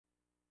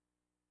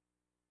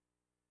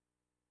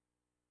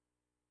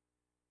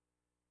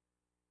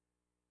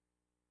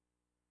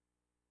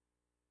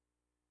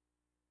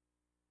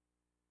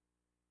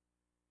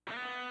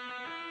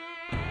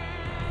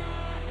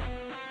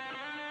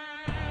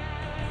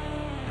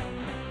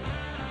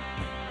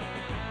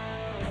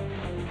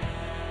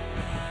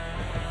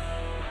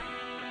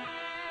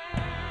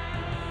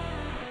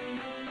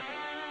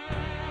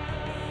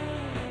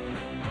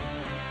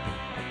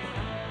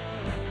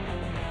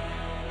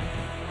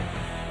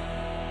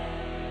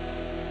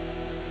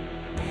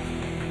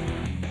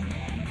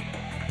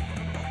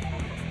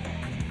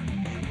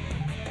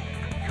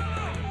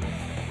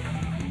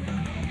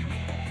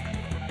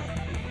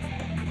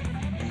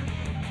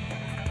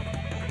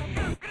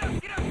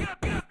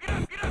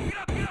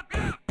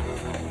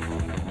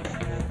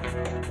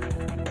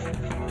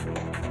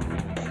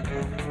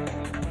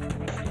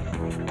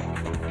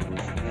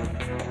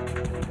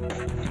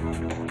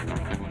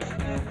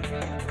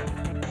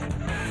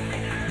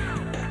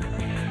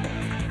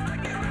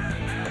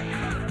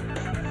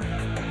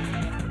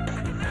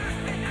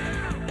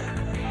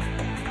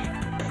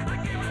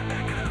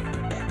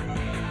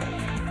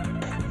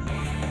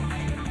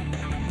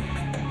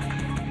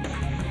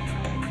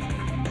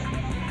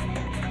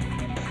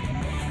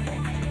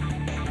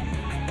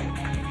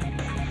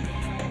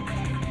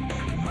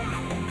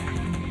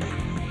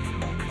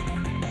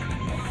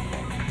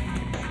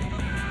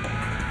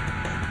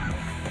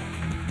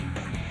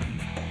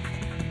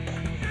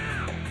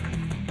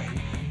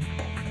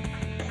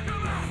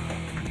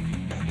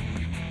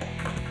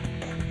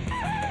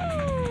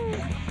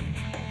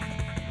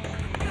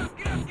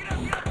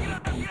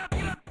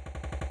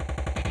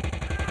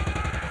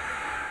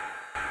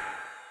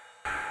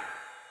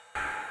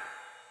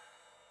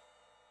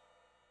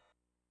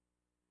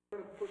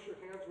push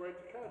your hands right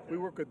to contact. We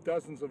work with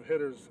dozens of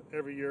hitters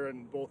every year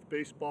in both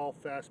baseball,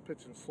 fast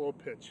pitch, and slow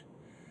pitch.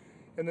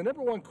 And the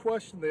number one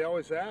question they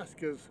always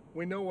ask is,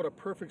 we know what a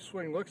perfect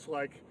swing looks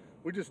like,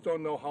 we just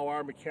don't know how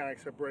our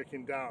mechanics are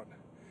breaking down.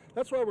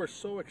 That's why we're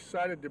so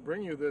excited to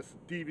bring you this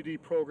DVD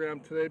program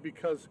today,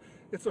 because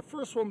it's the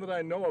first one that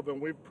I know of,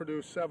 and we've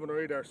produced 7 or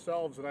 8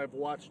 ourselves, and I've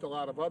watched a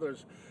lot of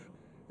others.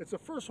 It's the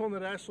first one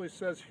that actually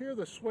says, here are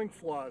the swing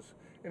flaws,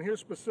 and here's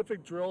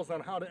specific drills on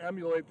how to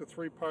emulate the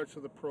 3 parts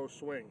of the pro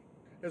swing.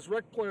 As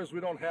rec players, we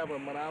don't have a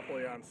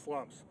monopoly on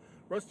slumps.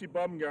 Rusty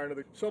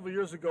Bumgarner, several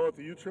years ago at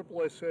the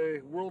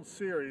USSSA World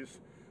Series,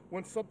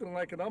 went something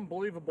like an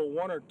unbelievable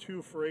 1 or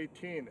 2 for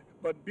 18.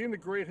 But being the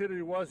great hitter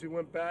he was, he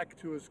went back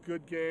to his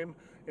good game.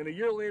 And a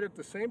year later at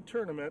the same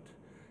tournament,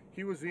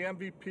 he was the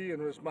MVP and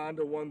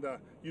Rismondo won the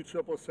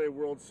USSSA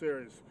World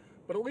Series.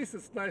 But at least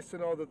it's nice to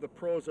know that the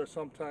pros are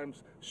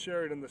sometimes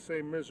sharing in the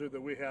same misery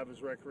that we have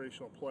as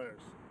recreational players.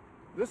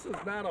 This is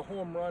not a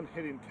home run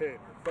hitting tape,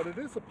 but it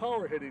is a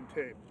power hitting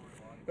tape.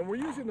 And we're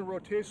using the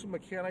rotational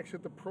mechanics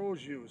that the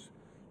pros use.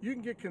 You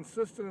can get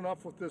consistent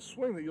enough with this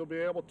swing that you'll be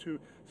able to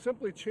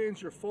simply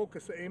change your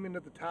focus aiming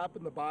at the top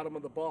and the bottom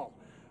of the ball.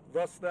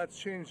 Thus, that's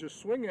changed your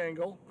swing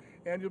angle,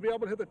 and you'll be able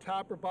to hit the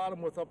top or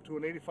bottom with up to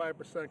an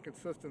 85%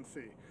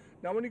 consistency.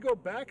 Now, when you go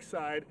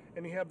backside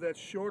and you have that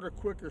shorter,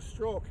 quicker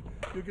stroke,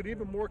 you'll get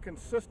even more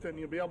consistent and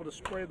you'll be able to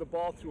spray the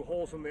ball through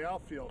holes in the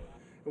outfield.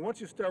 And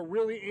once you start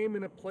really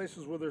aiming at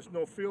places where there's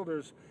no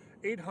fielders,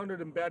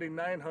 800 and batting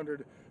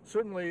 900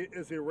 certainly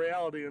is a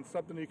reality and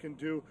something you can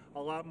do a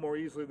lot more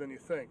easily than you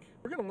think.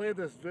 We're going to lay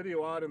this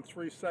video out in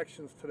 3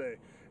 sections today.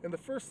 In the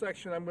first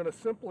section, I'm going to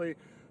simply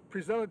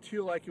present it to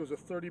you like it was a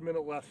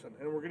 30-minute lesson.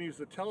 And we're going to use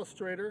the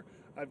Telestrator.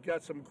 I've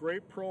got some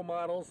great pro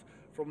models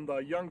from the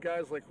young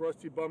guys like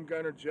Rusty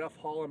Bumgarner, Jeff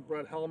Hall, and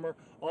Brett Helmer,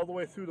 all the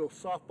way through to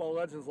softball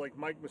legends like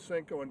Mike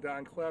Masenko and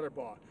Don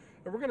Clatterbaugh.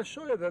 And we're going to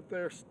show you that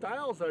their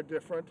styles are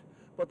different,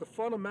 but the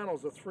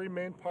fundamentals, the 3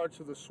 main parts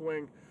of the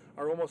swing,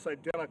 are almost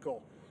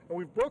identical. And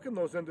we've broken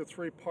those into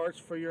 3 parts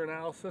for your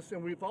analysis,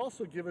 and we've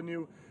also given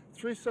you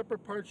 3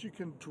 separate parts you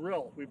can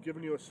drill. We've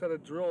given you a set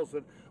of drills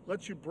that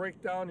lets you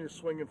break down your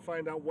swing and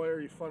find out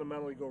where you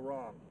fundamentally go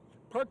wrong.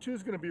 Part 2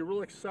 is going to be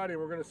real exciting.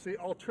 We're going to see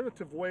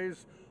alternative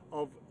ways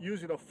of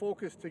using a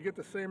focus to get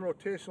the same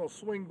rotational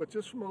swing, but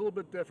just from a little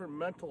bit different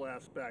mental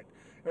aspect.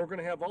 And we're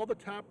going to have all the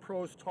top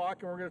pros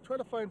talk, and we're going to try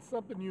to find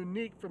something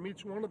unique from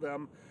each one of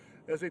them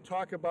as they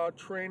talk about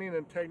training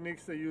and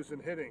techniques they use in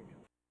hitting.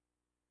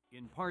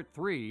 In Part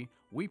 3,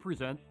 we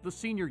present the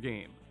senior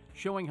game,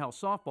 showing how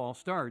softball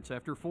starts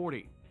after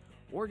 40.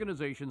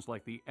 Organizations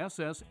like the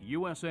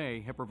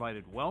SSUSA have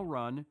provided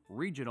well-run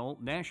regional,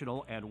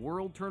 national, and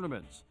world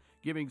tournaments,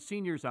 giving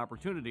seniors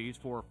opportunities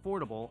for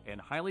affordable and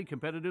highly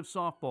competitive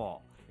softball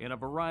in a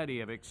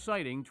variety of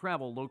exciting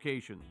travel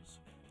locations.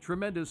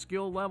 Tremendous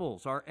skill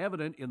levels are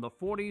evident in the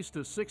 40s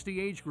to 60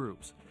 age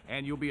groups,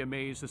 and you'll be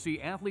amazed to see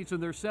athletes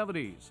in their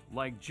 70s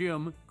like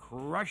Jim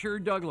Crusher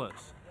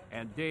Douglas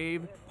and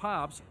Dave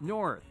Pops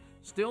North,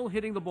 still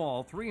hitting the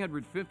ball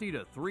 350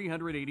 to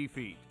 380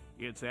 feet.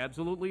 It's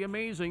absolutely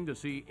amazing to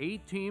see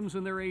 8 teams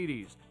in their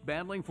 80s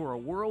battling for a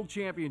world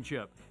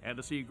championship, and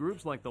to see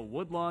groups like the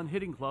Woodlawn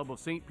Hitting Club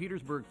of St.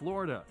 Petersburg,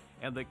 Florida,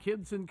 and the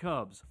Kids and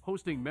Cubs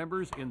hosting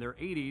members in their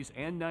 80s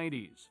and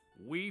 90s.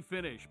 We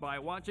finish by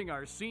watching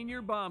our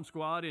senior bomb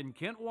squad in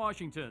Kent,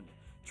 Washington,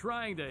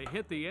 trying to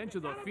hit the edge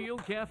of the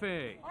Field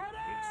Cafe.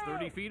 It's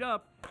 30 feet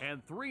up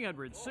and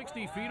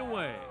 360 feet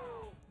away.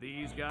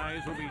 These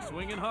guys will be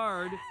swinging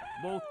hard,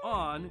 both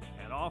on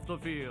and off the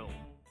field.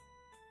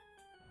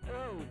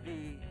 Oh,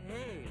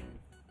 behave.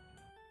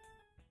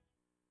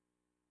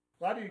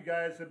 A lot of you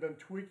guys have been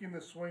tweaking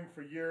the swing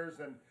for years,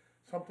 and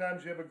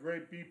sometimes you have a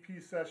great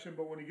BP session,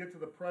 but when you get to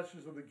the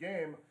pressures of the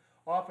game,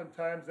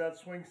 oftentimes that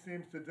swing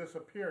seems to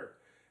disappear.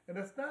 And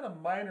it's not a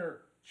minor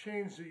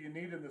change that you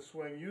need in the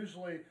swing.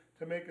 Usually,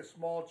 to make a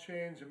small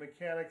change in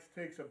mechanics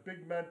takes a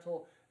big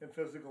mental and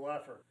physical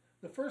effort.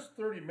 The first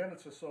 30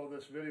 minutes or so of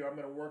this video, I'm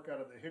going to work out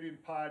of the hitting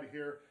pod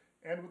here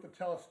and with the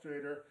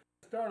Telestrator.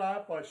 Start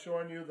off by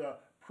showing you the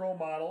pro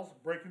models,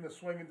 breaking the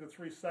swing into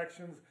 3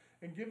 sections,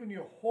 and giving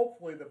you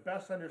hopefully the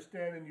best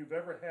understanding you've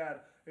ever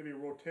had of a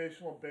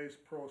rotational based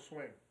pro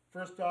swing.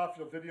 First off,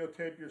 you'll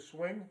videotape your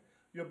swing.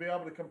 You'll be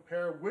able to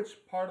compare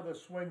which part of the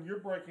swing you're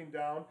breaking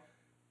down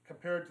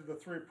compared to the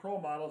 3 pro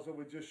models that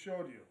we just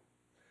showed you.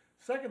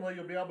 Secondly,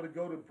 you'll be able to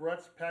go to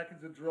Brett's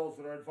package of drills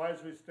that our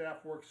advisory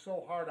staff works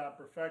so hard on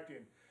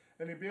perfecting.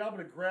 And you'll be able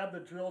to grab the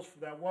drills for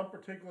that one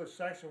particular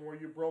section where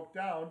you broke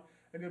down,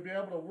 and you'll be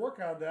able to work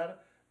on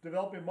that,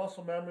 developing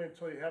muscle memory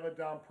until you have it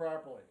down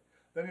properly.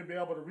 Then you'll be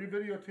able to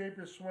re-videotape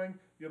your swing.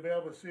 You'll be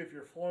able to see if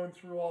you're flowing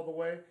through all the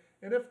way.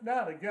 And if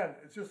not, again,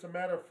 it's just a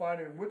matter of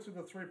finding which of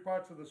the 3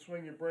 parts of the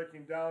swing you're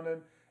breaking down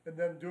in, and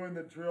then doing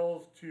the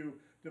drills to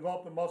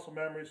develop the muscle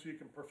memory so you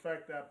can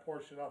perfect that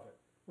portion of it.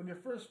 When your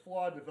first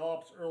flaw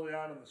develops early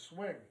on in the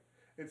swing,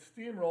 it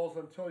steamrolls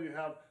until you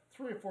have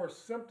 3 or 4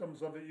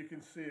 symptoms of it you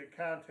can see at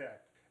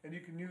contact. And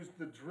you can use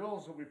the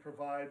drills that we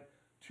provide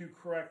to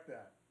correct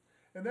that.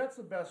 And that's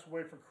the best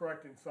way for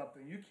correcting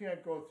something. You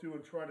can't go through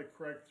and try to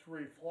correct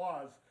 3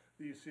 flaws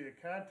that you see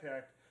at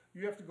contact.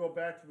 You have to go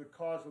back to the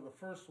cause of the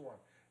first one.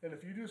 And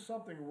if you do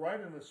something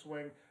right in the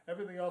swing,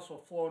 everything else will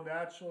flow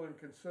naturally and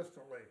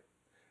consistently.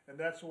 And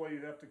that's the way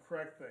you have to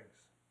correct things.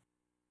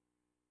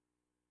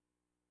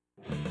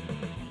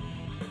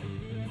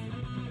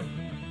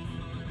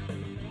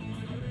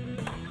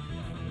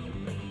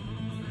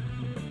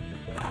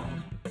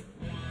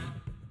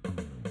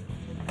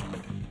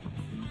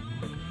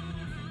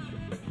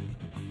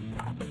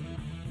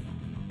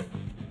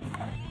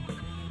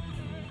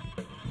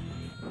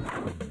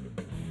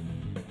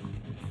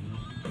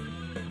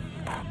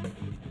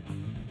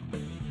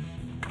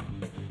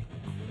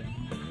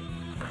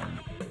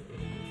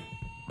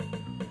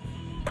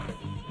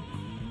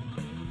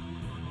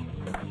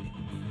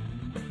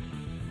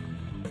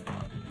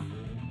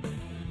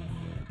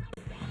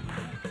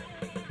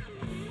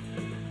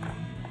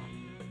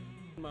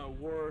 My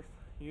Worth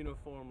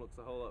uniform looks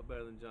a whole lot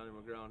better than Johnny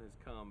McGraw in his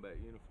combat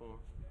uniform.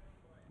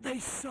 They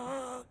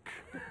suck!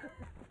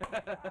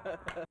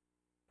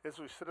 As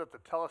we sit at the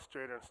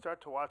telestrator and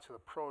start to watch the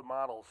pro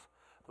models,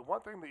 the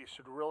one thing that you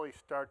should really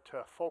start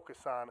to focus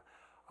on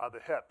are the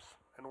hips.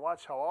 And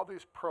watch how all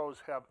these pros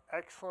have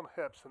excellent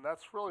hips, and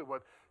that's really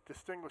what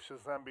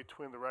distinguishes them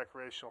between the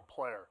recreational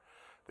player.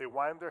 They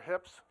wind their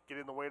hips,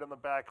 getting the weight on the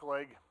back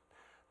leg.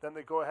 Then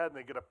they go ahead and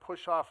they get a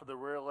push off of the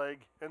rear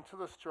leg into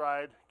the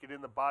stride, getting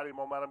the body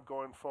momentum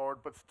going forward,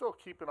 but still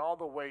keeping all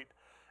the weight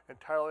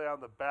entirely on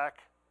the back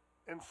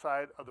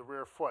inside of the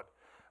rear foot.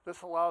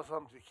 This allows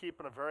them to keep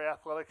in a very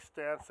athletic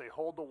stance. They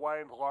hold the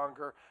wind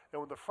longer,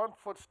 and when the front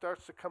foot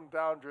starts to come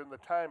down during the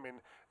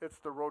timing, it's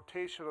the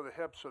rotation of the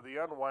hips or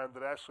the unwind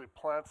that actually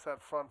plants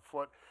that front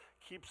foot,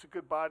 keeps a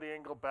good body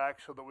angle back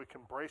so that we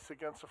can brace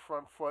against the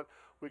front foot.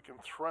 We can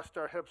thrust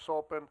our hips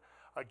open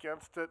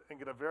against it and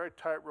get a very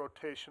tight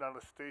rotation on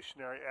a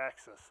stationary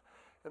axis.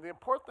 And the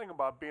important thing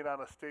about being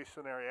on a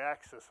stationary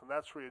axis, and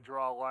that's where you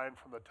draw a line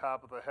from the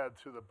top of the head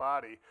through the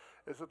body,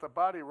 is that the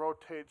body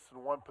rotates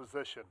in one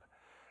position.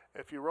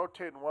 If you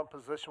rotate in one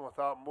position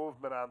without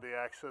movement on the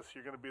axis,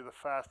 you're going to be the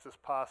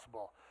fastest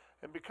possible.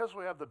 And because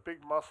we have the big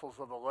muscles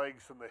of the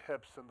legs and the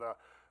hips and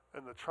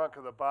the trunk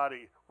of the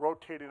body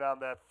rotating on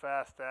that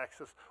fast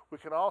axis, we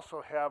can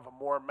also have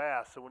more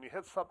mass. And when you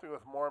hit something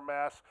with more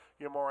mass,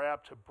 you're more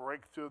apt to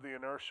break through the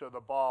inertia of the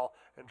ball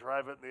and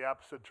drive it in the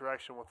opposite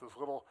direction with as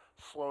little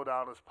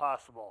slowdown as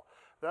possible.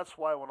 That's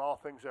why when all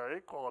things are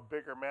equal, a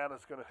bigger man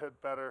is going to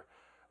hit better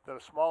than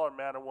a smaller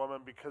man or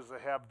woman because they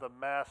have the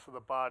mass of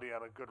the body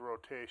on a good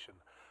rotation.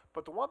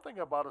 But the one thing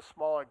about a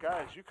smaller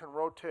guy is you can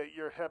rotate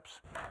your hips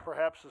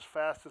perhaps as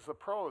fast as the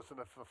pros, and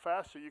if the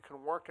faster you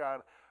can work on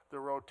the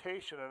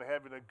rotation and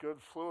having a good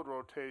fluid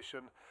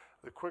rotation,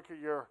 the quicker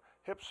your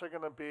hips are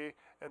going to be,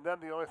 and then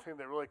the only thing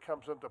that really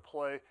comes into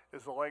play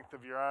is the length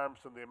of your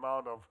arms and the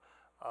amount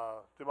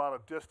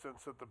of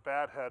distance that the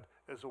bat head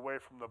is away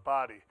from the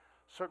body.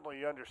 Certainly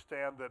you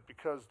understand that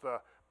because the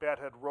bat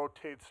head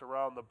rotates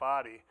around the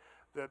body,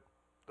 that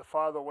the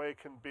farther away it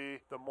can be,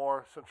 the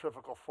more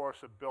centrifugal force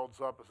it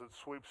builds up as it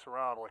sweeps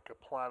around like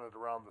a planet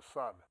around the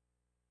sun.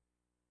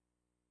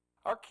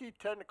 Our key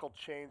technical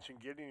change in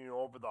getting you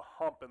over the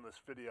hump in this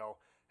video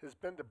has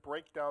been to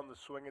break down the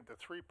swing into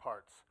 3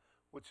 parts,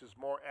 which is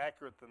more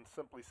accurate than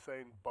simply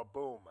saying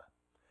ba-boom.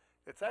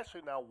 It's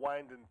actually now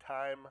wind in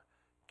time,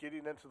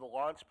 getting into the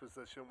launch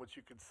position, which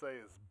you could say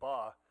is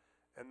ba,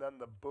 and then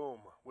the boom,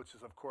 which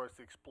is of course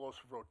the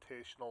explosive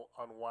rotational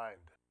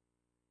unwind.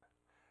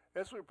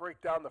 As we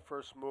break down the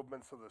first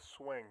movements of the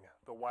swing,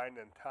 the wind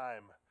in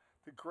time,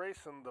 the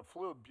grace and the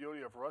fluid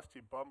beauty of Rusty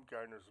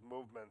Bumgarner's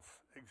movements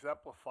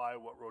exemplify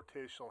what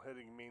rotational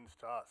hitting means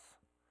to us.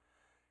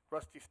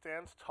 Rusty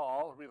stands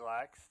tall,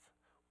 relaxed,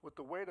 with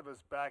the weight of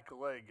his back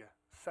leg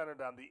centered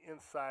on the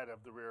inside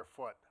of the rear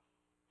foot.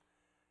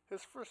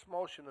 His first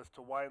motion is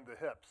to wind the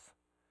hips,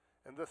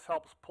 and this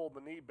helps pull the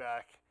knee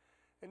back,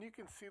 and you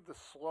can see the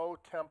slow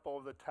tempo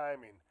of the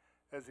timing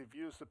as he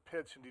views the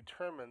pitch and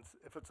determines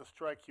if it's a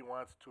strike he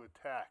wants to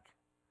attack.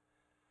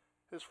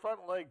 His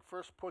front leg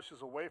first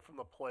pushes away from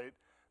the plate,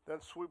 then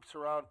sweeps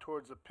around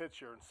towards the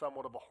pitcher in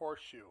somewhat of a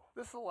horseshoe.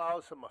 This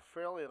allows him a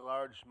fairly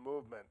large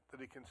movement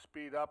that he can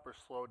speed up or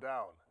slow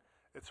down.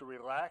 It's a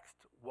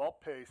relaxed,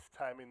 well-paced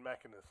timing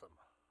mechanism.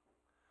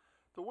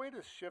 The weight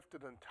is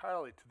shifted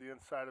entirely to the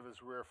inside of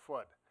his rear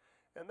foot,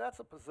 and that's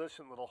a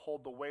position that'll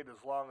hold the weight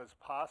as long as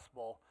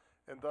possible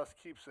and thus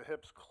keeps the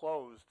hips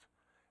closed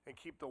and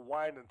keep the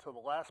wind until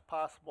the last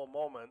possible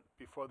moment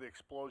before the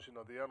explosion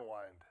of the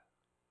unwind.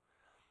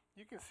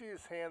 You can see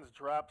his hands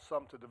drop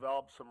some to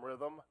develop some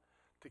rhythm,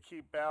 to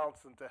keep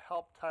balance, and to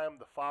help time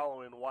the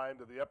following wind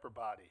of the upper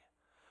body,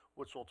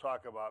 which we'll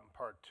talk about in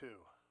part 2.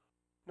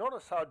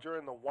 Notice how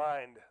during the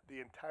wind, the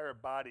entire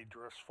body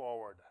drifts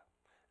forward.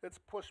 It's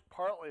pushed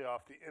partly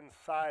off the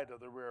inside of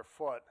the rear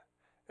foot,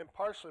 and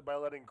partially by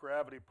letting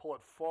gravity pull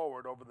it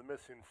forward over the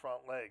missing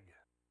front leg.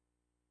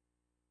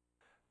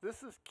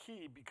 This is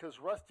key because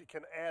Rusty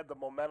can add the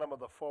momentum of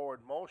the forward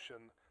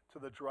motion to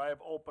the drive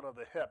open of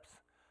the hips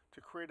to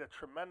create a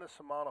tremendous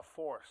amount of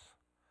force.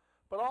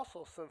 but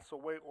also since the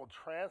weight will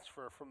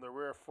transfer from the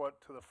rear foot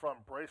to the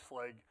front brace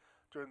leg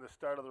during the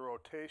start of the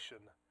rotation,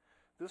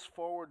 this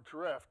forward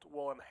drift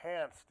will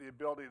enhance the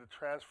ability to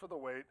transfer the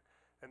weight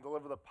and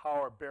deliver the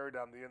power buried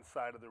on the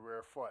inside of the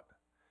rear foot.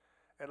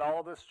 And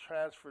all of this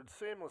transferred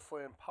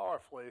seamlessly and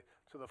powerfully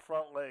to the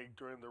front leg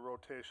during the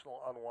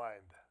rotational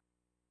unwind.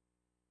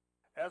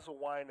 As the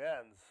wind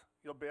ends,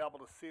 you'll be able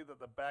to see that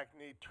the back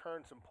knee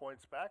turns and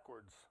points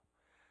backwards.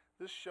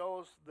 This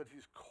shows that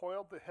he's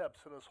coiled the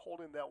hips and is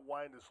holding that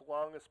wind as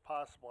long as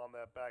possible on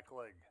that back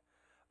leg,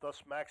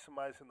 thus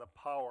maximizing the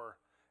power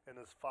in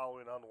his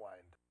following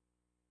unwind.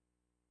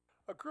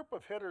 A group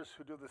of hitters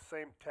who do the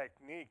same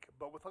technique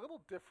but with a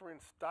little differing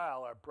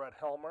style are Brett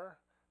Helmer,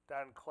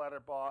 Don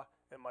Clatterbaugh,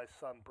 and my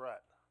son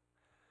Brett.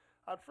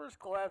 On first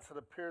glance it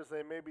appears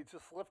they may be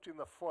just lifting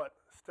the foot,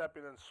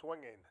 stepping and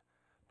swinging,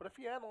 but if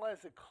you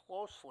analyze it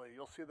closely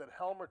you'll see that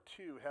Helmer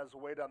too has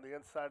weight on the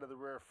inside of the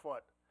rear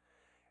foot,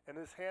 and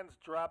his hands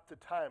drop to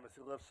time as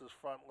he lifts his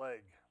front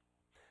leg.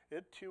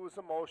 It too is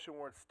a motion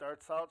where it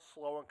starts out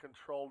slow and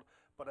controlled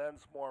but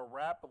ends more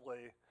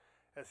rapidly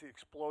as he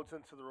explodes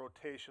into the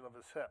rotation of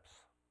his hips.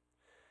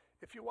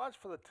 If you watch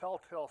for the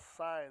telltale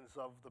signs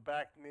of the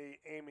back knee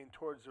aiming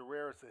towards the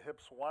rear as the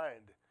hips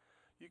wind,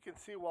 you can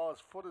see while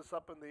his foot is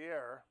up in the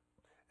air,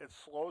 it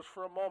slows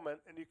for a moment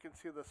and you can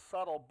see the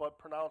subtle but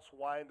pronounced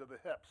wind of the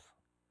hips.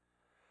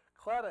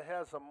 Clatta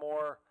has a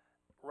more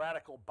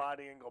radical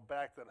body angle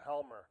back than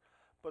Helmer,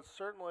 but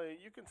certainly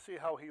you can see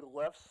how he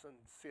lifts and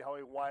see how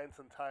he winds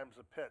and times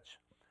a pitch.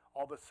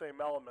 All the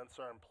same elements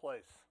are in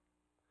place.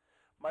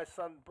 My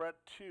son Brett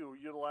too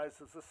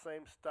utilizes the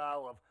same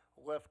style of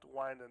lift,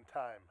 wind, and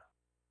time.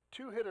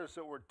 Two hitters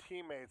that were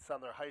teammates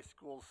on their high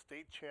school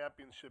state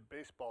championship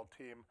baseball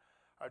team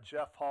are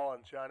Jeff Hall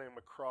and Johnny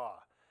McCraw.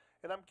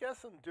 And I'm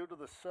guessing due to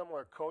the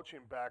similar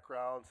coaching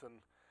backgrounds and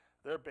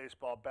their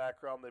baseball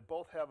background, they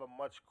both have a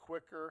much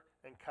quicker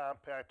and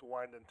compact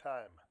wind and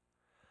time.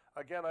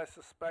 Again, I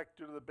suspect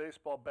due to the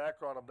baseball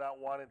background of not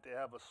wanting to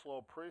have a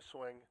slow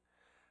pre-swing,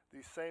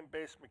 these same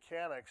base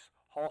mechanics,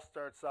 Hall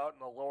starts out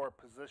in a lower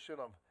position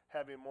of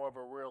having more of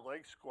a rear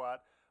leg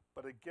squat,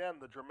 but again,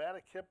 the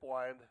dramatic hip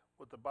wind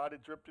with the body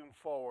drifting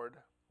forward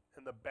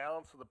and the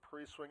balance of the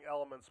pre-swing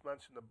elements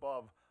mentioned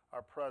above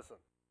are present.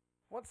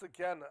 Once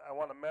again, I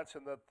want to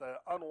mention that the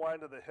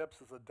unwind of the hips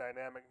is a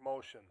dynamic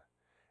motion.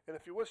 And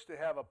if you wish to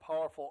have a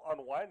powerful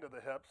unwind of the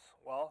hips,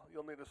 well,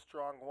 you'll need a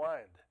strong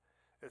wind.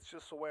 It's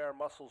just the way our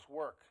muscles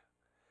work.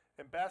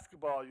 In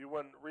basketball, you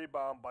wouldn't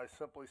rebound by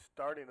simply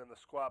starting in the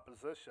squat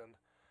position.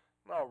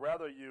 No,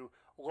 rather you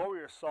lower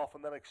yourself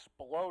and then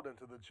explode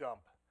into the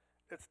jump.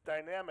 It's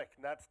dynamic,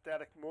 not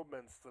static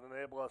movements that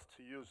enable us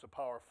to use the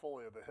power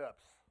fully of the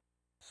hips.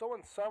 So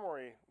in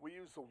summary, we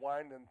use the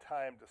wind and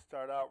time to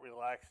start out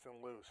relaxed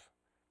and loose,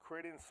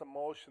 creating some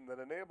motion that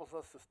enables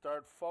us to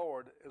start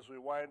forward as we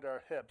wind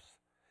our hips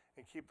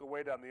and keep the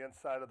weight on the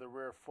inside of the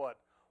rear foot,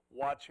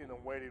 watching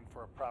and waiting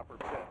for a proper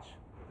pitch.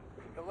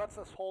 It lets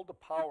us hold the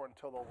power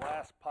until the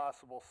last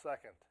possible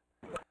second.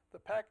 The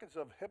package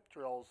of hip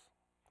drills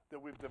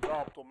that we've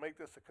developed will make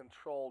this a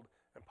controlled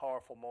and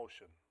powerful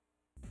motion.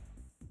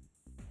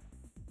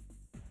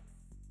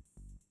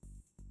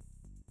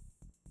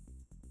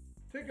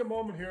 Take a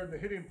moment here in the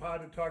hitting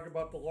pod to talk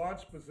about the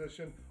launch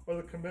position or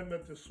the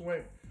commitment to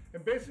swing.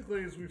 And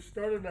basically, as we've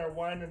started in our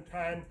wind and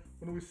time,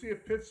 when we see a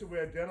pitch that we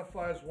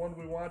identify as one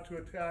we want to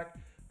attack,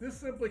 this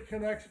simply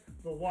connects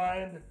the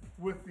wind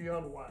with the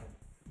unwind.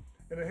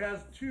 And it has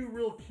two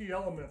real key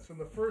elements. And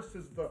the first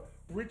is the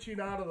reaching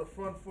out of the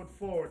front foot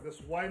forward.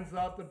 This widens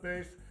out the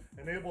base,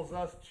 enables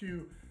us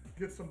to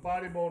get some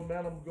body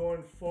momentum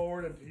going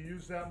forward and to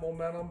use that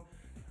momentum.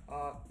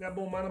 That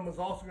momentum is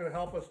also going to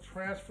help us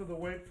transfer the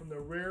weight from the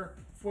rear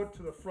foot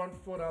to the front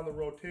foot on the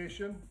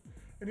rotation.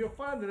 And you'll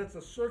find that it's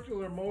a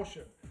circular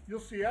motion. You'll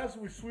see as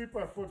we sweep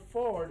our foot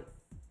forward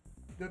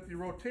that the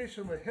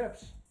rotation of the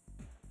hips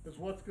is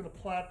what's going to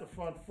plant the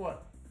front foot.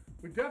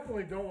 We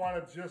definitely don't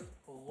want to just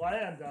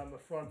land on the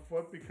front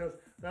foot because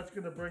that's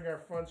going to bring our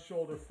front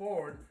shoulder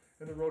forward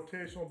and the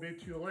rotation will be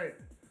too late.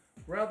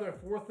 Rather,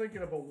 if we're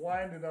thinking of a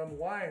wind and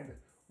unwind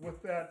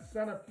with that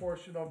center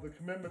portion of the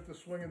commitment to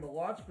swing in the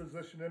launch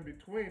position in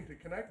between to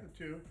connect the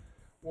two,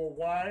 we'll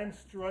wind,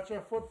 stretch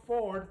our foot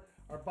forward,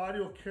 our body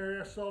will carry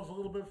ourselves a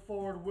little bit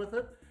forward with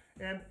it,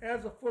 and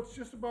as the foot's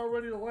just about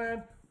ready to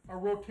land, our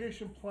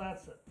rotation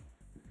plants it.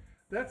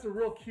 That's a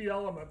real key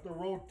element. The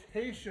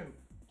rotation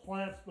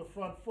plants the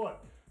front foot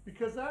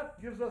because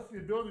that gives us the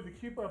ability to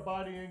keep our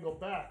body angle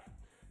back.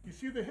 You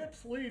see, the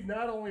hips lead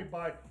not only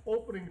by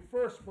opening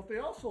first, but they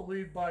also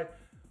lead by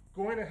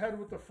going ahead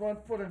with the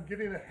front foot and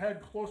getting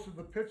ahead closer to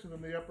the pitcher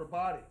than the upper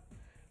body.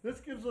 This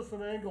gives us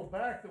an angle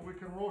back that we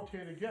can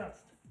rotate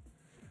against.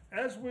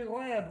 As we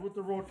land with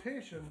the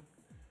rotation,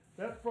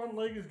 that front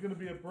leg is going to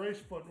be a brace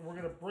foot and we're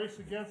going to brace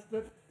against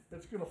it.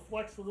 It's going to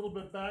flex a little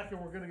bit back and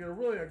we're going to get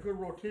a good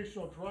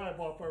rotational drive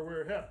off our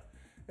rear hip.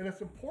 And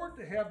it's important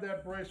to have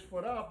that brace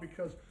foot out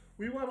because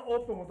we want to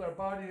open with our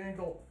body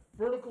angle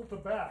vertical to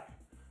back.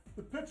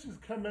 The pitches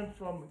come in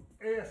from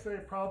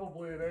ASA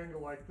probably at an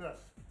angle like this.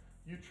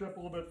 You trip a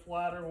little bit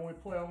flatter. When we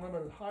play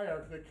unlimited high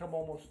arc, they come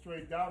almost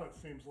straight down, it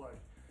seems like.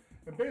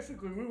 And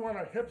basically, we want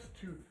our hips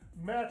to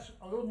match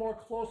a little more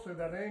closely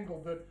that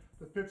angle that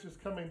the pitch is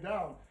coming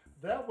down.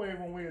 That way,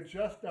 when we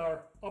adjust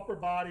our upper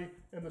body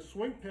and the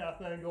swing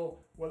path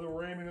angle, whether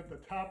we're aiming at the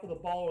top of the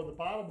ball or the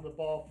bottom of the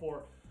ball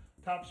for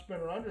top spin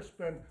or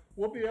underspin,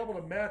 we'll be able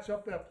to match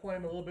up that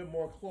plane a little bit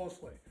more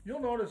closely.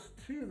 You'll notice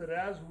too that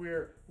as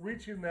we're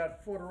reaching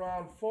that foot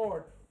around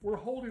forward, we're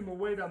holding the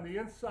weight on the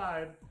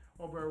inside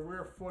of our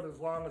rear foot as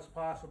long as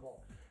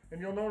possible. And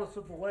you'll notice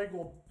that the leg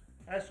will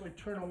actually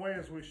turn away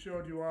as we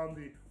showed you on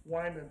the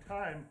wind and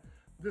time.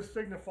 This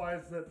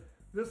signifies that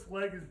this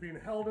leg is being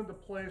held into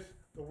place.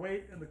 The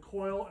weight and the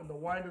coil and the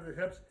wind of the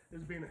hips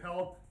is being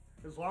held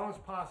as long as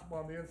possible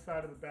on the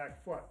inside of the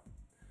back foot.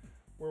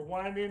 We're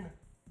winding.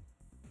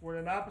 We're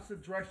in an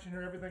opposite direction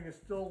here. Everything is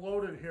still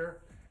loaded here.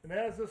 And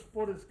as this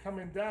foot is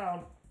coming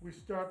down, we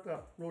start the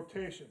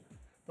rotation.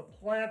 The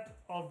plant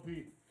of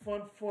the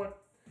front foot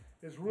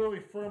is really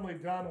firmly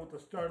done with the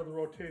start of the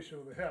rotation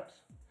of the hips.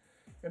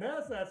 And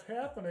as that's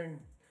happening,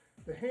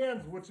 the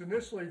hands, which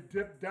initially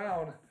dip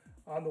down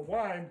on the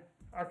wind,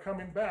 are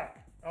coming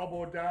back.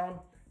 Elbow down,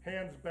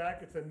 hands back.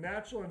 It's a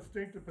natural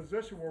instinctive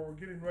position where we're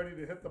getting ready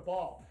to hit the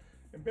ball.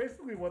 And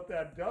basically what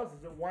that does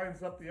is it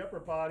winds up the upper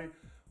body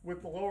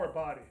with the lower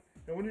body.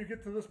 And when you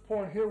get to this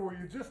point here where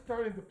you're just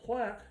starting to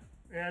plant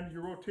and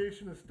your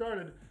rotation has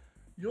started,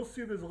 you'll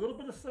see there's a little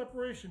bit of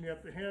separation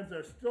yet. The hands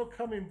are still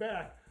coming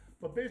back,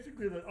 but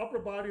basically the upper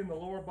body and the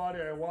lower body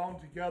are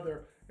wound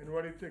together and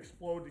ready to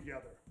explode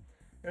together.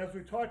 And as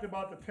we talked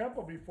about the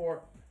tempo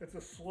before, it's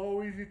a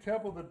slow, easy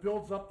tempo that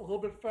builds up a little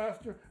bit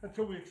faster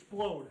until we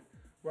explode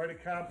right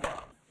at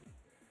contact.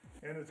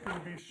 And it's going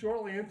to be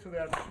shortly into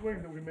that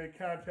swing that we make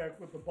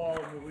contact with the ball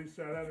and release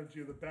that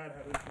energy of the bat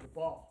head into the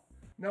ball.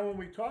 Now when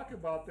we talk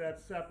about that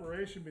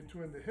separation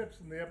between the hips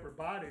and the upper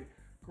body,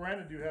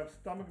 granted you have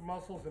stomach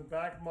muscles and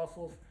back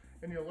muscles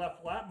and your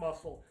left lat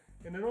muscle,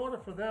 and in order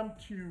for them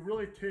to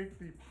really take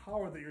the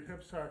power that your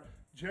hips are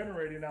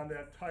generating on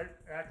that tight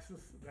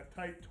axis, that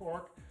tight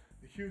torque,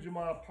 the huge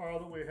amount of power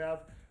that we have,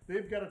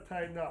 they've got to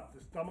tighten up.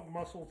 The stomach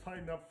muscle will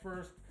tighten up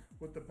first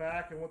with the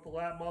back and with the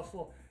lat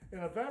muscle,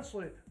 and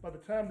eventually by the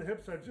time the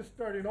hips are just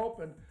starting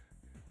open,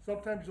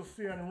 sometimes you'll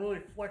see on really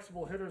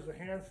flexible hitters the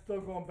hands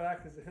still going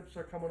back as the hips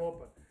are coming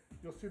open.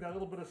 You'll see that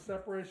little bit of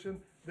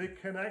separation. They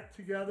connect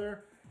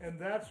together, and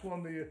that's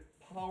when the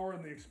power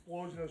and the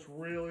explosion is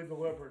really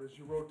delivered as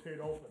you rotate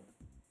open.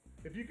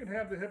 If you can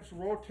have the hips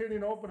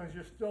rotating open as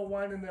you're still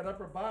winding that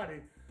upper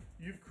body,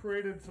 you've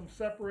created some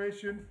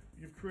separation,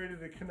 you've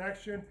created a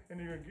connection,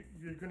 and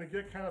you're going to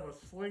get kind of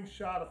a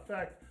slingshot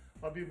effect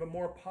of even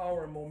more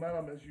power and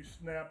momentum as you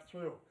snap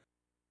through.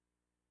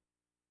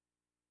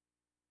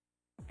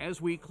 As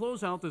we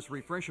close out this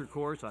refresher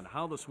course on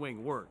how the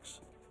swing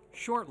works,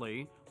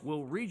 shortly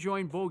we'll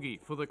rejoin Bogey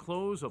for the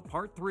close of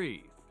Part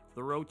 3,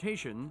 the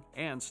rotation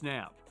and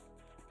snap.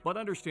 But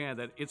understand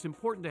that it's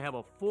important to have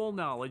a full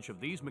knowledge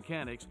of these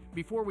mechanics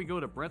before we go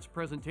to Brett's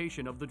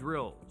presentation of the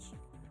drills.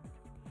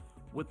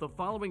 With the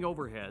following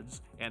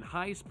overheads and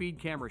high-speed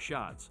camera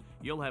shots,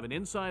 you'll have an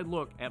inside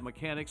look at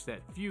mechanics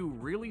that few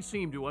really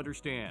seem to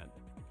understand.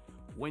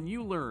 When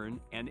you learn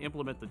and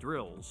implement the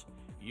drills,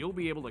 you'll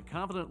be able to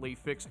confidently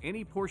fix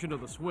any portion of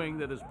the swing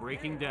that is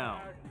breaking down.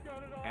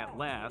 At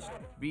last,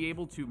 be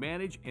able to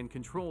manage and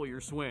control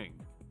your swing.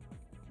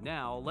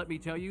 Now, let me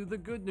tell you the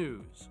good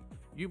news.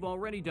 You've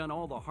already done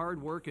all the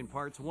hard work in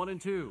parts 1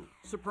 and 2.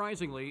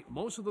 Surprisingly,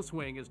 most of the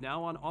swing is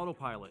now on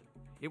autopilot.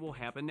 It will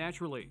happen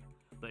naturally.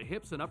 The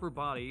hips and upper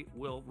body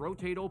will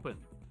rotate open.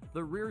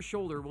 The rear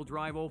shoulder will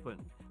drive open,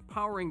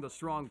 powering the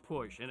strong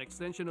push and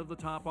extension of the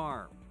top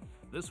arm.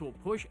 This will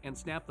push and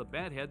snap the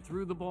bat head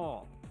through the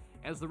ball.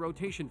 As the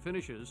rotation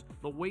finishes,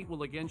 the weight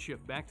will again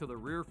shift back to the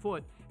rear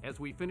foot as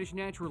we finish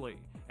naturally,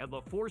 and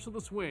the force of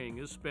the swing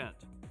is spent.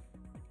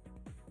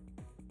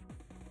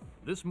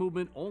 This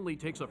movement only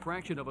takes a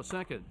fraction of a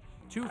second,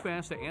 too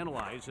fast to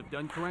analyze if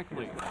done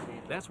correctly.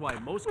 That's why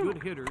most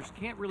good hitters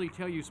can't really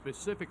tell you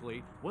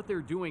specifically what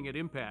they're doing at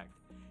impact.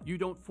 You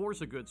don't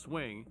force a good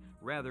swing,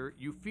 rather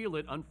you feel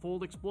it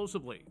unfold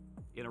explosively,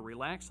 in a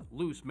relaxed,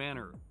 loose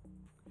manner.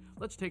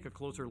 Let's take a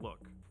closer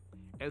look.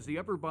 As the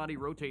upper body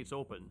rotates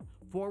open,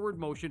 forward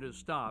motion is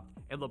stopped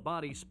and the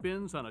body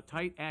spins on a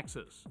tight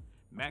axis,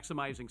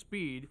 maximizing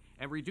speed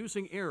and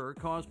reducing error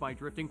caused by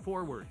drifting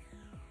forward.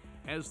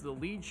 As the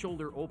lead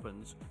shoulder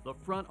opens, the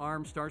front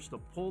arm starts to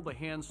pull the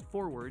hands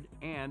forward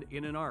and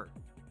in an arc.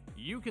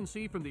 You can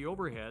see from the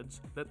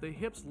overheads that the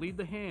hips lead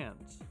the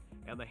hands,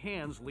 and the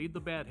hands lead the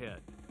bat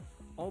head.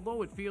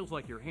 Although it feels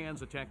like your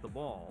hands attack the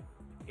ball,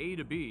 A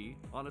to B,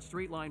 on a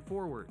straight line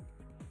forward.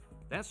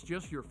 That's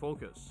just your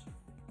focus.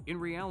 In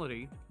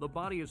reality, the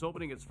body is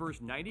opening its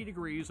first 90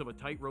 degrees of a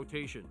tight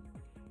rotation,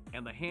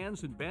 and the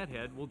hands and bat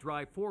head will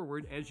drive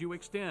forward as you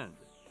extend.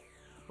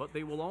 But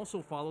they will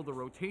also follow the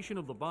rotation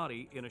of the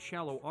body in a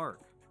shallow arc.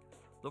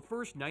 The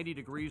first 90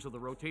 degrees of the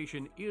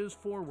rotation is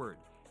forward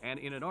and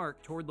in an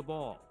arc toward the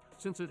ball,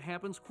 since it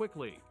happens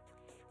quickly.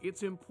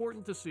 It's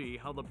important to see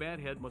how the bat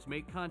head must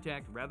make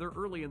contact rather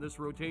early in this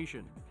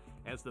rotation.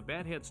 as the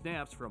bat head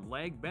snaps from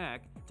lag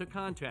back to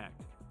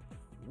contact.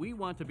 We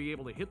want to be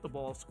able to hit the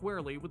ball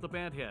squarely with the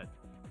bat head.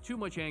 Too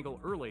much angle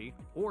early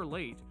or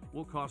late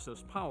will cost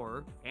us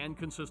power and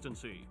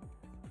consistency.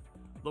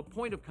 The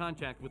point of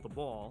contact with the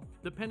ball,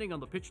 depending on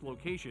the pitch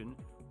location,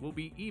 will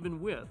be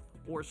even with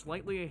or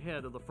slightly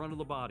ahead of the front of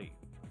the body.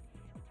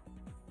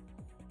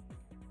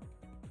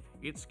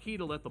 It's key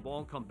to let the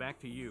ball come back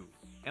to you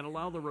and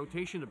allow the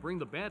rotation to bring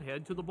the bat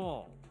head to the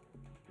ball.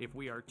 If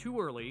we are too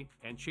early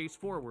and chase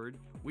forward,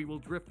 we will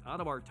drift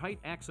out of our tight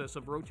axis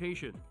of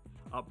rotation.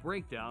 A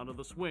breakdown of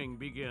the swing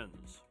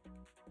begins.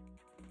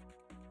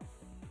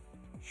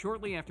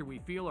 Shortly after we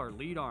feel our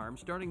lead arm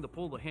starting to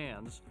pull the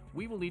hands,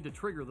 we will need to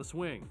trigger the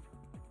swing.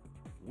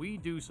 We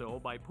do so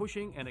by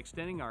pushing and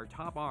extending our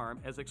top arm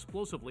as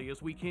explosively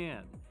as we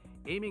can,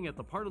 aiming at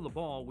the part of the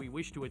ball we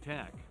wish to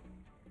attack.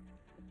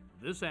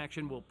 This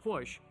action will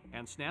push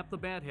and snap the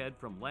bat head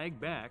from lag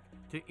back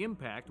to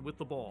impact with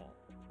the ball.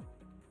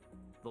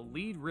 The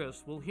lead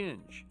wrist will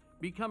hinge,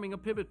 becoming a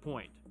pivot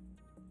point.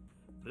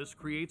 This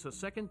creates a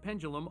second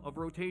pendulum of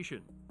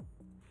rotation.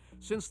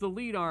 Since the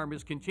lead arm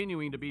is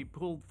continuing to be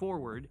pulled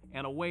forward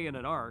and away in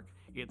an arc,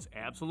 it's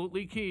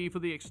absolutely key for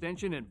the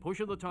extension and push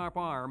of the top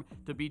arm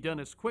to be done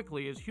as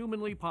quickly as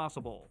humanly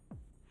possible.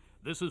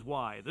 This is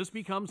why this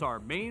becomes our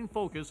main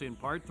focus in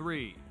Part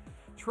 3,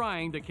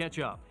 trying to catch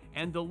up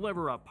and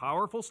deliver a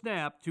powerful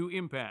snap to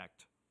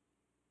impact.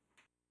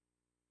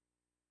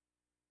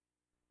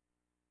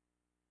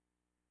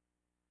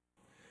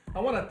 I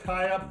want to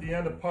tie up the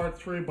end of Part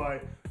 3 by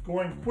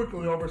going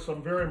quickly over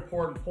some very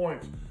important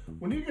points.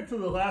 When you get to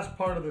the last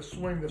part of the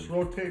swing, this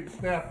rotate and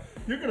snap,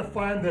 you're going to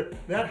find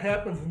that that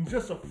happens in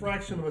just a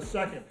fraction of a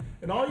second.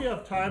 And all you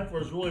have time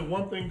for is really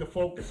one thing to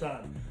focus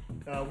on.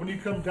 When you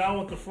come down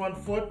with the front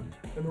foot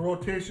and the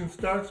rotation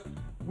starts,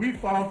 we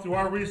found through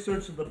our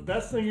research that the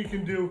best thing you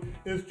can do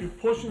is to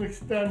push and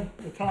extend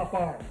the top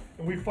arm.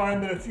 And we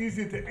find that it's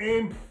easy to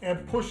aim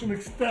and push and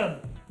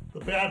extend the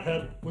bat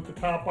head with the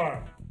top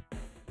arm.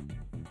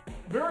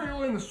 Very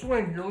early in the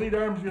swing, your lead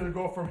arm is going to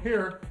go from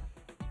here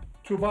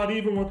to about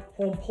even with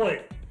home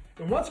plate.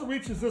 And once it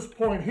reaches this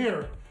point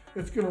here,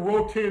 it's going to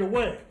rotate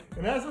away.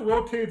 And as it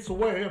rotates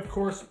away, of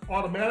course,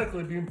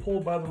 automatically being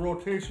pulled by the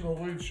rotation of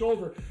the lead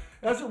shoulder,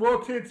 as it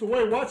rotates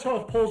away, watch how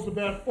it pulls the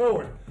bat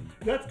forward.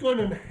 That's going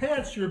to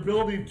enhance your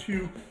ability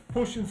to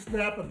push and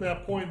snap at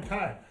that point in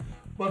time.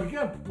 But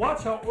again,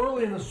 watch how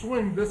early in the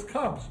swing this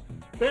comes.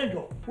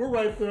 Bingo, we're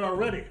right there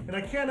already. And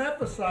I can't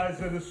emphasize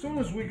that as soon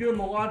as we get in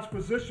the launch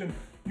position,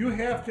 you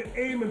have to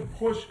aim and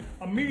push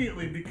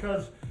immediately,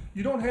 because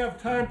you don't have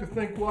time to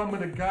think, well, I'm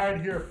going to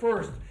guide here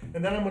first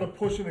and then I'm going to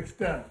push and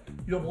extend.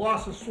 You've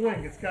lost a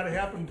swing. It's got to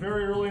happen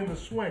very early in the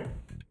swing.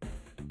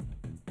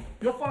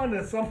 You'll find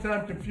that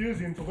sometimes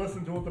confusing to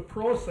listen to what the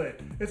pros say.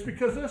 It's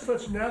because they're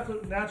such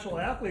natural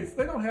athletes,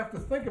 they don't have to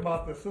think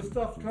about this. This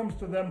stuff comes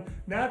to them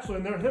naturally,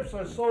 and their hips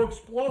are so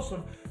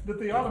explosive that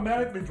they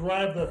automatically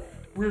drive the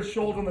rear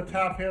shoulder and the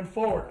top hand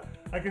forward.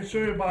 I can show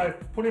you by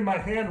putting my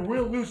hand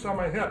real loose on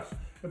my hips.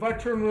 If I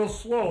turn real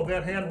slow,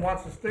 that hand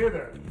wants to stay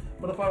there.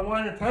 But if I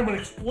want to time and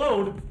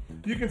explode,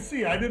 you can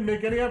see I didn't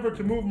make any effort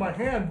to move my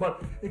hand,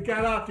 but it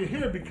got out to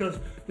here because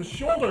the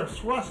shoulder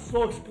thrust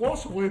so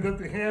explosively that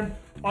the hand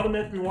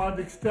automatically wanted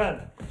to extend.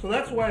 So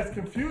that's why it's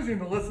confusing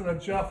to listen to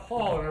Jeff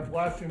Hall in our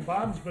Blasting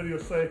Bombs video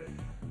say,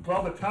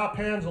 well, the top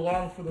hand's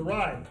along for the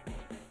ride.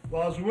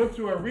 Well, as we went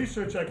through our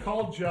research, I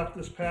called Jeff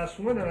this past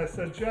winter and I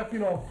said, Jeff, you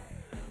know,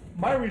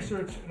 my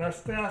research and our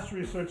staff's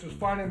research is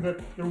finding that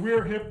the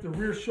rear hip, the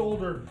rear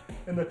shoulder,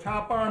 and the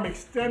top arm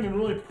extend and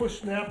really push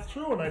snap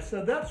through. And I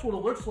said, that's what it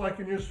looks like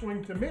in your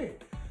swing to me.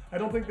 I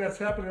don't think that's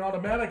happening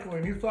automatically.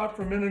 And he thought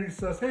for a minute, he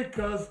says, hey,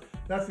 cuz,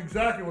 that's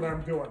exactly what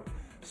I'm doing.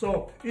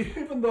 So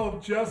even though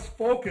Jeff's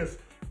focus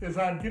is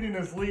on getting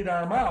his lead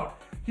arm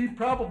out, he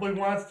probably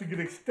wants to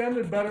get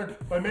extended better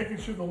by making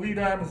sure the lead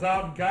arm is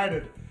out and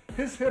guided.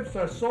 His hips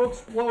are so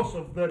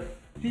explosive that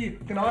he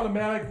can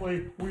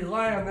automatically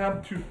rely on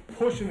them to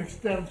push and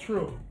extend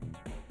through.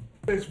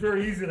 It's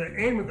very easy to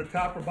aim at the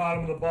top or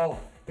bottom of the ball.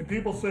 And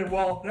people say,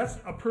 well, that's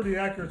a pretty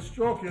accurate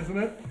stroke, isn't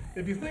it?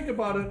 If you think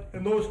about it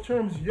in those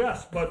terms,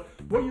 yes, but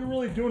what you're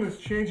really doing is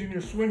changing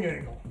your swing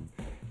angle.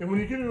 And when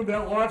you get into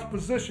that launch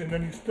position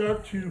and you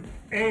start to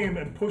aim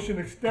and push and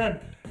extend,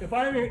 if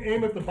I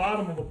aim at the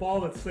bottom of a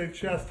ball that's, say,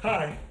 chest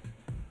high,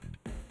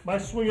 my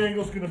swing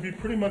angle is going to be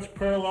pretty much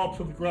parallel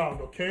to the ground,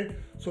 okay?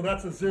 So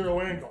that's a zero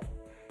angle.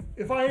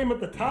 If I aim at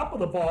the top of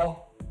the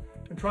ball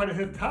and try to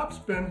hit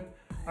topspin,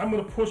 I'm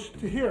going to push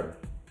to here.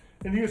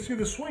 And you can see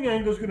the swing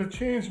angle is going to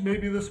change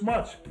maybe this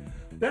much.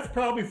 That's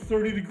probably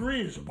 30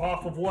 degrees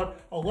off of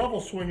what a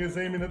level swing is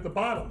aiming at the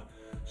bottom.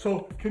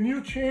 So can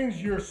you change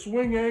your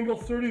swing angle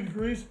 30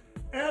 degrees?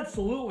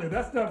 Absolutely.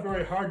 That's not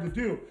very hard to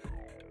do.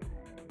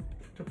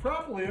 To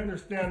properly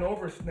understand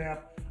oversnap,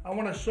 I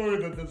want to show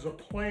you that there's a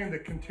plane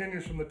that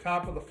continues from the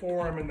top of the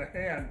forearm and the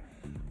hand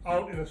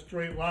out in a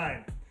straight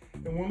line.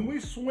 And when we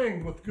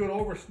swing with good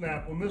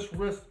oversnap, when this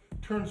wrist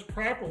turns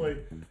properly,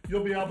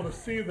 you'll be able to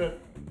see that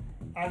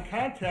on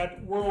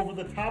contact, we're over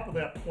the top of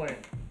that plane.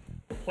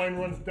 plane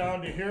runs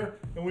down to here,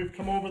 and we've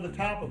come over the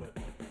top of it.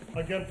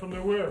 Again, from the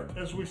rear,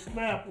 as we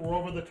snap, we're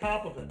over the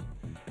top of it.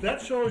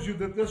 That shows you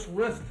that this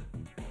wrist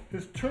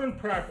has turned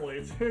properly,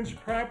 it's hinged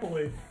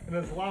properly, and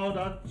has allowed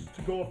us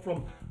to go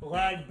from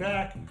lag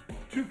back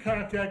to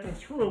contact and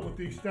through it with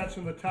the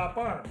extension of the top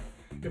arm.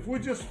 If we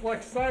just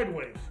flex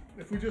sideways,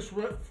 if we just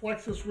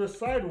flex this wrist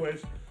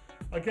sideways,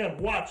 again,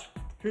 watch,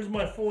 here's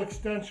my full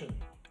extension.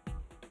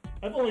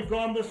 I've only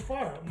gone this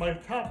far. My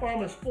top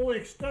arm is fully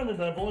extended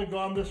and I've only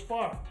gone this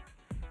far.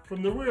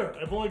 From the rear,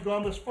 I've only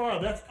gone this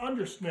far. That's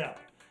under snap.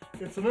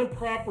 It's an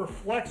improper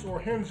flex or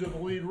hinge of the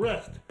lead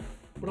wrist.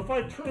 But if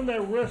I turn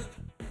that wrist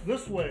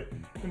this way,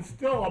 and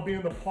still I'll be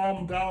in the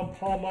palm down,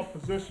 palm up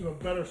position of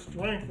better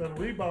strength and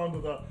rebound to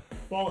the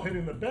ball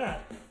hitting the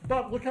bat.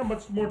 But look how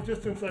much more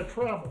distance I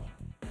travel.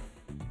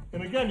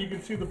 And again, you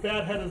can see the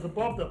bat head is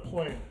above that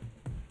plane.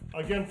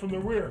 Again, from the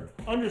rear,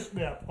 under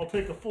snap, I'll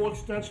take a full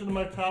extension of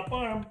my top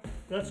arm.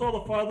 That's all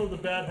the farther the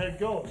bat head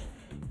goes.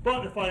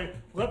 But if I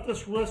let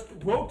this wrist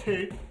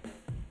rotate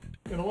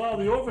and allow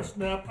the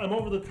oversnap, I'm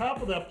over the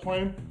top of that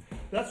plane.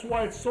 That's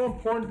why it's so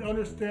important to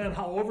understand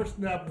how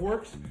oversnap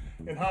works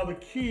and how the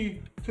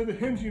key to the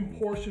hinging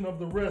portion of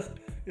the wrist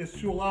is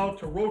to allow it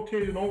to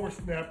rotate and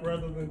oversnap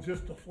rather than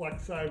just to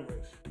flex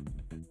sideways.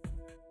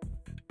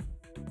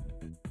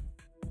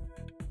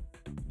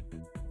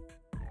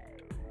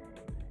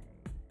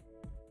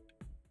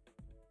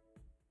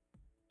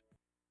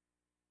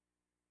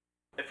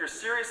 If you're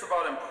serious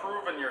about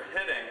improving your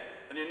hitting,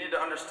 then you need to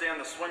understand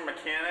the swing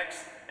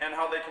mechanics and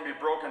how they can be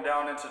broken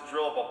down into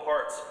drillable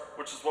parts,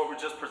 which is what we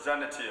just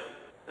presented to you.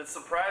 It's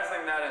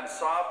surprising that in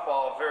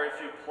softball, very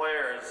few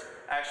players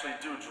actually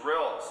do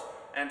drills.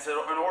 And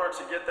in order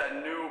to get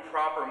that new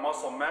proper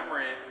muscle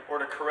memory or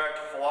to correct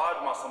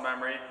flawed muscle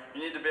memory,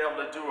 you need to be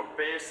able to do a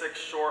basic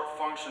short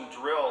function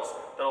drills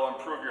that'll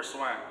improve your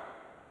swing.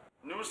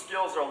 New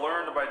skills are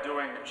learned by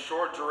doing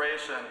short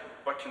duration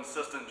but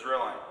consistent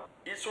drilling.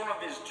 Each one of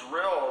these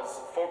drills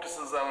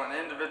focuses on an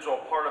individual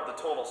part of the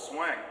total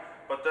swing,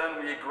 but then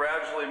we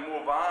gradually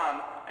move on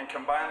and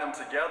combine them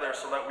together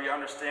so that we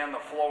understand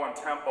the flow and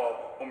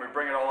tempo when we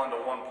bring it all into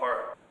one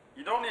part.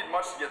 You don't need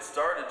much to get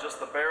started,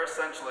 just the bare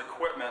essential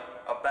equipment,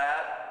 a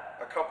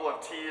bat, a couple of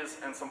tees,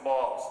 and some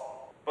balls.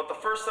 But the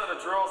first set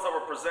of drills that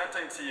we're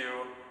presenting to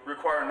you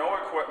require no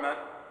equipment,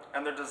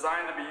 and they're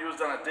designed to be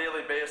used on a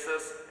daily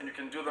basis, and you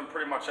can do them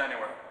pretty much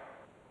anywhere.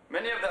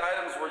 Many of the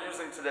items we're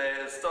using today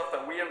is stuff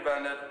that we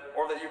invented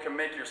or that you can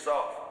make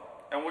yourself,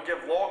 and we'll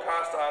give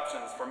low-cost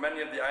options for many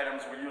of the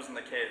items we use in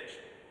the cage.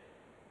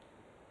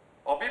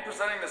 I'll be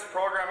presenting this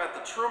program at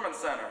the Truman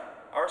Center,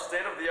 our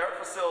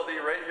state-of-the-art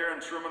facility right here in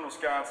Truman,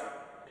 Wisconsin,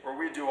 where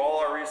we do all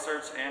our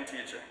research and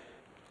teaching.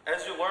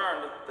 As you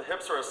learned, the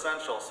hips are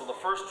essential, so the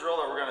first drill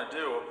that we're going to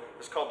do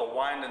is called the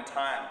wind and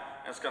time,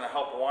 and it's going to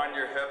help wind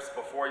your hips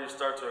before you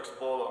start to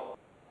explode them.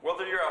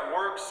 Whether you're at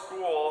work,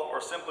 school, or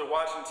simply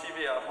watching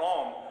TV at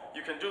home,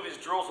 you can do these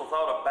drills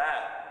without a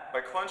bat by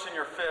clenching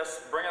your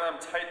fists, bringing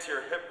them tight to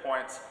your hip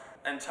points,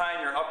 and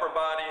tying your upper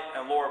body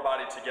and lower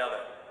body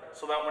together.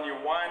 So that when you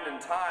wind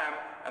in time,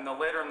 and then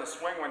later in the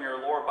swing when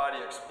your lower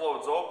body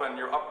explodes open,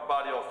 your upper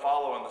body will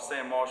follow in the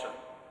same motion.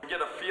 You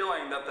get a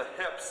feeling that the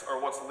hips are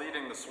what's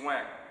leading the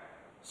swing.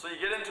 So you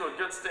get into a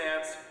good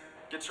stance,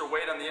 get your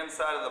weight on the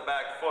inside of the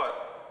back foot,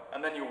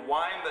 and then you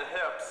wind the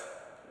hips,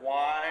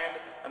 wind,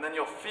 and then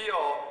you'll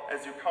feel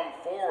as you come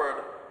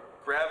forward,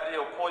 gravity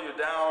will pull you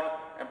down,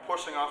 and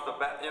pushing off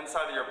the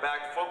inside of your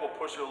back foot will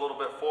push you a little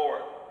bit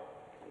forward.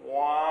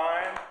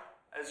 Wind.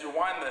 As you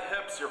wind the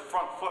hips, your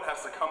front foot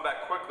has to come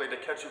back quickly to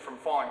catch you from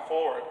falling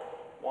forward.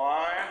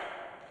 Wind.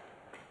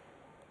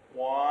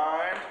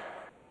 Wind.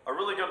 A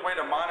really good way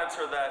to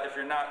monitor that if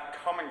you're not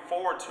coming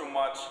forward too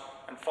much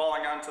and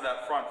falling onto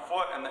that front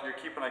foot and that you're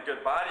keeping a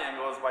good body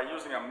angle is by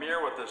using a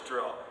mirror with this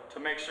drill to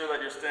make sure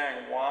that you're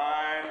staying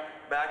wind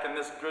back in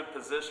this good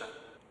position.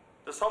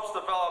 This helps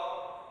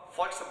develop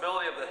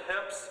flexibility of the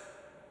hips,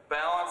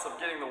 balance of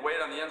getting the weight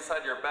on the inside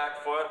of your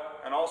back foot,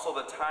 and also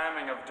the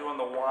timing of doing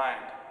the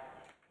wind.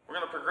 We're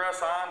going to progress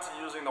on to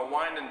using the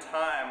wind and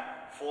time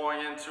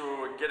flowing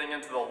into getting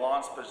into the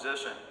launch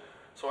position.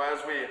 So as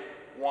we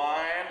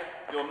wind,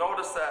 you'll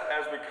notice that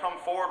as we come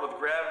forward with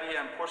gravity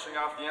and pushing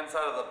off the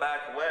inside of the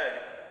back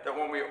leg, that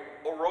when we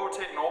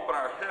rotate and open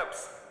our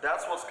hips,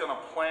 that's what's going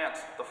to plant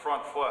the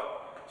front foot.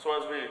 So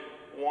as we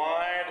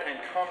wind and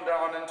come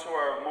down into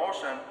our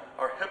motion,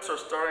 our hips are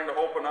starting to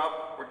open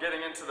up, we're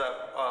getting into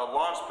that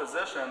launch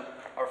position,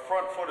 our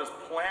front foot is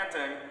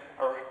planting,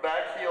 our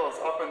back heel is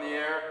up in the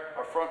air,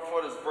 our front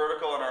foot is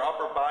vertical, and our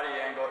upper body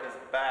angle is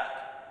back.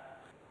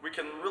 We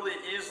can really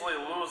easily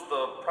lose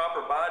the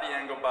proper body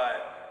angle by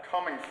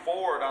coming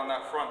forward on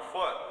that front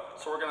foot.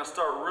 So we're going to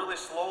start really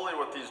slowly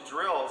with these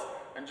drills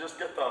and just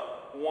get the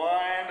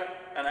wind,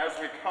 and as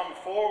we come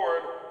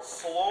forward,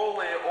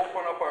 slowly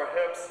open up our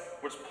hips,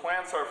 which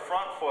plants our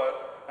front foot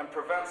and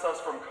prevents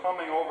us from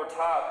coming over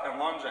top and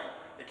lunging.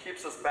 It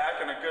keeps us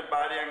back in a good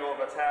body angle of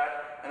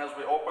attack, and as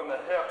we open the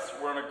hips,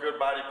 we're in a good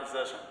body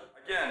position.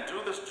 Again,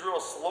 do this drill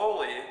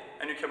slowly,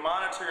 and you can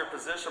monitor your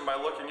position by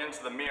looking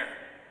into the mirror.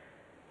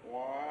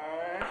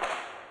 Wind.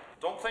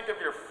 Don't think of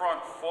your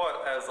front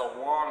foot as a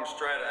long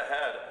straight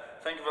ahead.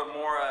 Think of it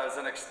more as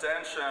an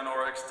extension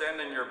or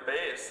extending your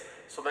base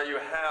so that you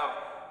have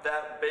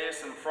that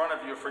base in front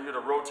of you for you to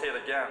rotate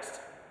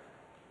against.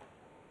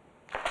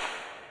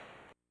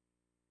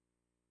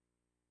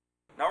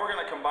 Now we're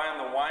going to combine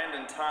the wind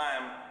and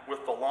time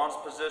with the launch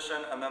position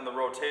and then the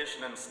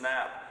rotation and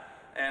snap.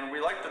 And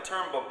we like the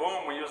term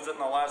ba-boom, we used it in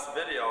the last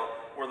video,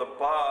 where the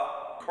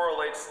ba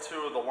correlates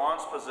to the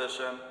launch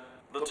position.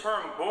 The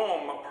term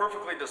boom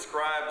perfectly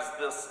describes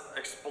this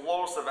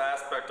explosive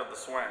aspect of the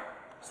swing.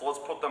 So let's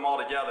put them all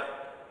together.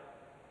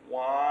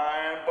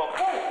 Wind,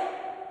 ba-boom!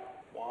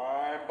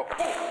 Wind,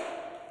 ba-boom!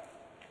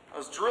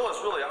 This drill is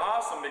really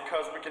awesome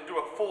because we can do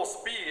it full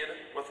speed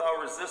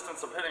without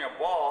resistance of hitting a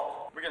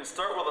ball. We can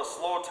start with a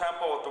slow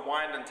tempo with the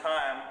wind and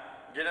time,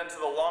 get into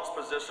the launch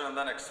position, and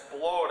then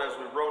explode as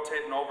we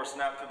rotate and over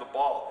snap through the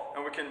ball.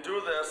 And we can do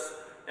this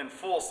in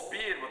full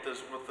speed with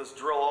this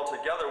drill all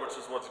together, which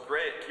is what's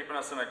great, keeping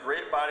us in a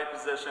great body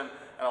position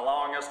and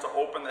allowing us to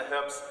open the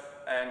hips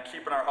and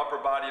keeping our upper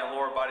body and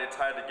lower body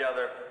tied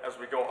together as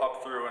we go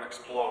up through and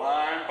explode.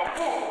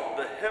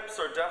 The hips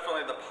are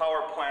definitely the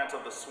power plant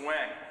of the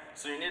swing.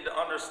 So you need to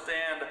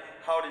understand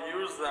how to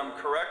use them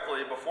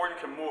correctly before you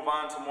can move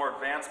on to more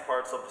advanced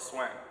parts of the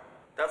swing.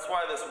 That's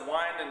why this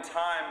wind and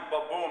time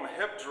ba-boom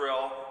hip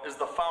drill is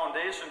the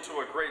foundation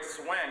to a great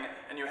swing,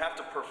 and you have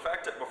to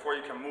perfect it before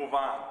you can move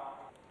on.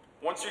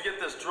 Once you get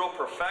this drill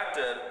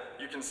perfected,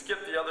 you can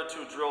skip the other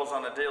two drills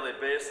on a daily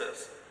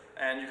basis,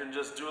 and you can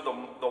just do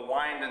the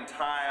wind and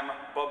time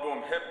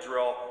ba-boom hip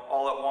drill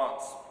all at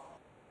once.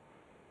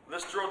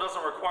 This drill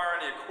doesn't require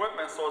any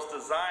equipment, so it's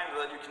designed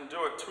that you can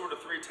do it 2 to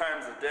 3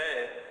 times a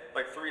day,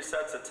 like 3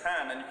 sets of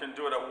 10, and you can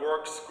do it at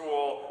work,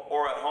 school,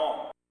 or at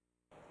home.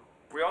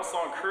 We also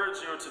encourage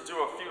you to do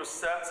a few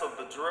sets of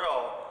the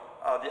drill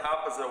the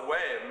opposite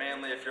way,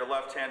 mainly if you're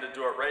left-handed,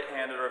 do it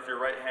right-handed, or if you're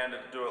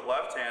right-handed, do it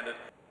left-handed.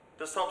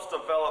 This helps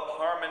develop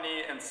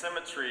harmony and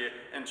symmetry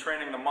in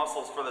training the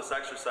muscles for this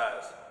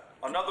exercise.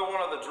 Another one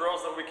of the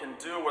drills that we can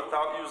do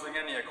without using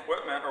any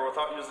equipment or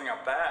without using a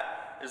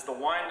bat is the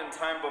wind and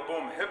time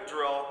ba-boom hip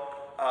drill,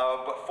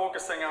 but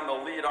focusing on the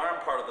lead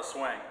arm part of the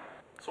swing.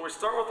 So we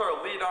start with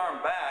our lead arm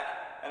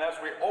back, and as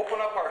we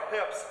open up our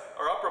hips,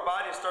 our upper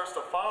body starts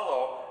to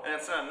follow, and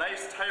it's in a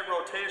nice tight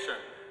rotation.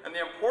 And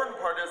the important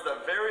part is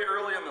that very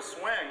early in the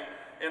swing,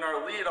 in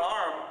our lead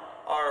arm,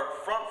 our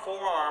front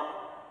forearm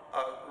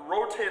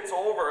rotates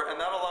over,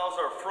 and that allows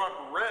our front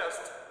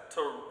wrist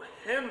to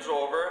hinge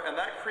over, and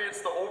that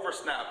creates the over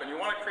snap. And you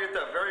want to create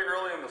that very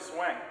early in the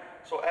swing.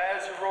 So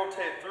as you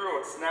rotate through,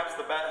 it snaps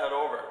the bat head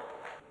over.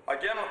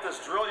 Again, with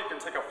this drill, you can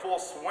take a full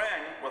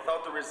swing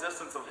without the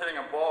resistance of hitting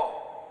a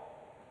ball.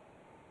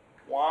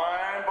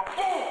 Wind,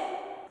 ba-boom!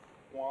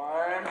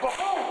 Wind,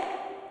 ba-boom!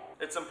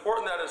 It's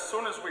important that as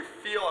soon as we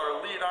feel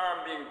our lead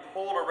arm being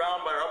pulled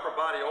around by our upper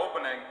body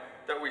opening,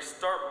 that we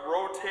start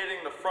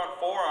rotating the front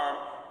forearm,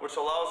 which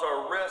allows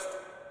our wrist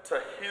to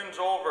hinge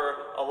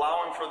over,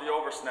 allowing for the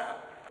over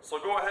snap. So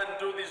go ahead and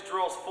do these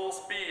drills full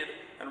speed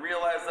and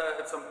realize that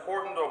it's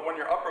important that when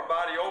your upper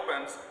body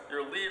opens,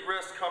 your lead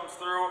wrist comes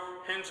through,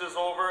 hinges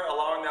over,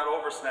 allowing that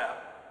over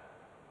snap.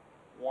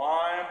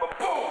 Wind,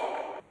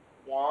 ba-boom!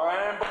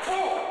 Wind,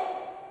 ba-boom!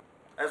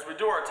 As we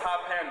do our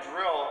top hand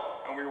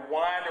drill and we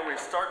wind and we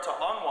start to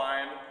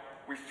unwind,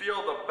 we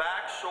feel the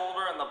back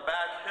shoulder and the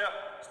back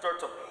hip start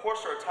to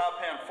push our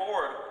top hand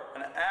forward.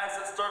 And as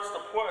it starts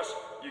to push,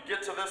 you get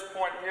to this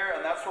point here,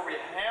 and that's where we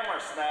hammer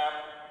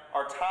snap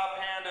our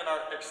top hand and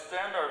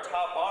extend our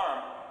top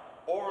arm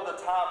over the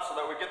top so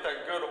that we get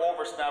that good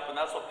over snap, and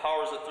that's what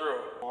powers it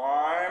through.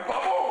 Wind,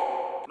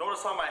 ba-boom!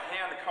 Notice how my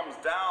hand comes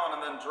down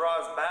and then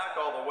draws back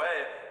all the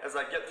way as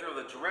I get through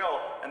the drill,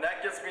 and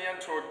that gets me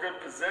into a good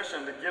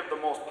position to give the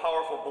most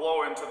powerful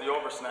blow into the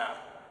over snap.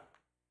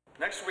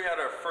 Next we had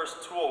our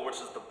first tool,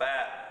 which is the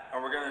bat, and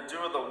we're going to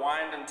do the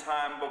wind and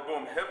time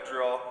ba-boom hip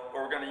drill,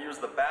 where we're going to use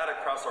the bat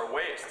across our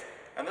waist.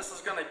 And this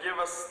is going to give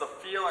us the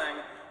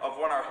feeling of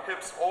when our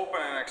hips open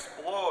and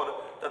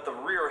explode, that the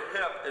rear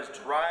hip is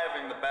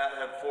driving the bat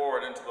head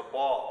forward into the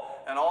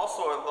ball. And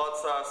also it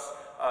lets us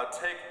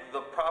take the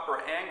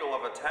proper angle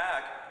of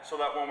attack so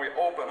that when we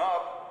open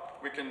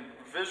up, we can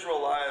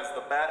visualize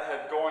the bat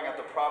head going at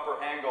the proper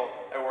angle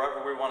at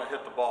wherever we want to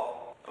hit the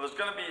ball. Now, there's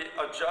going to be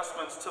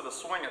adjustments to the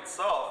swing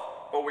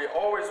itself, but we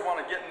always want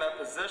to get in that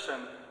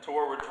position to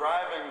where we're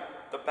driving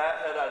the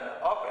bat head at an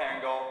up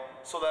angle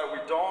so that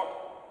we don't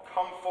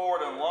come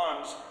forward and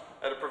lunge,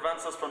 and it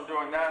prevents us from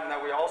doing that, and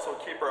that we also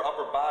keep our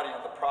upper body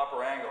at the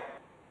proper angle.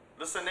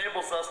 This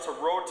enables us to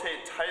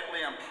rotate tightly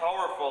and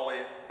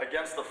powerfully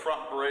against the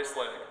front brace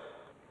leg.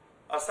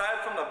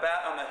 Aside from the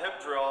bat on the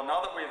hip drill,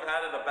 now that we've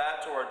added a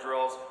bat to our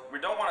drills,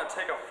 we don't want to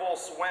take a full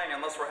swing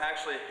unless we're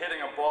actually hitting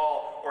a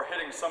ball or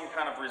hitting some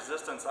kind of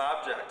resistance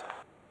object.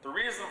 The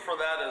reason for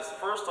that is,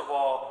 first of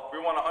all,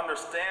 we want to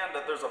understand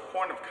that there's a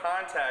point of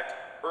contact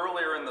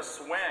earlier in the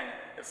swing.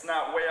 It's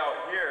not way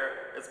out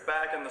here, it's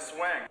back in the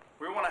swing.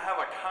 We want to have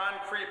a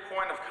concrete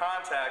point of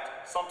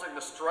contact, something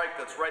to strike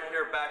that's right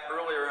here back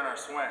earlier in our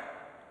swing.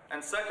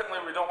 And secondly,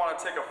 we don't want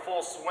to take a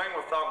full swing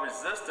without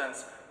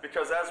resistance,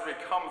 because as we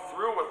come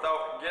through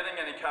without getting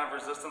any kind of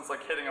resistance,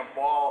 like hitting a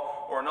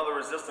ball or another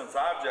resistance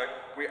object,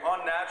 we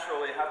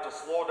unnaturally have to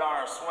slow down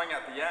our swing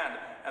at the end,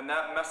 and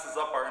that messes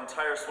up our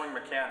entire swing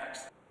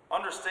mechanics.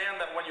 Understand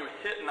that when you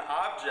hit an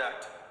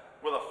object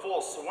with a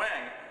full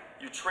swing,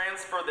 you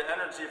transfer the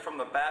energy from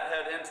the bat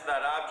head into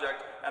that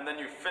object, and then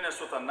you finish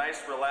with a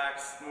nice,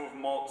 relaxed,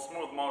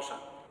 smooth motion.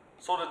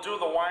 So to do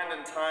the wind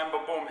and time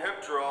ba-boom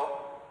hip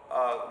drill,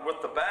 with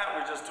the bat,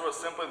 we just do it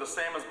simply the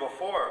same as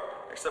before,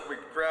 except we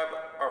grab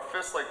our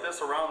fists like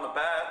this around the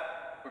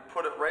bat, we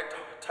put it right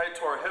tight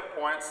to our hip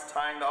points,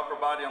 tying the upper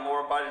body and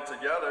lower body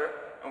together,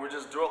 and we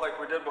just do it like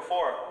we did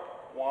before.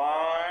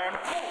 Wind,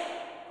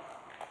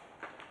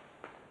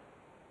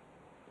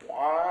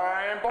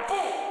 wind,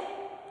 ba-boom.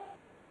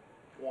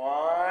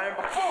 Wind,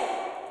 ba-boom.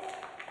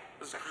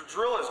 This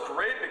drill is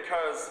great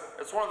because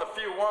it's one of the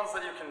few ones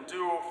that you can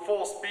do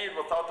full speed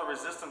without the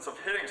resistance of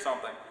hitting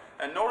something.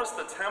 And notice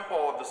the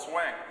tempo of the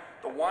swing.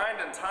 The wind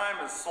and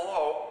time is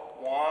slow,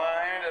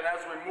 wind, and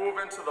as we move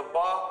into the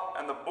ba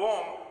and the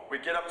boom,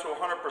 we get up to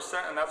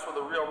 100%, and that's where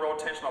the real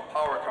rotational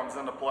power comes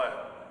into play.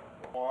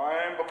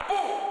 Wind,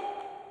 ba-boom.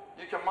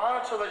 You can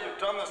monitor that you've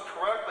done this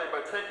correctly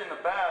by taking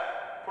the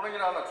bat, putting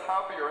it on the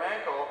top of your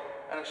ankle,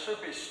 and it should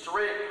be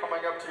straight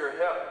coming up to your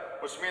hip,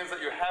 which means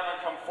that you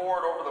haven't come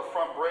forward over the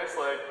front brace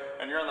leg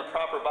and you're in the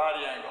proper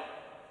body angle,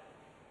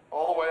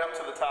 all the way up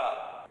to the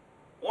top.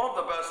 One of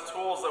the best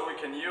tools that we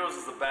can use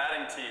is the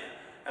batting tee,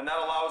 and that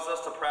allows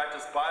us to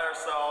practice by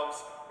ourselves.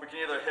 We can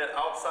either hit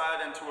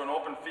outside into an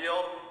open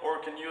field, or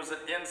we can use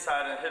it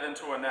inside and hit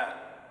into a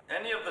net.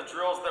 Any of the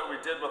drills that we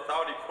did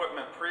without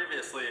equipment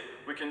previously,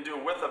 we can do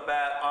with a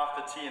bat off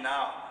the tee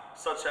now,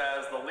 such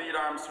as the lead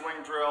arm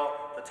swing drill,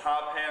 the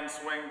top hand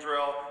swing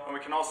drill, and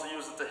we can also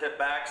use it to hit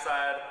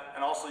backside,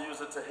 and also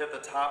use it to hit the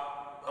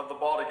top of the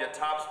ball to get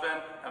top spin,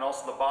 and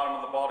also the bottom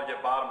of the ball to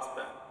get bottom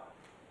spin.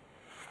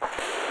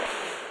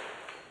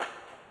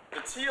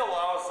 The tee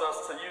allows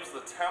us to use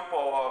the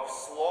tempo of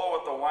slow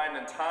with the wind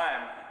and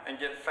time and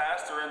get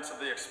faster into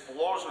the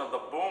explosion of the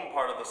boom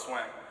part of the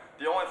swing.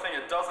 The only thing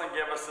it doesn't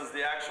give us is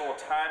the actual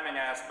timing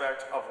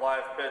aspect of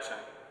live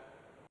pitching.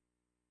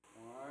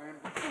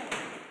 Wind, boom.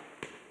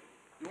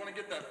 You want to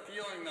get that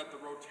feeling that the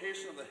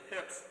rotation of the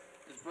hips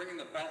is bringing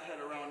the bat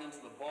head around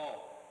into the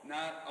ball,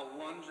 not a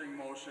lunging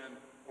motion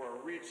or a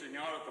reaching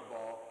out at the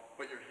ball,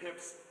 but your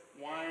hips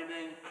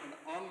winding and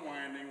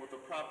unwinding with the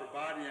proper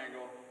body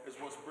angle is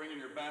what's bringing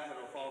your bat head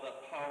with all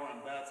that power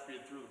and bat speed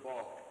through the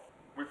ball.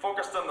 We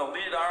focused on the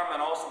lead arm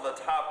and also the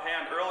top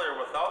hand earlier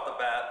without the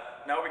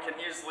bat. Now we can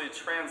easily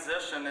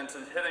transition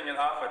into hitting it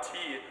off a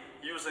tee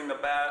using the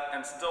bat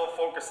and still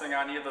focusing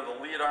on either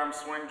the lead arm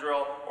swing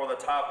drill or the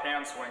top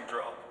hand swing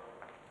drill.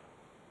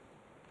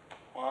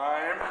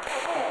 Wind,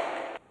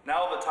 boom.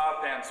 Now the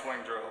top hand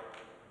swing drill.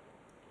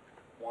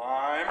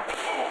 Wind,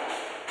 boom.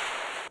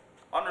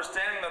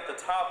 Understanding that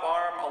the top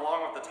arm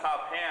along with the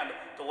top hand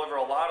deliver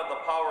a lot of the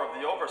power of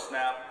the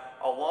oversnap,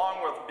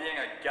 along with being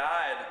a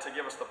guide to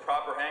give us the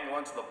proper angle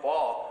into the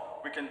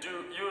ball, we can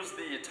use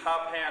the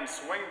top hand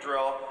swing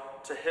drill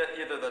to hit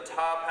either the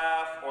top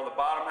half or the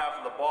bottom half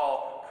of the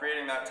ball,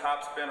 creating that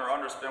top spin or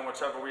underspin,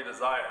 whichever we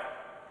desire.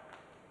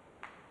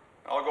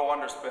 I'll go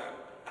underspin.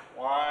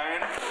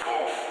 Wind,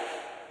 boom.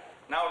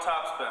 Now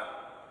top spin.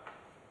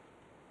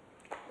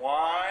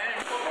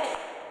 Wind, boom.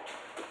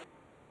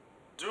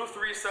 Do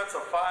 3 sets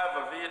of 5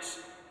 of each,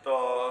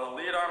 the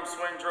lead arm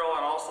swing drill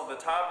and also the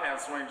top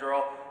hand swing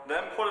drill,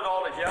 then put it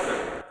all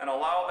together and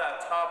allow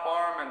that top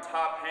arm and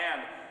top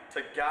hand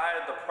to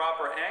guide the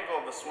proper angle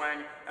of the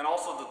swing and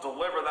also to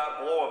deliver that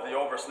blow of the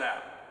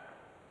oversnap.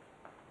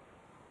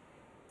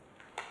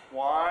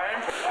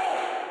 Wind,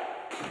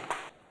 boom.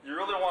 You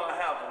really want to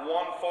have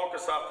one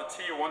focus off the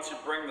tee once you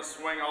bring the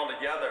swing all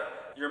together.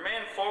 Your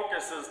main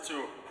focus is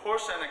to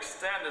push and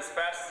extend as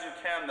fast as you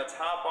can the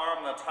top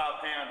arm and the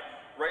top hand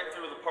right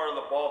through the part of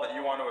the ball that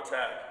you want to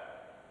attack.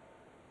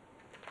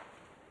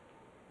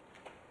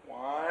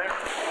 Wind.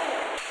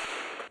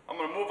 I'm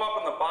going to move up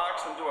in the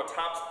box and do a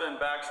top spin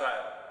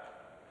backside.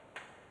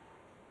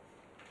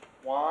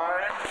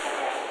 Wind.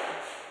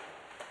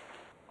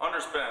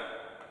 Underspin.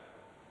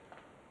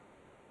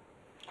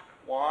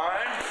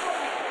 Wind.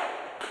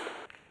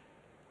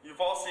 You've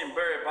all seen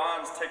Barry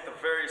Bonds take the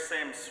very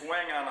same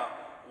swing on a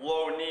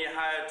low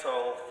knee-high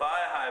to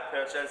thigh-high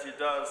pitch as he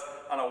does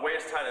on a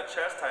waist-high to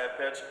chest-high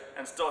pitch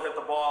and still hit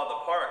the ball out of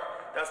the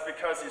park. That's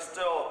because he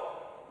still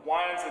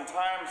winds and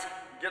times,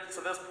 gets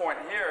to this point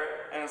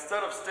here, and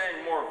instead of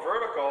staying more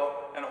vertical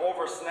and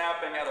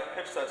over-snapping at a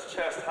pitch that's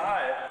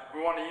chest-high,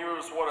 we want to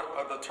use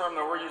the term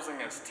that we're using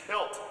is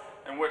tilt,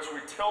 in which we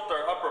tilt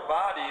our upper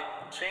body,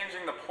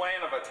 changing the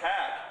plane of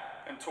attack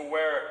into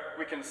where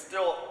we can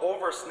still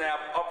over-snap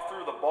up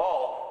through the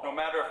ball, no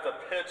matter if the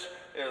pitch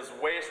is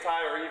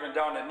waist-high or even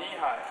down to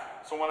knee-high.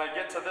 So when I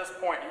get to this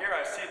point here,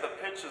 I see the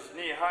pitch is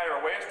knee-high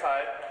or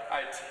waist-high,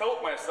 I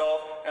tilt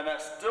myself, and that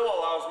still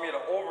allows me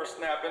to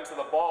over-snap into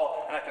the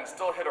ball, and I can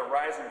still hit a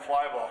rising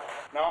fly ball.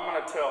 Now I'm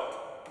going to tilt.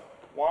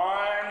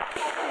 Wind,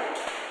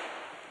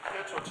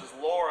 pitch which is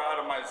lower out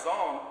of my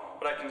zone,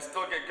 but I can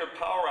still get good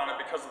power on it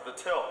because of the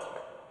tilt.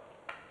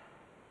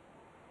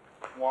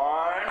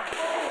 Wind.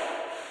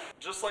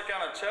 Just like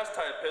on a chest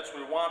high pitch,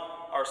 we want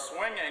our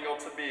swing angle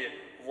to be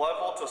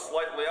level to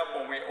slightly up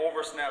when we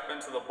oversnap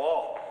into the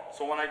ball.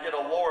 So when I get a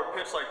lower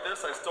pitch like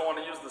this, I still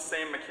want to use the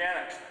same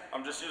mechanics.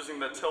 I'm just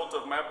using the tilt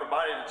of my upper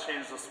body to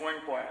change the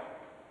swing plan.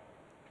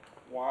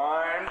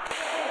 Wind.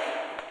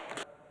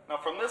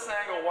 Now from this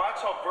angle,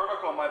 watch how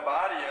vertical my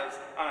body is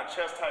on a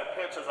chest high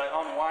pitch as I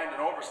unwind and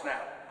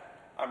oversnap.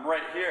 I'm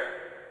right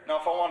here. Now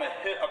if I want to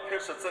hit a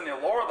pitch that's any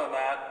lower than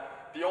that,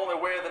 the only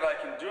way that I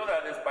can do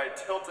that is by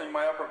tilting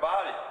my upper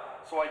body.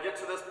 So I get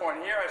to this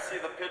point here, I see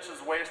the pitch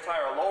is waist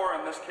high or lower,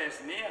 in this case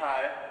knee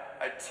high.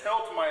 I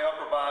tilt my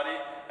upper body,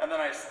 and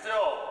then I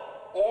still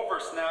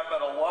oversnap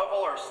at a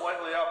level or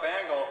slightly up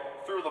angle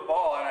through the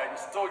ball, and I can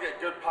still get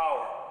good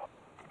power.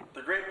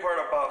 The great part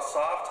about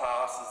soft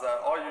toss is that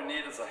all you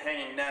need is a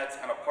hanging net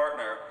and a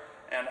partner,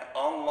 and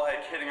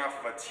unlike hitting off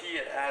of a tee,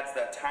 it adds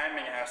that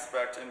timing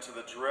aspect into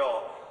the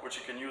drill, which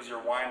you can use your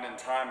wind in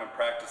time and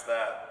practice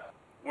that.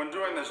 When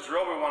doing this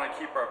drill, we want to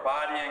keep our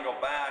body angle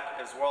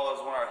back, as well as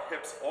when our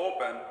hips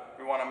open,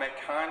 we want to make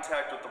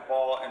contact with the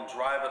ball and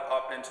drive it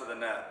up into the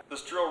net.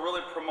 This drill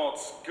really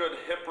promotes good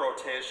hip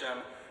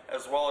rotation,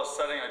 as well as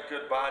setting a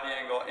good body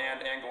angle and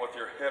angle with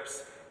your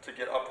hips to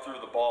get up through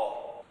the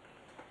ball.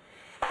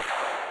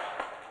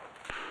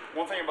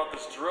 One thing about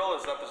this drill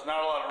is that there's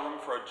not a lot of room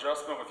for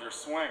adjustment with your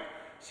swing,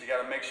 so you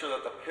got to make sure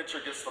that the pitcher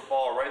gets the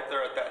ball right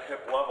there at that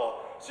hip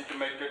level so you can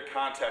make good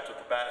contact with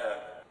the bat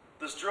head.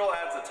 This drill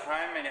adds a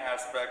timing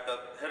aspect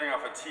that hitting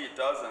off a tee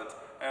doesn't,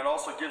 and it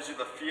also gives you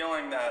the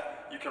feeling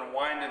that you can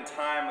wind in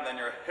time and then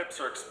your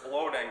hips are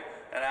exploding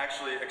and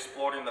actually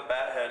exploding the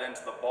bat head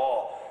into the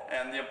ball.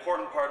 And the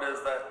important part is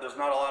that there's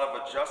not a lot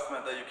of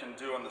adjustment that you can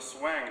do in the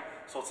swing,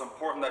 so it's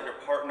important that your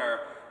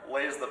partner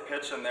lays the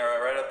pitch in there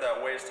right at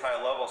that waist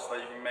high level so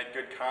that you can make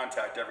good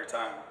contact every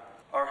time.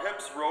 Our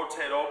hips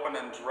rotate open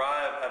and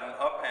drive at an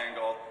up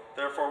angle.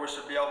 Therefore, we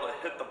should be able to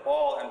hit the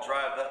ball and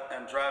drive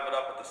it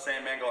up at the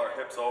same angle our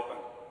hips open.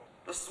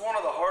 This is one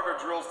of the harder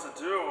drills to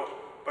do,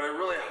 but it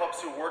really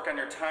helps you work on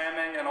your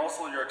timing and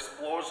also your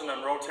explosion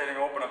and rotating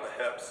open of the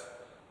hips.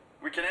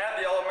 We can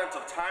add the element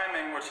of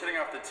timing, which hitting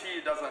off the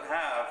tee doesn't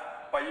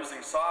have, by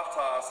using soft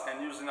toss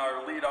and using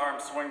our lead arm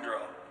swing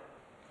drill.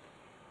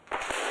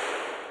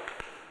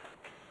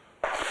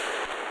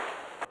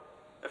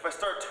 If I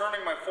start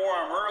turning my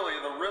forearm early,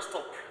 the wrist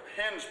will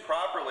hinge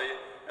properly,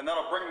 and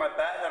that'll bring my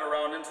bat head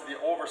around into the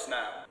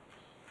oversnap.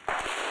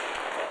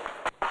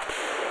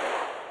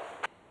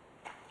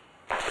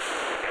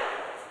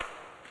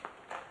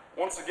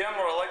 Once again,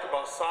 what I like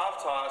about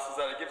soft toss is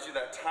that it gives you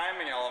that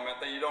timing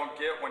element that you don't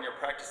get when you're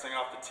practicing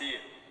off the tee.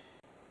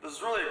 This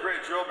is really a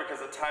great drill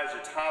because it ties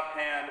your top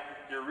hand,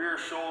 your rear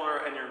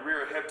shoulder, and your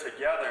rear hip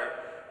together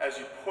as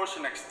you push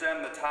and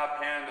extend the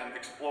top hand and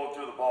explode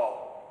through the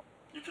ball.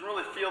 You can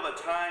really feel the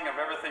tying of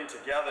everything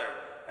together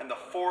and the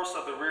force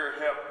of the rear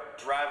hip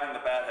driving the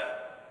bat head.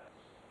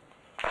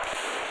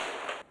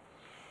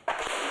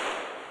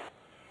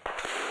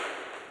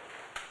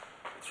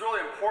 It's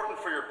really important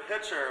for your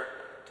pitcher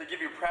to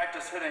give you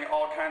practice hitting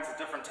all kinds of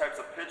different types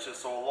of pitches,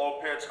 so a low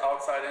pitch,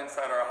 outside,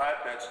 inside, or a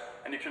high pitch,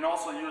 and you can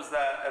also use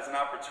that as an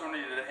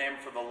opportunity to aim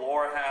for the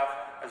lower half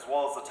as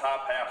well as the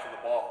top half of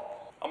the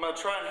ball. I'm going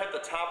to try and hit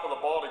the top of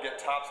the ball to get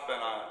top spin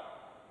on it.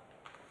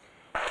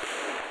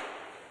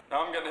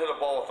 Now I'm going to hit a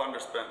ball with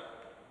underspin.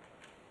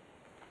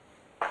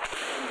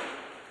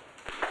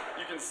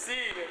 You can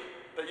see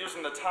that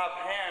using the top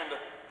hand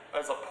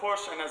as a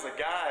push and as a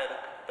guide,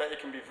 that it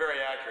can be very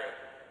accurate.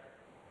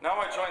 Now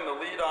I join the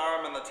lead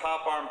arm and the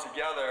top arm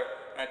together,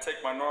 and I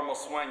take my normal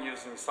swing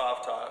using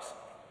soft toss.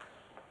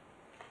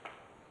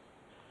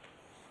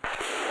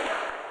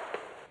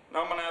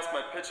 Now I'm going to ask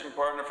my pitching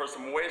partner for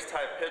some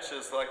waist-high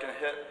pitches so I can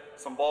hit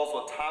some balls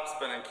with top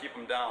spin and keep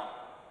them down.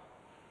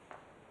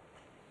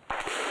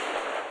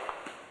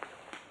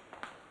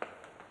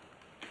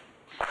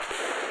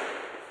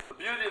 The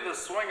beauty of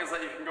this swing is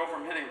that you can go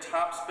from hitting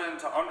top spin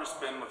to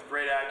underspin with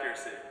great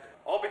accuracy,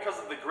 all because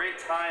of the great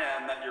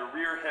tie-in that your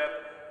rear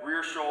hip,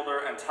 rear shoulder,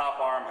 and top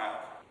arm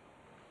have.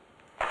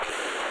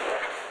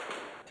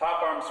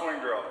 Top arm swing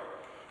drill.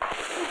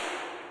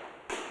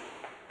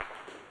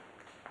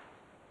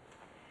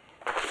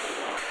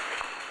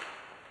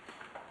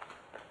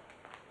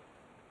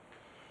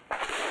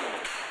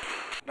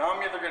 Now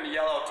I'm either going to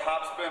yell out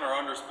top spin or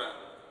underspin.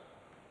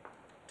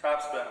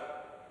 Top spin.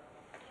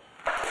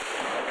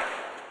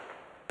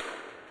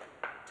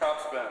 Top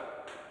spin.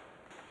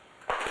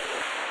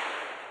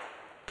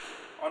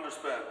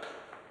 Underspin.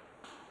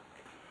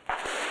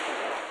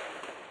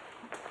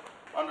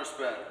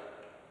 Underspin.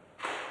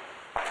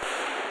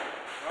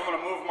 I'm going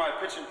to move my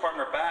pitching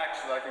partner back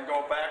so that I can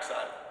go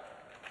backside.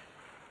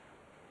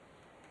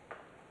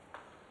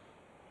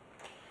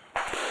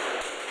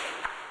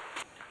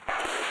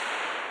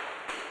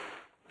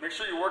 Make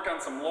sure you work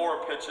on some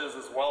lower pitches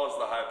as well as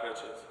the high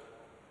pitches.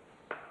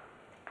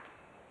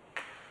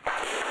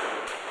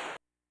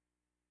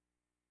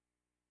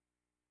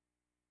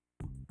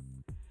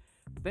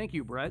 Thank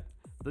you, Brett.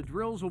 The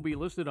drills will be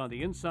listed on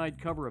the inside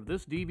cover of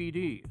this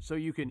DVD so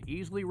you can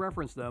easily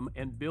reference them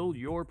and build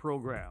your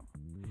program.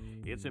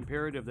 It's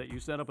imperative that you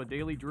set up a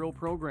daily drill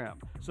program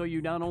so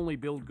you not only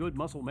build good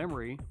muscle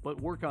memory, but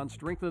work on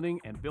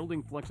strengthening and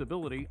building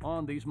flexibility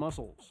on these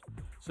muscles.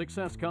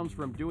 Success comes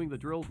from doing the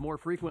drills more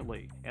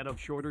frequently and of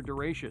shorter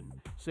duration,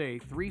 say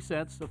 3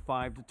 sets of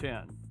 5 to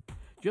 10.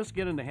 Just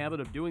get in the habit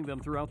of doing them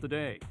throughout the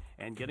day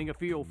and getting a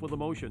feel for the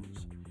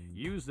motions.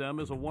 Use them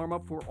as a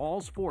warm-up for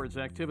all sports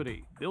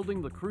activity.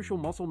 Building the crucial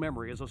muscle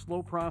memory is a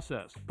slow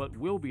process, but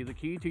will be the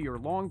key to your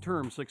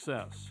long-term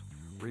success.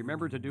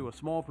 Remember to do a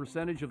small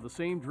percentage of the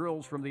same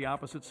drills from the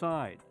opposite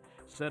side.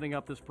 Setting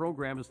up this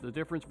program is the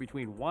difference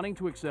between wanting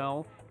to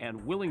excel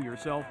and willing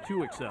yourself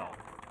to excel.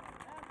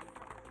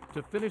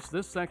 To finish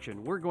this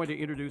section, we're going to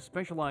introduce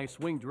specialized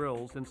swing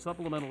drills and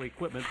supplemental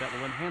equipment that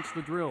will enhance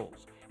the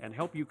drills and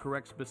help you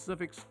correct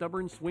specific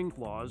stubborn swing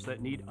flaws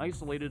that need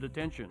isolated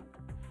attention.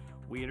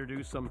 We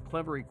introduce some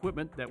clever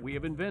equipment that we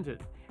have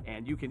invented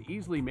and you can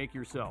easily make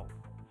yourself.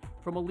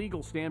 From a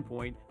legal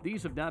standpoint,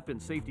 these have not been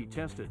safety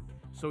tested,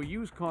 so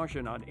use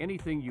caution on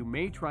anything you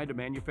may try to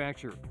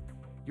manufacture.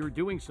 You're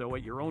doing so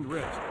at your own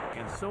risk,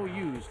 and so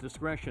use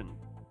discretion.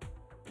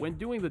 When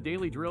doing the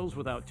daily drills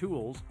without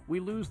tools,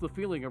 we lose the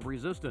feeling of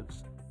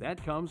resistance.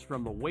 That comes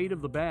from the weight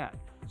of the bat.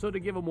 So to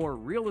give a more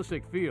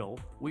realistic feel,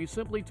 we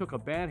simply took a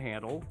bat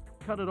handle,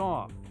 cut it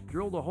off,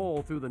 drilled a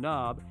hole through the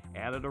knob,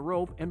 added a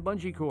rope and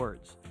bungee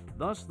cords.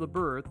 Thus the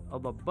birth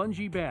of the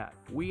bungee bat.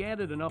 We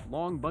added enough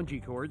long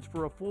bungee cords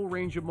for a full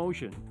range of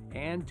motion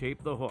and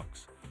taped the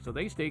hooks, so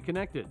they stay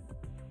connected.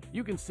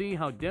 You can see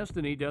how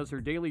Destiny does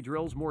her daily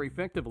drills more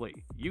effectively,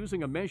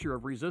 using a measure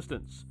of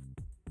resistance.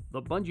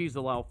 The bungees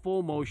allow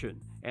full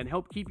motion and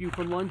help keep you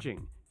from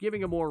lunging,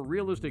 giving a more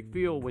realistic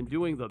feel when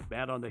doing the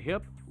bat on the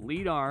hip,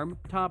 lead arm,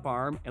 top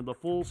arm, and the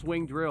full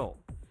swing drill.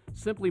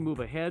 Simply move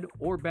ahead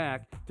or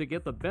back to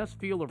get the best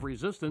feel of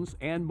resistance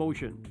and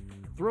motion.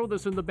 Throw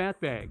this in the bat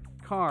bag,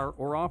 car,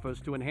 or office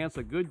to enhance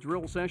a good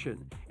drill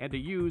session and to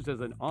use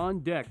as an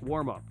on-deck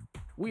warm-up.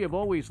 We have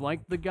always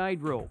liked the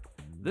guide rope.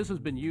 This has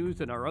been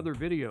used in our other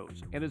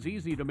videos and is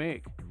easy to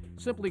make.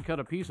 Simply cut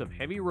a piece of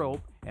heavy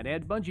rope and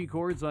add bungee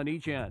cords on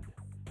each end.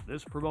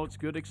 This promotes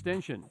good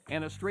extension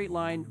and a straight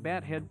line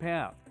bat head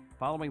path,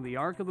 following the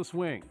arc of the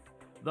swing,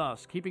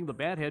 thus keeping the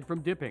bat head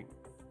from dipping.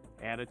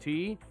 Add a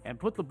tee and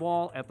put the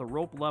ball at the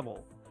rope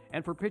level.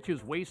 And for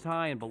pitches waist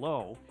high and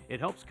below, it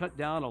helps cut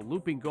down a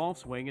looping golf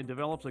swing and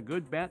develops a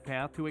good bat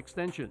path to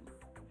extension.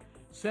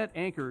 Set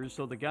anchors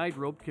so the guide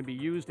rope can be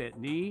used at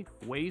knee,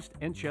 waist,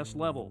 and chest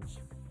levels.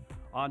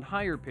 On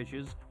higher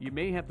pitches, you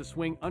may have to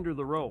swing under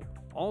the rope.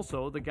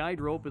 Also, the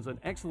guide rope is an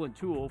excellent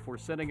tool for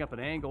setting up an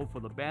angle for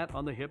the bat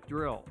on the hip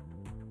drill.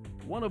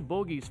 One of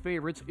Bogey's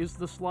favorites is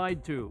the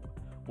slide tube.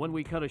 When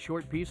we cut a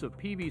short piece of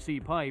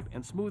PVC pipe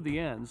and smooth the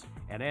ends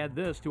and add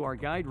this to our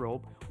guide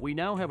rope, we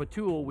now have a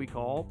tool we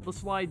call the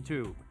slide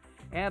tube.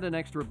 Add an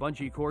extra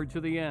bungee cord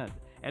to the end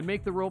and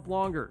make the rope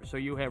longer so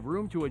you have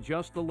room to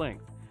adjust the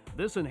length.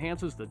 This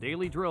enhances the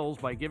daily drills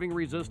by giving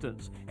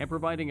resistance and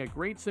providing a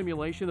great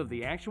simulation of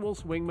the actual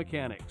swing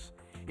mechanics.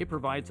 It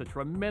provides a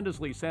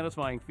tremendously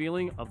satisfying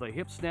feeling of the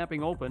hip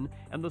snapping open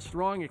and the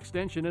strong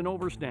extension and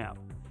oversnap.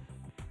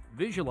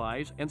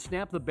 Visualize and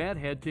snap the bat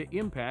head to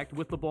impact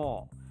with the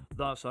ball.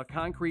 Thus, a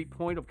concrete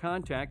point of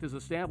contact is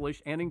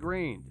established and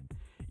ingrained.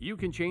 You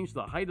can change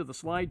the height of the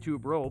slide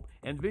tube rope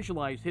and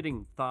visualize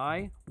hitting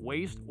thigh,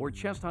 waist, or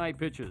chest-high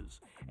pitches.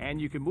 And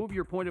you can move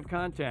your point of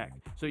contact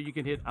so you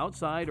can hit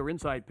outside or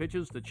inside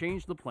pitches to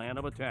change the plan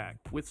of attack.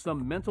 With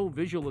some mental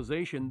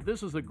visualization,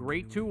 this is a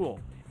great tool.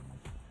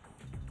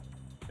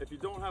 If you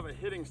don't have a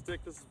hitting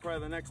stick, this is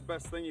probably the next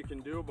best thing you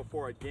can do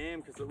before a game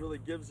because it really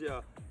gives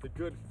you the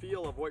good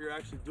feel of what you're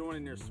actually doing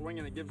in your swing,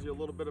 and it gives you a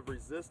little bit of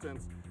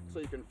resistance so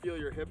you can feel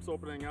your hips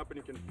opening up and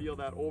you can feel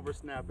that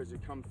oversnap as you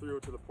come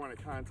through to the point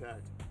of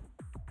contact.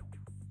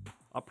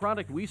 A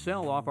product we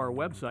sell off our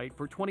website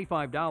for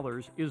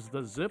 $25 is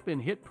the Zip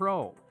and Hit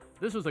Pro.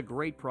 This is a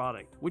great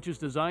product, which is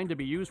designed to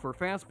be used for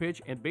fast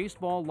pitch and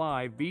baseball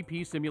live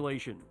BP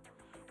simulation.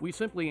 We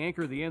simply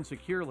anchor the end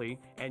securely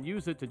and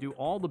use it to do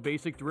all the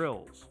basic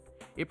drills.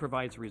 It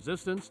provides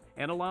resistance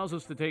and allows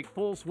us to take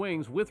full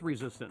swings with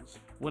resistance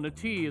when a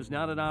tee is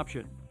not an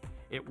option.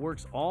 It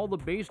works all the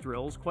base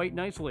drills quite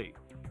nicely,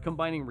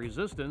 combining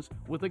resistance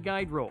with a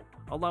guide rope,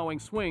 allowing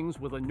swings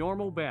with a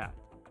normal bat.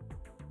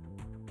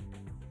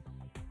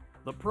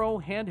 The Pro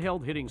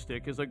handheld hitting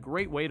stick is a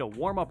great way to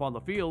warm up on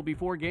the field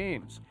before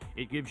games.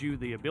 It gives you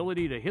the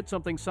ability to hit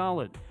something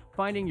solid,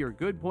 finding your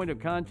good point of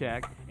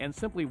contact, and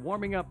simply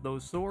warming up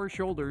those sore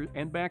shoulder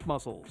and back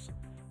muscles.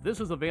 This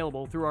is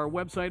available through our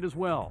website as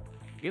well.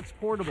 It's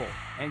portable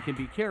and can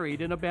be carried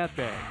in a bat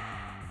bag.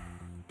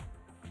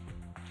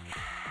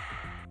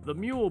 The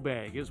Mule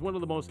Bag is one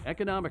of the most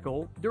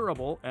economical,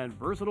 durable, and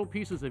versatile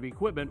pieces of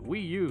equipment we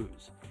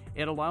use.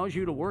 It allows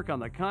you to work on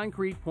the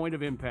concrete point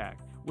of impact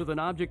with an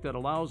object that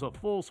allows a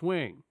full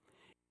swing.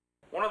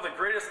 One of the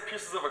greatest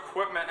pieces of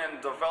equipment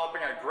in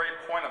developing a great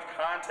point of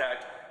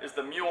contact is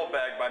the Mule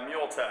Bag by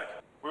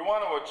MuleTech. We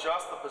want to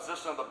adjust the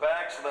position of the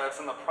bag so that it's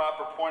in the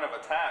proper point of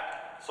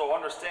attack. So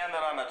understand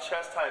that on a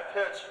chest-high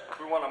pitch,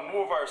 we want to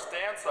move our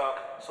stance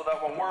up so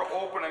that when we're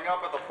opening up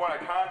at the point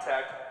of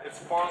contact,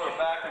 it's farther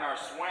back in our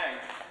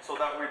swing so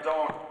that we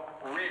don't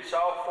reach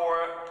out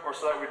for it or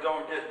so that we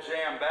don't get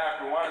jammed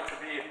back. We want it to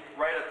be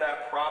right at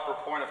that proper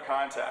point of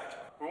contact.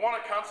 We want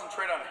to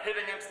concentrate on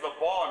hitting into the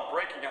ball and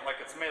breaking it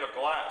like it's made of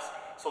glass.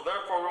 So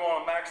therefore we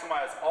want to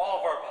maximize all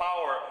of our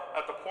power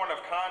at the point of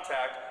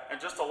contact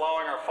and just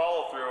allowing our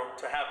follow-through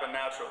to happen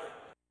naturally.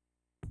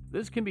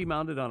 This can be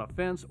mounted on a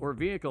fence or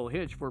vehicle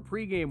hitch for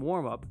pre-game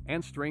warm-up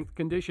and strength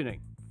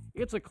conditioning.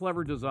 It's a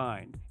clever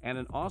design and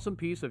an awesome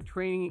piece of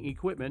training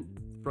equipment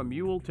from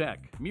Mule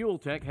Tech. Mule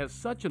Tech has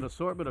such an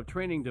assortment of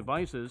training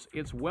devices,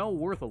 it's well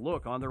worth a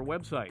look on their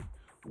website.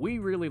 We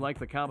really like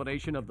the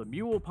combination of the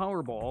Mule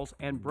Power Balls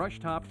and Brush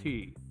Top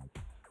Tee.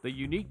 The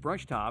unique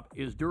brush top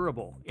is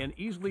durable and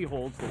easily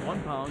holds the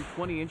 1 pound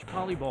 20-inch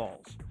poly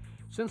balls.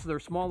 Since they're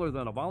smaller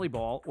than a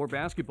volleyball or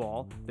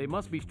basketball, they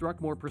must be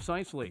struck more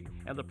precisely,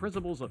 and the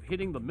principles of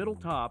hitting the middle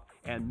top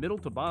and middle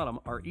to bottom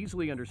are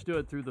easily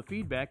understood through the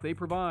feedback they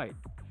provide.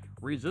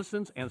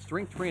 Resistance and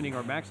strength training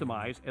are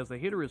maximized as the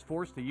hitter is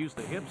forced to use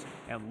the hips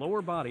and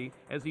lower body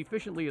as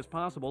efficiently as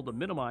possible to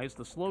minimize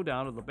the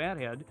slowdown of the bat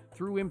head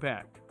through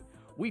impact.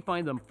 We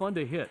find them fun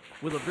to hit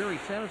with a very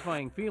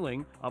satisfying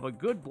feeling of a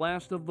good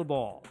blast of the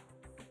ball.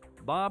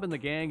 Bob and the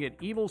gang at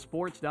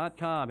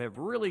evilsports.com have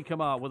really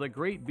come out with a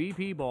great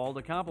BP ball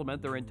to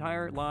complement their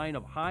entire line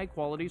of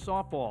high-quality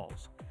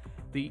softballs.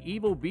 The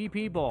Evil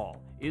BP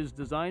ball is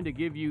designed to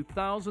give you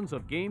thousands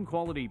of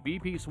game-quality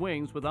BP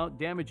swings without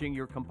damaging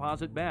your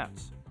composite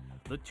bats.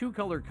 The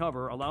two-color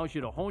cover allows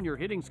you to hone your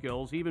hitting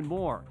skills even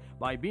more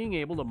by being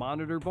able to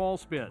monitor ball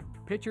spin.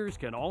 Pitchers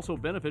can also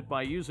benefit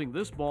by using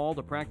this ball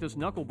to practice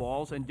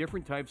knuckleballs and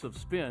different types of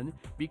spin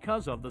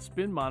because of the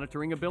spin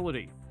monitoring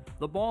ability.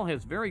 The ball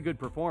has very good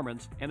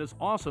performance and is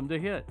awesome to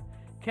hit.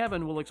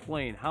 Kevin will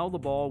explain how the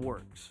ball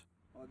works.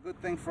 Well, a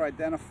good thing for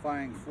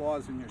identifying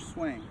flaws in your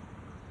swing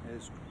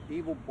is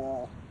Evil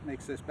Ball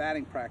makes this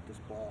batting practice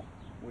ball,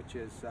 which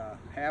is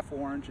half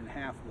orange and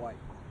half white.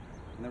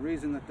 And the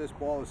reason that this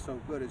ball is so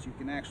good is you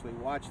can actually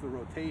watch the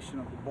rotation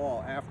of the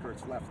ball after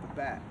it's left the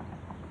bat.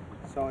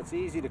 So it's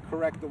easy to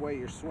correct the way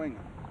you're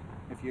swinging.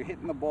 If you're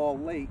hitting the ball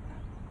late,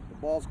 the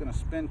ball's going to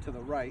spin to the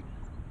right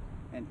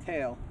and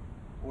tail,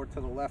 or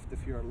to the left if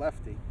you're a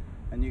lefty,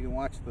 and you can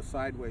watch the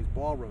sideways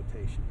ball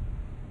rotation.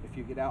 If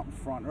you get out in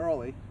front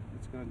early,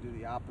 it's going to do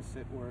the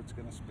opposite, or it's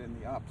going to spin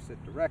the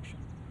opposite direction.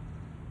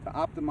 To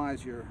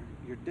optimize your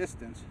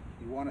distance,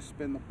 you want to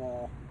spin the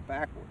ball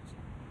backwards.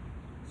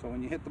 So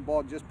when you hit the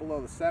ball just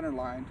below the center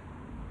line,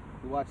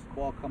 you watch the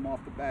ball come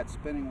off the bat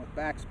spinning with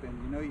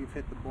backspin, you know you've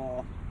hit the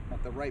ball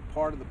at the right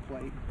part of the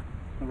plate,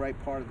 the right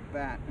part of the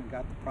bat, and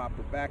got the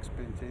proper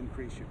backspin to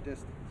increase your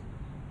distance.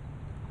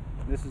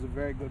 This is a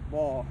very good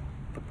ball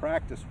to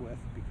practice with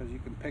because you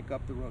can pick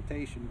up the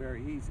rotation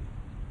very easy.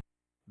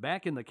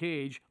 Back in the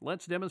cage,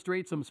 let's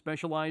demonstrate some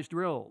specialized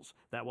drills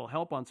that will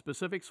help on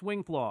specific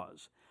swing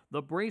flaws.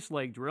 The brace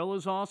leg drill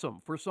is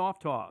awesome for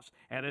soft toss,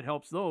 and it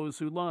helps those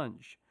who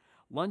lunge.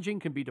 Lunging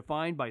can be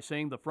defined by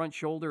saying the front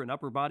shoulder and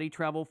upper body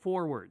travel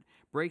forward,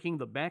 breaking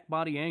the back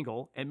body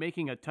angle and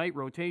making a tight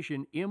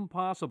rotation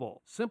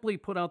impossible. Simply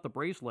put out the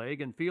brace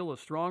leg and feel a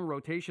strong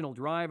rotational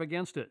drive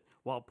against it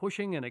while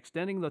pushing and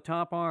extending the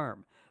top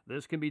arm.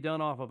 This can be done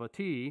off of a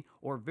tee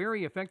or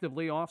very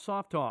effectively off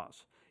soft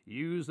toss.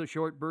 Use the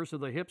short burst of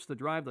the hips to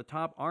drive the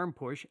top arm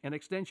push and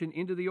extension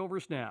into the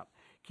oversnap,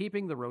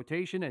 keeping the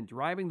rotation and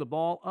driving the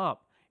ball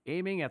up,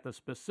 aiming at the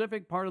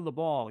specific part of the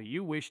ball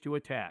you wish to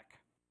attack.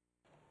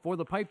 For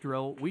the pipe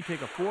drill, we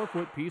take a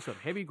 4-foot piece of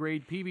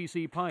heavy-grade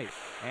PVC pipe,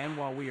 and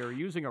while we are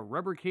using a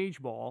rubber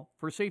cage ball,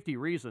 for safety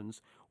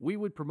reasons, we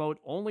would promote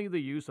only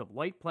the use of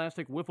light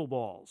plastic wiffle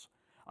balls.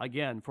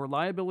 Again, for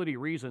liability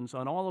reasons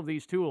on all of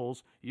these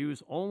tools,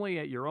 use only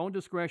at your own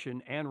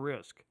discretion and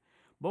risk.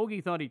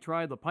 Bogey thought he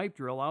tried the pipe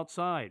drill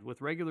outside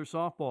with regular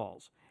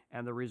softballs,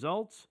 and the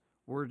results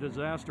were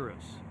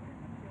disastrous.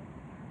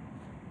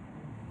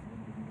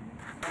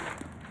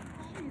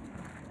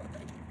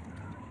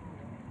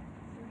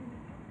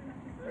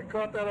 I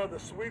caught that on the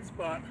sweet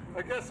spot.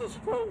 I guess this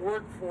won't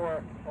work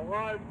for a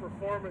live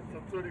performance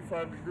of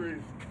 35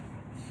 degrees.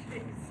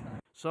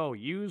 So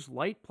use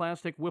light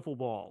plastic wiffle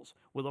balls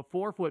with a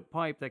 4-foot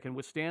pipe that can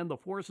withstand the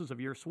forces of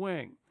your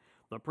swing.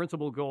 The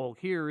principal goal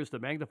here is to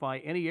magnify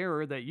any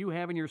error that you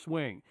have in your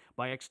swing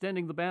by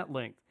extending the bat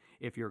length.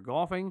 If you're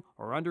golfing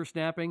or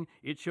undersnapping,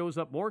 it shows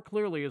up more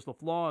clearly as the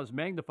flaw is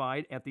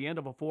magnified at the end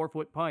of a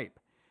 4-foot pipe.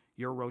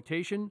 Your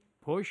rotation,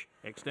 push,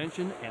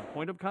 extension, and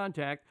point of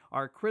contact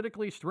are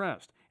critically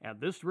stressed, and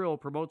this drill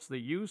promotes the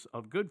use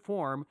of good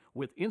form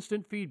with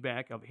instant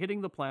feedback of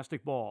hitting the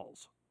plastic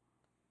balls.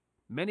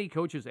 Many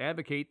coaches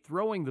advocate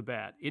throwing the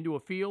bat into a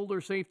field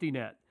or safety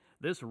net.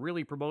 This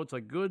really promotes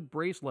a good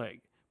brace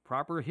leg,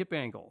 proper hip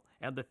angle,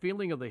 and the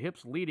feeling of the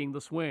hips leading the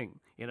swing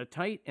in a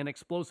tight and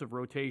explosive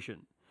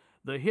rotation.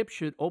 The hips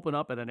should open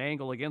up at an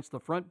angle against the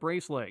front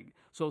brace leg,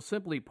 so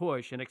simply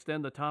push and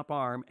extend the top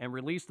arm and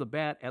release the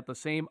bat at the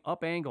same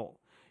up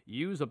angle.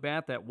 Use a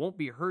bat that won't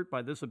be hurt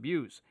by this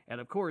abuse,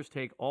 and of course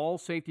take all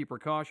safety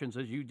precautions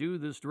as you do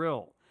this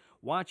drill.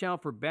 Watch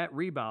out for bat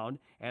rebound,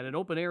 and in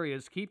open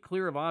areas keep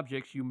clear of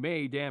objects you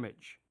may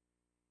damage.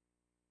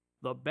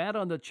 The bat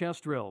on the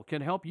chest drill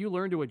can help you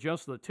learn to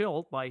adjust the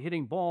tilt by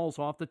hitting balls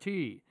off the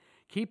tee.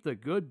 Keep the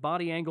good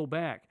body angle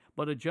back,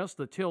 but adjust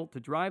the tilt to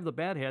drive the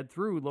bat head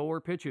through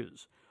lower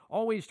pitches.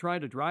 Always try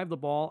to drive the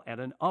ball at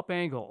an up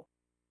angle.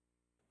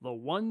 The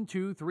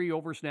 1-2-3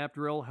 oversnap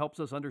drill helps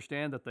us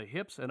understand that the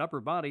hips and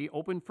upper body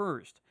open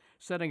first,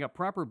 setting a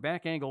proper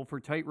back angle for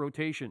tight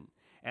rotation.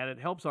 And it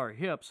helps our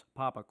hips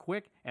pop a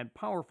quick and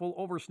powerful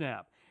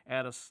oversnap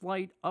at a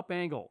slight up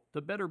angle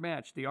to better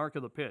match the arc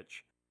of the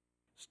pitch.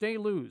 Stay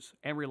loose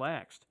and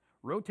relaxed.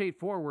 Rotate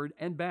forward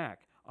and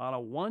back on a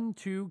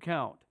 1-2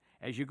 count.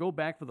 As you go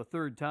back for the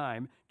third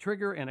time,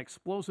 trigger an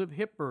explosive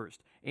hip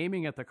burst,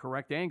 aiming at the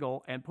correct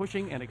angle and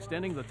pushing and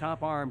extending the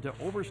top arm to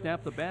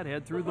oversnap the bat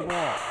head through the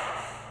ball.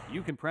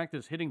 You can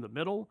practice hitting the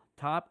middle,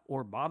 top,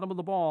 or bottom of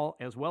the ball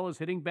as well as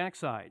hitting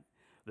backside.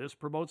 This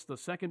promotes the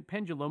second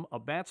pendulum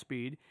of bat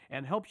speed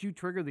and helps you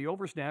trigger the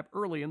oversnap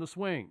early in the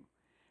swing.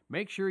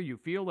 Make sure you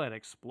feel that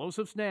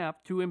explosive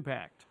snap to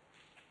impact.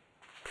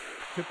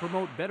 To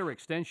promote better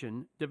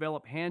extension,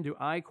 develop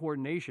hand-to-eye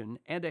coordination,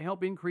 and to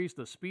help increase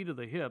the speed of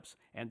the hips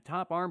and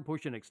top arm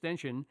push and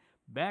extension,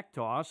 back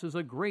toss is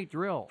a great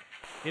drill.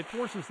 It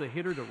forces the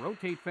hitter to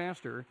rotate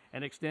faster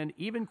and extend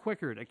even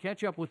quicker to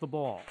catch up with the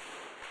ball.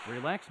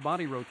 Relaxed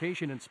body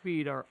rotation and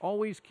speed are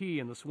always key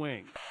in the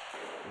swing.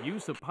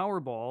 Use of power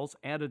balls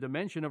add a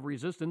dimension of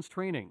resistance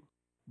training.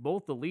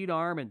 Both the lead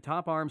arm and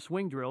top arm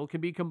swing drill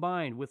can be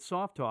combined with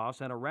soft toss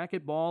and a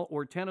racket ball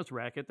or tennis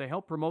racket to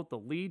help promote the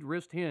lead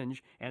wrist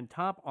hinge and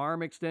top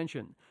arm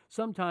extension.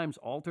 Sometimes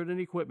alternate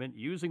equipment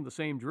using the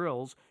same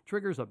drills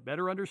triggers a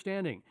better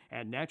understanding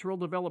and natural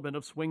development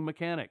of swing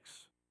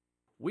mechanics.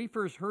 We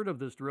first heard of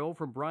this drill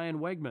from Brian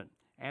Wegman,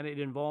 and it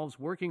involves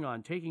working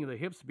on taking the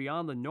hips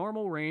beyond the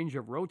normal range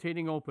of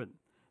rotating open.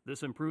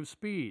 This improves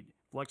speed,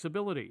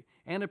 flexibility,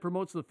 and it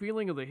promotes the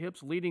feeling of the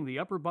hips leading the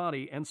upper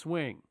body and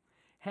swing.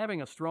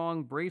 Having a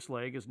strong brace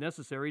leg is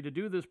necessary to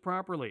do this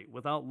properly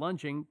without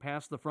lunging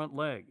past the front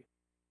leg.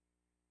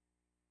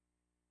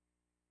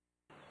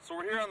 So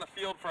we're here on the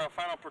field for our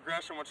final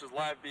progression, which is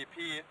live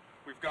BP.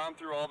 We've gone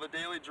through all the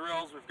daily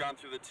drills, we've gone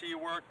through the tee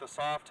work, the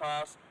soft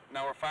toss,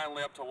 now we're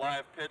finally up to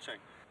live pitching.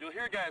 You'll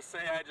hear guys say,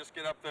 I just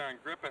get up there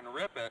and grip it and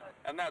rip it,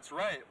 and that's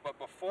right, but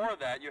before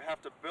that you have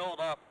to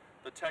build up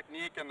the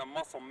technique and the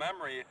muscle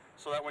memory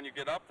so that when you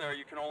get up there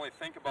you can only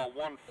think about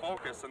one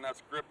focus, and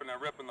that's gripping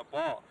and ripping the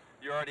ball.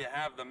 You already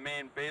have the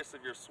main base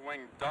of your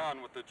swing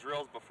done with the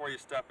drills before you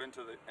step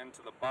into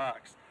the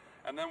box.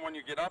 And then when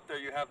you get up there,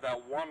 you have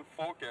that one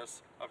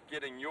focus of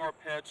getting your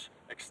pitch,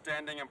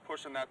 extending and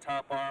pushing that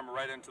top arm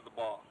right into the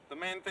ball. The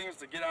main things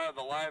to get out of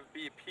the live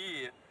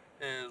BP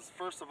is,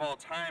 first of all,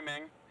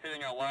 timing.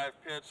 Hitting a live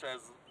pitch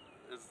is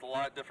a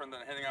lot different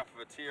than hitting off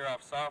of a tee or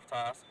off soft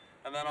toss.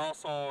 And then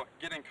also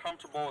getting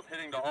comfortable with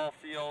hitting to all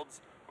fields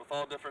with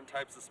all different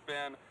types of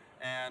spin,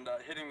 and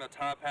hitting the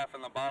top half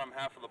and the bottom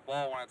half of the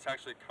ball when it's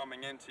actually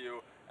coming into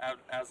you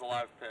as a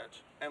live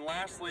pitch. And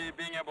lastly,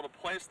 being able to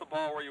place the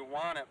ball where you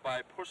want it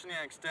by pushing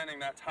and extending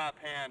that top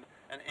hand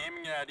and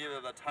aiming it at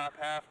either the top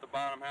half, the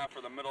bottom half,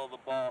 or the middle of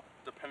the ball,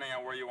 depending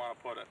on where you want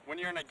to put it. When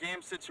you're in a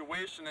game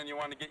situation and you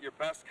want to get your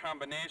best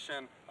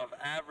combination of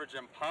average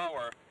and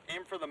power,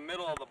 aim for the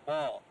middle of the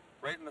ball,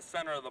 right in the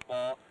center of the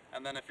ball,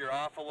 and then if you're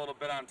off a little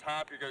bit on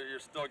top, you're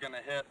still going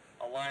to hit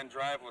a line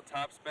drive with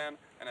top spin,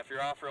 and if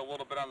you're off a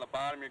little bit on the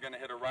bottom, you're going to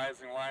hit a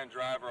rising line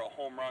drive or a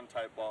home run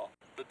type ball.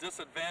 The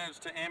disadvantage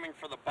to aiming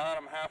for the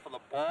bottom half of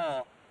the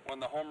ball when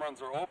the home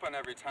runs are open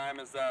every time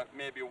is that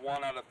maybe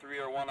 1 out of 3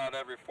 or 1 out of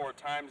every 4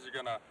 times you're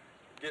going to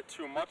get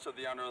too much of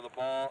the under of the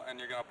ball and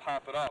you're going to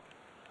pop it up.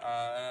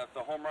 And if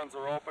the home runs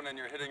are open and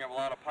you're hitting a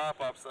lot of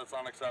pop-ups, that's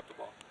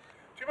unacceptable.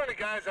 Too many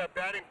guys are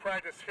batting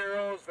practice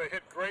heroes. They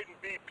hit great in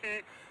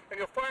BP, and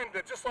you'll find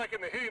that just like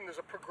in the hitting, there's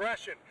a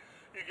progression.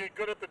 You get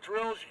good at the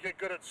drills, you get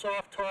good at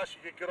soft toss,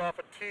 you get good off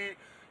a tee,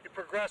 you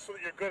progress so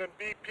that you're good in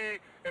BP,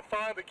 and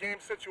finally the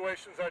game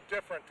situations are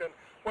different. And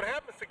what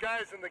happens to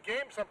guys in the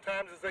game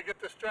sometimes is they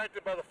get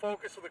distracted by the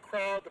focus of the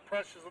crowd, the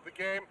pressures of the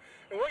game,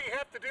 and what you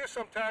have to do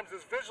sometimes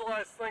is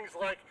visualize things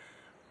like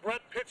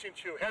Brett pitching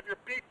to you. Have your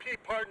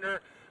BP partner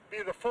be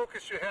the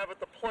focus you have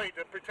at the plate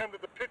and pretend that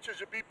the pitch is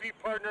your BP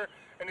partner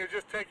and you're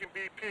just taking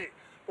BP.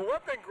 But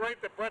one thing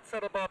great that Brett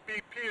said about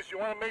BP is you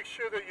want to make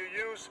sure that you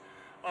use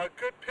a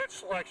good pitch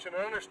selection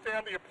and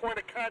understand that your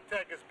point of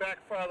contact is back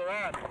farther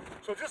on.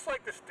 So just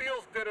like the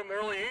Steels did in the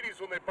early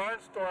 80s when they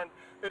barnstormed,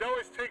 they'd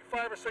always take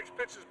 5 or 6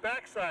 pitches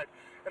backside,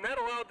 and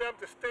that allowed them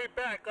to stay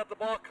back, let the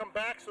ball come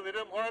back so they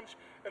didn't lunge,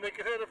 and they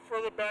could hit it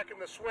further back in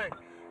the swing.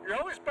 You're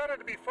always better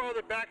to be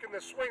farther back in the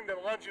swing than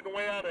lunging the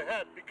way out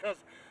ahead, because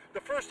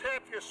the first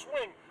half of your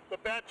swing, the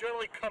bat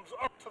generally comes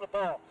up to the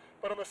ball.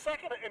 But in the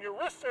second, and your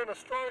wrists are in a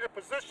stronger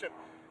position,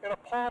 in a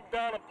palm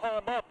down and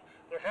palm up,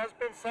 There has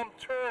been some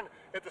turn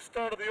at the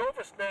start of the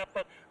oversnap,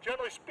 but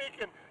generally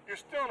speaking, you're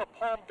still in a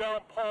palm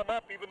down, palm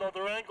up, even though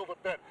they're angled a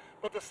bit.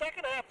 But the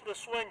second half of the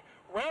swing,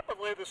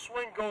 rapidly the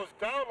swing goes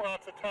down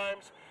lots of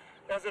times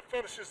as it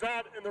finishes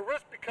out, and the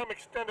wrists become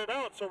extended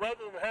out. So rather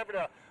than having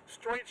a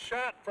straight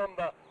shot from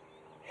the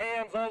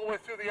hands all the way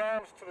through the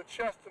arms to the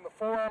chest and the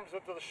forearms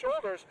and to the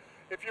shoulders,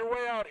 if you're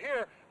way out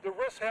here, the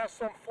wrist has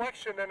some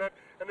flexion in it,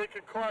 and they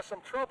can cause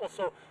some trouble.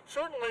 So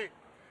certainly,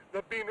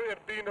 being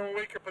in a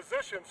weaker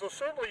position. So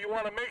certainly you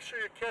want to make sure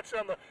you catch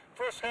on the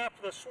first half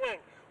of the swing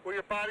where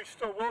your body's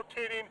still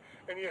rotating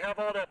and you have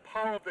all that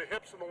power of the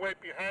hips and the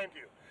weight behind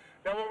you.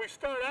 Now when we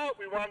start out,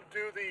 we want to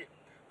do the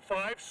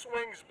 5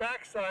 swings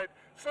backside,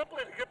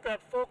 simply to get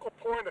that focal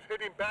point of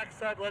hitting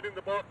backside, letting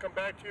the ball come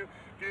back to you,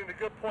 getting a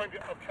good point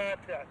of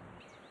contact.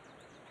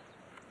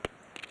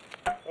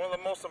 One of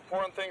the most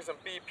important things in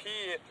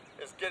BP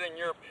is getting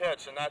your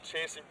pitch and not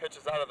chasing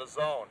pitches out of the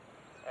zone.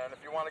 And if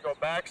you want to go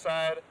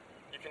backside,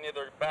 you can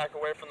either back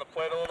away from the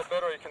plate a little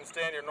bit, or you can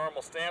stay in your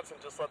normal stance and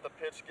just let the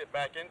pitch get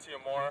back into you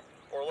more,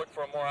 or look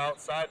for a more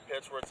outside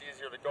pitch where it's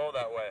easier to go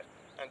that way.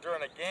 And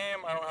during a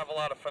game, I don't have a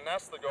lot of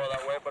finesse to go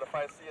that way, but if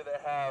I see they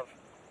have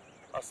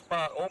a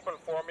spot open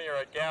for me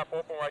or a gap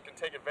open where I can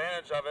take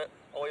advantage of it,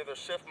 I'll either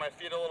shift my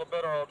feet a little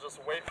bit, or I'll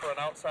just wait for an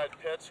outside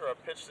pitch or a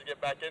pitch to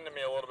get back into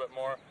me a little bit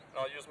more, and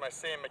I'll use my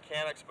same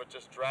mechanics but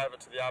just drive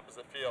it to the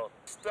opposite field.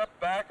 Step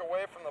back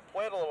away from the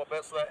plate a little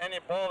bit so that any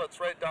ball that's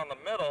right down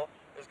the middle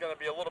is going to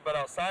be a little bit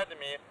outside to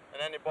me,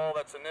 and any ball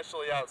that's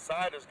initially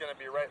outside is going to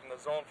be right in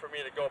the zone for me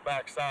to go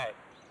backside.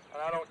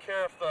 And I don't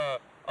care if the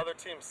other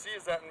team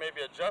sees that and maybe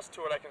adjust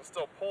to it, I can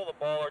still pull the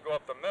ball or go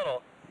up the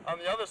middle. On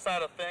the other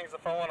side of things,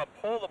 if I want to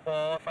pull the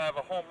ball, if I have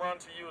a home run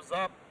to use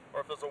up,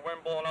 or if there's a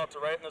wind blowing out to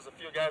right and there's a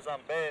few guys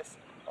on base,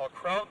 I'll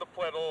crowd the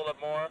plate a little bit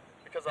more,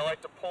 because I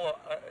like to pull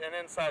an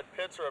inside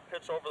pitch, or a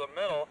pitch over the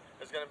middle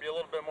is going to be a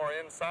little bit more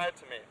inside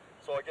to me.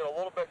 So I get a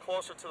little bit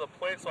closer to the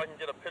plate so I can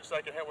get a pitch that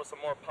I can hit with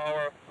some more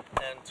power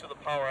and to the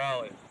power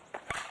alley.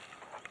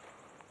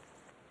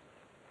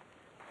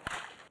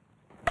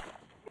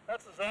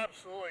 That's as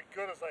absolutely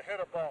good as I hit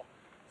a ball.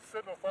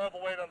 Sitting with all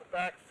the weight on the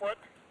back foot,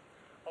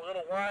 a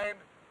little wind,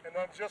 and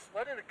then just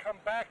letting it come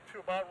back to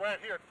about right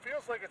here. It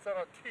feels like it's on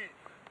a tee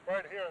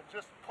right here, and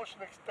just push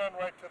and extend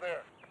right to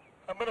there.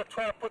 I'm going to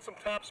try to put some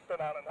top spin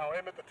on it now,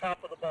 aim at the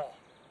top of the ball.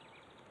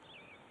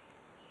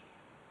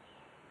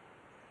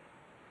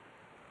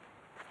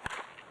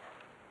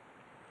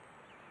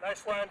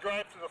 Nice line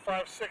drive through the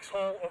 5-6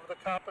 hole over the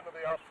top into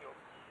the outfield.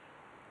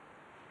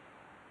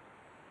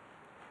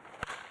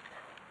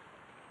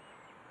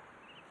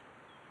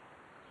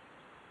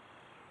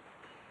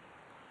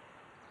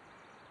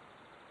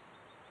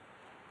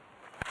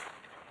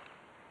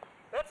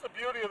 That's the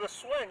beauty of the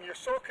swing. You're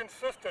so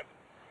consistent.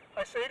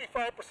 I say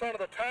 85% of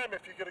the time,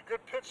 if you get a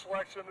good pitch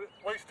selection,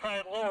 waist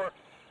high and lower,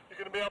 you're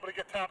going to be able to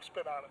get top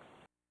spin on it.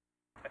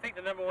 I think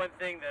the number one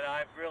thing that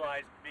I've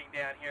realized being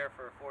down here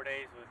for 4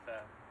 days with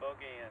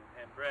Bogey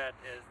and Brett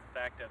is the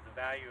fact of the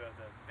value of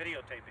the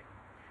videotaping.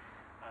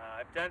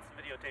 I've done some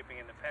videotaping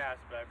in the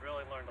past, but I've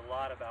really learned a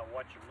lot about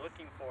what you're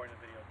looking for in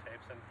the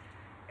videotapes.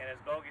 And as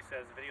Bogey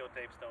says,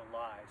 videotapes don't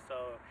lie.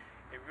 So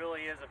it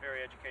really is a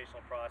very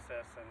educational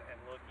process, and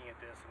looking at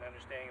this and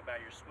understanding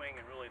about your swing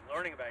and really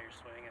learning about your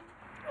swing. And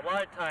a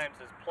lot of times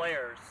as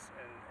players,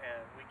 and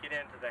we get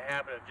into the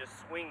habit of just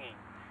swinging,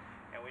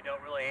 and we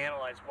don't really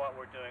analyze what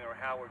we're doing or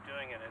how we're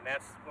doing it, and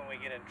that's when we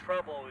get in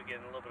trouble, we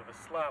get in a little bit of a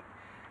slump,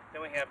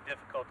 then we have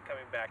difficulty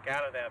coming back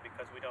out of that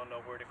because we don't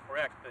know where to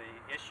correct the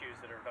issues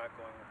that are not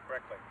going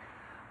correctly.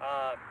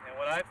 And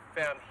what I've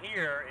found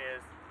here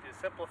is to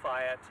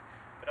simplify it,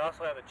 but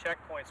also have the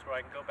checkpoints where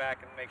I can go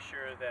back and make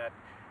sure that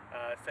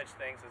such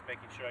things as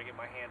making sure I get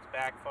my hands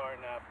back far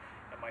enough,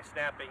 and my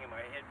snapping, and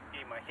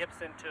getting my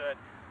hips into it.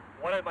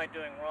 What am I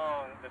doing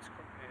wrong that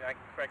I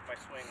can correct my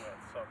swing with?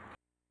 So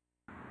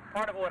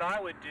part of what I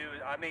would do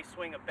is I may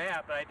swing a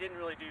bat, but I didn't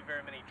really do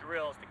very many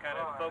drills to kind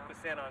of focus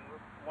in on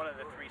one of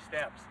the 3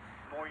 steps.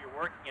 The more you're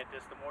working at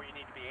this, the more you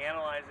need to be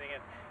analyzing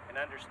it and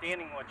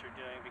understanding what you're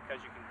doing,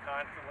 because you can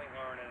constantly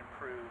learn and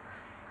improve.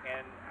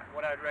 And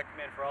what I'd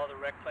recommend for all the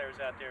rec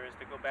players out there is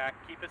to go back,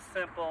 keep it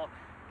simple,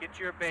 get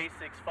your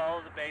basics,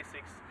 follow the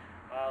basics,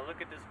 look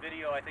at this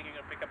video. I think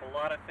you're going to pick up a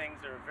lot of things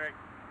that are very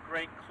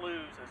great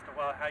clues as to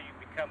how you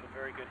become a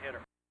very good hitter.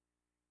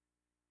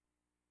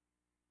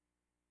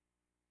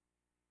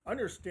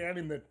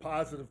 Understanding that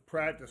positive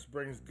practice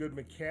brings good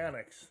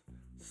mechanics,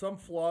 some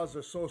flaws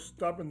are so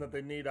stubborn that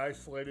they need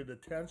isolated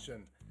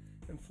attention,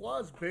 and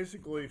flaws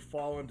basically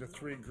fall into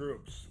 3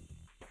 groups.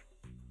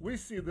 We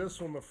see this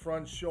when the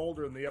front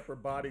shoulder and the upper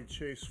body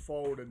chase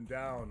forward and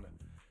down.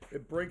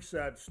 It breaks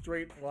that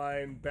straight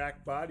line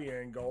back body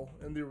angle,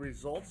 and the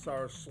results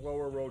are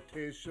slower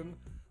rotation,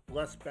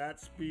 less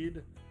bat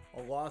speed,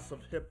 a loss of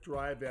hip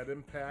drive at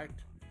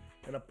impact,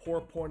 and a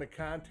poor point of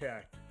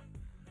contact.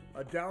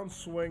 A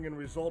downswing and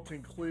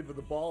resulting cleave of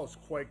the ball is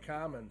quite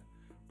common.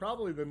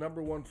 Probably the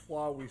number 1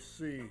 flaw we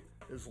see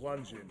is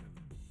lunging.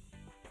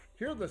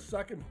 Here the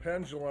second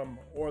pendulum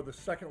or the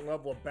second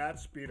level of bat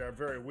speed are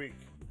very weak.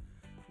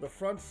 The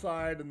front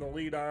side and the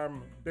lead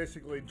arm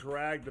basically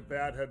drag the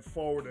bat head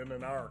forward in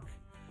an arc.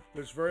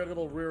 There's very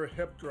little rear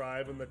hip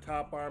drive, and the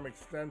top arm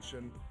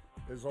extension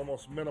is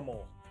almost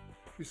minimal.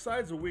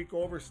 Besides a weak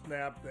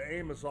oversnap, the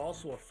aim is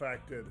also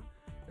affected,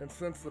 and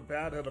since the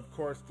bat head of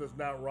course does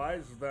not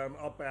rise then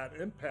up at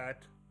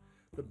impact,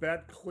 the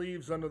bat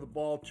cleaves under the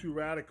ball too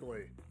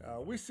radically.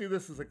 We see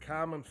this as a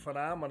common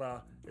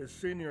phenomena as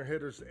senior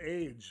hitters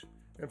age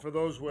and for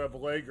those who have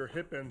leg or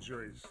hip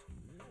injuries.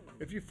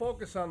 If you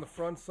focus on the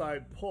front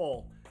side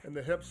pull and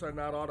the hips are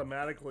not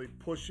automatically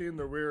pushing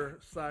the rear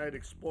side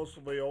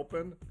explosively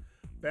open,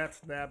 bat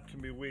snap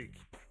can be weak.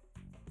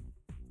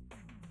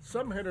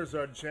 Some hitters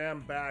are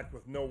jammed back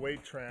with no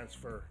weight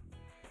transfer,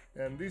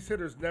 and these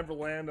hitters never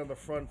land on the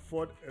front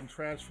foot and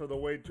transfer the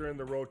weight during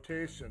the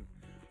rotation,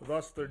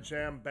 thus they're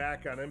jammed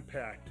back on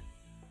impact.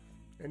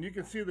 And you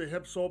can see the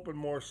hips open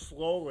more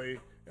slowly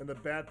and the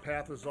bat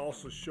path is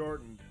also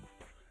shortened.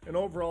 And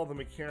overall the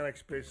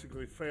mechanics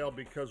basically fail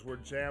because we're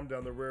jammed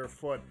on the rear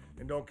foot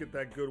and don't get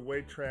that good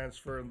weight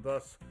transfer and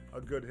thus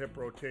a good hip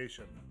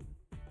rotation.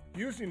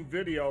 Using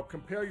video,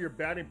 compare your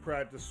batting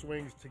practice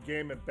swings to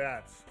game at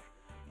bats.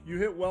 You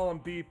hit well in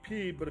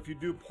BP, but if you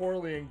do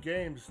poorly in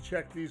games,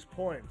 check these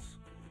points.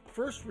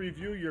 First,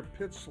 review your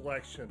pitch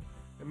selection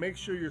and make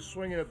sure you're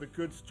swinging at the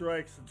good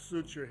strikes that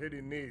suits your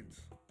hitting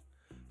needs.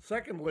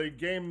 Secondly,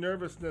 game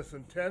nervousness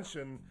and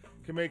tension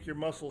can make your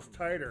muscles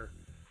tighter,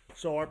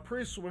 so our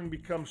pre-swing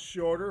becomes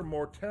shorter,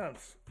 more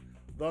tense.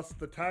 Thus,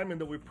 the timing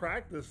that we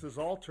practice is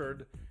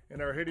altered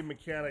and our hitting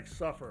mechanics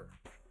suffer.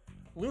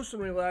 Loose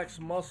and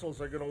relaxed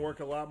muscles are going to work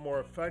a lot more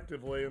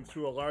effectively and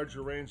through a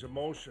larger range of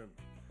motion.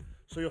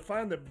 So you'll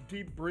find that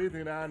deep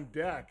breathing on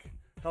deck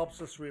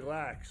helps us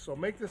relax. So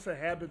make this a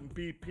habit in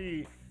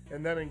BP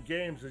and then in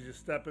games as you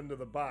step into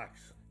the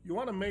box. You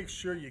want to make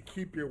sure you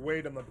keep your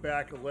weight on the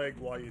back of the leg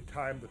while you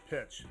time the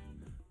pitch.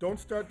 Don't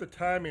start the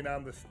timing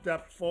on the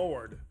step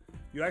forward.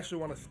 You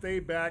actually want to stay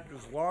back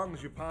as long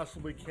as you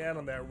possibly can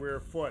on that rear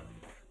foot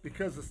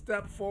because the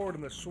step forward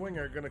and the swing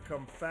are going to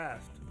come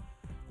fast.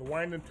 The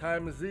wind and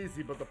time is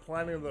easy, but the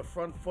planting of the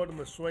front foot and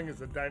the swing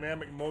is a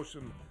dynamic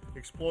motion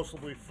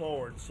explosively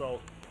forward.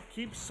 So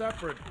keep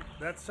separate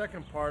that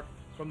second part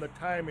from the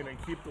timing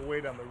and keep the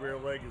weight on the rear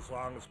leg as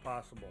long as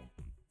possible.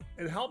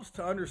 It helps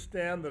to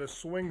understand that a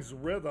swing's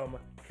rhythm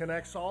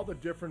connects all the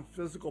different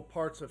physical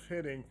parts of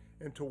hitting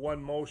into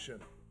one motion.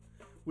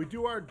 We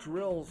do our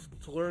drills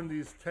to learn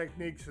these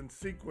techniques and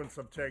sequence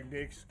of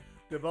techniques,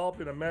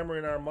 developing a memory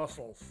in our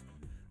muscles.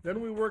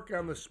 Then we work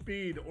on the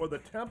speed or the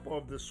tempo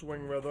of the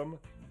swing rhythm,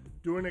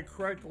 doing it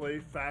correctly,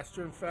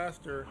 faster and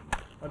faster,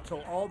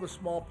 until all the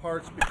small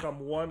parts become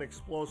one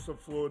explosive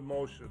fluid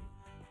motion.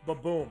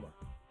 Ba-boom.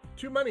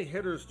 Too many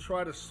hitters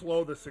try to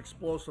slow this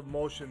explosive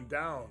motion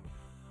down,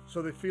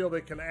 so they feel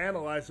they can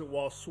analyze it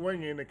while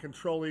swinging and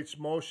control each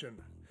motion.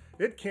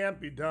 It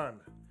can't be done.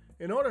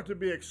 In order to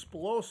be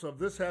explosive,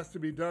 this has to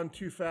be done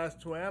too fast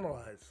to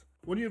analyze.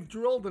 When you've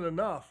drilled it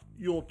enough,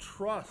 you'll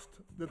trust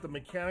that the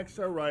mechanics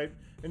are right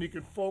and you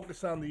can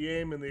focus on the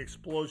aim and the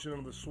explosion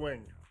of the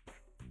swing.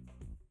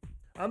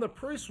 On the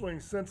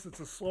pre-swing, since it's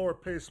a slower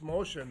paced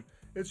motion,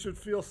 it should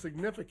feel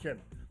significant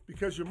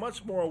because you're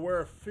much more aware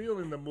of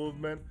feeling the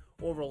movement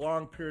over a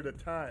long period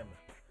of time.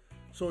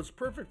 So it's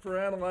perfect for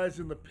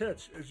analyzing the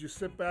pitch as you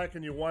sit back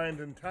and you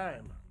wind in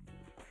time.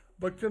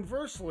 But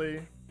conversely,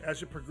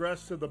 as you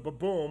progress to the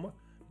ba-boom,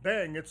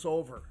 bang, it's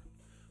over.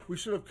 We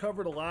should have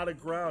covered a lot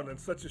of ground in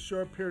such a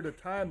short period of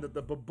time that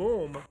the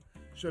ba-boom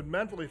should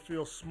mentally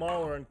feel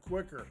smaller and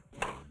quicker.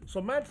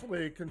 So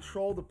mentally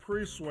control the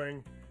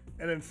pre-swing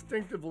and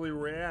instinctively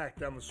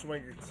react on the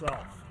swing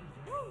itself.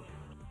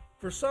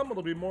 For some,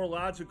 it'll be more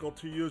logical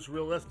to use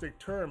realistic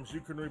terms.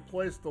 You can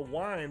replace the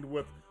wind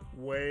with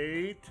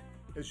wait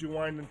as you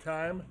wind in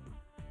time,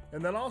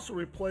 and then also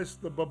replace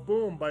the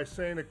ba-boom by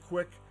saying a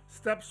quick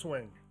step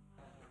swing.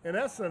 In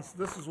essence,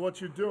 this is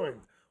what you're doing.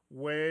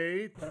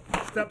 Wait,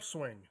 step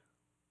swing.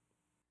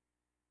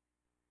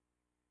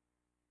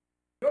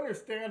 You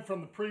understand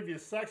from the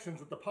previous sections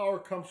that the power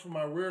comes from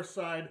our rear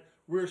side,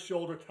 rear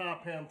shoulder,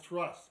 top hand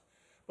thrust.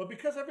 But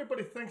because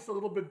everybody thinks a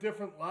little bit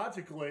different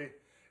logically,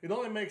 it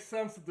only makes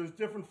sense that there's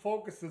different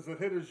focuses that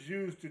hitters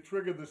use to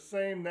trigger the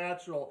same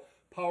natural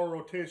power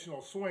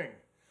rotational swing.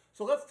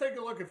 So let's take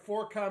a look at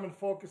 4 common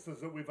focuses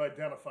that we've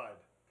identified.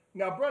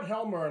 Now, Brett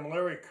Helmer and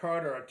Larry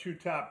Carter are 2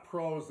 top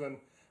pros, and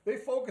they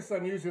focus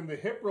on using the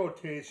hip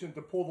rotation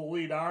to pull the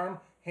lead arm,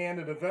 hand,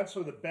 and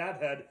eventually the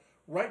bat head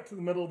right to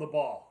the middle of the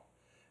ball.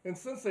 And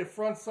since they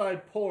front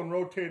side pull and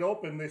rotate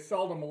open, they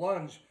seldom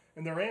lunge,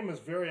 and their aim is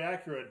very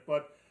accurate.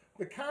 But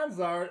the cons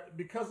are,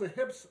 because the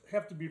hips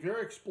have to be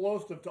very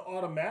explosive to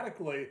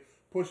automatically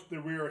push the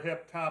rear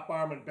hip, top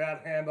arm, and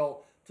bat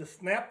handle to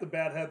snap the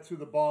bat head through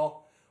the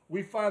ball,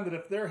 we find that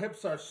if their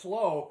hips are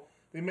slow,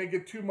 they may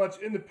get too much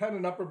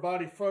independent upper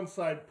body front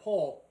side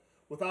pull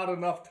without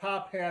enough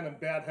top hand and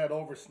bat head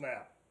over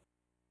snap.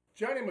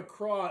 Johnny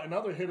McCraw and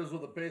other hitters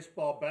with a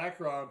baseball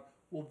background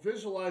will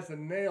visualize a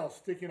nail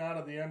sticking out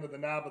of the end of the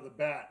knob of the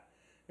bat,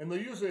 and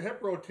they'll use a hip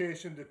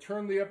rotation to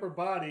turn the upper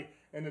body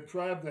and to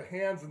drive the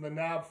hands and the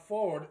knob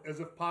forward as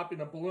if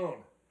popping a balloon.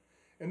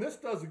 And this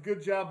does a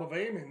good job of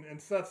aiming and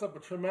sets up a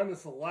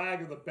tremendous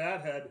lag of the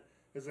bat head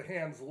as the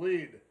hands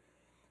lead.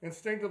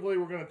 Instinctively,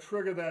 we're going to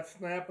trigger that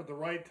snap at the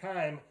right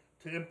time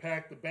to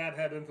impact the bat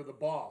head into the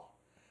ball.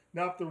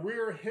 Now, if the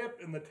rear hip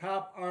and the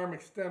top arm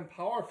extend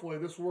powerfully,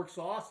 this works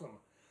awesome.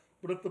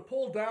 But if the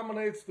pull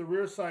dominates the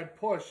rear side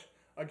push,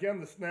 again,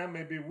 the snap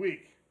may be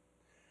weak.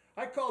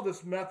 I call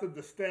this method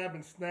the stab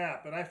and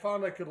snap, and I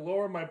found I could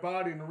lower my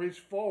body and reach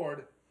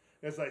forward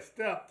as I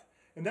stepped,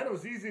 and then it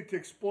was easy to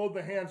explode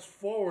the hands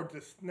forward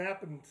to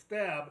snap and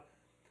stab,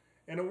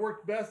 and it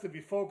worked best if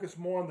you focus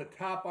more on the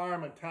top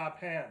arm and top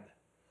hand.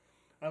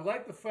 I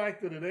like the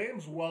fact that it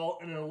aims well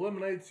and it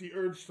eliminates the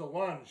urge to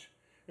lunge,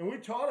 and we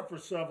taught it for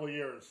several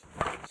years.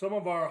 Some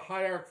of our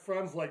high arc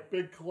friends like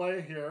Big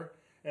Clay here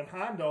and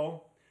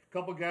Hondo, a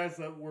couple guys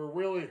that were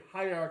really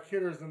high arc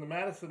hitters in the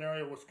Madison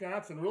area of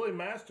Wisconsin, really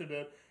mastered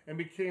it and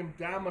became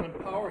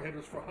dominant power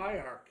hitters for high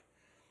arc.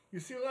 You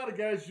see a lot of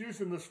guys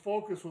using this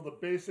focus with a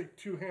basic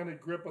two-handed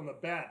grip on the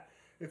bat.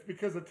 It's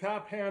because the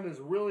top hand is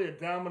really a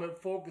dominant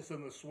focus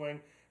in the swing,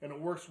 and it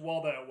works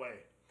well that way.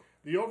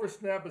 The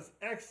oversnap is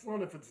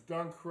excellent if it's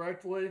done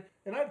correctly,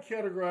 and I'd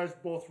categorize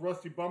both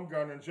Rusty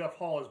Bumgarner and Jeff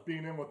Hall as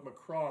being in with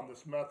McCraw in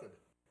this method.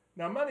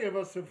 Now, many of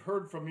us have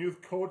heard from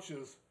youth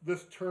coaches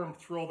this term,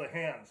 throw the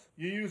hands.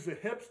 You use the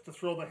hips to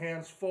throw the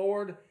hands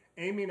forward,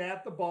 aiming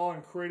at the ball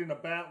and creating a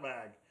bat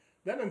lag.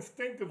 Then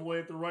instinctively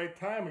at the right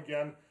time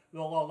again,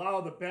 they'll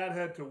allow the bat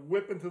head to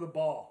whip into the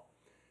ball.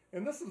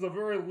 And this is a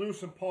very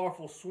loose and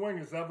powerful swing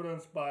as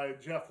evidenced by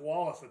Jeff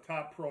Wallace, a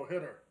top pro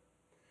hitter.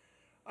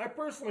 I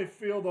personally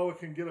feel though it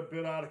can get a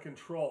bit out of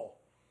control.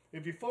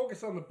 If you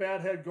focus on the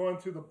bat head going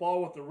through the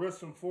ball with the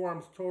wrists and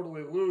forearms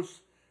totally loose,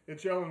 it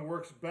generally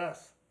works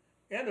best.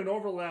 And an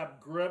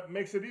overlap grip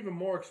makes it even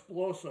more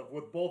explosive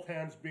with both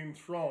hands being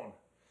thrown.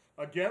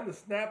 Again, the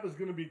snap is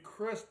going to be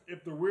crisp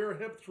if the rear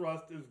hip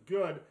thrust is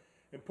good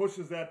and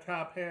pushes that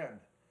top hand.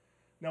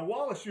 Now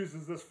Wallace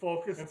uses this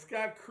focus, and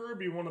Scott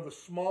Kirby, one of the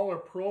smaller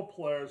pro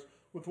players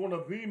with one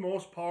of the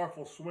most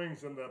powerful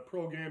swings in the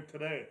pro game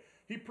today.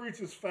 He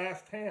preaches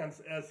fast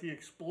hands as he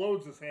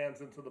explodes his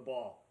hands into the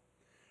ball.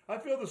 I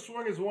feel the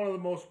swing is one of the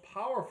most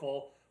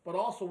powerful, but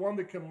also one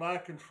that can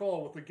lack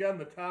control with, again,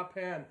 the top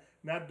hand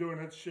not doing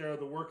its share of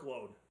the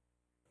workload.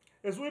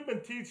 As we've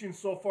been teaching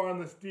so far on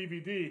this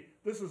DVD,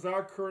 this is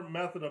our current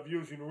method of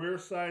using rear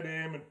side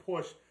aim and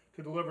push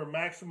to deliver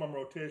maximum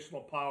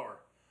rotational power.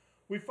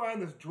 We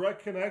find this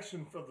direct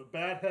connection of the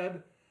bat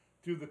head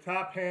to the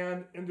top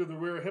hand into the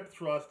rear hip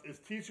thrust is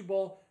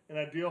teachable and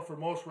ideal for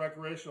most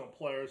recreational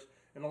players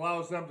and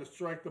allows them to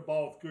strike the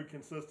ball with good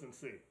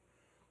consistency.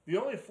 The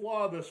only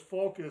flaw of this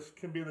focus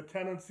can be the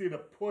tendency to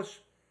push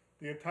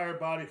the entire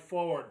body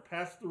forward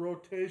past the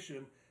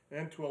rotation and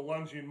into a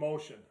lunging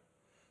motion.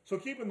 So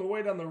keeping the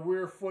weight on the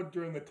rear foot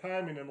during the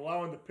timing and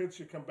allowing the pitch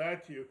to come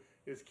back to you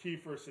is key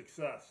for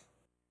success.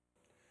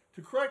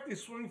 To correct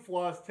these swing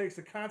flaws takes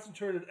a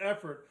concentrated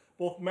effort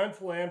both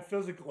mentally and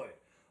physically.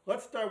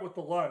 Let's start with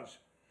the lunge.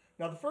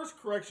 Now the first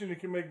correction you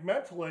can make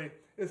mentally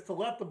is to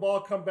let the ball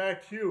come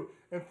back to you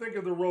and think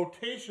of the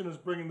rotation as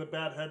bringing the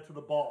bat head to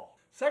the ball.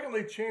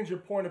 Secondly, change your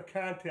point of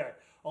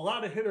contact. A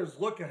lot of hitters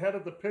look ahead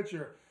at the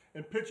pitcher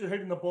and picture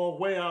hitting the ball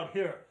way out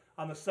here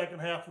on the second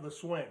half of the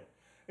swing.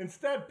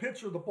 Instead,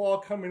 picture the ball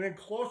coming in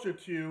closer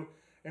to you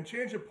and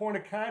change your point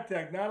of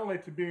contact not only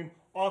to being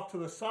off to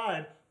the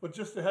side, but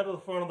just ahead of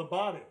the front of the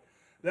body.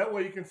 That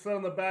way you can sit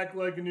on the back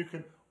leg and you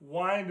can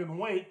wind and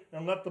wait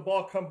and let the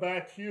ball come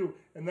back to you.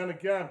 And then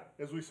again,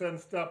 as we said in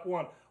step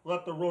one,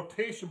 let the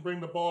rotation bring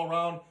the ball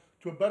around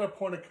to a better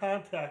point of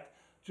contact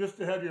just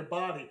ahead of your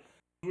body.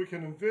 We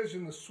can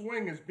envision the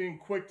swing as being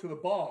quick to the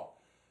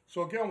ball.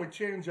 So again, we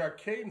change our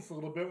cadence a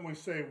little bit when we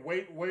say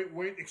wait, wait,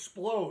 wait,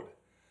 explode.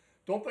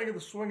 Don't think of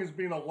the swing as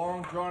being a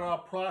long,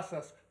 drawn-out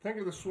process. Think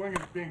of the swing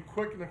as being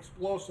quick and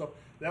explosive.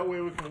 That way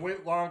we can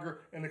wait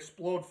longer and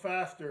explode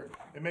faster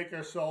and make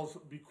ourselves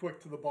be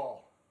quick to the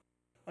ball.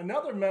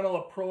 Another mental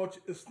approach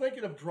is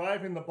thinking of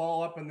driving the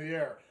ball up in the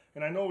air.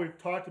 And I know we've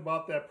talked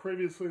about that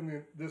previously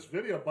in this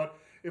video, but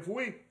if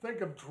we think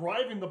of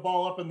driving the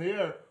ball up in the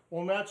air,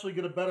 we'll naturally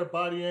get a better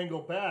body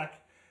angle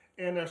back,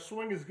 and our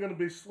swing is going to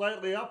be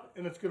slightly up,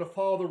 and it's going to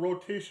follow the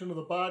rotation of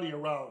the body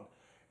around.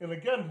 And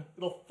again,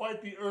 it'll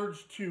fight the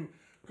urge to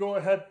go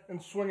ahead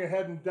and swing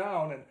ahead and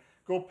down and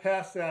go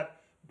past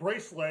that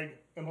brace leg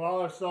and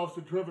allow ourselves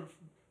to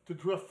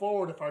drift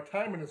forward if our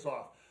timing is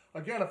off.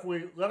 Again, if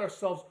we let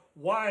ourselves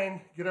wind,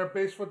 get our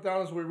base foot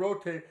down as we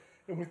rotate,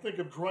 and we think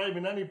of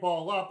driving any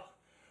ball up,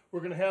 we're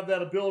going to have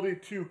that ability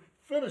to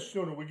finish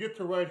sooner. We get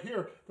to right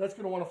here, that's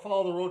going to want to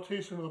follow the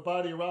rotation of the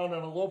body around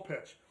on a low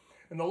pitch.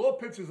 And the low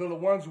pitches are the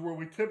ones where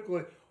we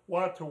typically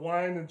want to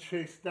wind and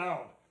chase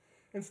down.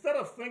 Instead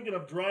of thinking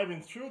of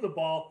driving through the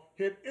ball,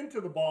 hit into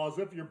the ball as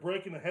if you're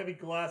breaking a heavy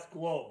glass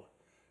globe.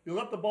 You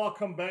let the ball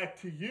come back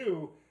to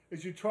you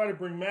as you try to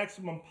bring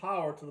maximum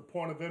power to the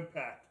point of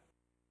impact.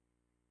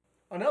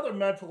 Another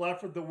mental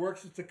effort that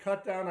works is to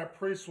cut down our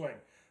pre-swing.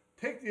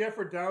 Take the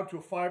effort down to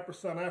a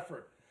 5%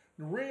 effort.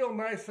 Real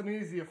nice and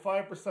easy at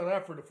 5%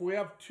 effort. If we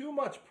have too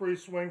much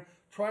pre-swing,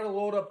 try to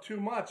load up too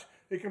much,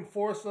 it can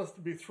force us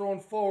to be thrown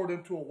forward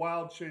into a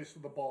wild chase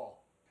of the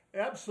ball.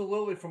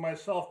 Absolutely, for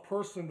myself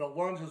personally, the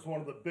lunge is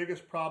one of the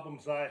biggest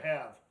problems I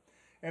have.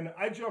 And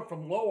I jump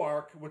from low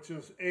arc, which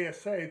is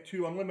ASA,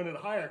 to unlimited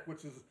high arc,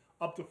 which is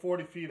up to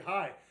 40 feet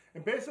high.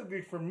 And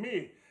basically for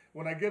me,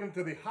 when I get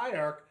into the high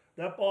arc,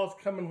 that ball's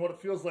coming what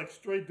it feels like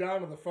straight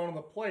down to the front of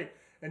the plate.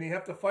 And you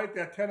have to fight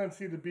that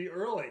tendency to be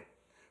early.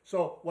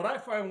 So what I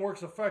find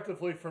works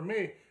effectively for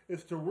me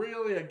is to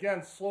really,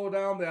 again, slow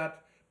down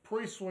that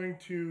pre-swing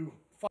to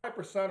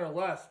 5% or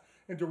less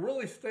and to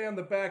really stay on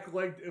the back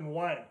leg and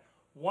wind.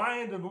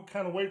 Wind and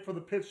kind of wait for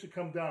the pitch to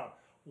come down.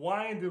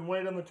 Wind and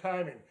wait on the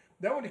timing.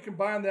 Then when you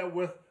combine that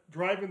with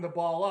driving the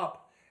ball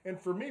up, and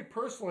for me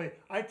personally,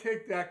 I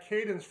take that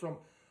cadence from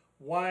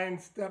wind,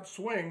 step,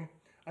 swing,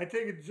 I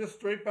take it just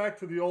straight back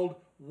to the old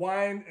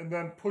wind and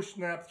then push,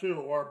 snap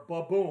through, or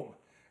ba-boom.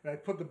 And I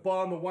put the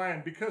ball in the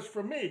wind, because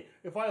for me,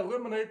 if I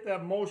eliminate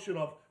that motion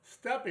of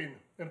stepping,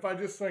 and if I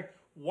just think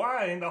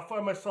wind, I'll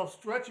find myself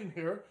stretching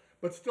here,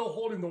 but still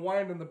holding the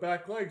wind in the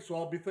back leg. So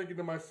I'll be thinking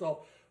to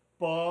myself,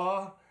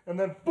 ba, and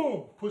then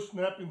boom, push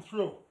snapping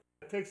through.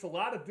 It takes a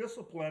lot of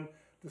discipline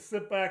to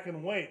sit back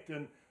and wait.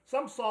 And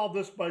some solve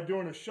this by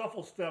doing a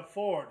shuffle step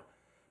forward.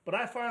 But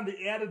I find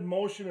the added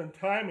motion and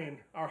timing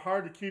are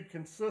hard to keep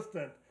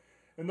consistent.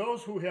 And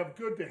those who have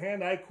good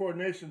hand-eye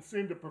coordination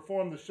seem to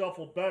perform the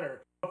shuffle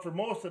better. But for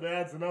most, it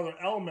adds another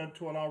element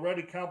to an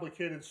already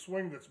complicated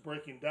swing that's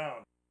breaking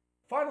down.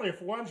 Finally,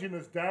 if lunging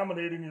is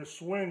dominating your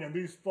swing and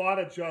these thought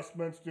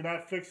adjustments do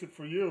not fix it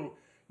for you,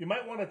 you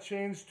might want to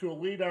change to a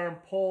lead arm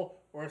pull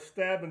or a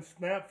stab and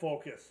snap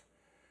focus.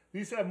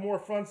 These have more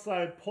front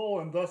side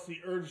pull and thus the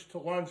urge to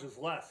lunge is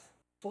less.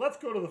 So let's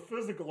go to the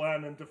physical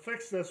end, and to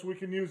fix this we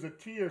can use a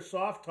tee or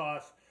soft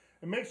toss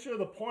and make sure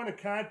the point of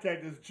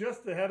contact is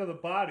just ahead of the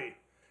body.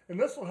 And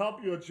this will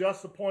help you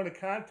adjust the point of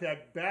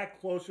contact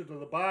back closer to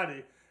the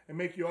body and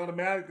make you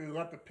automatically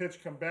let the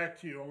pitch come back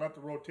to you and let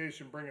the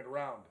rotation bring it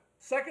around.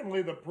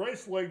 Secondly, the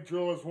brace leg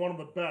drill is one of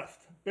the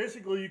best.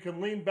 Basically, you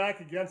can lean back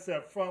against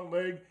that front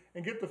leg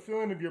and get the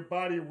feeling of your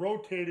body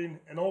rotating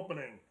and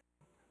opening.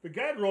 The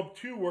guide rope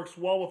too works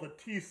well with a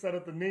tee set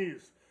at the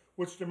knees,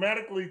 which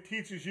dramatically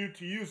teaches you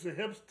to use the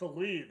hips to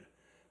lead.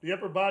 The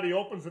upper body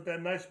opens at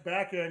that nice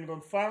back angle,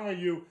 and finally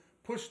you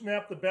push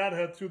snap the bat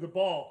head through the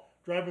ball,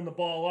 driving the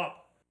ball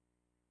up.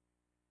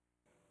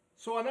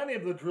 So on any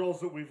of the drills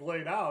that we've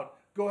laid out,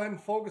 go ahead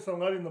and focus on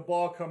letting the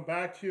ball come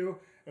back to you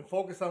and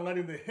focus on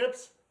letting the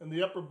hips and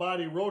the upper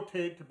body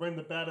rotate to bring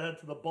the bat head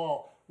to the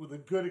ball with a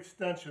good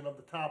extension of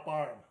the top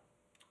arm.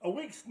 A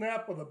weak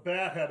snap of the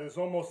bat head is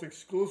almost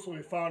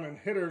exclusively found in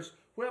hitters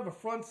who have a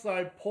front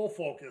side pull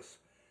focus.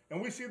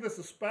 And we see this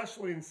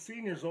especially in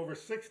seniors over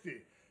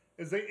 60.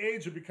 As they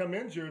age and become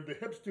injured, the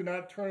hips do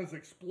not turn as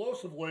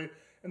explosively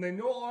and they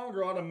no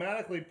longer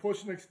automatically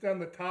push and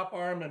extend the top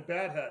arm and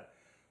bat head.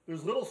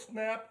 There's little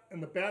snap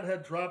and the bat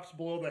head drops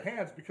below the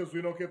hands because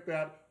we don't get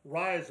that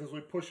rise as we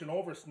push and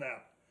over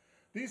snap.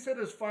 These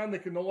hitters find they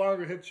can no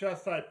longer hit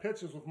chest high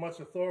pitches with much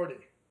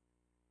authority.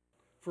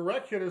 For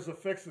rec hitters, the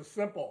fix is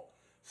simple.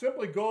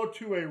 Simply go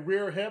to a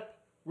rear hip,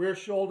 rear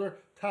shoulder,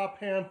 top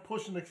hand,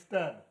 push and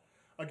extend.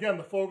 Again,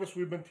 the focus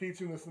we've been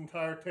teaching this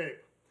entire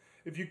tape.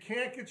 If you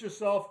can't get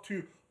yourself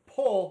to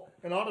pull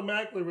and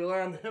automatically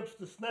rely on the hips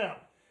to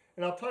snap,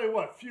 and I'll tell you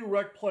what, few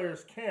rec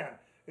players can,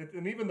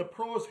 and even the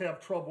pros have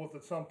trouble with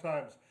it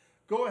sometimes.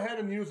 Go ahead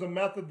and use a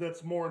method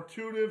that's more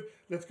intuitive,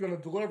 that's going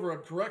to deliver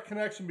a direct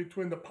connection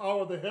between the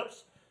power of the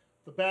hips,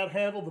 the bat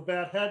handle, the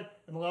bat head,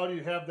 and allow you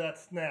to have that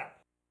snap.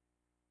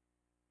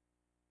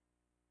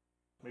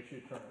 Make sure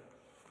you turn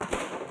it.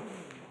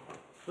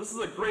 This is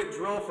a great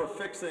drill for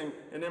fixing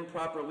an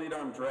improper lead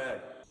arm drag.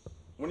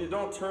 When you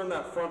don't turn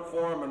that front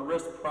forearm and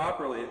wrist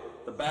properly,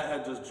 the bat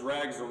head just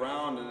drags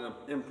around in an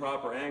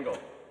improper angle.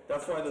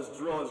 That's why this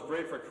drill is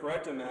great for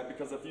correcting that,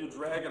 because if you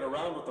drag it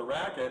around with the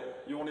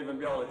racket, you won't even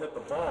be able to hit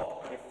the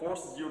ball. It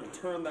forces you to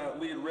turn that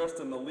lead wrist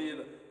and the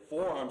lead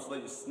forearm so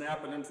that you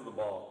snap it into the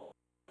ball.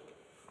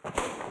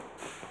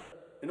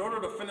 In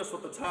order to finish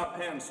with the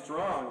top hand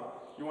strong,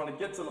 you want to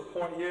get to the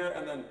point here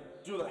and then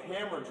do the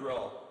hammer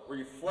drill, where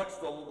you flex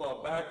the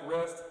back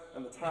wrist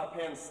and the top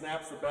hand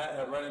snaps the bat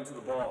head right into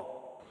the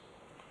ball.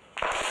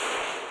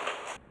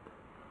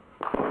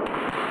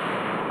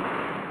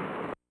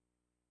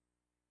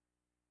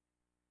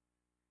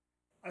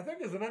 I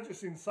think as an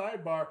interesting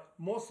sidebar,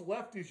 most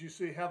lefties you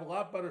see have a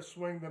lot better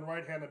swing than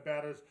right-handed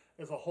batters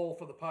as a whole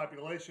for the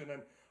population.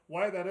 And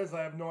why that is,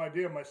 I have no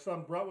idea. My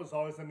son Brett was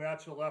always a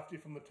natural lefty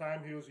from the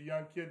time he was a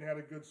young kid and had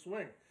a good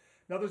swing.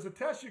 Now there's a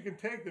test you can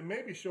take that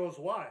maybe shows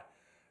why.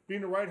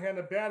 Being a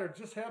right-handed batter,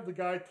 just have the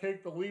guy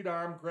take the lead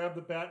arm, grab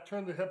the bat,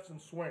 turn the hips and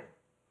swing.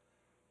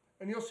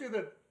 And you'll see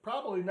that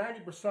probably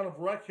 90% of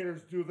rec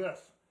hitters do this.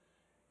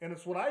 And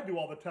it's what I do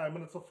all the time,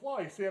 and it's a flaw.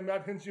 You see I'm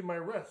not hinging my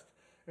wrist.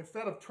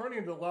 Instead of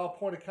turning to allow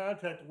point of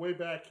contact way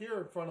back here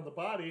in front of the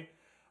body,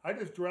 I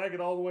just drag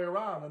it all the way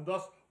around. And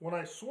thus, when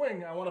I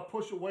swing, I want to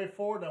push it way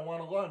forward and I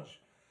want to lunge.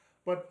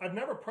 But I've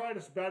never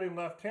practiced batting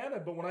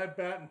left-handed, but when I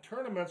bat in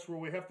tournaments where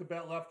we have to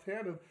bat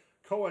left-handed,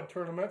 co-ed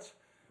tournaments,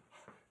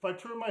 if I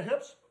turn my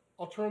hips,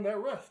 I'll turn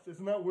that wrist.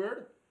 Isn't that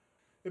weird?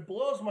 It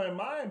blows my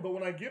mind, but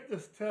when I give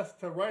this test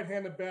to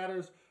right-handed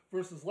batters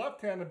versus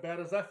left-handed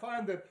batters, I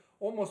find that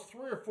almost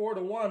 3 or 4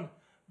 to 1,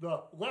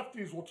 the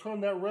lefties will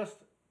turn that wrist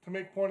to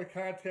make point of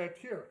contact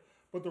here,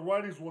 but the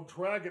righties will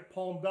drag it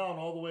palm down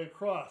all the way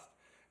across.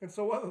 And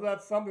so whether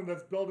that's something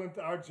that's built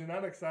into our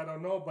genetics, I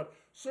don't know, but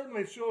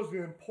certainly it shows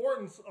the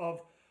importance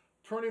of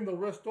turning the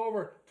wrist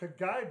over to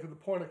guide to the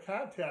point of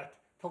contact,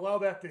 to allow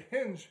that to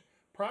hinge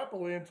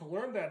properly and to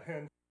learn that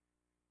hinge.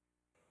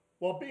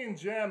 While being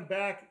jammed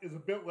back is a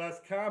bit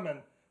less common,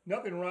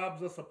 nothing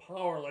robs us of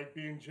power like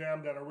being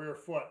jammed on a rear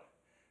foot.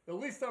 At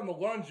least on the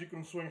lunge, you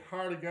can swing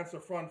hard against the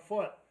front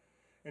foot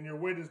and your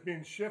weight is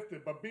being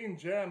shifted, but being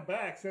jammed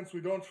back, since we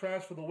don't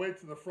transfer the weight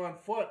to the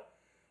front foot,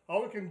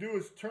 all we can do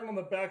is turn on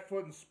the back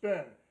foot and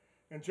spin.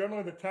 And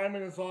generally the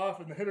timing is off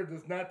and the hitter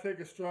does not take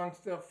a strong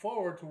step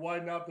forward to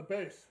widen out the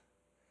base.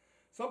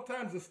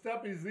 Sometimes the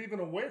step is even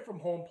away from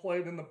home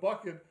plate in the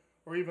bucket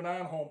or even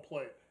on home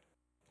plate.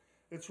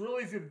 It's real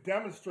easy to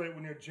demonstrate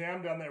when you're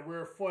jammed on that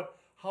rear foot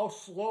how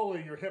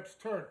slowly your hips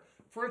turn.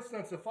 For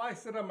instance, if I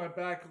sit on my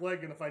back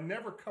leg and if I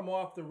never come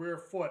off the rear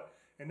foot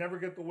and never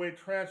get the weight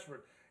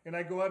transferred, and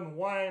I go ahead and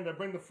wind, I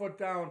bring the foot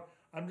down,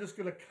 I'm just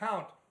going to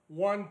count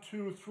 1,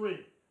 2,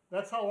 3.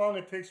 That's how long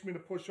it takes me to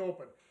push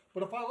open.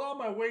 But if I allow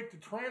my weight to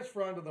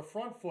transfer onto the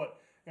front foot,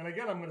 and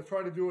again, I'm going to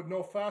try to do it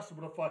no faster,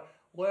 but if I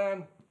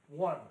land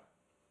 1,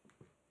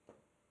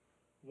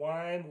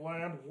 wind,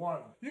 land 1.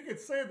 You could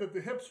say that the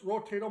hips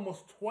rotate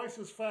almost twice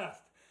as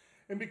fast.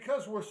 And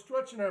because we're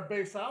stretching our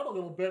base out a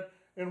little bit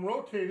and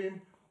rotating,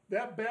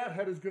 that bat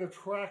head is going to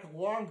track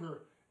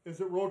longer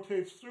as it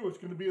rotates through. It's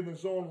going to be in the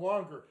zone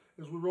longer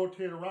as we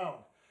rotate around.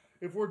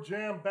 If we're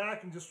jammed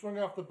back and just swing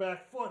off the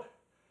back foot,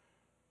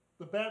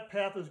 the bat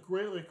path is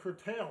greatly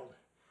curtailed.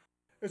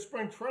 At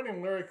spring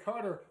training, Larry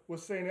Carter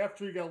was saying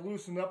after he got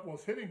loosened up and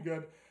was hitting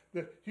good,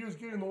 that he was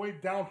getting the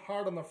weight down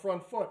hard on the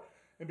front foot.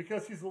 And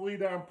because he's the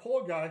lead arm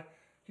pull guy,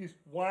 he's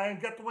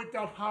wind, got the weight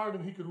down hard,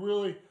 and he could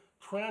really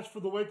transfer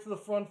the weight to the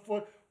front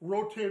foot,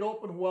 rotate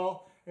open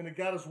well, and it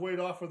got his weight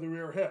off of the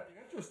rear hip.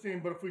 Interesting,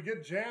 but if we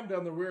get jammed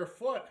on the rear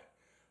foot,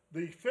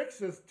 the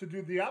fix is to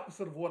do the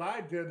opposite of what I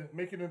did,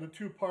 make it into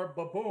 2-part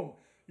ba-boom.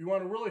 You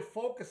want to really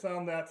focus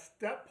on that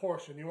step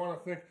portion. You want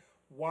to think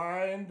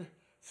wind,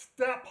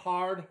 step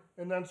hard,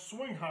 and then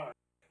swing hard.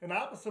 And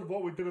opposite of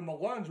what we did in the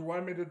lunge, where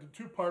I made it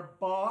a 2-part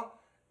ba,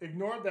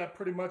 ignored that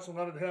pretty much and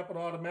let it happen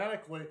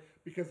automatically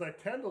because I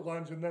tend to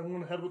lunge and then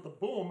went ahead with the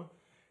boom.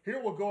 Here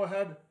we'll go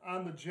ahead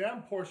on the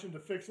jam portion to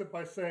fix it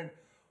by saying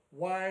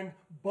wind,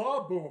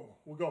 ba, boom.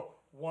 We'll go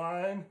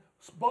wind,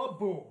 ba,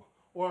 boom.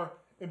 Or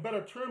in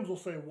better terms, we'll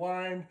say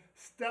wind,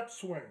 step,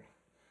 swing.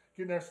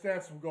 Getting our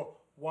stance and we'll go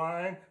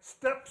wind,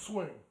 step,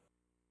 swing.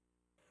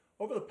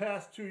 Over the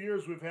past 2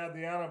 years, we've had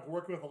the honor of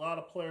working with a lot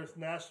of players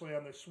nationally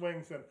on their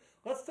swings, and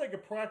let's take a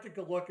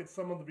practical look at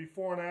some of the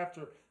before and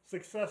after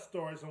success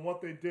stories and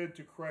what they did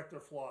to correct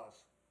their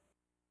flaws.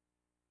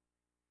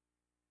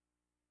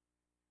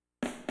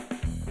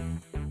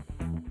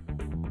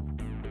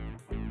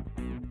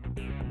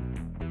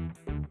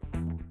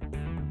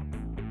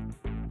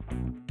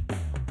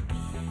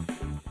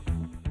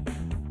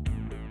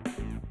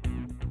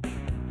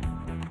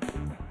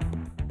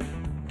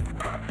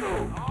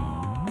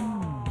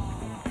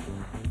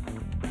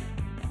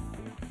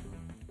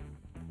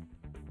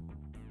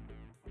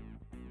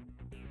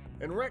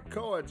 In rec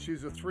co-ed,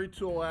 she's a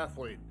 3-tool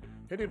athlete,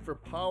 hitting for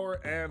power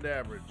and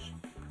average.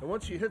 And when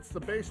she hits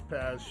the base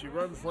paths, she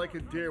runs like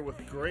a deer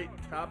with great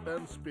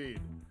top-end speed.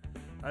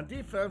 On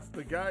defense,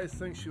 the guys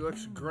think she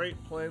looks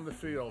great playing the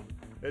field,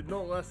 at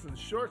no less than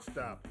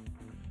shortstop.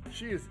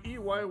 She is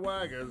E.Y.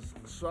 Waga's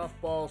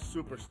softball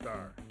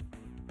superstar.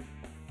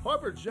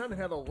 However, Jen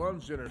had a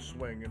lunge in her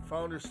swing and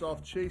found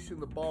herself chasing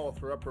the ball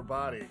with her upper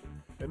body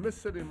and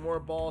missed hitting more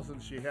balls than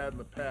she had in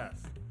the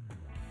past.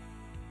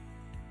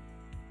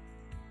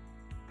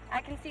 I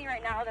can see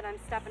right now that I'm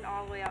stepping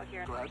all the way out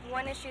here.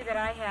 One issue that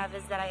I have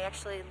is that I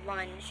actually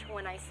lunge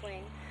when I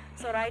swing.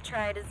 So what I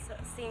tried is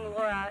seeing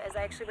Laura as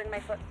I actually bring my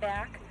foot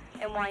back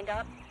and wind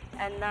up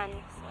and then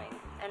swing.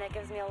 And it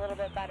gives me a little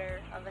bit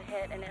better of a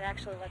hit, and it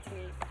actually lets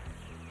me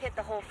hit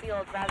the whole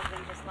field rather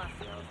than just left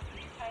field.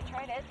 I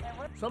tried it, it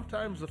worked.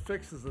 Sometimes the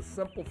fix is a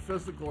simple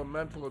physical and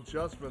mental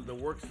adjustment that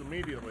works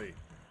immediately.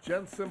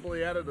 Jen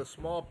simply added a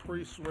small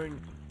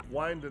pre-swing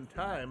wind and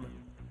time.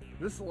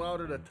 This allowed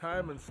her to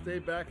time and stay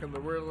back in the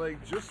rear leg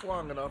just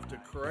long enough to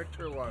correct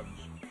her lunge.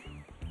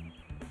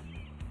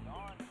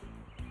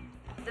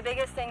 The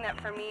biggest thing that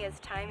for me is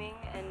timing,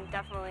 and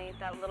definitely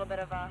that little bit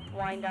of a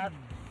wind up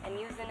and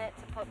using it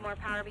to put more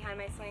power behind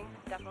my swing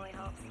definitely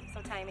helps.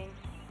 So timing.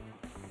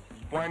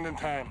 Wind and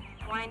time.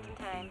 Wind and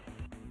time.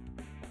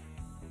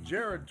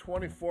 Jared,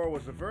 24,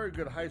 was a very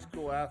good high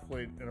school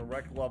athlete and a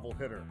rec level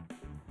hitter.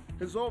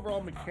 His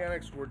overall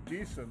mechanics were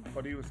decent,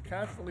 but he was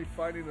constantly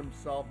finding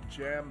himself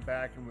jammed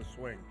back in the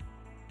swing.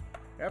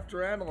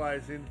 After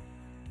analyzing,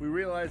 we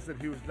realized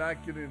that he was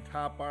not getting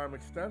top arm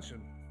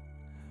extension.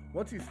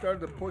 Once he started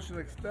to push and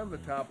extend the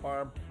top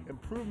arm,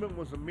 improvement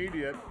was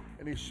immediate,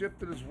 and he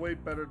shifted his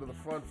weight better to the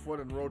front foot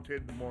and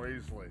rotated more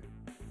easily.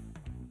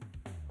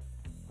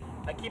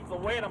 I keep the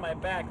weight on my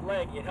back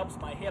leg. It helps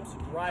my hips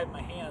drive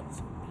my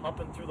hands up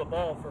and through the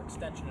ball for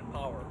extension and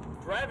power.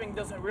 Driving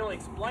doesn't really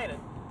explain it.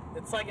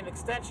 It's like an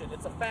extension.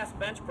 It's a fast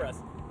bench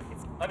press.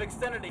 I've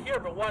extended it here,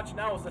 but watch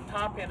now as the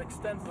top hand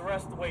extends the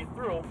rest of the way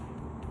through.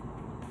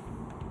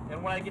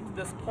 And when I get to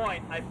this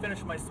point, I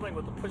finish my swing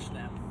with the push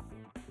snap.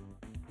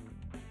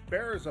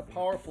 Bear is a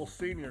powerful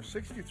senior,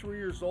 63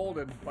 years old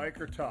and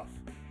biker tough.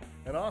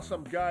 An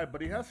awesome guy,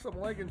 but he has some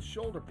leg and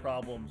shoulder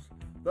problems.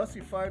 Thus,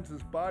 he finds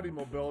his body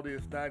mobility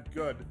is not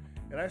good,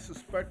 and I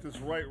suspect his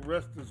right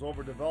wrist is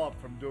overdeveloped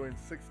from doing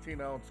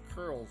 16-ounce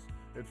curls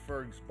at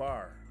Ferg's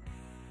Bar.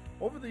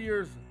 Over the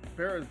years,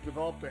 Bear has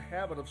developed a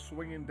habit of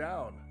swinging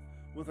down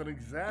with an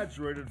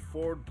exaggerated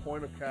forward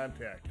point of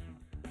contact.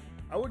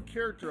 I would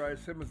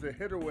characterize him as a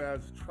hitter who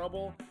has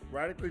trouble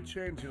radically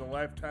changing a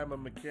lifetime of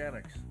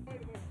mechanics.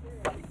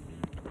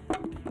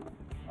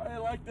 I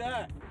like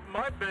that.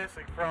 My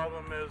basic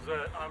problem is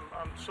that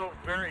I'm so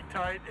very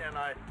tight and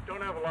I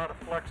don't have a lot of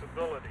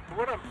flexibility.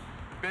 What I'm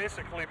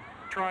basically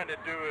trying to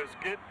do is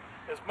get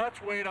as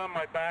much weight on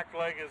my back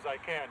leg as I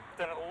can.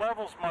 Then it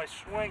levels my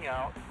swing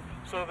out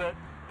so that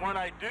when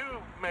I do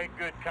make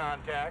good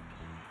contact,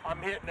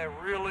 I'm hitting a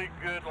really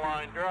good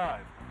line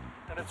drive.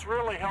 And it's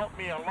really helped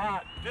me a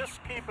lot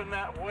just keeping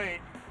that weight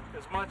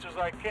as much as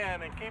I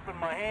can and keeping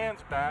my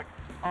hands back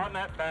on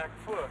that back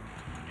foot.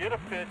 Get a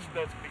pitch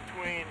that's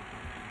between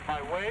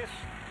my waist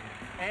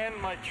and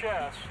my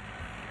chest,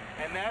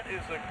 and that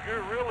is a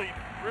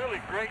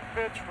really great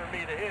pitch for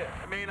me to hit.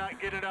 I may not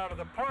get it out of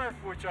the park,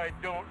 which I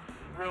don't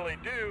really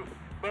do,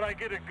 but I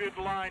get a good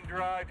line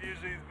drive,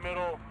 usually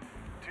middle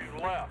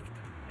to left,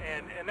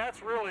 and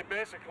that's really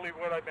basically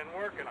what I've been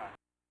working on.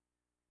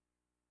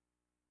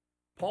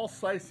 Paul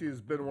Seisey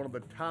has been one of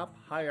the top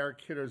high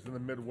arc hitters in the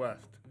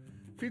Midwest.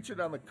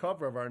 Featured on the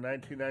cover of our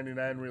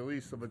 1999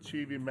 release of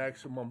Achieving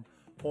Maximum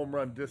Home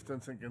Run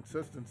Distance and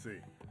Consistency.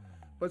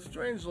 But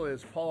strangely,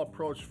 as Paul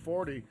approached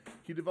 40,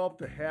 he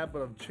developed a habit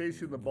of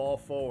chasing the ball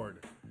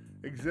forward,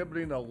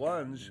 exhibiting a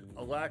lunge,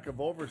 a lack of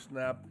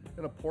oversnap,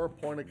 and a poor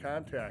point of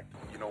contact.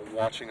 You know,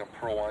 watching a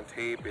pro on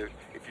tape,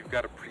 if you've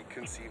got a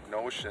preconceived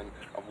notion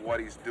of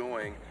what he's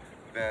doing,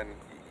 then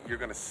you're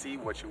going to see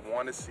what you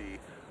want to see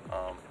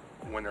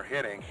when they're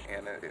hitting.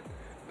 And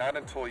not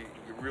until you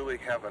really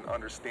have an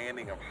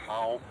understanding of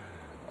how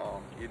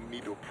you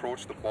need to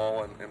approach the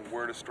ball and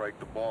where to strike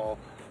the ball,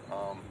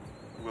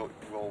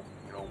 will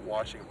you know,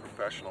 watching a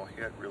professional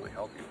hit really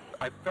help you.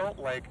 I felt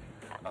like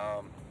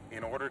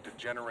in order to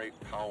generate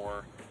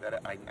power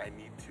that I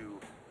need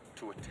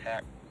to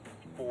attack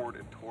forward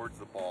and towards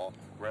the ball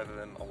rather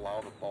than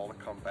allow the ball to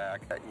come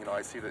back. You know,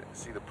 I see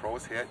the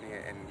pros hit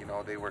and you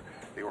know they were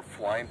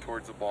flying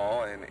towards the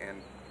ball and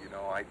you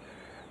know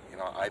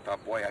I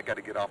thought, boy, I got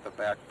to get off the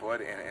back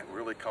foot and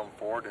really come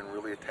forward and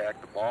really attack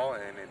the ball,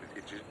 and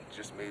it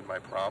just made my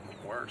problem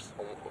worse.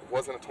 It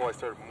wasn't until I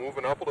started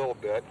moving up a little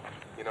bit,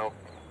 you know,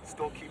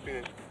 still keeping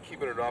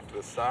it off to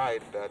the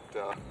side, that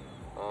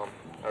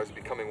I was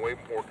becoming way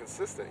more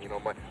consistent. You know,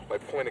 my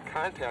point of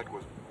contact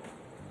was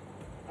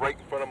right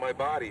in front of my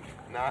body,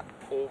 not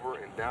over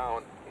and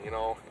down, you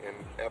know, and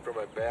after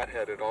my bat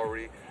had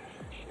already,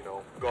 you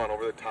know, gone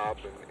over the top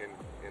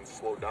and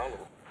slowed down a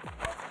little.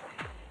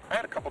 I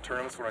had a couple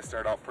tournaments where I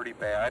started out pretty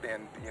bad,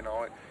 and you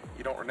know,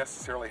 you don't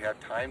necessarily have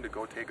time to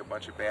go take a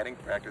bunch of batting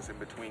practice in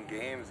between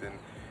games,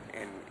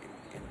 and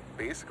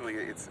basically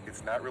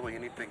it's not really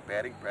anything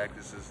batting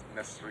practice is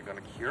necessarily going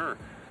to cure.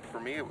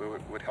 For me, it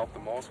would help the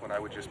most when I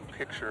would just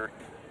picture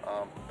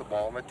the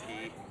ball on the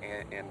tee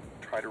and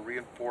try to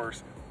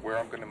reinforce where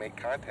I'm going to make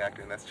contact,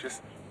 and that's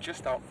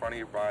just out front of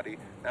your body,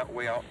 not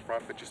way out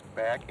front, but just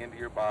back into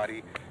your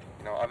body.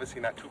 You know, obviously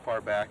not too far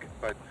back,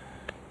 but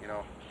you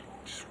know,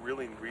 just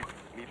really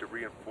need to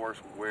reinforce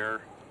where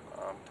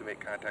to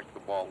make contact with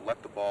the ball.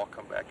 Let the ball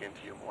come back into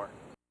you more.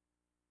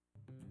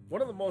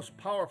 One of the most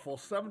powerful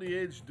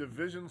 70-age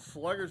division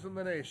sluggers in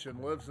the nation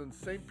lives in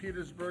St.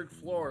 Petersburg,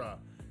 Florida,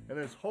 and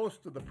is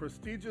host of the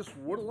prestigious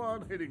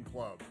Woodlawn Hitting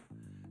Club.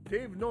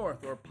 Dave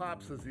North, or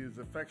Pops as he is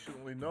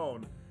affectionately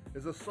known,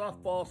 is a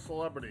softball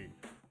celebrity,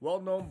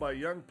 well known by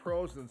young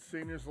pros and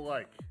seniors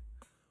alike.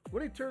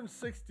 When he turned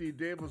 60,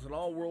 Dave was an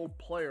all-world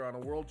player on a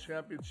World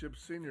Championship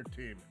senior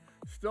team,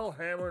 still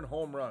hammering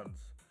home runs,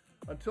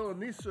 until a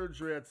knee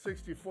surgery at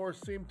 64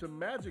 seemed to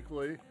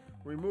magically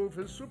remove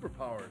his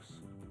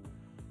superpowers.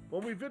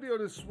 When we videoed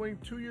his swing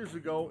 2 years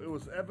ago, it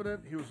was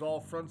evident he was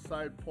all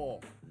front-side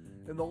pull,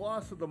 and the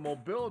loss of the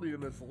mobility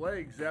in his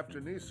legs after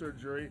knee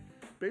surgery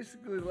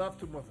basically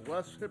left him with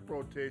less hip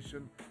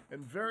rotation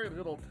and very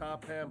little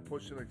top hand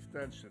push and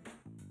extension.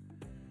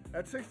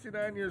 At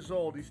 69 years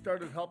old, he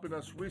started helping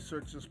us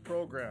research this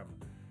program.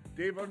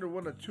 Dave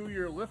underwent a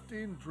 2-year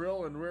lifting,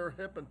 drill, and rear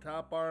hip and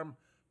top arm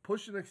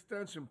push and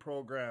extension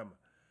program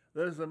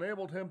that has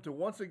enabled him to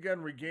once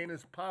again regain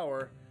his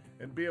power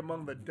and be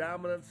among the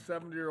dominant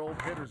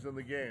 70-year-old hitters in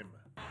the game.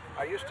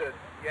 I used to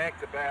yank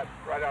the bat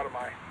right out of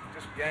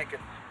just yank it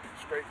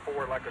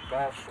straightforward like a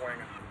golf swing.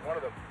 One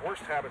of the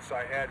worst habits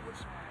I had was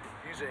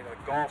using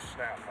a golf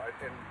snap,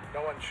 and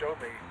no one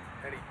showed me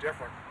any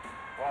different.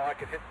 While I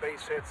could hit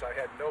base hits, I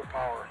had no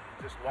power,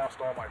 just lost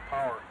all my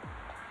power.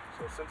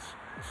 So since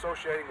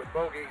associating with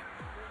Bogey,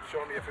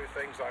 showing me a few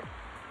things,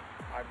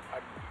 I'm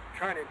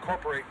trying to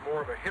incorporate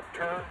more of a hip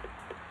turn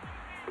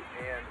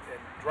and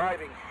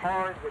driving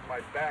hard with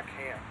my back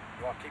hand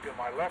while keeping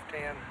my left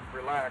hand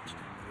relaxed.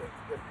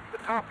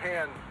 The top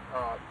hand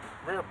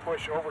rear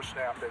push over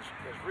snap has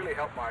really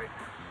helped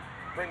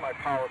bring my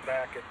power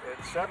back.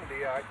 At 70,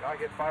 I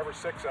get 5 or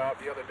 6 out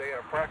the other day in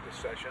a practice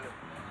session.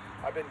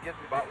 I've been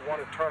getting about 1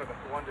 to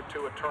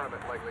 2 a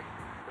tournament lately.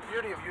 The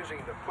beauty of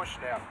using the push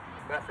snap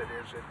method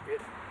is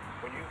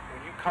when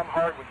you come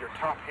hard with your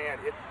top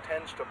hand, it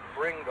tends to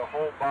bring the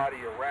whole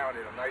body around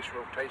in a nice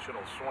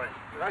rotational swing.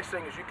 The nice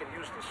thing is you can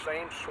use the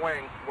same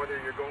swing whether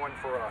you're going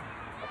for a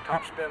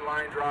top spin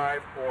line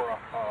drive or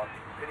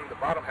hitting the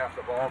bottom half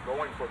of the ball,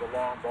 going for the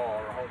long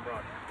ball or a home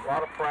run. A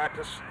lot of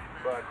practice,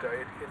 but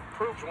it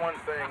proves one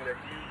thing, that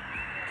you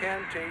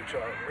can teach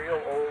a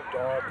real old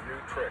dog new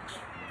tricks.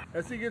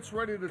 As he gets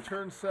ready to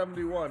turn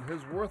 71,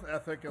 his work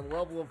ethic and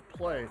level of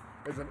play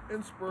is an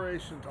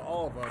inspiration to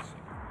all of us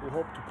who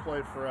hope to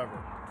play forever.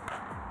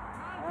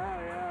 Oh,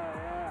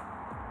 yeah.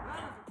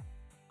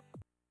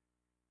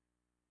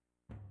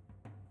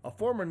 A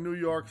former New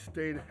York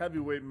State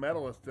heavyweight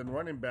medalist and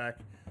running back,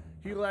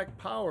 he lacked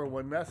power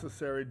when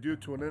necessary due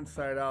to an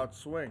inside-out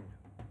swing.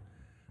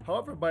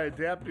 However, by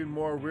adapting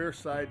more rear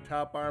side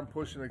top arm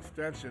push and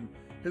extension,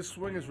 his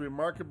swing is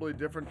remarkably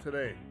different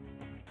today.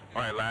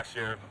 All right, last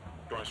year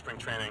during spring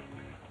training,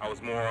 I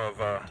was more of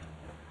a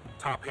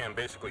top hand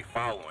basically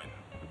following.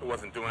 It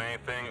wasn't doing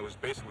anything, it was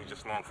basically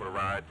just along for the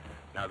ride.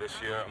 Now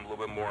this year, I'm a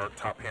little bit more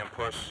top hand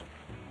push,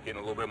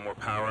 getting a little bit more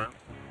power,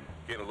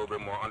 getting a little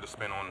bit more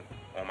underspin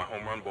on my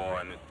home run ball,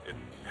 and it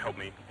helped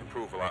me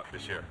improve a lot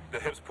this year. The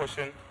hips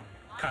pushing,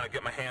 kind of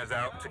get my hands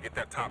out to get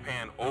that top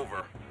hand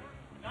over,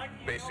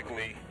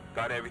 basically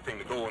got everything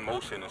to go in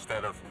motion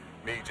instead of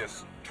me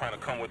just trying to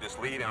come with this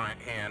lead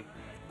hand,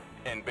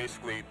 and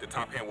basically the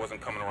top hand wasn't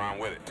coming around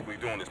with it. What we're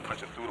doing is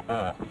punching through the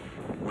ball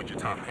with your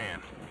top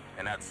hand,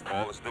 and that's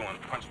all it's doing,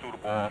 punch through the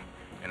ball,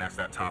 and that's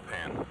that top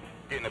hand.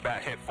 Getting the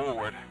back head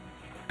forward,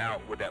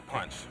 out with that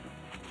punch,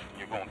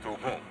 you're going through,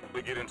 boom.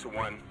 We get into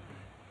one,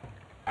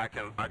 I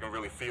can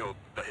really feel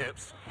the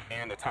hips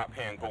and the top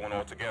hand going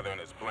all together, and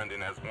it's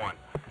blending as one.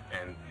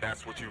 And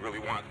that's what you really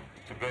want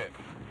to get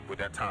with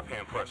that top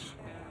hand push.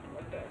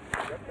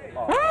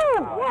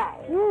 Woo!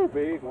 Wow! Woo,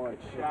 big one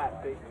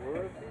shot, big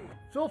word.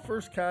 Phil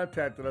first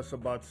contacted us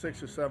about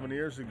 6 or 7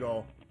 years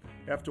ago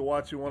after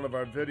watching one of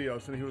our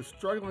videos, and he was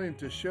struggling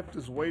to shift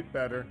his weight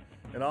better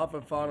and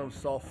often found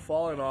himself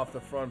falling off the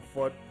front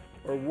foot,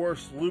 or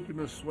worse, looping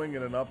his swing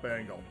in an up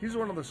angle. He's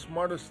one of the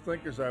smartest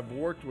thinkers I've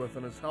worked with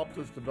and has helped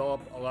us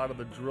develop a lot of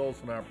the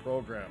drills in our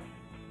program.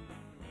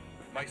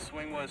 My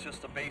swing was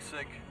just a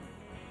basic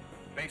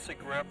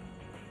grip.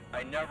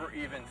 I never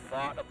even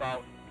thought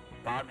about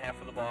bottom half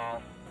of the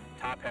ball,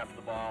 top half of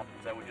the ball,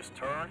 because I would just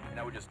turn and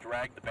I would just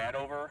drag the bat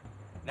over,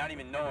 not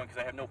even knowing, because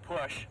I have no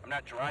push. I'm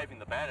not driving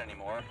the bat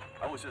anymore.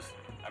 I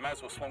might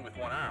as well swing with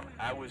one arm.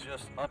 I was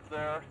just up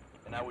there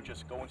and I would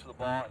just go into the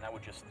ball and I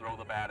would just throw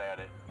the bat at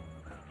it.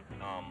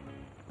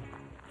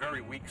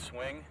 Very weak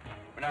swing.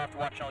 But now after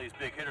watching all these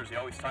big hitters, they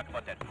always talk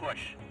about that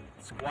push,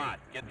 squat,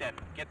 get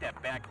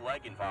that back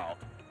leg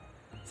involved.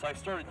 So I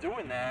started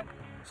doing that.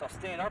 So I'll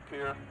stand up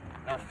here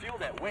and I'll feel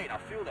that weight, I'll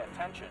feel that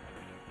tension.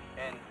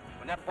 And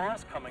when that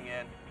ball's coming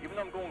in, even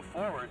though I'm going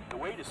forward, the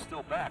weight is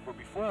still back. Where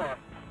before,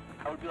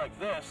 I would be like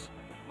this,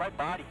 my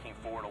body came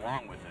forward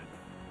along with it.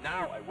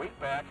 Now I weight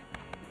back,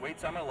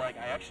 weight's on my leg,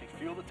 I actually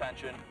feel the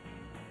tension.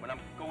 When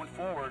I'm going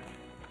forward,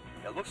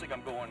 it looks like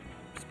I'm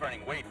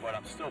spreading weight, but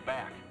I'm still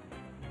back.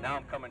 Now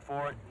I'm coming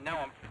forward, now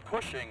I'm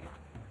pushing,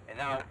 and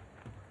now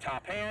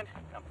top hand,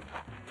 I'm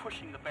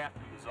pushing the bat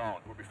through the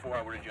zone, where before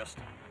I would have just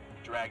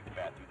dragged the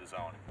bat through the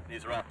zone.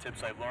 These are all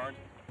tips I've learned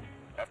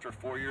after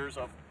 4 years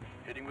of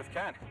hitting with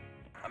Ken.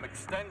 I'm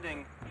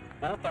extending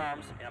both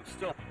arms, and I'm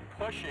still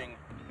pushing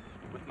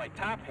with my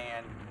top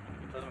hand.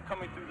 So as I'm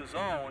coming through the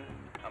zone,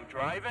 I'm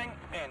driving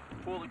and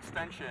full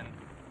extension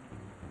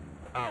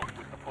out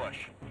with the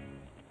push.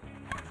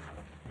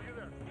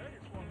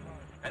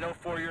 I know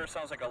 4 years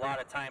sounds like a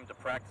lot of time to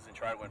practice and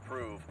try to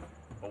improve,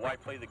 but why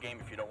play the game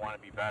if you don't want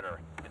to be better?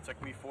 It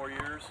took me 4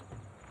 years,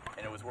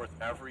 and it was worth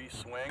every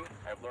swing.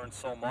 I've learned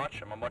so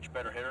much. I'm a much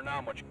better hitter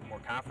now, much more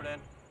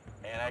confident,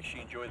 and I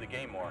actually enjoy the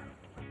game more.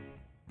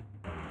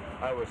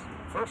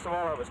 First of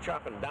all, I was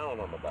chopping down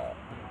on the ball,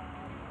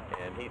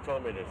 and he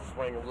told me to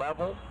swing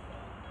level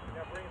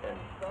and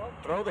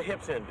throw the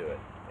hips into it.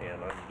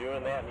 And I'm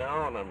doing that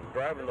now, and I'm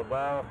driving the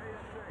ball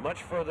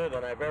much further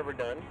than I've ever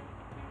done.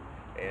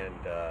 And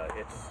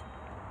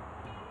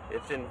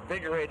it's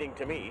invigorating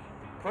to me.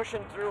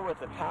 Pushing through with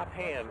the top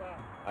hand,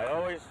 I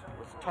always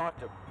was taught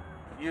to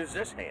use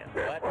this hand,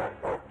 but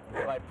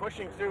by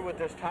pushing through with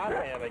this top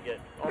hand, I get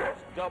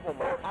almost double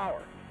my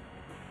power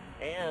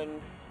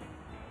and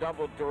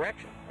double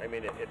direction. I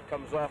mean, it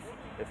comes off,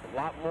 it's a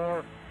lot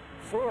more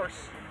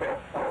force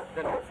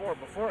than before.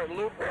 Before it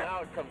looped,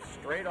 now it comes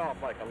straight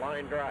off like a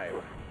line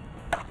drive.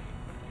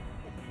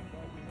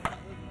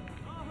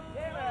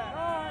 Get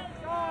out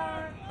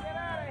of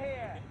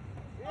here!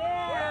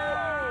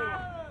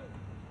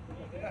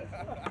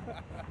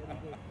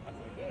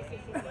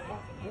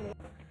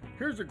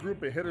 Here's a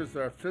group of hitters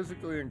that are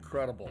physically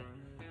incredible.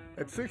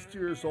 At 60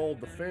 years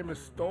old, the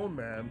famous Stone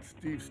Man,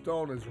 Steve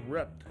Stone, is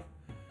ripped.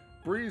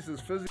 Breeze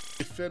is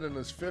physically fit in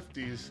his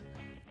 50s.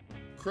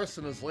 Chris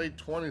in his late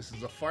 20s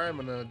is a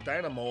fireman and a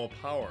dynamo of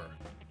power.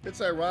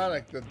 It's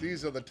ironic that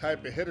these are the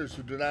type of hitters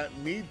who do not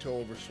need to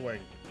overswing,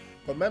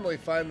 but mentally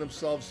find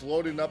themselves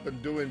loading up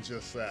and doing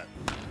just that.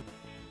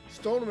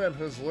 Stoneman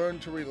has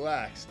learned to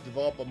relax,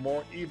 develop a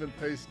more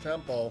even-paced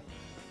tempo,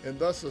 and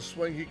thus a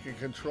swing he can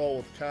control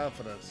with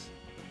confidence.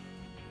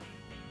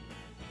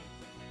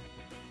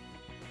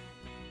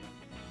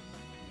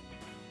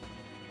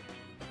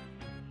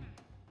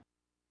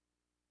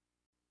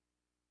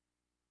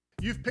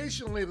 You've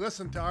patiently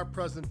listened to our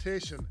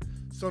presentation,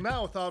 so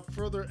now without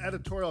further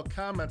editorial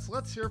comments,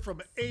 let's hear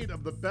from 8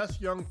 of the best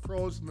young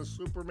pros in the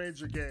super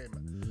major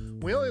game.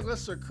 We only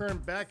list their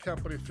current bat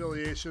company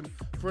affiliation,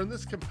 for in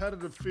this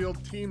competitive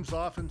field, teams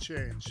often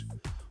change.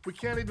 We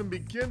can't even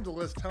begin to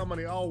list how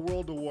many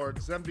all-world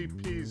awards,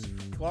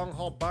 MVPs,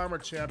 long-haul bomber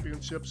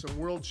championships, and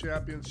world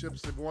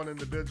championships they've won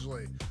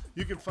individually.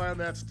 You can find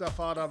that stuff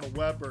out on the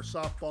web or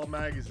Softball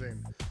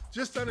Magazine.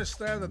 Just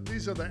understand that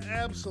these are the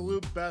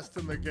absolute best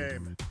in the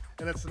game,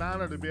 and it's an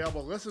honor to be able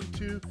to listen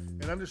to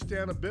and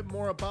understand a bit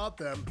more about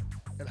them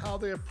and how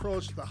they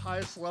approach the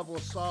highest level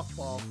of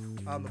softball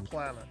on the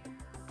planet.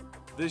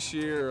 This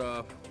year,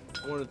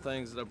 one of the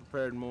things that I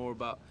prepared more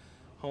about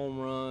home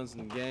runs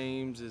and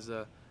games is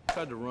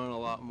tried to run a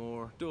lot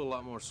more, do a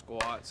lot more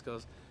squats,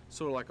 because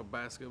sort of like a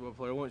basketball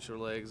player, once your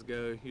legs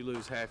go, you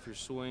lose half your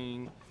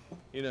swing.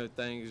 You know,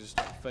 things just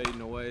start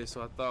fading away.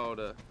 So I thought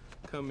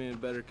come in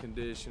better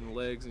condition,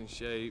 legs in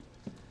shape,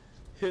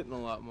 hitting a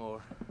lot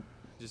more,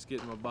 just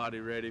getting my body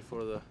ready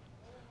for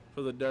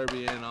the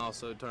derby and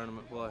also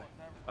tournament play.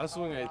 I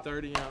swing a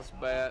 30-ounce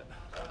bat.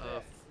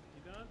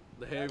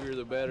 The heavier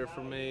the better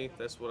for me.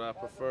 That's what I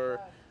prefer.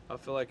 I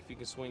feel like if you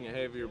can swing a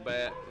heavier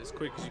bat as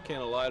quick as you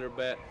can a lighter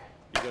bat,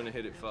 you're going to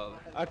hit it farther.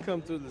 I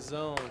come through the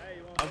zone.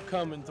 I'm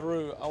coming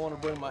through. I want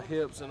to bring my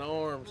hips and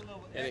arms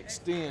and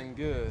extend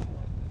good.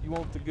 You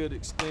want the good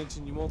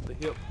extension. You want the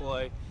hip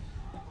play.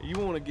 You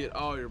want to get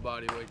all your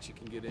body weight you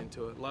can get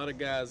into it. A lot of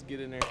guys get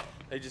in there,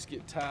 they just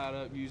get tied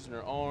up using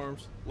their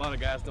arms. A lot of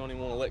guys don't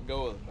even want to let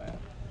go of the bat.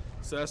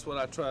 So that's what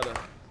I try to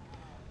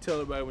tell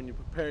everybody when you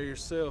prepare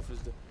yourself,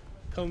 is to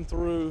come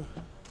through,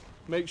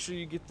 make sure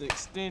you get the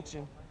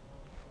extension,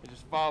 and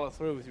just follow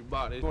through with your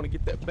body. You want to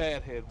get that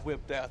bat head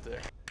whipped out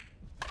there.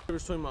 The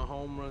difference between my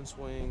home run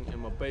swing and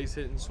my base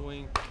hitting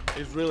swing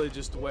is really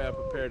just the way I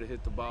prepare to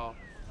hit the ball.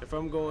 If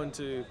I'm going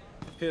to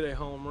hit a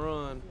home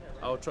run,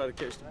 I'll try to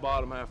catch the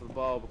bottom half of the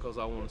ball because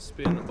I want to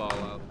spin the ball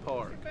out of the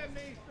park.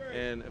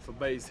 And if a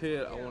base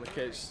hit, I want to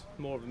catch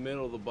more of the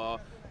middle of the ball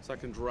so I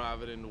can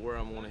drive it into where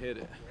I want to hit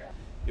it.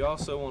 You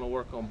also want to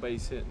work on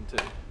base hitting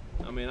too.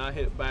 I mean, I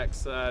hit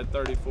backside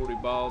 30, 40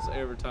 balls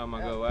every time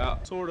I go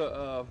out. Sort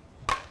of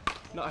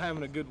not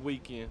having a good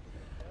weekend.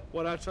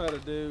 What I try to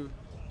do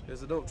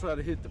is I don't try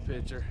to hit the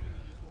pitcher,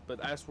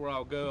 but that's where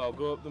I'll go. I'll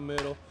go up the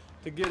middle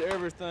to get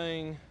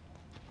everything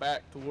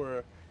back to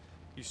where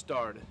you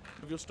started.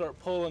 If you'll start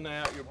pulling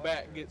out, your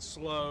back gets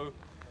slow.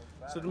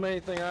 So the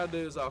main thing I do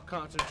is I'll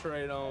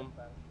concentrate on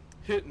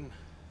hitting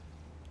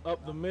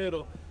up the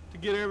middle to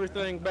get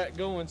everything back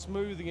going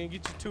smooth again,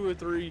 get you 2 or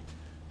 3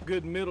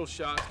 good middle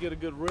shots, get a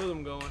good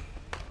rhythm going,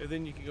 and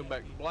then you can go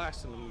back to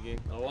blasting them again.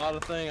 A lot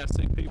of things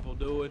I see people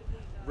doing,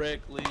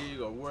 rec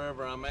league or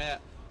wherever I'm at,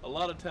 a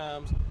lot of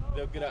times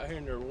they'll get out here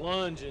and they're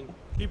lunging,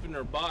 keeping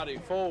their body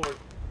forward.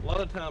 A lot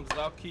of times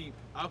I'll keep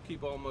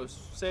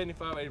almost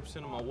 75–80%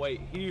 of my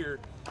weight here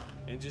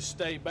and just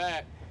stay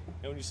back.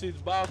 And when you see the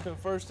ball come,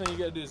 first thing you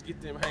gotta do is get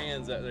them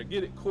hands out there,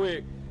 get it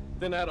quick.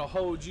 Then that'll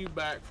hold you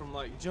back from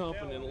like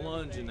jumping and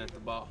lunging at the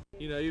ball.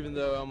 You know, even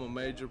though I'm a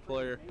major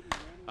player,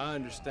 I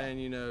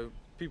understand, you know,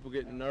 people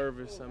getting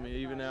nervous. I mean,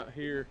 even out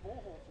here,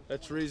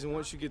 that's the reason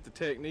once you get the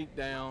technique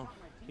down,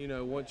 you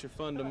know, once your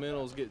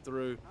fundamentals get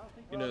through,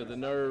 you know, the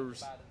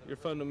nerves, your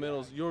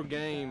fundamentals, your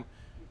game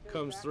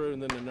comes through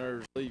and then the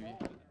nerves leave you.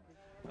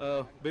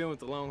 Being with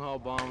the Long Haul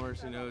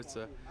Bombers, you know, it's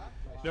a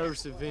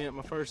nervous event.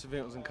 My first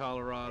event was in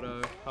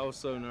Colorado. I was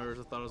so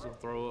nervous, I thought I was gonna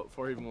throw up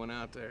before I even went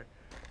out there.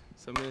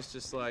 So I mean, it's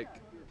just like,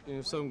 you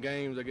know, some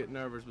games I get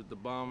nervous, but the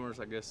Bombers,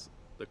 I guess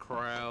the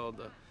crowd,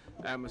 the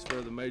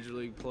atmosphere, the major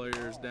league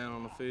players down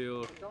on the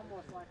field.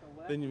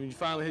 Then when you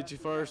finally hit your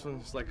first one,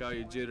 it's like all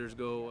your jitters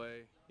go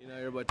away. You know,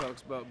 everybody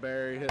talks about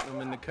Barry hitting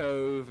them in the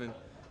Cove, and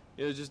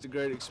it was just a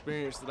great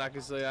experience that I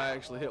could say I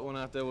actually hit one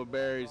out there with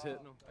Barry's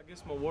hitting them. I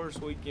guess my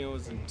worst weekend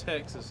was in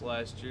Texas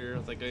last year. I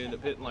think I ended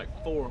up hitting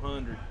like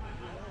 400.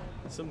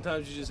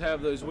 Sometimes you just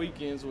have those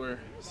weekends where it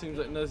seems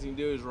like nothing you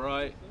do is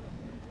right.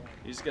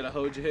 You just got to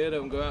hold your head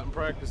up and go out and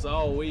practice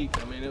all week.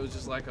 I mean, it was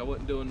just like I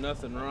wasn't doing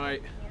nothing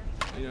right.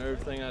 You know,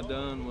 everything I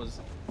done was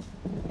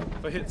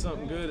if I hit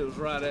something good, it was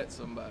right at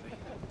somebody.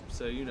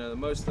 So, you know,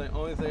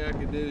 only thing I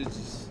could do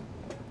is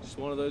just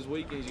one of those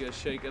weekends, you gotta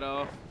shake it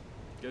off,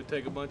 go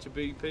take a bunch of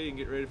BP and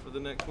get ready for the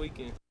next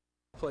weekend.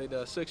 Played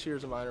 6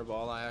 years of minor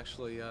ball. I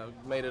actually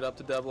made it up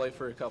to AA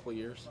for a couple of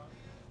years.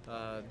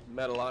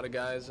 Met a lot of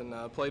guys and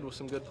played with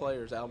some good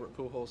players, Albert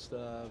Pujols,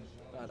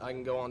 I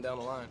can go on down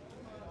the line.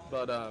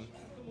 But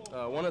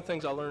one of the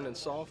things I learned in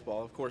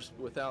softball, of course,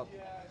 without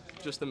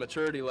just the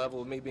maturity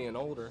level of me being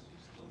older,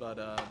 but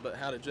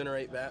how to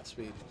generate bat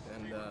speed.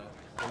 And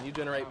when you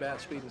generate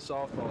bat speed in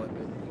softball,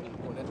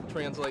 when it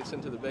translates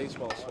into the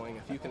baseball swing,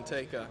 if you can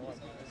take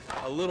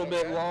a little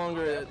bit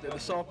longer, the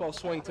softball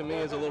swing to me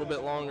is a little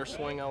bit longer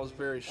swing. I was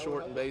very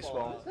short in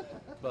baseball,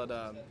 but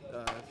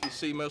if you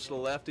see most of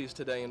the lefties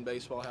today in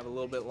baseball have a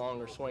little bit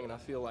longer swing, and I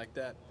feel like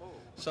that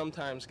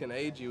sometimes can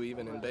aid you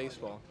even in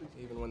baseball,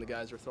 even when the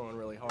guys are throwing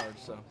really hard.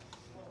 So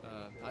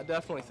I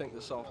definitely think the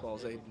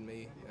softball's aided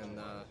me, and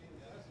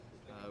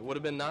it would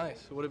have been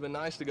nice. It would have been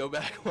nice to go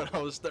back when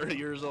I was 30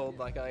 years old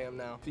like I am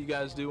now. If you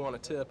guys do want a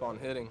tip on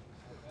hitting,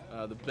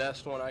 the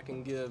best one I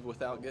can give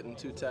without getting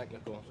too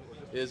technical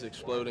is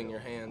exploding your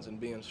hands and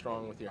being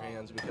strong with your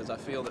hands, because I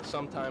feel that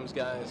sometimes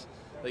guys,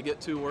 they get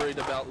too worried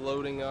about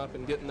loading up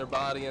and getting their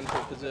body into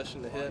a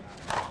position to hit.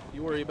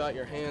 You worry about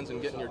your hands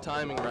and getting your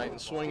timing right and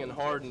swinging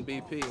hard in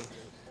BP,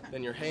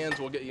 then your hands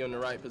will get you in the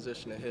right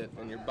position to hit,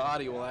 and your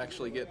body will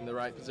actually get in the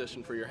right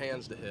position for your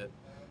hands to hit.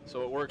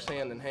 So it works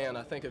hand in hand.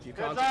 I think if you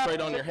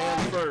concentrate on your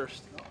hands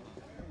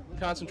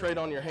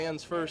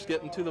first,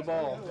 getting to the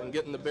ball and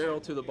getting the barrel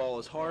to the ball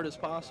as hard as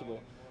possible,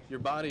 your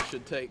body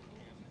should take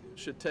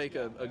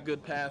a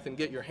good path and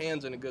get your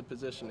hands in a good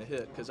position to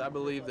hit. Because I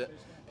believe that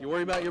if you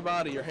worry about your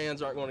body, your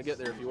hands aren't going to get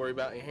there. If you worry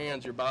about your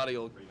hands, your body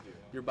will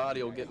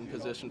get in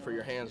position for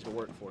your hands to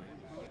work for you.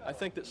 I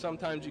think that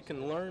sometimes you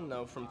can learn,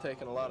 though, from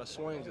taking a lot of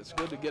swings. It's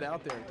good to get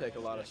out there and take a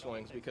lot of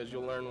swings because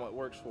you'll learn what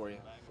works for you.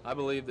 I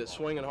believe that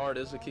swinging hard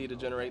is the key to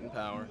generating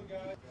power.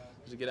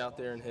 Is to get out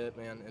there and hit,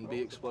 man, and be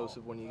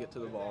explosive when you get to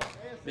the ball.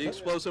 Be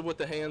explosive with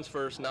the hands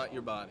first, not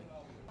your body.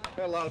 I've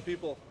had a lot of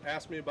people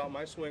ask me about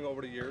my swing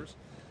over the years,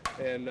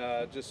 and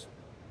just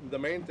the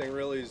main thing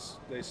really is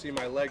they see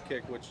my leg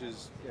kick, which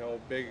is, you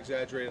know, big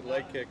exaggerated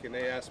leg kick, and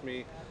they ask me,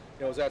 you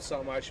know, is that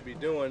something I should be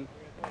doing?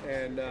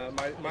 And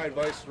my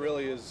advice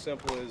really is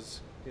simple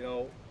as, you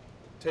know,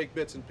 take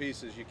bits and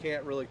pieces. You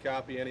can't really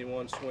copy any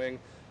one swing.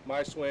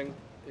 My swing,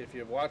 if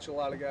you watch a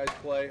lot of guys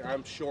play,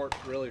 I'm short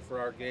really for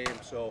our game,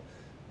 so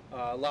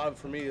a lot of it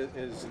for me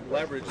is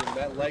leverage, and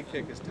that leg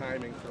kick is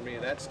timing for me.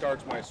 That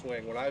starts my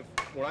swing. When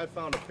I've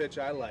found a pitch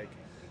I like,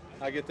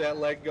 I get that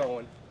leg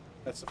going.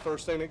 That's the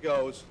first thing that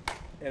goes,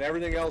 and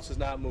everything else is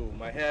not moved.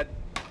 My head,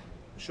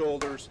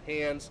 shoulders,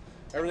 hands,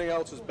 everything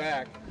else is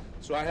back.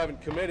 So I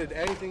haven't committed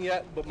anything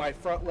yet but my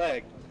front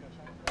leg,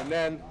 and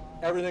then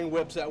everything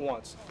whips at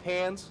once.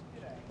 Hands,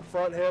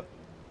 front hip,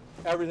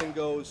 everything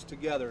goes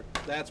together.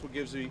 That's what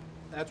gives you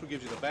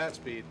the bat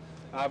speed.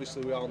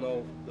 Obviously, we all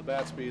know the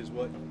bat speed is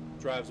what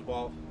drives the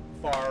ball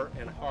far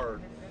and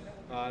hard.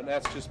 And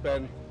that's just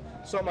been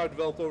something I've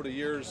developed over the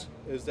years,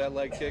 is that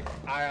leg kick.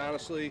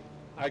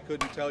 I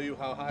couldn't tell you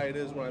how high it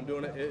is when I'm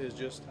doing it. It is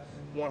just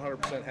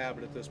 100%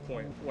 habit at this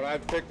point. When I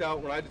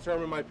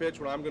determine my pitch,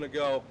 when I'm going to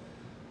go,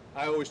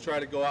 I always try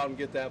to go out and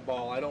get that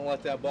ball. I don't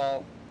let that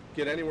ball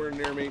get anywhere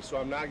near me, so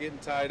I'm not getting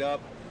tied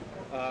up.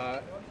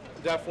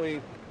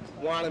 Definitely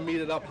want to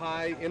meet it up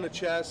high in the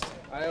chest.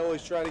 I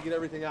always try to get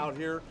everything out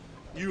here.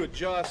 You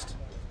adjust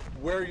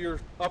where your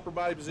upper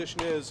body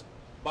position is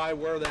by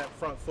where that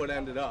front foot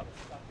ended up.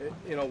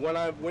 You know,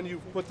 when you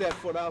put that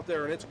foot out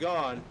there and it's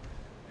gone,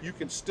 you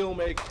can still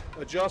make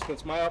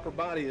adjustments. My upper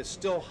body is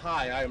still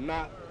high. I am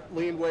not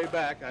leaned way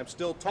back. I'm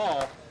still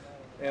tall,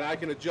 and I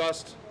can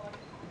adjust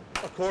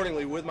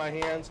accordingly with my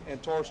hands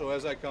and torso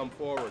as I come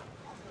forward.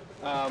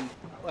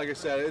 Like I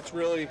said, it's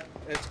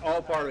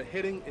all part of it.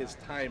 Hitting is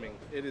timing.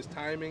 It is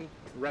timing,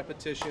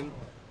 repetition,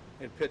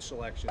 and pitch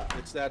selection.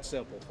 It's that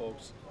simple,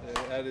 folks.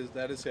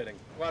 That is hitting.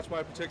 Watch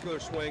my particular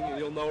swing, and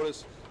you'll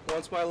notice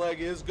once my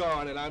leg is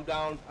gone and I'm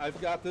down, I've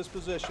got this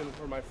position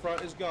where my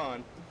front is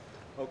gone.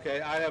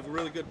 Okay, I have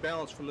really good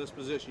balance from this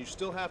position. You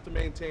still have to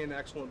maintain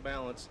excellent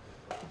balance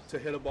to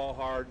hit a ball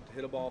hard, to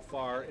hit a ball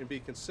far, and be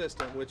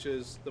consistent, which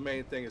is the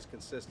main thing. Is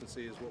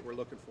consistency is what we're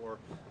looking for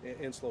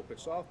in slow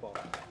pitch softball.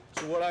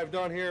 So what I've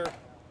done here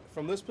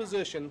from this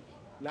position,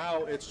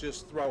 now it's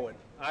just throw it.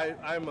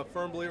 I'm a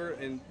firm believer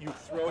in you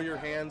throw your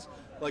hands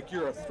like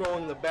you're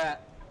throwing the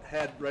bat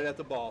head right at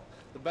the ball.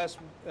 The best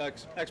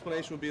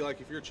explanation would be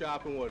like if you're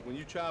chopping wood. When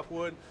you chop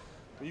wood,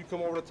 when you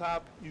come over the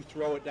top, you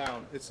throw it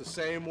down. It's the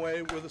same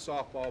way with a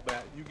softball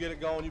bat. You get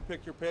it going, you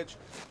pick your pitch,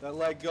 that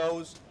leg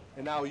goes,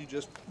 and now you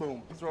just,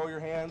 boom, throw your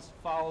hands,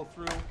 follow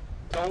through.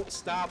 Don't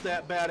stop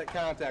that bat at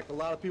contact. A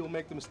lot of people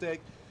make the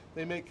mistake.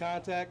 They make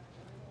contact,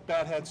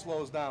 bat head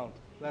slows down.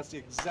 That's the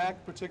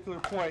exact particular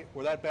point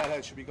where that bat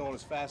head should be going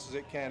as fast as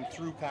it can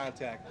through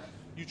contact.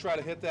 You try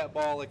to hit that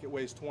ball like it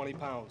weighs 20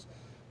 pounds.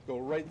 Go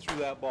right through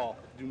that ball.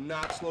 Do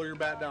not slow your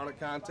bat down at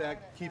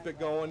contact. Keep it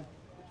going.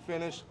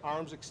 Finish,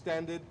 arms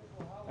extended,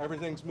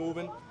 everything's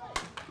moving.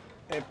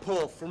 and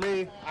pull. For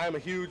me, I'm a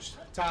huge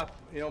top,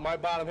 my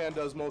bottom hand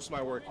does most of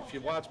my work. If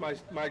you watch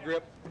my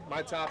grip,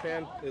 my top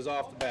hand is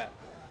off the bat.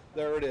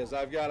 There it is.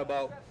 I've got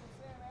about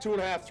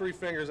 2.5, 3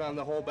 fingers on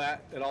the whole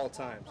bat at all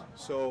times.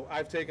 So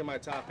I've taken my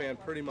top hand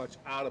pretty much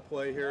out of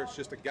play here. It's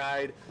just a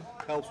guide,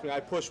 helps me. I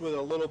push with it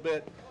a little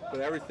bit,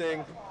 but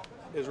everything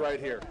is right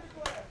here.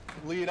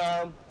 Lead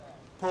arm,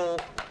 pull,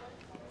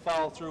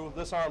 follow through.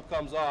 This arm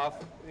comes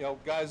off.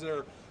 Guys that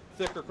are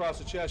thicker across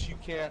the chest, you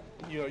can't,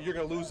 you're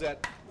going to lose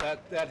that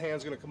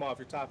hand's going to come off.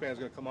 Your top hand's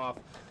going to come off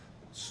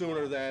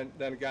sooner than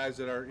guys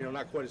that are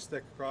not quite as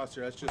thick across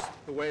here. That's just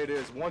the way it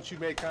is. Once you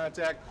make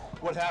contact,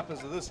 what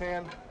happens to this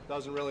hand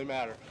doesn't really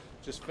matter.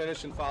 Just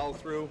finish and follow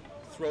through,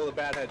 throw the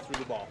bat head through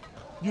the ball.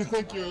 You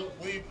think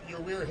your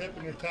rear hip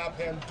and your top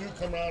hand do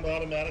come around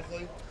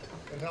automatically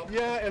and help?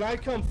 Yeah, and I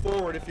come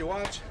forward. If you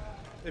watch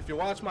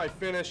my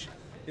finish,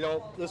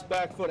 this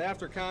back foot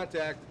after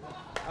contact,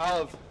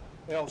 I'll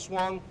have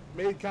swung,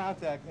 made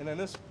contact, and then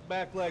this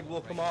back leg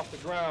will come off the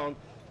ground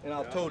and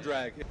I'll toe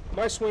drag.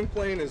 My swing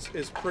plane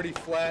is pretty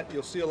flat.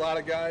 You'll see a lot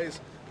of guys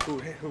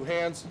who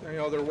hands,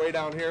 they're way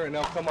down here and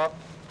they'll come up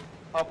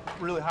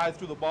really high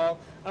through the ball.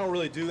 I don't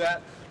really do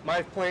that.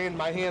 My plane,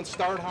 my hands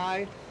start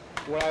high.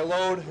 When I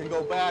load and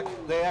go back,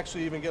 they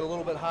actually even get a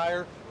little bit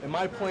higher. And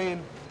my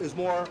plane is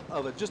more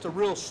of just a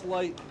real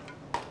slight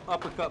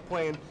uppercut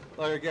plane.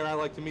 Like again, I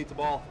like to meet the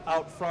ball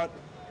out front,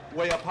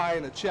 way up high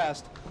in the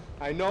chest.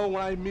 I know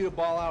when I meet a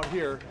ball out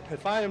here,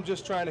 if I am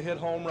just trying to hit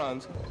home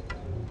runs,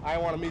 I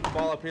want to meet the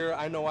ball up here.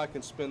 I know I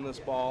can spin this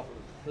ball.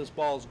 This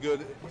ball's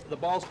good. The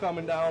ball's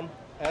coming down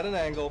at an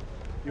angle.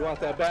 You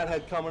want that bat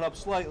head coming up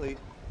slightly,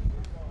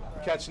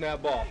 catching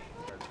that ball.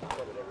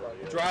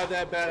 Drive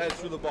that bat head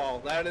through the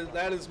ball. That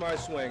is my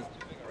swing.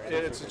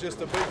 It's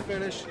just a big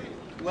finish.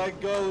 Leg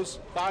goes,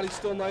 body's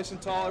still nice and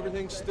tall,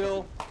 everything's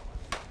still.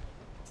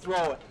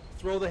 Throw it.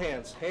 Throw the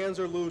hands. Hands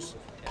are loose.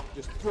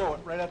 Just throw it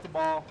right at the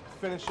ball.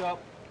 Finish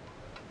up.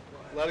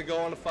 Let it go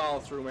on the follow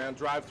through, man.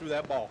 Drive through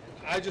that ball.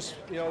 I just,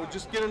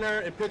 just get in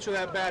there and picture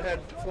that bat head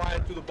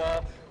flying through the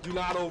ball. Do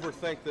not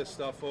overthink this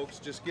stuff, folks.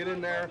 Just get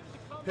in there,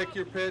 pick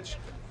your pitch,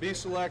 be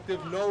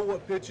selective, know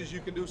what pitches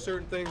you can do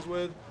certain things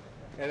with,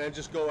 and then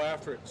just go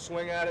after it.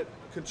 Swing at it,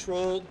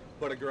 controlled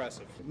but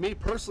aggressive. Me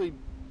personally,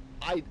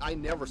 I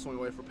never swing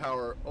away for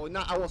power. Oh,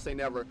 I won't say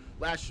never.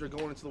 Last year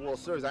going into the World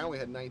Series, I only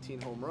had 19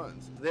 home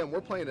runs. Then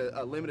we're playing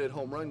a limited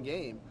home run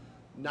game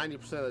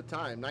 90% of the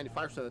time,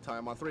 95% of the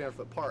time on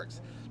 300-foot parks.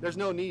 There's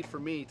no need for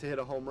me to hit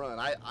a home run.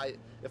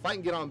 If I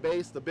can get on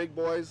base, the big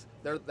boys,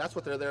 that's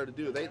what they're there to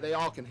do. They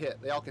all can hit.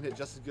 They all can hit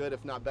just as good,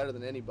 if not better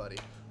than anybody.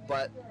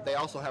 But they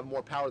also have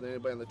more power than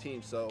anybody on the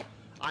team. So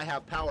I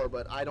have power,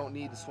 but I don't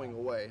need to swing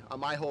away.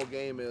 My whole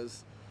game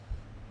is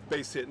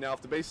base hit. Now,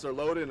 if the bases are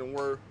loaded and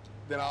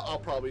then I'll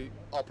probably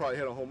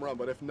hit a home run.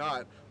 But if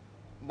not,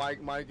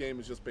 my game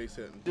is just base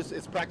hitting.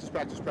 It's practice,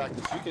 practice,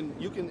 practice.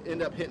 You can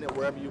end up hitting it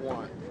wherever you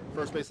want.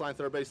 First baseline,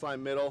 third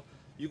baseline, middle.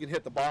 You can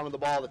hit the bottom of the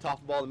ball, the top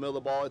of the ball, the middle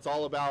of the ball. It's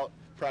all about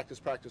practice,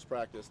 practice,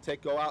 practice.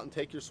 Go out and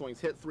take your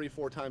swings. Hit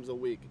 3-4 times a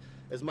week,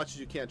 as much as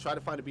you can. Try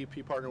to find a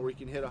BP partner where you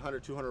can hit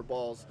 100, 200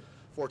 balls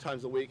 4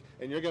 times a week,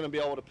 and you're going to be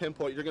able to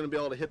pinpoint. You're going to be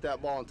able to hit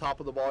that ball on top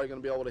of the ball. You're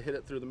going to be able to hit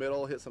it through the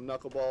middle, hit some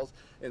knuckleballs,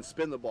 and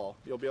spin the ball.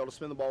 You'll be able to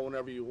spin the ball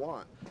whenever you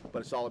want, but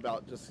it's all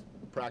about just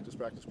practice,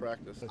 practice,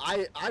 practice.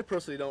 I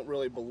personally don't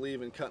really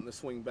believe in cutting the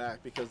swing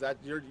back, because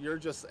you're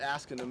just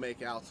asking to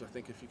make outs, I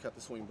think, if you cut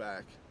the swing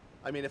back.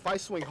 I mean, if I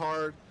swing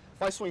hard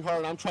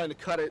and I'm trying to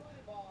cut it,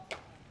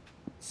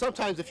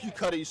 sometimes if you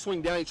cut it, you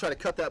swing down, you try to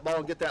cut that ball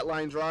and get that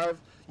line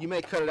drive, you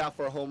may cut it out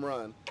for a home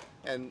run.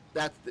 And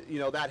that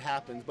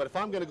happens. But if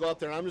I'm going to go up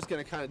there and I'm just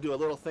going to kind of do a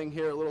little thing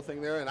here, a little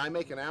thing there, and I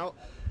make an out,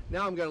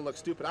 now I'm going to look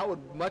stupid. I would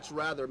much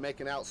rather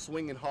make an out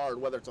swinging hard,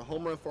 whether it's a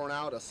home run for an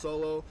out, a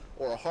solo,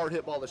 or a hard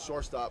hit ball to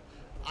shortstop.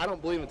 I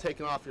don't believe in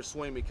taking off your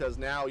swing, because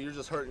now you're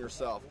just hurting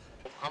yourself.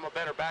 I'm a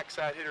better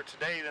backside hitter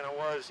today than I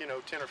was,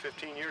 10 or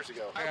 15 years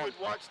ago. I would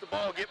watch the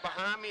ball get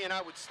behind me, and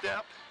I would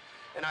step,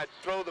 and I'd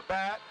throw the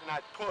bat, and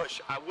I'd push.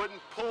 I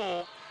wouldn't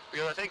pull,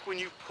 because I think when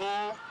you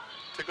pull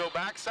to go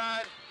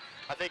backside,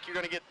 I think you're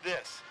going to get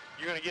this.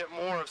 You're going to get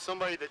more of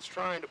somebody that's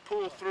trying to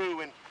pull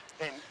through and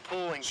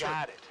pull and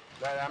guide it.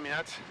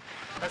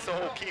 That's the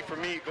whole key for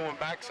me going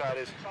backside,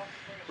 is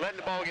letting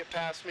the ball get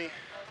past me,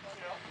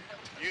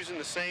 using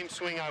the same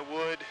swing I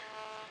would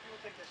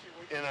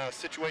in a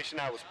situation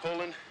I was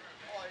pulling.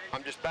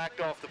 I'm just backed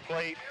off the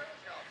plate.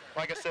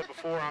 Like I said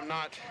before, I'm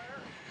not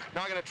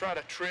going to try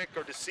to trick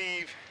or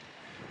deceive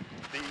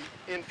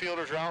the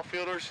infielders or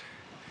outfielders.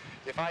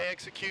 If I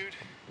execute,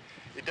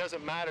 it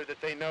doesn't matter that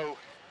they know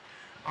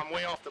I'm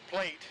way off the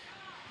plate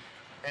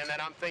and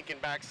that I'm thinking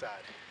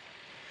backside.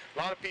 A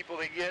lot of people,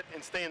 they get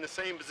and stay in the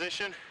same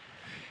position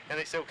and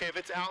they say, okay, if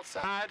it's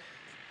outside,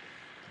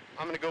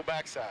 I'm going to go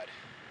backside.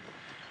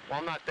 Well,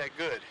 I'm not that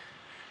good.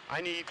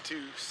 I need to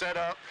set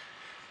up,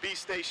 be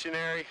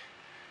stationary,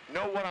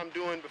 know what I'm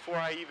doing before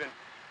I even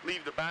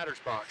leave the batter's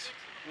box.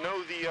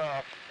 Know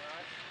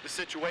the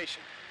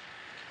situation.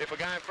 If a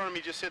guy in front of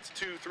me just hits a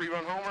 2-3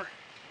 run homer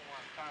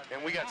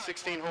and we got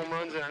 16 home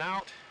runs in and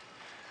out,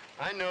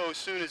 I know as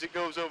soon as it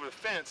goes over the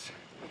fence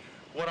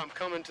what I'm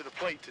coming to the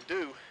plate to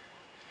do,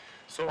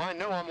 so I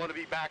know I'm going to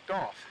be backed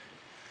off.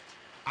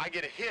 I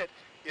get a hit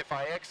if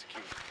I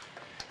execute.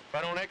 If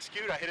I don't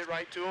execute, I hit it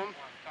right to them,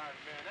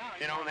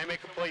 you know, and they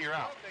make a play, you're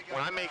out.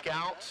 When I make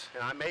outs,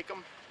 and I make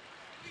them,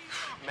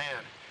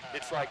 man,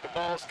 it's like the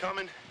ball's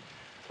coming,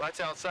 well, that's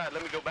outside,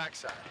 let me go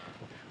backside.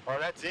 Or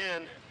that's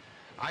in,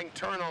 I can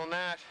turn on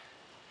that.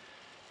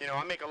 You know,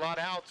 I make a lot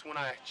of outs when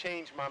I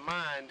change my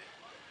mind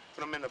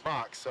when I'm in the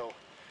box. So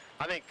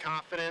I think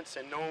confidence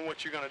and knowing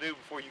what you're going to do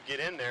before you get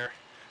in there,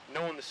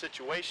 knowing the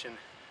situation,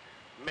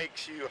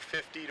 makes you a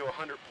 50 to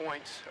 100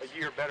 points a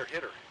year better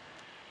hitter.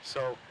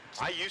 So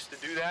I used to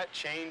do that,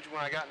 change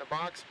when I got in the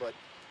box, but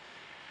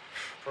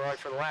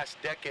for the last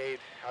decade,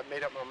 I've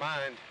made up my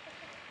mind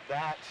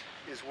that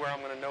is where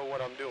I'm going to know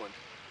what I'm doing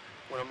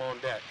when I'm on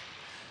deck.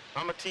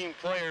 I'm a team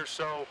player,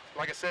 so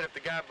like I said, if the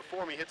guy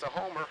before me hits a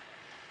homer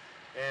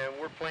and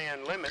we're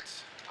playing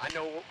limits, I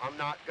know I'm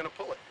not going to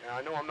pull it. And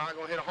I know I'm not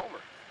going to hit a homer.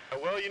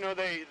 Well, you know,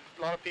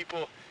 a lot of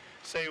people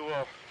say,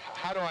 well,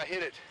 how do I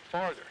hit it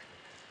farther?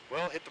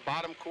 Well, hit the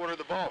bottom quarter of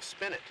the ball,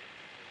 spin it.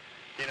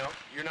 You know,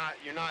 you're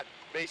not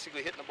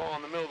basically hitting the ball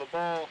in the middle of the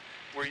ball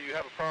where you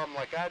have a problem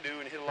like I do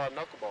and hit a lot of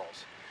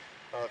knuckleballs.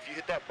 If you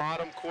hit that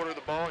bottom quarter of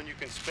the ball and you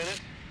can spin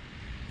it,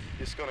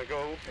 it's going to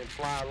go and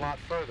fly a lot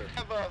further.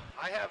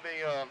 I have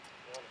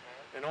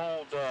an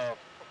old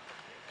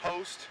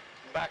post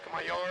in the back of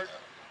my yard,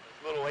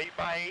 little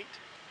 8x8,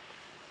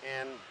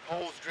 and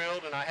holes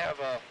drilled, and I have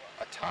a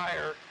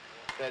tire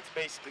that's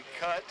basically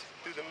cut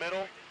through the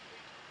middle.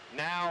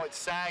 Now it's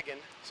sagging,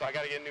 so I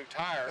got to get a new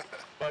tire.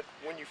 But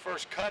when you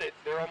first cut it,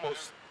 they're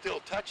almost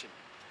still touching.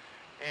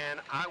 And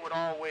I would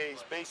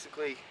always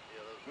basically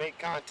make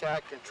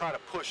contact and try to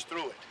push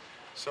through it.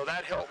 So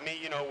that helped me,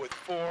 you know, with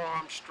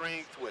forearm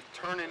strength, with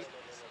turning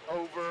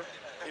over,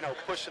 you know,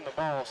 pushing the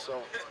ball.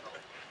 So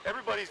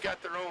everybody's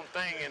got their own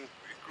thing in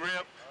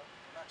grip,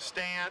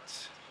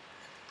 stance,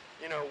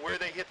 you know, where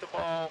they hit the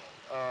ball.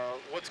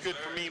 What's good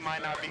for me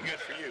might not be good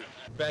for you.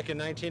 Back in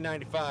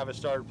 1995, I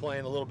started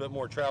playing a little bit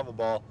more travel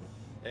ball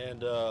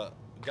and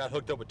got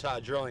hooked up with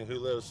Todd Drilling, who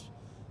lives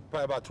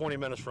probably about 20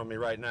 minutes from me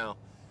right now.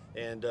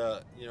 And,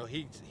 you know,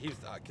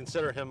 I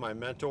consider him my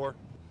mentor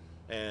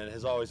and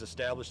has always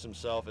established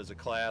himself as a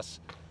class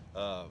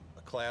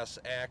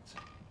act,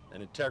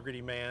 an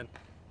integrity man,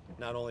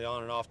 not only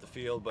on and off the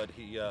field, but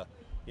he,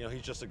 you know,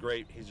 he's a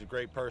great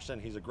person.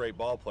 He's a great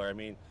ball player. I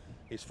mean,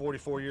 he's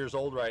 44 years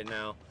old right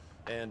now,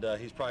 and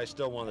he's probably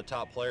still one of the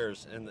top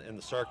players in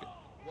the circuit.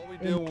 What we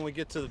do when we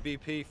get to the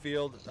BP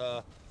field,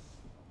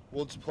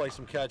 we'll just play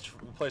some catch,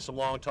 we'll play some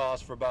long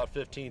toss for about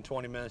 15,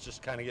 20 minutes,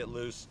 just kind of get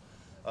loose.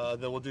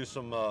 Then we'll do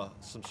some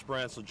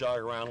sprints, we'll jog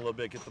around a little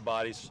bit, get the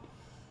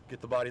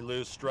body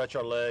loose, stretch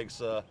our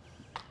legs, and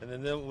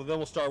then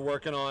we'll start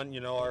working on,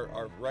 you know,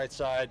 our right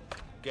side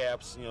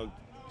gaps, you know,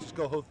 just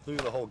go through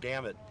the whole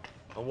gamut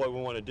on what we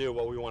want to do,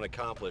 what we want to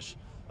accomplish.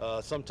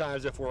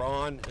 Sometimes if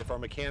our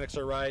mechanics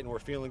are right and we're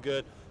feeling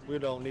good, we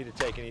don't need to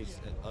take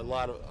a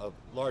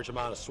large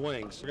amount of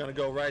swings. We're going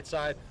to go right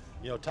side.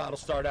 You know, Todd will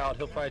start out,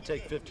 he'll probably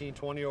take 15,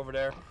 20 over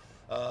there.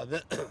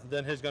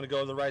 Then he's going to go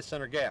to the right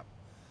center gap.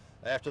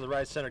 After the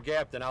right center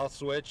gap, then I'll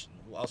switch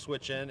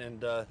in,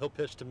 and he'll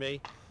pitch to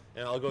me,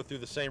 and I'll go through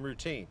the same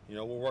routine. You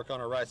know, we'll work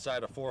on our right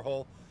side of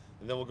 4-hole,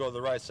 and then we'll go to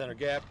the right center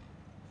gap.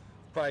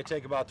 Probably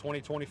take about 20,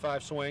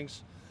 25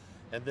 swings,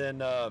 and then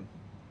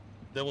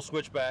we'll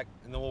switch back,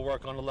 and then we'll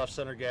work on the left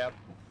center gap,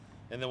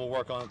 and then we'll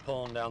work on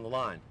pulling down the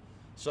line.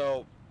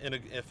 So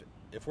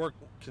if we're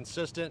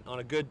consistent on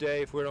a good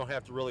day, if we don't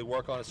have to really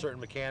work on a certain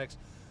mechanics,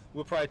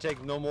 we'll probably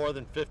take no more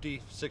than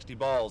 50, 60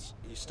 balls.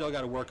 You still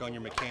got to work on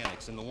your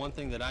mechanics, and the one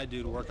thing that I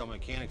do to work on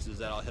mechanics is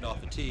that I'll hit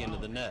off a tee into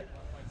the net.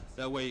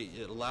 That way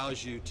it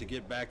allows you to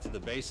get back to the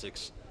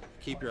basics,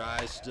 keep your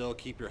eyes still,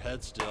 keep your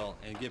head still,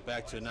 and get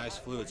back to a nice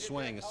fluid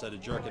swing instead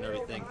of jerking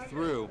everything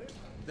through.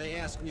 They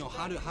ask, you know,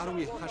 how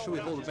should we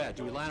hold the bat?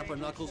 Do we line up our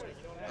knuckles?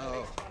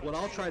 What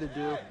I'll try to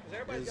do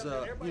is,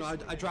 you know,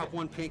 I drop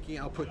one pinky,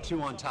 I'll put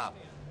two on top.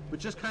 But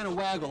just kind of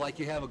waggle like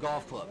you have a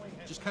golf club.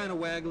 Just kind of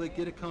waggle it,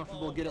 get it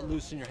comfortable, get it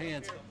loose in your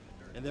hands,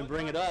 and then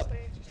bring it up,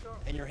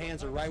 and your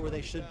hands are right where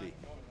they should be.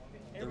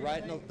 They're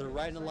right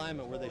in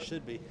alignment where they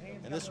should be,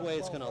 and this way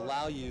it's going to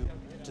allow you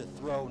to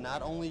throw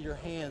not only your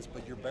hands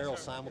but your barrel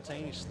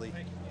simultaneously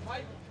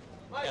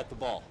at the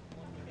ball.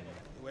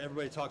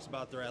 Everybody talks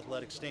about their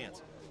athletic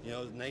stance. You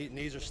know,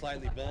 knees are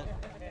slightly bent,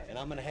 and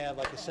I'm going to have,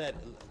 like I said,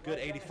 a good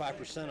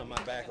 85% on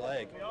my back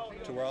leg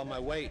to where all my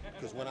weight,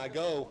 because when I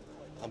go,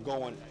 I'm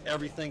going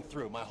everything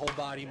through. My whole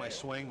body, my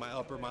swing, my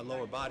upper, my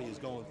lower body is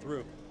going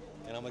through.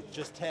 And I'm going to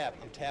just tap.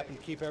 I'm tapping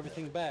to keep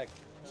everything back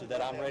so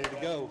that I'm ready to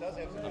go.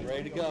 I'm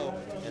ready to go.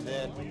 And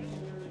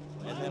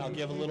then I'll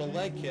give a little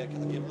leg kick.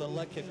 I'll give a little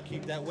leg kick to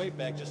keep that weight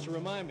back just to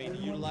remind me to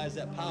utilize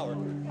that power.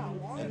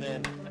 And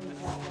then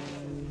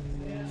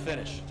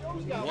finish.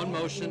 One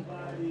motion,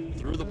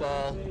 through the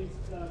ball,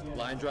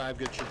 line drive,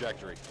 good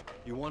trajectory.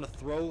 You want to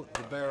throw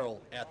the barrel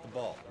at the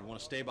ball. You want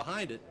to stay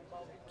behind it.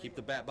 Keep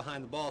the bat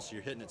behind the ball so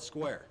you're hitting it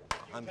square.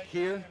 I'm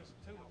here,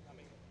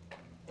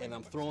 and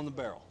I'm throwing the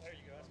barrel.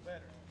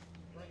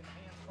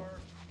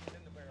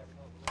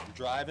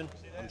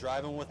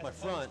 driving with my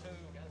front,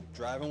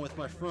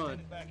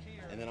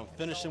 and then I'm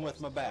finishing with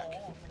my back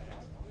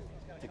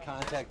to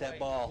contact that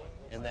ball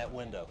in that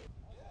window.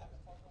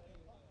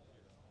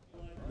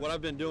 What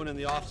I've been doing in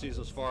the off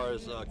season as far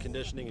as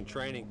conditioning and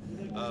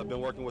training, I've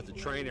been working with the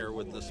trainer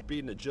with the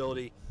speed and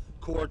agility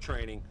core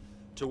training,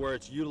 to where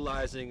it's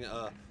utilizing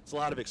it's a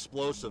lot of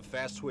explosive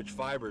fast twitch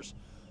fibers,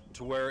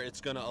 to where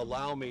it's going to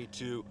allow me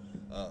to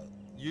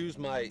use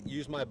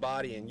my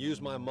body and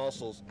use my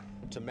muscles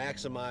to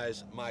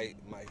maximize my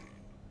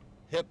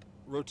hip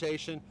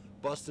rotation,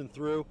 busting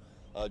through,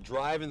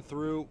 driving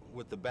through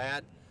with the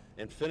bat,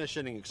 and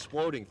finishing and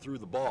exploding through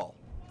the ball.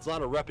 It's a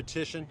lot of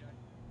repetition,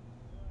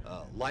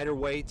 lighter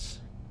weights,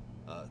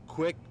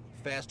 quick,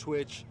 fast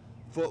twitch,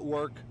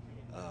 footwork,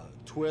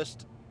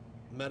 twist,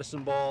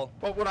 medicine ball.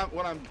 Well,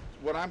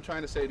 what I'm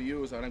trying to say to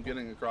you is what I'm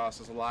getting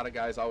across is a lot of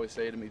guys always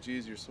say to me,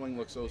 geez, your swing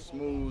looks so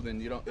smooth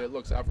and it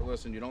looks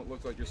effortless and you don't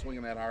look like you're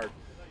swinging that hard,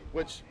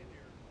 which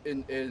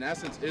in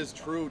essence is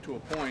true to a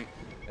point,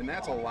 and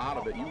that's a lot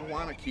of it. You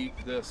want to keep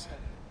this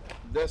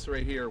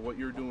right here, what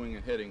you're doing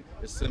and hitting,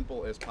 as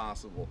simple as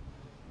possible,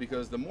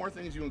 because the more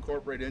things you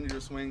incorporate into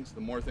your swings,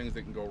 the more things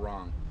that can go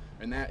wrong,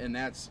 and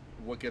that's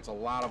what gets a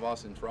lot of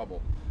us in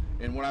trouble.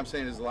 And what I'm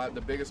saying is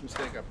the biggest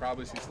mistake I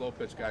probably see slow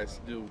pitch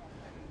guys do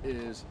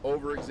is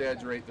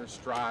over-exaggerate their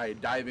stride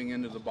diving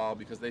into the ball,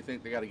 because they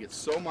think they got to get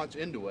so much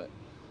into it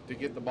to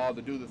get the ball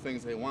to do the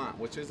things they want,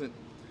 which isn't.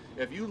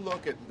 If you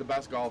look at the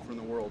best golfer in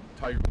the world,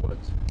 Tiger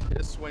Woods,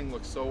 his swing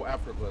looks so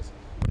effortless,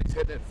 but he's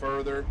hitting it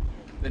further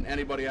than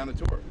anybody on the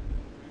tour,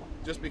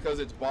 just because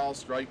it's ball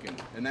striking.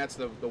 And that's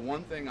the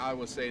one thing I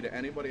would say to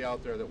anybody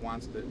out there that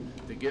wants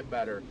to get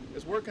better,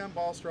 is work on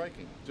ball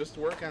striking. Just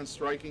work on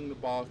striking the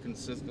ball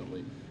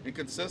consistently. And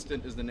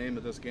consistent is the name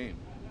of this game.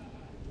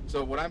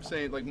 So what I'm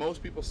saying, like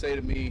most people say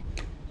to me,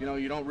 you know,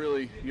 you don't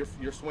really,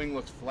 your swing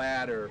looks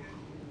flat, or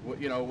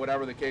you know,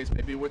 whatever the case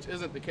may be, which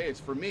isn't the case.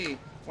 For me,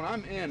 when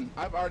I'm in,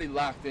 I've already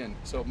locked in.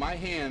 So my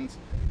hands,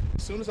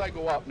 as soon as I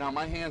go up, now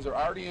my hands are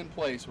already in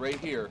place right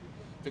here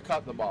to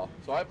cut the ball.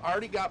 So I've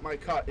already got my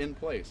cut in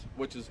place,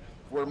 which is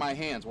where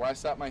I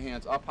set my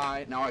hands up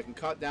high. Now I can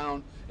cut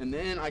down, and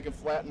then I can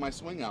flatten my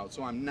swing out,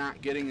 so I'm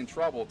not getting in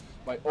trouble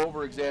by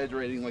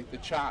over-exaggerating like the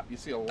chop. You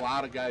see a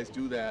lot of guys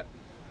do that,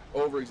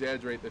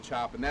 over-exaggerate the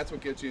chop, and that's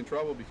what gets you in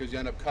trouble, because you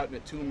end up cutting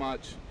it too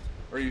much,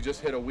 or you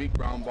just hit a weak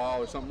ground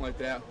ball or something like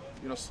that.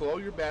 You know, slow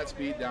your bat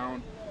speed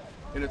down,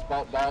 and it's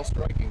about ball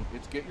striking.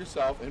 It's get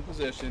yourself in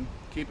position,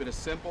 keep it as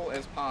simple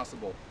as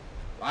possible.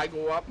 I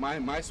go up,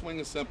 my swing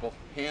is simple.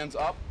 Hands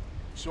up,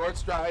 short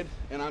stride,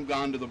 and I'm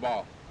gone to the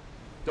ball.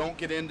 Don't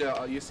get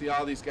into, you see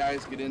all these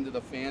guys get into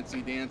the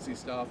fancy dancy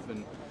stuff,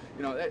 and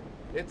you know,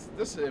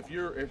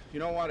 if you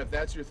know what, if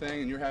that's your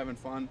thing and you're having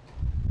fun,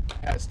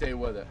 stay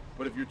with it.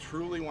 But if you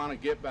truly want to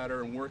get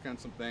better and work on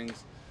some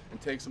things and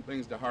take some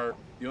things to heart,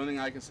 the only thing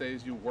I can say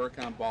is you work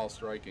on ball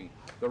striking.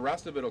 The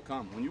rest of it will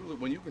come.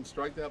 When you can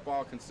strike that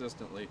ball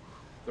consistently,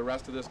 the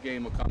rest of this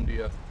game will come to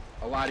you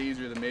a lot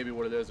easier than maybe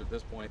what it is at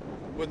this point.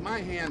 With my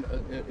hand,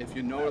 if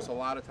you notice, a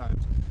lot of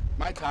times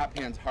my top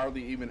hand's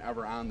hardly even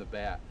ever on the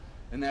bat,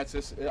 and that's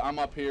just, I'm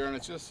up here, and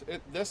it's just,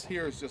 this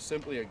here is just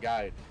simply a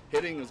guide.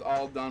 Hitting is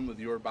all done with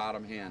your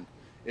bottom hand.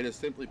 It is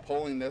simply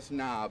pulling this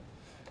knob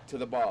to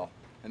the ball,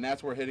 and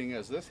that's where hitting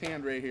is. This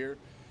hand right here,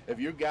 if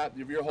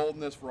you're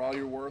holding this for all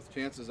you're worth,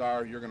 chances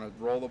are you're going to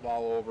roll the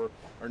ball over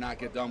or not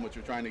get done what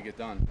you're trying to get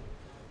done.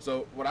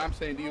 So what I'm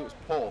saying to you is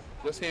pull.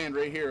 This hand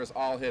right here is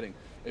all hitting.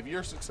 If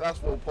you're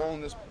successful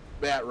pulling this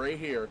bat right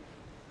here,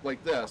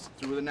 like this,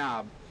 through the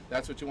knob,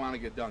 that's what you want to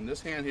get done.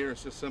 This hand here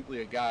is just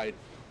simply a guide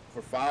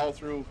for follow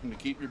through and to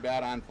keep your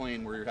bat on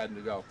plane where you're heading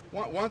to go.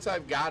 Once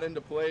I've got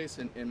into place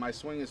and my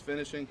swing is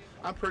finishing,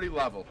 I'm pretty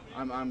level.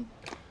 I'm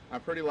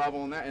pretty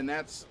level, and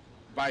that's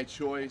by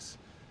choice,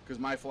 because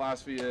my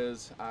philosophy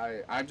is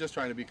I'm just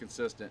trying to be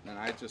consistent, and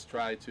I just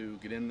try to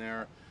get in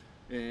there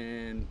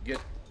and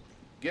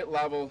get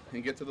level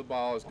and get to the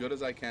ball as good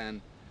as I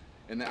can,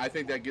 and I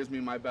think that gives me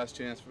my best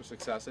chance for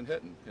success in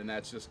hitting, and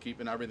that's just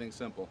keeping everything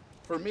simple.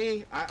 For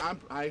me, I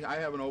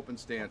have an open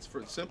stance.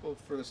 For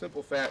the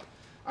simple fact,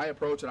 I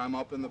approach it, I'm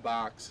up in the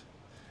box,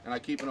 and I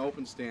keep an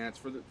open stance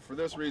for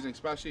this reason,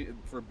 especially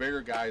for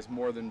bigger guys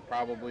more than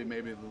probably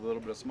maybe a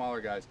little bit of smaller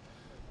guys.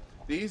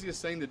 The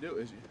easiest thing to do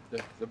is,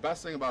 the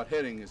best thing about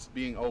hitting is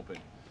being open.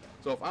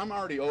 So if I'm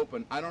already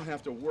open, I don't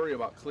have to worry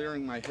about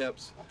clearing my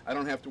hips. I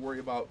don't have to worry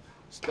about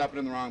stepping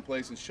in the wrong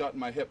place and shutting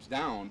my hips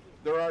down.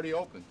 They're already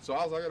open. So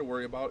all I got to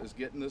worry about is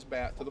getting this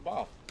bat to the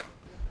ball.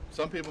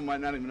 Some people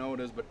might not even know what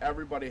it is, but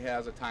everybody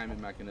has a timing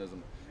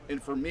mechanism.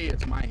 And for me,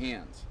 it's my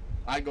hands.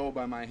 I go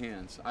by my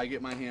hands. I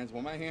get my hands,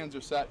 when my hands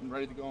are set and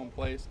ready to go in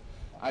place,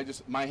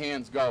 my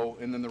hands go,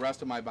 and then the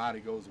rest of my body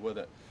goes with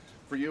it.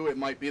 For you, it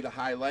might be the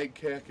high leg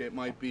kick, it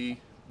might be,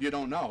 you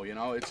don't know,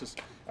 it's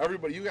just,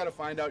 everybody, you got to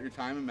find out your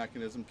timing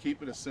mechanism,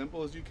 keep it as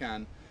simple as you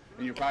can,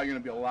 and you're probably going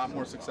to be a lot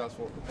more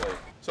successful at the plate.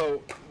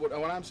 So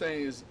what I'm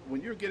saying is,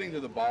 when you're getting to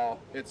the ball,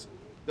 it's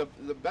the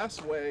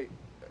best way,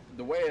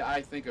 the way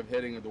I think of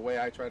hitting, or the way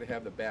I try to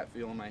have the bat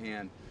feel in my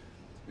hand,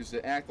 is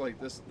to act like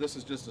this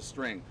is just a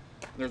string.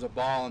 there's a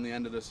ball on the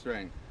end of the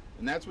string.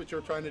 And that's what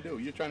you're trying to do.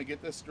 You're trying to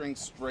get this string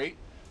straight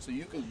so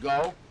you can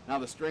go. Now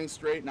the string's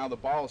straight, now the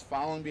ball is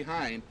following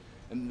behind,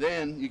 and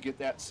then you get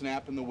that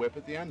snap and the whip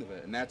at the end of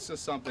it. And that's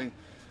just something,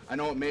 I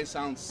know it may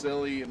sound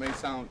silly,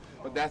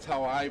 but that's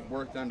how I've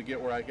worked on to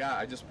get where I got.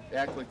 I just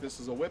act like this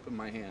is a whip in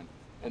my hand.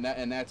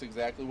 And that's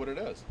exactly what it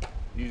is.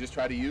 You just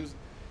try to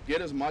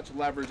get as much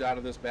leverage out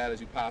of this bat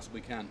as you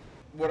possibly can.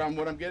 What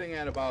I'm getting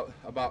at about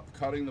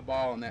cutting the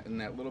ball and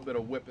that little bit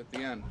of whip at the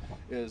end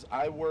is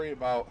I worry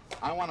about,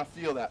 I want to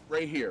feel that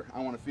right here. I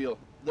want to feel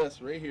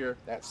this right here,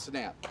 that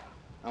snap.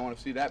 I want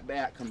to see that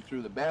bat come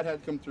through, the bat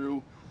head come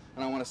through,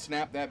 and I want to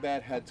snap that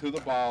bat head to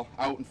the ball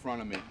out in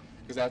front of me,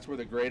 because that's where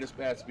the greatest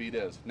bat speed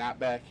is. Not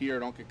back here,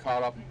 don't get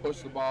caught up and push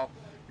the ball.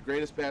 The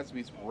greatest bat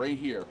speed's right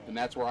here, and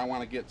that's where I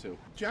want to get to.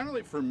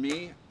 Generally for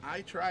me,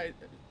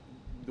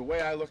 the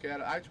way I look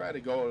at it, I try to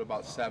go at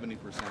about 70%.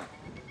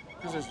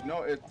 Because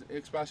there's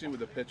especially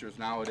with the pitchers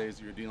nowadays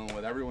you're dealing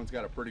with, everyone's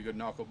got a pretty good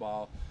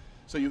knuckleball,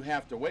 so you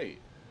have to wait.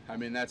 I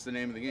mean, that's the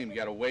name of the game. You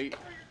got to wait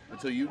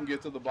until you can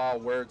get to the ball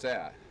where it's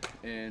at,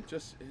 and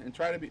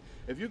try to be.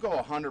 If you go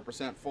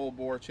 100% full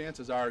bore,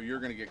 chances are you're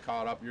going to get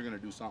caught up. You're going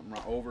to do something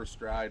wrong,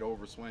 overstride,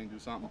 overswing, do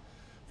something.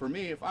 For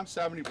me, if I'm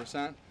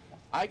 70%,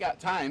 I got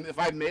time. If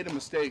I've made a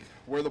mistake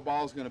where the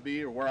ball's going to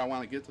be or where I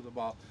want to get to the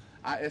ball,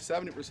 at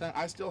 70%,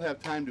 I still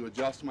have time to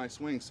adjust my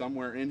swing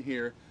somewhere in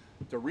here,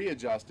 to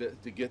readjust it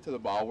to get to the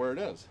ball where it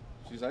is.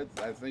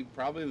 I think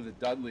probably the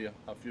Dudley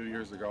a few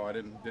years ago, I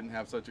didn't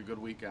have such a good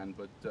weekend,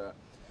 but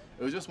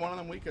it was just one of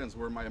them weekends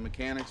where my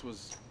mechanics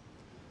was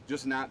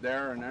just not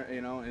there,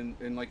 and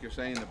and like you're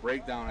saying, the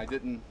breakdown, I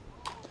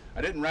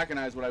didn't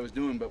recognize what I was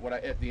doing, but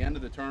at the end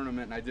of the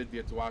tournament, and I did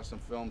get to watch some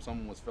film,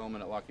 someone was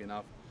filming it, lucky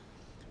enough,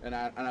 and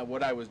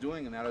what I was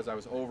doing in that is I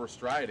was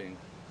overstriding,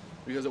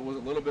 because it was a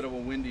little bit of a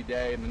windy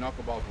day and the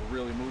knuckleballs were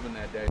really moving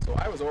that day. So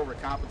I was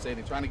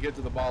overcompensating, trying to get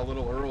to the ball a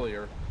little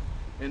earlier.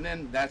 And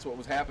then that's what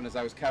was happening, is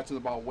I was catching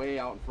the ball way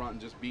out in front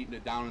and just beating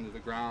it down into the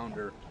ground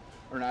or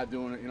not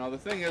doing it. The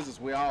thing is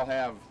we all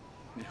have,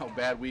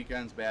 bad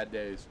weekends, bad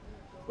days.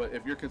 But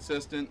if you're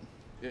consistent,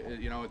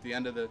 at the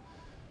end of the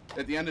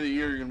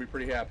year, you're going to be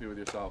pretty happy with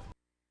yourself.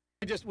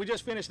 We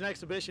just finished an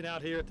exhibition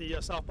out here at the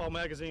Softball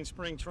Magazine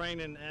spring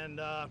training,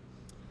 and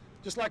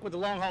just like with the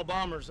Long Haul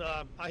Bombers,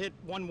 I hit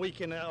one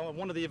weekend on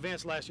one of the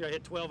events last year. I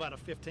hit 12 out of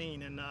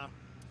 15, and out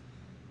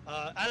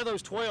of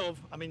those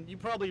 12, I mean, you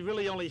probably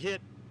really only hit,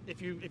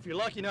 if you're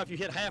lucky enough, you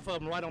hit half of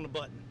them right on the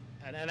button,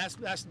 and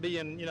that's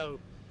being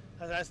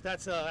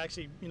that's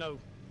actually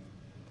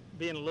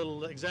being a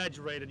little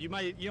exaggerated.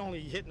 You only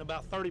hitting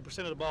about 30%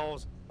 of the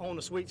balls on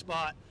the sweet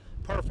spot,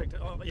 perfect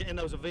in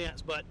those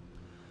events. But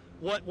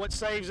what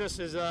saves us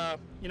is a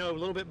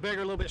little bit bigger,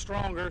 a little bit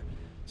stronger.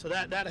 So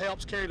that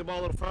helps carry the ball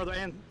a little further,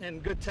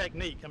 and good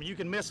technique. I mean, you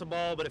can miss a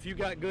ball, but if you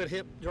got good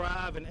hip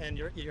drive and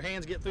your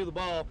hands get through the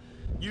ball,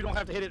 you don't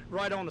have to hit it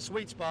right on the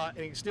sweet spot,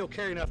 and you can still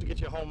carry enough to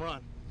get you a home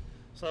run.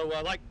 So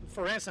like,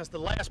 for instance, the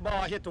last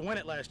ball I hit to win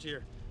it last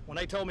year, when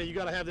they told me you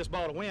got to have this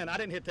ball to win, I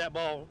didn't hit that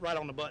ball right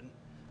on the button.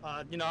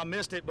 I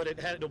missed it, but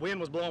the wind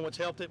was blowing, which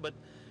helped it, but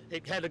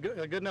it had a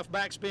good enough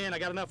backspin. I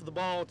got enough of the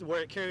ball to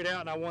where it carried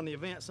out, and I won the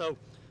event. So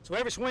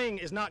every swing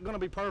is not going to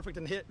be perfect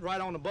and hit right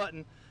on the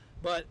button.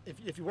 But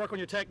if you work on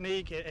your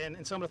technique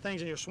and some of the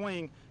things in your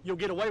swing, you'll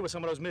get away with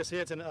some of those missed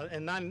hits, and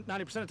 90%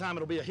 of the time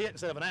it'll be a hit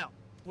instead of an out.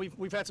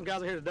 We've had some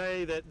guys here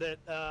today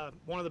that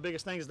one of the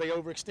biggest things is they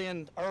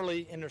overextend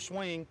early in their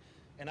swing,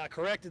 and I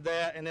corrected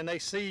that, and then they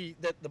see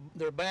that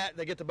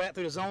they get the bat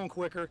through the zone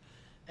quicker,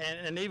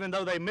 and even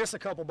though they miss a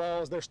couple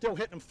balls, they're still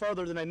hitting them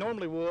further than they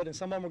normally would, and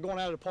some of them were going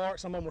out of the park,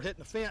 some of them were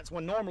hitting the fence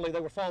when normally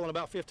they were falling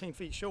about 15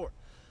 feet short.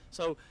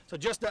 So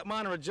just that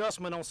minor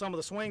adjustment on some of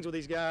the swings with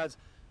these guys,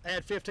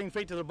 add 15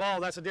 feet to the ball,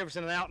 that's the difference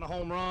in an out and a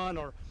home run,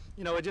 or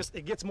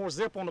it gets more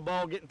zip on the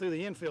ball getting through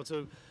the infield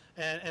too.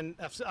 And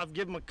I've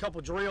given them a couple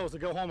drills to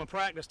go home and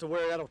practice to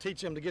where that'll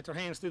teach them to get their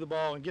hands through the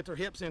ball and get their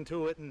hips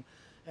into it, and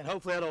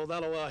hopefully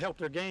that'll help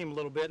their game a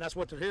little bit. And that's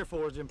what they're here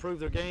for, is to improve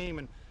their game,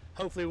 and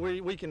hopefully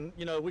we can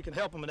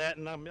help them with that.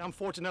 And I'm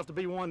fortunate enough to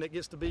be one that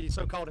gets to be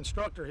so-called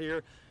instructor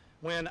here,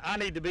 when I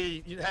need to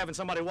be having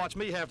somebody watch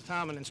me half the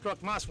time and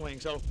instruct my swing.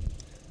 So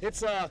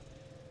it's a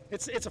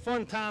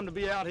fun time to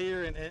be out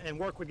here and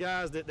work with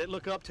guys that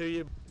look up to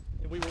you.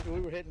 We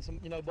were hitting some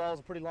balls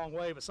a pretty long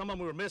way, but some of them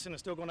we were missing and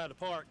still going out of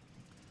the park.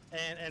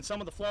 And some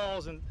of the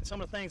flaws and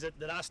some of the things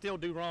that I still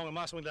do wrong in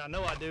my swing that I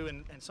know I do,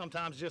 and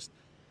sometimes it's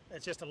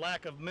just a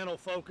lack of mental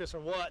focus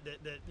or what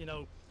that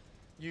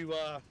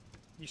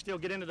you still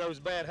get into those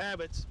bad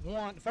habits.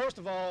 First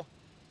of all,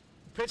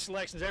 pitch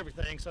selection is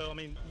everything. So I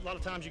mean, a lot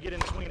of times you get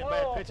into swinging at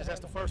bad pitches. That's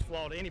the first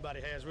flaw that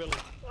anybody has, really.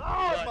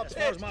 But as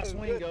far as my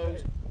swing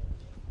goes,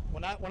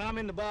 when I'm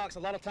in the box, a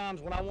lot of times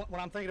when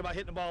I'm thinking about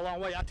hitting the ball a long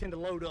way, I tend to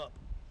load up.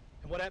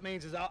 And what that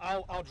means is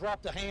I'll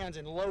drop the hands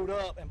and load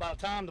up, and by the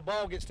time the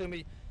ball gets to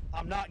me,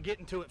 I'm not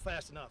getting to it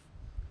fast enough.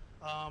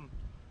 I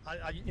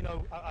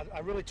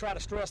really try to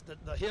stress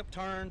the hip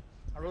turn.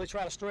 I really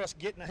try to stress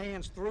getting the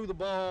hands through the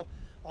ball,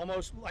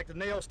 almost like the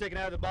nail sticking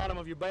out of the bottom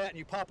of your bat, and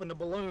you popping the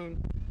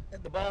balloon.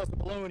 The ball's the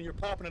balloon, and you're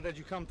popping it as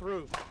you come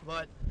through.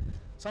 But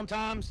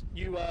Sometimes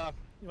you,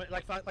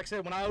 like I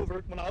said, when I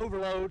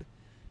overload,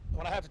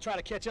 when I have to try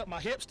to catch up, my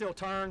hips still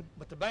turn,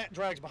 but the bat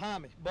drags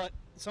behind me. But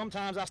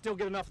sometimes I still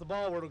get enough of the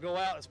ball where it'll go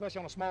out, especially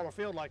on a smaller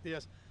field like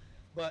this.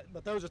 But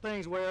those are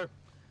things where,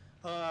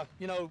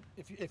 you know,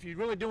 if you're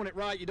really doing it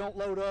right, you don't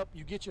load up,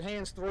 you get your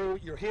hands through,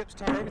 your hips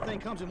turn, everything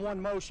comes in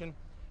one motion,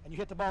 and you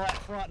hit the ball out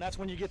front, and that's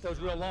when you get those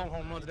real long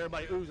home runs that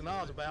everybody oohs and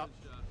ahs about.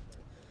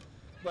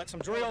 But some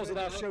drills that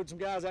I've showed some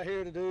guys out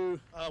here to do,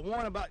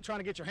 one about trying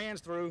to get your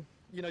hands through.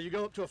 You know, you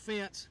go up to a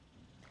fence,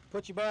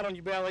 put your bat on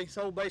your belly, it's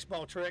an old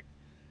baseball trick,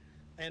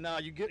 and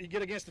you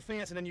get against the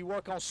fence, and then you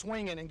work on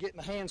swinging and getting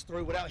the hands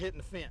through without hitting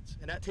the fence.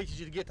 And that teaches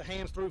you to get the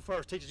hands through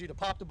first, teaches you to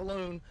pop the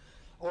balloon,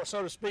 or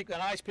so to speak, an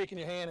ice pick in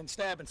your hand and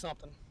stabbing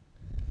something.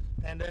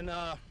 And then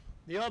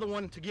the other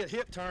one, to get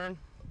hip turn,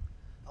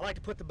 I like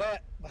to put the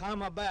bat behind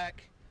my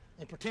back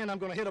and pretend I'm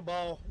going to hit a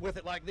ball with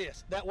it like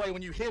this. That way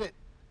when you hit it,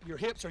 your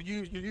hips are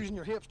you're using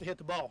your hips to hit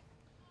the ball.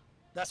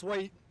 That's the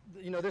way,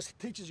 you know, this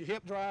teaches you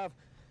hip drive,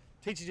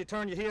 teaches you to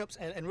turn your hips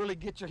and really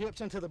get your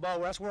hips into the ball.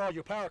 That's where all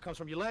your power comes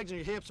from. Your legs and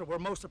your hips are where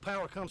most of the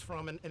power comes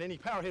from in any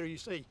power hitter you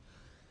see.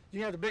 You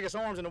can have the biggest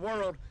arms in the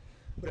world,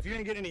 but if you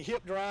ain't getting any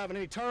hip drive and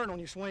any turn on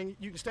your swing,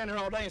 you can stand there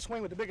all day and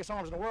swing with the biggest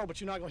arms in the world,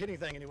 but you're not going to hit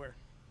anything anywhere.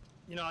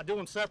 You know, I do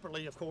them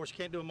separately, of course. You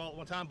can't do them all at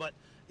one time, but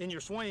in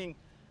your swing,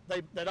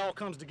 that all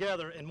comes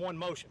together in one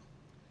motion.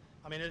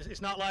 I mean,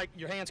 it's not like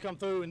your hands come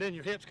through and then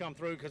your hips come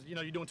through, because, you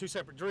know, you're doing two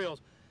separate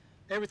drills.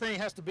 Everything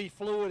has to be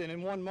fluid and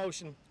in one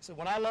motion. So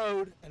when I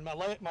load and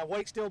my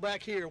weight's still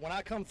back here, when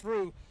I come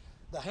through,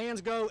 the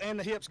hands go and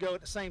the hips go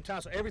at the same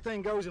time. So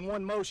everything goes in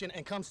one motion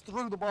and comes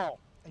through the ball.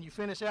 And you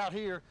finish out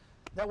here.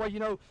 That way, you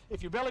know,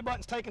 if your belly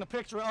button's taking a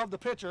picture of the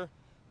pitcher,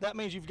 that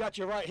means you've got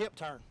your right hip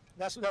turn.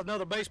 That's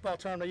another baseball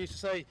term they used to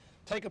say,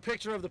 take a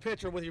picture of the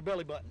pitcher with your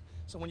belly button.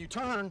 So when you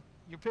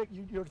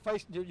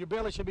your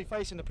belly should be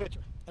facing the pitcher.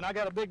 And I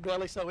got a big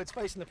belly, so it's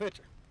facing the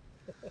pitcher.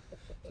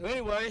 So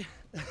anyway,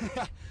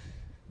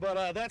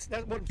 but that's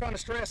what I'm trying to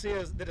stress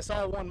is that it's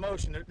all one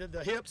motion.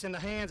 The hips and the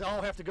hands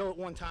all have to go at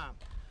one time.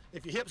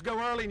 If your hips go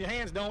early and your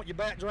hands don't, your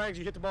back drags,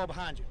 you hit the ball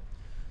behind you.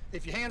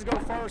 If your hands go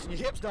first and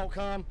your hips don't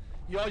come,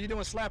 all you're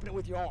doing is slapping it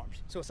with your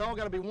arms. So it's all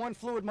got to be one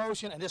fluid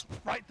motion and just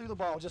right through the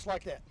ball, just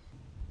like that.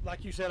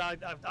 Like you said,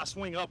 I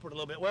swing upward a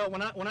little bit. Well,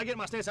 when I get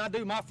my stance,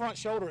 my front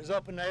shoulder is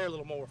up in the air a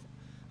little more.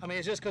 I mean,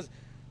 it's just because,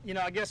 you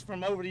know, I guess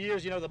from over the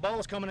years, you know, the ball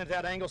is coming into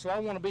that angle, so I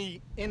want to be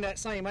in that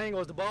same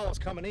angle as the ball is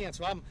coming in.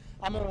 So I'm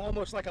on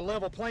almost like a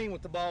level plane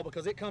with the ball,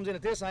 because it comes in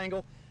at this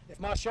angle. If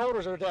my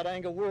shoulders are at that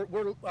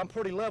angle, I'm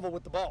pretty level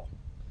with the ball.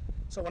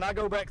 So when I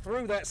go back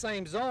through that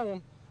same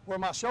zone where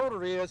my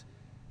shoulder is,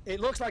 it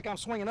looks like I'm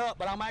swinging up,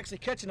 but I'm actually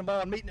catching the ball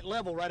and meeting it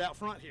level right out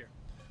front here.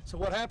 So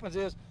what happens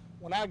is,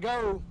 when I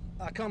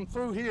come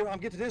through here, I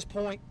get to this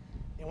point,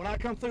 and when I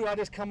come through, I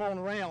just come on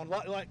around.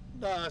 Like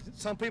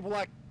some people,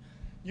 like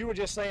you were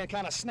just saying,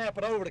 kind of snap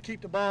it over to keep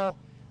the ball,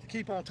 to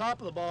keep on top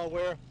of the ball,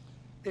 where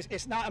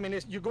it's not, I mean,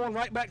 you're going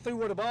right back through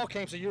where the ball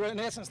came, so you're in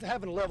essence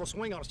having a level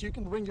swing on it, so you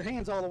can bring your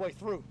hands all the way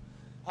through.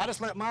 I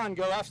just let mine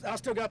go. I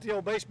still got the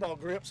old baseball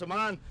grip, so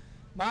mine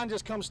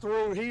just comes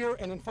through here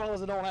and then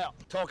follows it on out.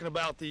 Talking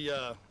about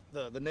the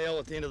nail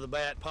at the end of the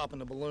bat, popping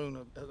the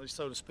balloon,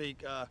 so to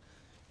speak. I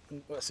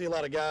see a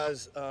lot of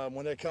guys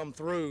when they come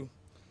through,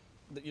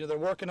 you know, they're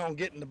working on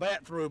getting the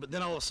bat through, but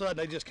then all of a sudden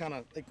they just kind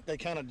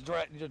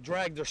of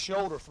drag their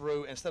shoulder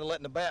through instead of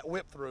letting the bat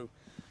whip through.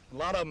 A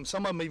lot of them,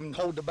 some of them even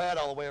hold the bat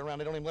all the way around.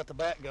 They don't even let the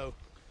bat go.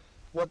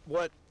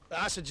 What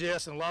I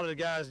suggest, and a lot of the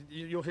guys,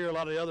 you'll hear a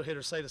lot of the other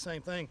hitters say the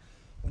same thing.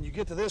 When you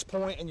get to this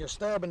point and you're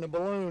stabbing the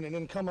balloon and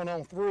then coming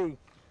on through,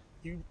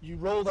 you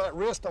roll that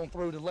wrist on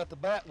through to let the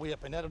bat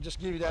whip, and that'll just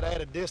give you that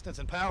added distance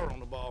and power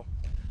on the ball.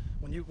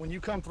 When you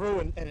come through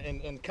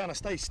and kind of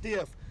stay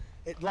stiff,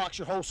 it locks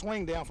your whole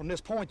swing down. From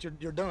this point,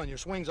 you're done. Your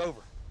swing's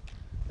over.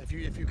 If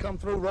you come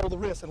through, roll the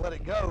wrist and let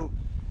it go,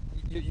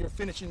 you're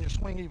finishing your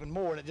swing even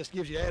more, and it just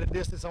gives you added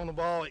distance on the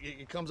ball.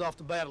 It comes off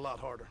the bat a lot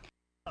harder.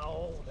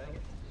 Oh, dang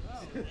it.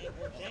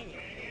 Dang it.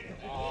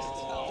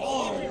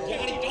 Oh,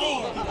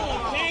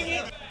 dang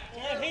it.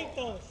 I hate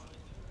those.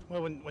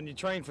 Well, when you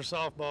train for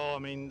softball, I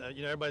mean,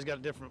 you know, everybody's got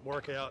a different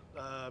workout.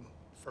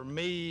 For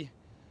me,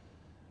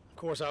 of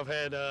course, I've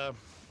had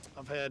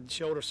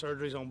shoulder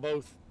surgeries on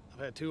both.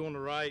 I've had 2 on the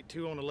right,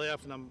 2 on the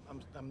left, and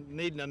I'm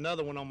needing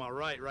another one on my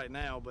right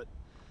now. But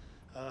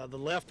the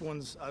left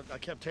ones, I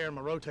kept tearing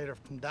my rotator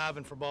from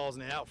diving for balls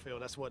in the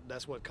outfield. That's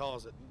what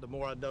caused it. The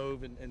more I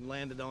dove and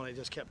landed on it, it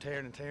just kept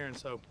tearing and tearing.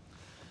 So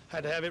I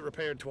had to have it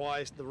repaired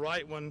twice. The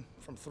right one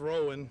from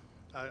throwing,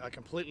 I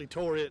completely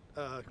tore it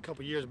a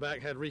couple years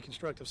back, had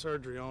reconstructive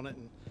surgery on it,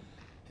 and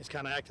it's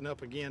kind of acting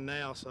up again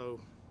now. So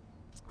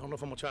I don't know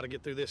if I'm going to try to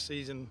get through this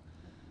season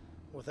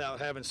without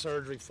having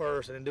surgery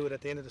first and then do it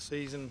at the end of the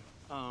season.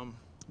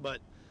 But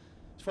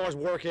as far as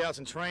workouts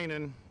and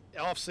training,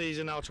 off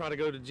season I'll try to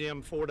go to the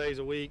gym 4 days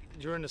a week.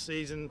 During the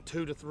season,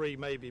 2 to 3,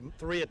 maybe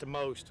 3 at the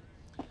most.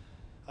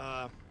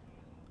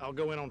 I'll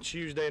go in on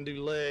Tuesday and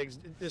do legs.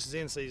 This is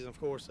in season, of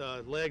course.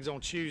 Legs on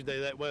Tuesday,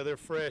 that way they're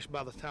fresh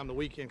by the time the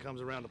weekend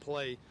comes around to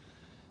play.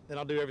 then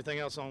I'll do everything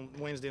else on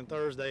Wednesday and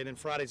Thursday, and then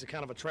Friday's a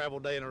kind of a travel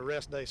day and a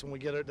rest day. So when we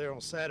get out there on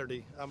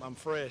Saturday, I'm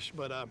fresh.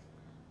 But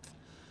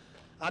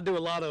I do a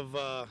lot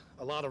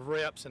of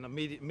reps and a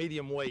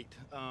medium weight.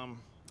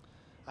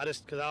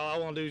 Because all I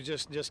want to do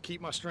is just keep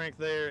my strength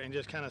there and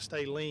just kind of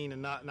stay lean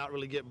and not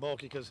really get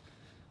bulky. Because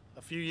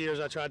a few years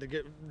I tried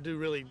to do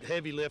really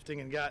heavy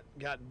lifting and got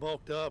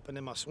bulked up, and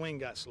then my swing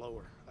got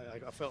slower.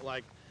 I felt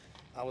like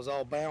I was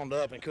all bound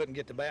up and couldn't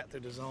get the bat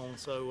through the zone.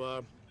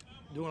 So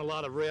doing a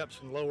lot of reps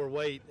and lower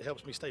weight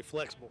helps me stay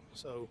flexible.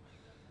 So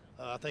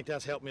I think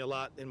that's helped me a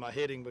lot in my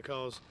hitting,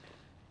 because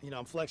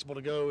I'm flexible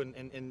to go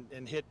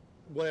and hit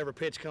whatever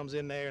pitch comes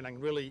in there, and I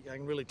can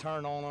really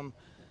turn on them.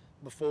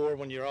 Before,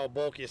 when you're all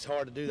bulky, it's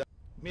hard to do that.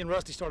 Me and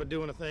Rusty started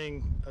doing a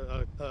thing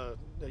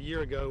a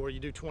year ago where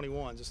you do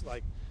 21s. It's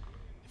like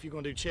if you're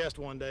going to do chest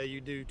one day, you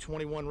do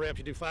 21 reps,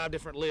 you do 5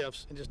 different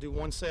lifts, and just do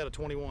one set of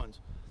 21s.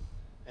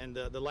 And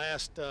the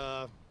last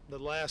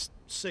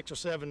 6 or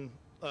 7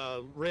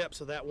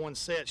 reps of that one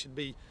set should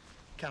be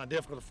kind of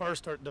difficult.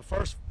 The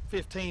first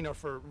 15 are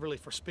really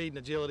for speed and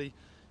agility,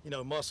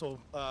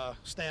 muscle,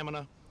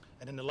 stamina.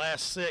 And then the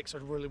last 6 are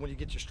really when you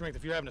get your strength.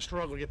 If you're having a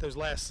struggle to get those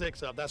last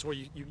 6 up, that's where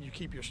you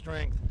keep your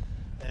strength,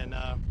 and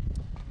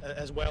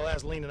as well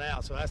as leaning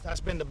out. So that's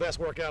been the best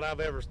workout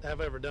I've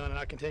ever done, and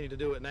I continue to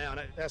do it now.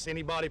 And that's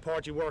any body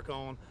part you work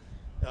on.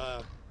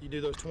 You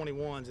do those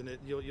 21s, and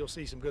you'll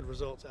see some good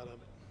results out of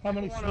it. How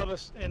many? One of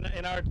us in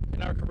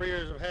our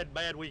careers have had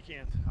bad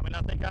weekends. I mean,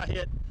 I think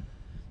I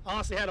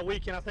honestly had a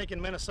weekend, I think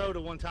in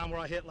Minnesota one time, where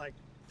I hit like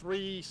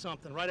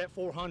 3-something, right at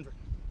 400.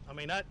 I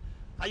mean,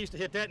 I used to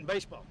hit that in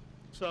baseball.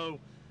 So,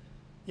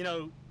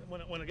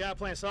 when a guy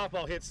playing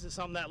softball hits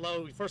something that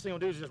low, the first thing he'll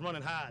do is just run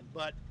and hide.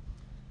 But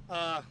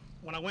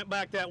when I went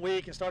back that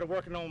week and started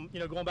working on,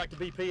 going back to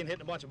BP and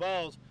hitting a bunch of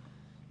balls,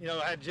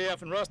 I had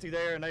Jeff and Rusty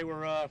there, and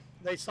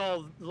they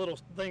saw the little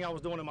thing I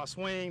was doing in my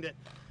swing, that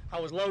I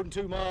was loading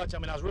too much. I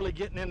mean, I was really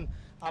getting in.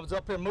 I was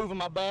up there moving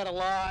my bat a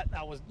lot.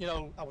 I was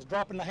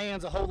dropping the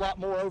hands a whole lot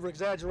more over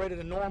exaggerated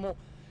than normal,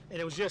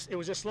 and it was just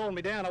slowing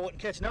me down. I wasn't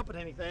catching up at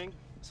anything.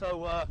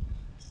 So.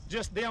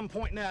 Just them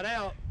pointing that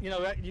out,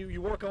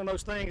 you work on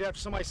those things after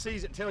somebody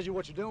sees it and tells you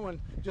what you're doing,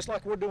 just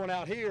like we're doing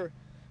out here.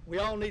 We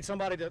all need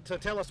somebody to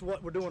tell us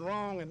what we're doing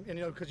wrong, and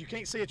because you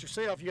can't see it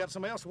yourself, you got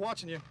somebody else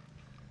watching you.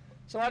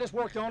 So I just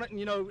worked on it,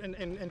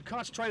 and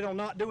concentrated on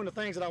not doing the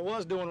things that I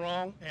was doing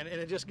wrong, and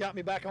it just got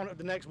me back on it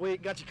the next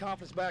week, got your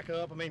confidence back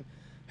up. I mean,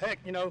 heck,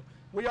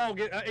 we all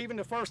get, even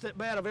the first at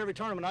bat of every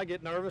tournament, I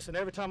get nervous, and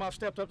every time I've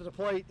stepped up to the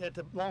plate at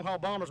the Long Haul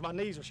Bombers, my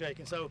knees are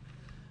shaking. So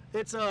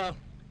it's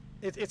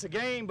a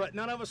game, but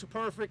none of us are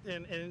perfect,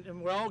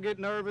 and we all get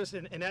nervous,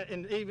 and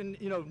even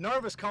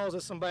nervous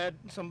causes some bad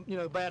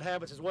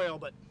habits as well.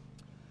 But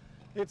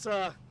it's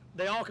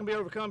they all can be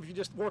overcome if you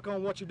just work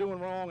on what you're doing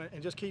wrong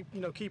and just keep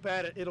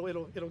at it.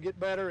 It'll get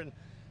better. And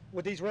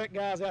with these rec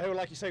guys out here,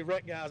 like you say,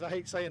 rec guys, I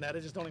hate saying that,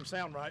 it just don't even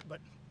sound right. But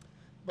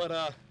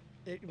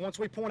once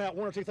we point out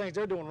 1 or 2 things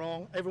they're doing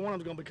wrong, every one of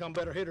them's going to become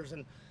better hitters.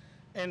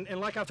 And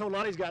like I've told a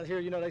lot of these guys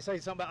here, they say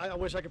something about, I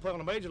wish I could play on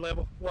a major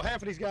level. Well,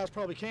 half of these guys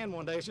probably can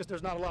one day. It's just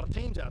there's not a lot of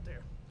teams out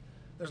there.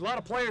 There's a lot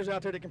of players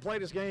out there that can play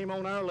this game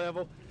on our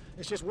level.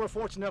 It's just we're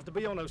fortunate enough to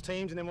be on those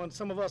teams. And then when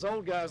some of us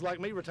old guys like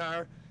me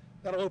retire,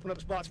 that'll open up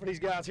spots for these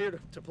guys here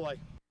to play.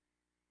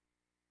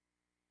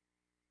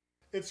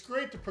 It's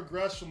great to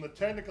progress from the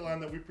technical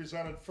end that we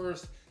presented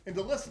first and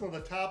to listen to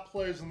the top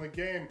players in the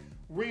game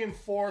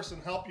reinforce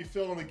and help you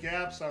fill in the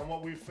gaps on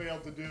what we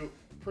failed to do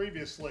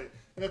previously.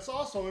 And it's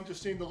also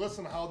interesting to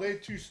listen to how they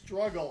too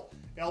struggle,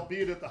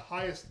 albeit at the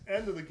highest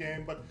end of the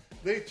game, but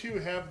they too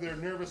have their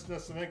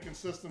nervousness and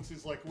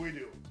inconsistencies like we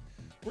do.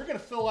 We're going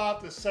to fill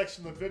out this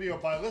section of the video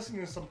by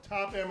listening to some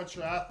top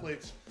amateur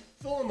athletes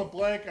fill in the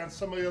blank on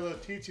some of the other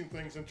teaching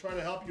things and try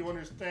to help you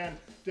understand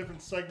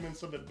different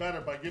segments of it better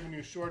by giving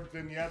you short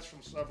vignettes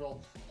from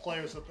several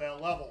players at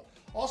that level.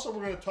 Also,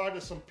 we're going to talk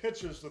to some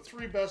pitchers, the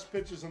 3 best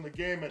pitchers in the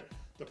game at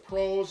the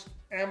pros,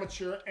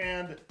 amateur,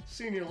 and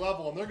senior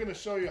level, and they're going to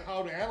show you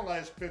how to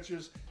analyze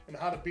pitchers and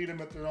how to beat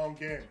them at their own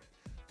game.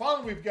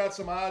 Finally, we've got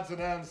some odds and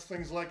ends,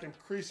 things like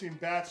increasing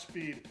bat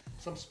speed,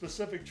 some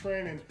specific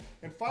training,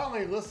 and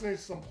finally listening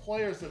to some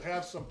players that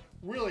have some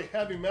really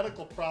heavy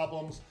medical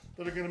problems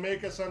that are going to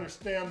make us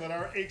understand that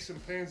our aches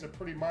and pains are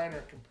pretty minor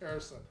in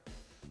comparison.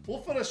 We'll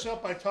finish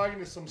up by talking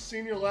to some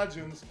senior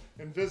legends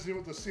and visiting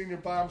with the senior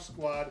bomb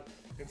squad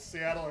in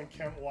Seattle and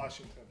Kent,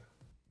 Washington.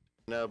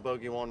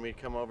 Bogey wanted me to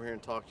come over here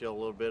and talk to you a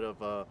little bit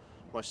of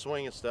my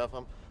swing and stuff.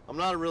 I'm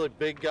not a really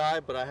big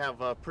guy, but I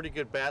have pretty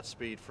good bat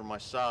speed for my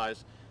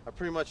size. I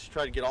pretty much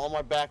try to get all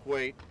my back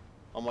weight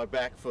on my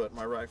back foot,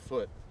 my right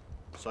foot,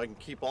 so I can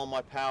keep all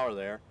my power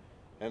there.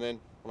 And then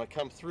when I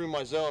come through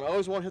my zone, I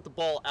always want to hit the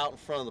ball out in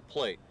front of the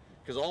plate,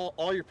 because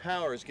all your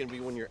power is going to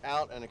be when you're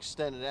out and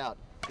extended out.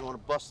 You want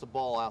to bust the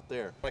ball out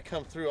there. When I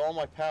come through, all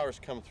my power is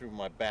coming through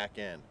my back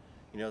end,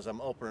 as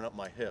I'm opening up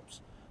my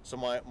hips. So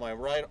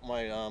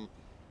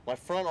my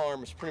front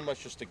arm is pretty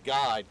much just a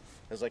guide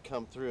as I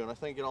come through, and I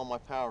think I get all my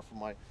power from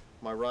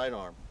my right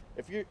arm.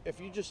 If you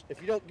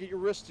don't get your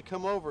wrist to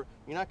come over,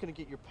 you're not going to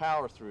get your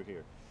power through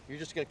here. you're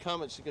just going to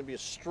come, it's going to be a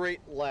straight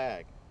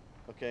lag,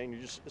 okay? And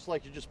it's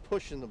like you're just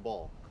pushing the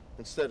ball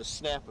instead of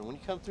snapping. When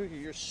you come through here,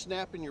 you're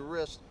snapping your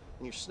wrist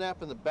and you're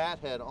snapping the bat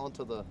head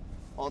onto the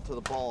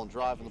ball and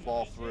driving the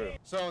ball through.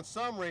 So in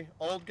summary,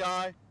 old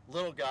guy,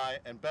 little guy,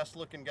 and best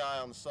looking guy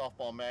on the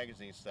Softball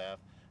Magazine staff,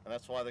 and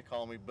that's why they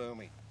call me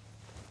Boomy.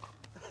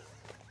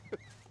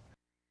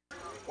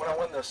 When I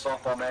won the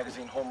Softball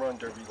Magazine Home Run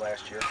Derby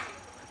last year,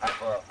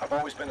 I've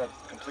always been a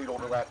complete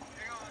overlap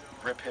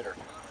grip hitter.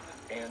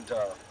 And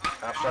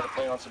I've started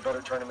playing on some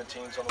better tournament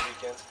teams on the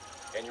weekends,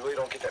 and you really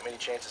don't get that many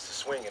chances to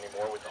swing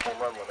anymore with the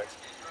home run limits.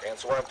 And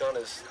so what I've done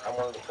is I'm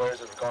one of the players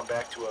that have gone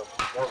back to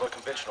more of a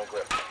conventional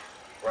grip,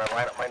 where I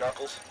line up my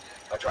knuckles,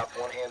 I drop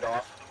one hand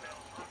off,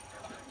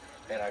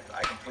 and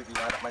I completely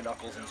line up my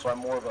knuckles, and so I'm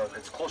more of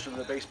it's closer to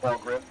the baseball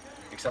grip,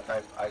 except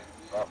I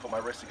put my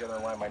wrist together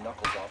and line my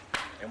knuckles off.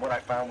 And what I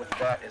found with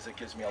that is it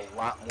gives me a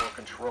lot more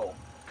control.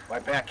 My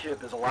back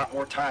hip is a lot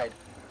more tied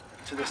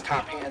to this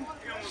top hand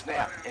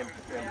snap and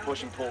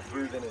push and pull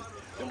through than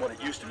what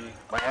it used to be.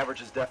 My average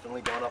has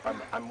definitely gone up.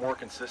 I'm more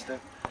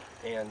consistent,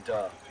 and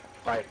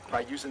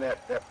by using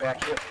that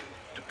back hip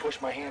to push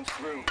my hands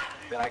through,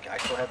 then I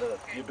still have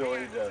the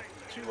ability to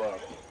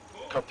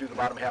cut through the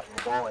bottom half of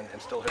the ball and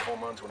still hit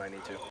home runs when I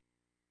need to.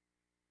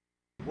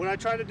 What I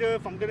try to do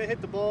if I'm going to hit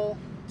the ball,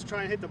 to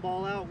try and hit the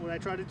ball out, what I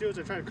try to do is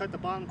I try to cut the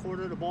bottom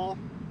quarter of the ball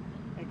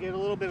and get a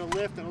little bit of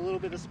lift and a little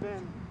bit of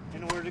spin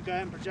in order to go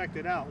ahead and project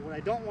it out. What I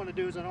don't want to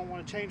do is I don't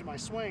want to change my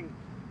swing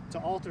to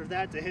alter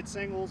that to hit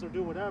singles or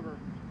do whatever.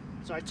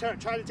 So I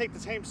try to take the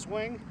same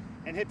swing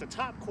and hit the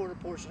top quarter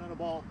portion of the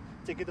ball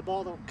to get the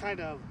ball to kind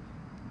of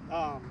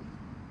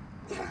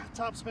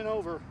top spin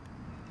over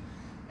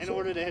in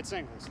order to hit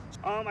singles.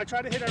 I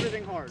try to hit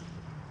everything hard.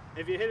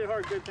 If you hit it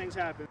hard, good things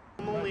happen.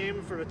 I'm only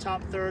aiming for the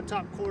top third,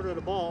 top quarter of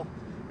the ball,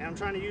 and I'm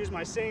trying to use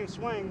my same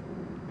swing,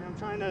 and I'm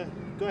trying to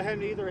go ahead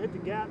and either hit the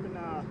gap in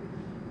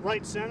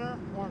right center,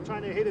 or I'm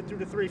trying to hit it through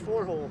the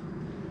 3-4 hole.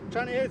 I'm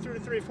trying to hit it through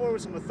the 3-4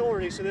 with some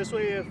authority, so this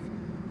way if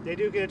they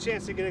do get a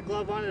chance to get a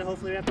glove on it,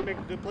 hopefully they have to make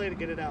a good play to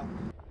get it out.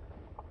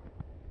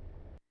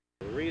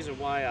 The reason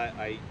why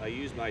I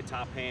use my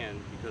top hand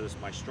because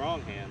it's my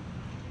strong hand,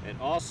 and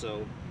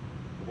also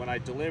when I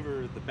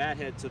deliver the bat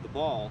head to the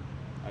ball,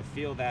 I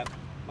feel that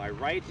my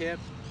right hip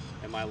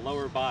and my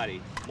lower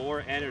body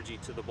more energy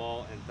to the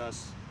ball, and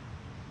thus,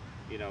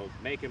 you know,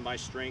 making my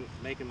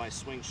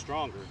swing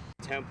stronger.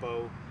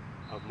 Tempo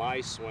of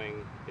my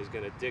swing is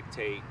going to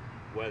dictate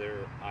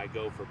whether I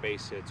go for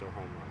base hits or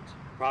home runs.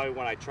 Probably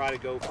when I try to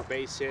go for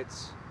base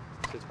hits,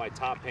 since my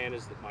top hand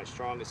is my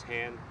strongest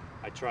hand,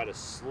 I try to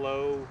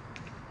slow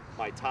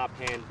my top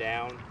hand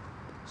down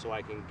so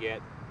I can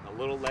get a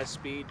little less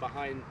speed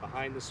behind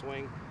the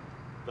swing,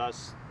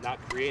 thus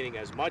not creating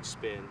as much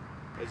spin.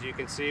 As you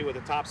can see with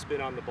the top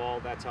spin on the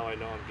ball, that's how I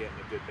know I'm getting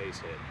a good base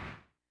hit.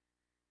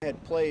 I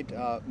had played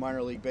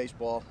minor league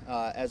baseball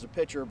as a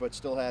pitcher, but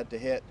still had to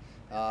hit.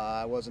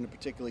 I wasn't a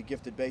particularly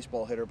gifted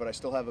baseball hitter, but I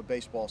still have a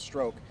baseball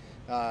stroke.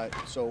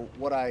 So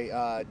what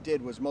I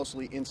did was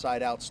mostly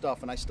inside-out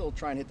stuff, and I still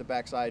try and hit the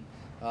backside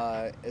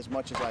as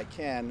much as I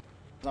can.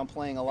 I'm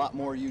playing a lot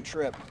more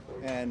U-trip,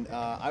 and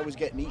I was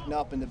getting eaten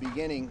up in the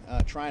beginning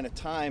trying to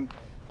time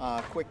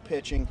quick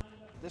pitching.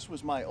 This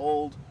was my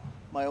old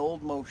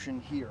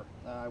motion here.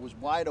 I was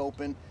wide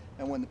open,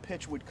 and when the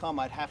pitch would come,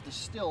 I'd have to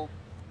still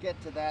get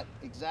to that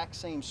exact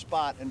same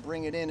spot and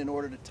bring it in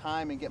order to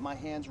time and get my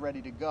hands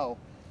ready to go.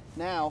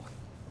 Now,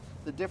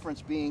 the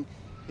difference being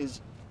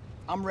is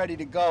I'm ready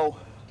to go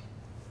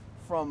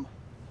from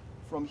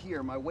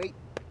here. My weight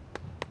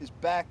is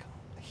back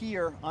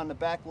here on the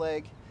back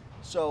leg,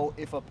 so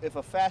if a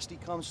fasty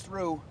comes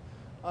through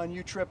on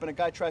U-trip and a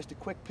guy tries to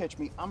quick pitch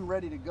me, I'm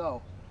ready to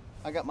go.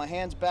 I got my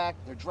hands back,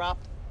 they're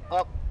dropped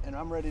up, and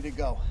I'm ready to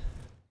go.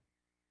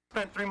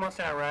 Spent 3 months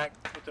in Iraq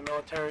with the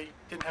military.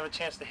 Didn't have a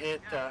chance to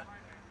hit.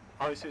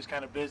 Obviously, was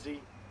kind of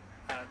busy.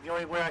 The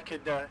only way I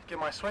could get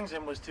my swings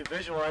in was to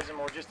visualize them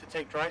or just to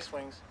take dry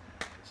swings.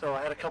 So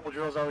I had a couple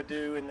drills I would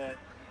do in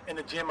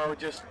the gym. I would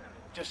just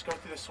go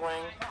through the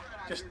swing,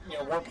 just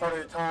one part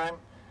at a time,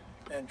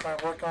 and try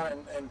and work on it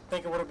and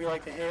think of what it'd be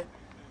like to hit.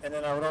 And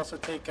then I would also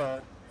take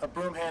a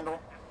broom handle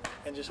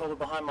and just hold it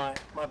behind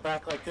my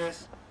back like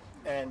this,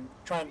 and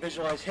try and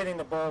visualize hitting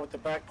the ball with the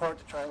back part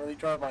to try and really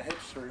drive my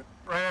hips through.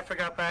 Right after I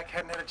got back,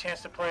 hadn't had a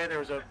chance to play. There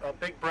was a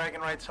big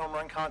bragging rights home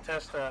run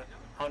contest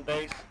on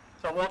base.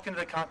 So I walked into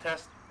the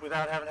contest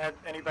without having had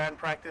any batting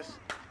practice,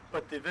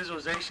 but the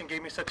visualization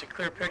gave me such a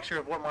clear picture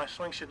of what my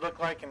swing should look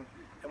like and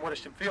what it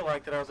should feel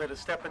like that I was able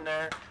to step in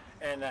there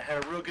and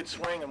had a real good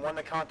swing and won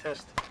the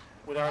contest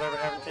without ever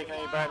having taken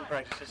any batting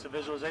practice. Just the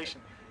visualization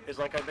is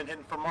like I've been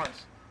hitting for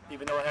months,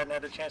 even though I hadn't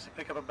had a chance to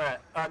pick up a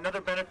bat. Another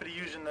benefit of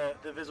using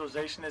the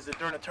visualization is that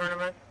during a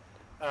tournament,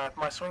 if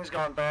my swing's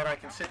gone bad, I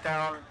can sit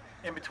down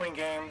in between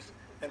games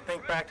and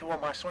think back to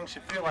what my swing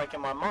should feel like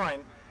in my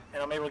mind,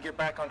 and I'm able to get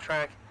back on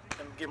track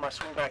and get my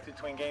swing back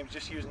between games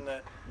just using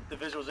the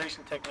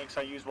visualization techniques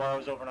I used while I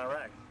was over in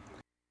Iraq.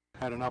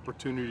 Had an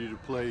opportunity to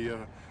play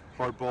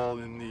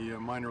hardball in the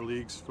minor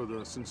leagues for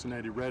the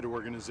Cincinnati Red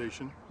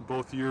organization.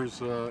 Both years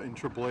in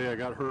AAA, I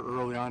got hurt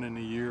early on in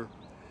the year,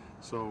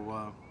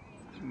 so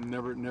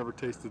never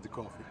tasted the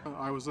coffee.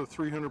 I was a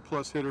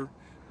 300-plus hitter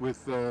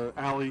with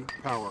alley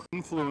power.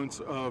 Influence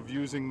of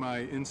using my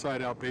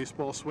inside-out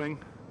baseball swing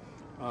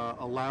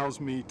allows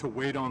me to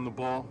wait on the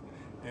ball,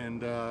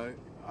 and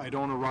I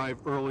don't arrive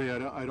early.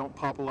 I don't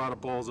pop a lot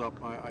of balls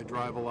up. I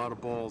drive a lot of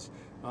balls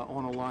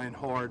on a line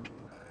hard.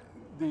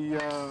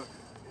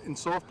 In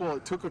softball,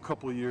 it took a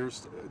couple of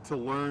years to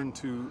learn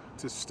to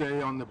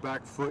stay on the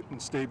back foot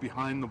and stay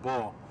behind the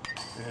ball.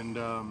 And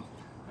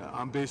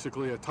I'm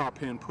basically a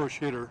top-hand push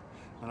hitter,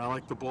 and I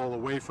like the ball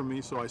away from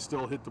me, so I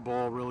still hit the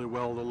ball really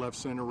well to left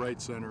center,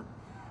 right center.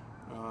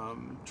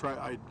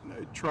 I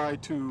try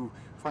to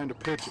find a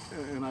pitch,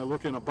 and I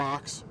look in a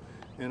box,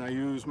 and I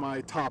use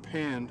my top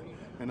hand,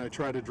 and I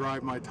try to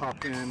drive my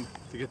top hand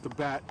to get the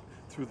bat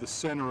through the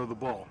center of the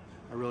ball.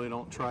 I really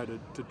don't try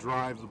to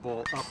drive the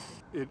ball up.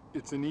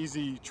 It's an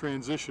easy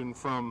transition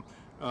from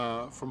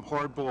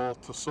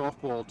hardball to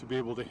softball to be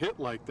able to hit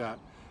like that.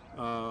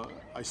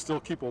 I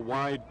still keep a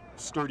wide,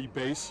 sturdy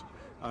base.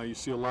 You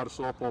see a lot of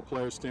softball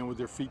players stand with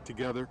their feet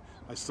together.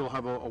 I still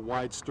have a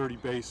wide, sturdy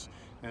base,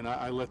 and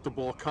I let the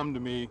ball come to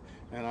me,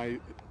 and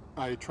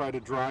I try to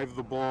drive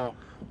the ball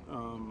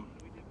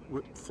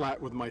flat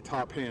with my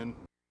top hand.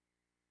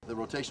 The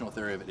rotational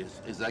theory of it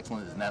is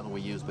excellent, is not what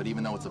we use, but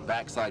even though it's a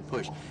backside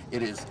push,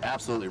 it is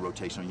absolutely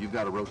rotational. You've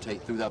got to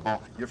rotate through that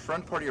ball. Your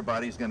front part of your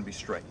body is going to be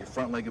straight. Your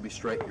front leg will be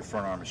straight, your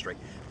front arm is straight.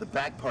 The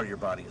back part of your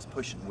body is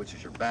pushing, which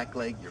is your back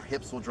leg, your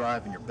hips will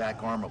drive, and your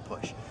back arm will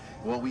push.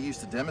 What we use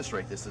to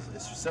demonstrate this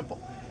is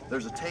simple.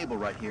 There's a table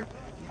right here.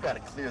 You've got to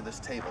clear this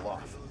table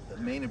off. The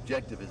main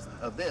objective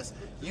of this,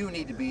 you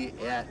need to be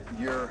at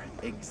your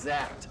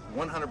exact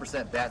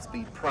 100% bat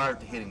speed prior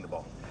to hitting the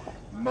ball.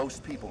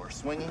 Most people are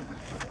swinging.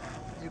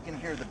 You can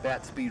hear the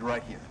bat speed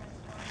right here.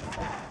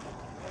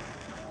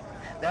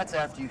 That's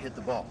after you hit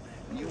the ball.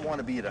 You want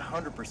to be at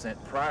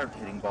 100% prior to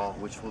hitting ball,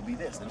 which will be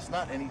this, and it's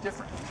not any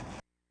different.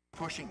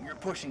 You're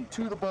pushing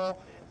to the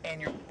ball,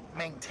 and you're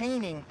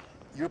maintaining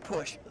your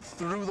push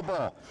through the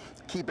ball.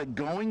 Keep it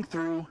going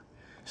through,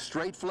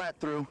 straight flat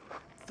through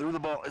the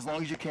ball as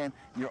long as you can.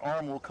 Your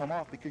arm will come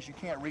off because you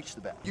can't reach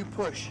the bat. You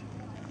push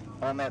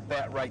on that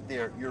bat right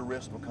there, your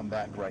wrist will come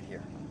back right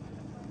here.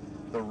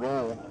 The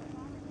roll,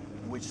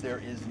 which there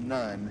is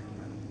none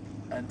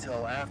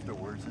until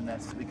afterwards, and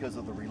that's because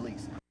of the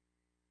release.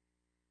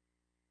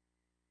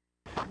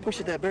 Push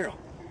at that barrel.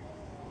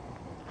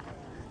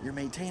 You're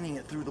maintaining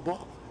it through the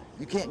ball.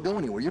 You can't go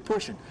anywhere. You're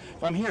pushing.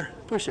 If I'm here,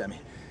 push at me.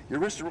 Your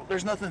wrist,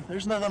 there's nothing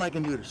I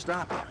can do to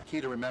stop it.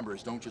 Key to remember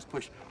is don't just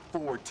push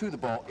forward to the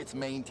ball, it's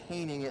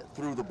maintaining it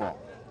through the ball.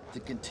 To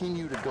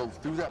continue to go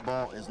through that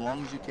ball as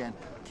long as you can,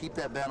 keep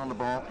that bat on the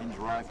ball and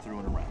drive through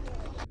and around.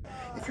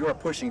 If you are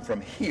pushing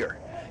from here,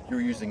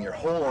 you're using your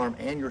whole arm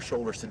and your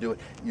shoulders to do it.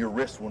 Your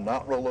wrist will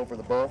not roll over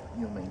the ball.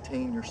 You'll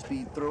maintain your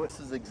speed through it. This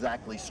is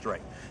exactly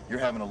straight. You're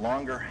having a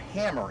longer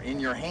hammer in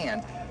your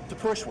hand to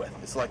push with.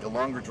 It's like a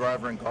longer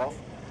driver in golf.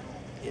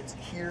 It's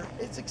here,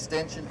 it's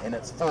extension, and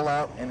it's full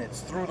out, and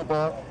it's through the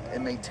ball,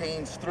 and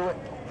maintains through it,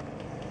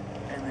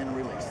 and then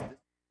release.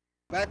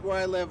 Back where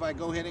I live, I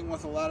go hitting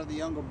with a lot of the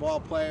younger ball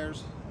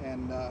players,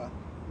 and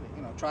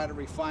try to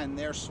refine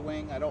their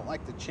swing. I don't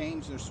like to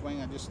change their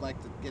swing. I just like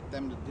to get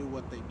them to do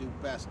what they do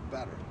best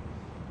better.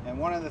 And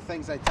one of the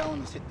things I tell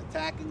them is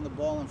attacking the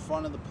ball in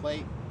front of the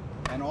plate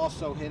and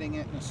also hitting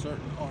it in a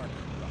certain arc,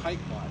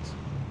 height-wise.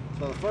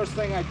 So the first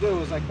thing I do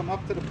is I come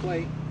up to the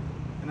plate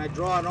and I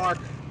draw an arc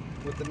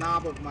with the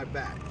knob of my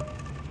bat.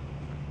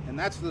 And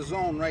that's the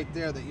zone right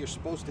there that you're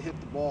supposed to hit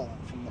the ball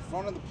in, from the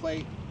front of the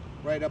plate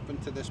right up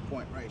into this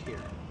point right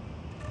here.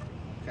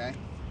 Okay?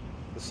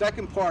 The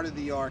second part of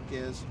the arc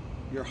is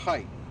your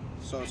height.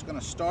 So it's going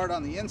to start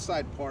on the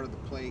inside part of the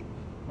plate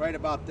right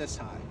about this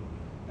high.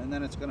 And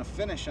then it's going to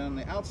finish on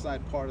the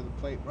outside part of the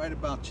plate right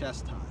about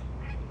chest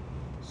high.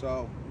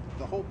 So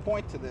the whole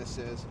point to this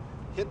is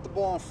hit the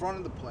ball in front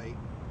of the plate.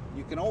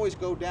 You can always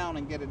go down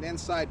and get an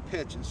inside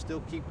pitch and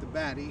still keep the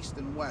bat east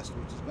and west,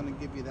 which is going to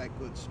give you that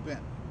good spin.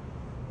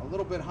 A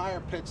little bit higher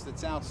pitch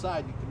that's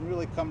outside, you can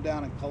really come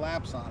down and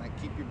collapse on it,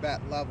 keep your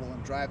bat level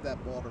and drive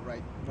that ball to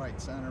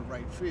right center,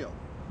 right field.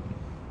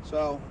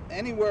 So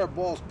anywhere a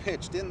ball's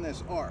pitched in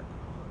this arc,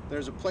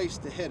 there's a place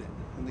to hit it.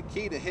 And the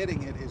key to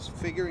hitting it is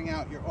figuring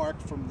out your arc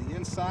from the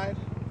inside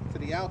to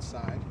the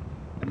outside,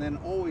 and then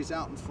always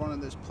out in front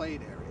of this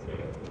plate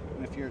area.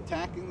 And if you're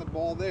attacking the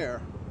ball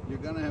there, you're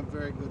going to have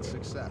very good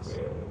success.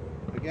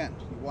 Again,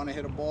 you want to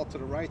hit a ball to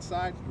the right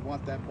side, you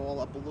want that ball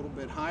up a little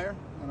bit higher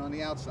and on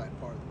the outside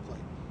part of the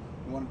plate.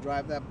 You want to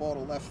drive that ball to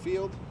left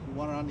field, you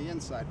want it on the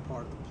inside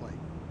part of the plate.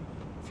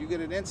 If you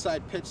get an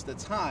inside pitch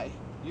that's high,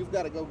 you've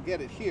got to go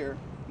get it here.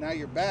 Now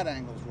your bat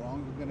angle's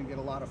wrong, you're going to get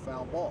a lot of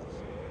foul balls.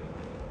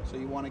 So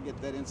you want to get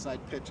that inside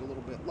pitch a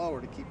little bit lower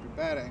to keep your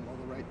bat angle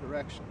the right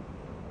direction.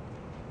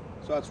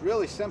 So it's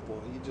really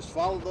simple. You just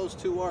follow those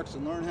two arcs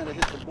and learn how to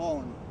hit the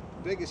ball. And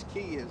the biggest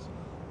key is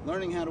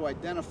learning how to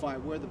identify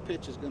where the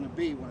pitch is going to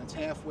be when it's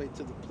halfway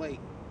to the plate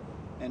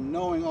and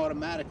knowing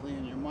automatically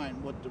in your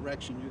mind what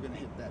direction you're going to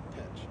hit that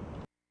pitch.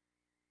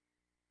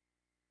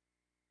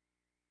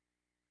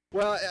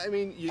 Well, I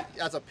mean,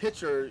 as a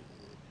pitcher,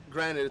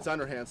 granted it's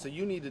underhand, so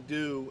you need to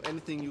do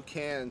anything you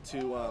can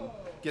to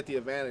get the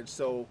advantage.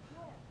 So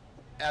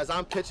as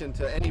I'm pitching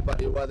to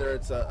anybody, whether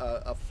it's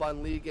a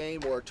fun league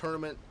game or a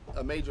tournament,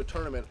 a major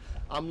tournament,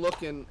 I'm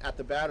looking at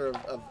the batter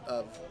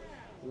of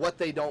what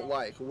they don't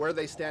like, where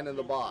they stand in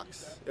the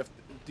box.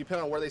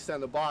 Depending on where they stand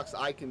in the box,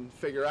 I can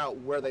figure out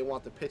where they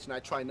want the pitch, and I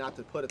try not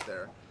to put it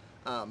there.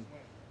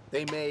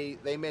 They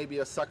may be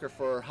a sucker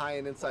for high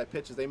and inside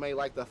pitches. They may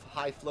like the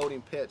high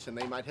floating pitch, and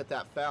they might hit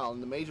that foul.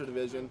 In the major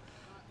division,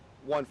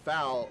 one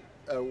foul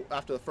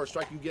after the first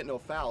strike, you get no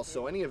fouls.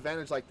 So any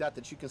advantage like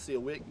that you can see a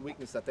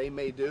weakness that they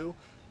may do,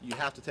 you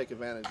have to take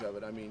advantage of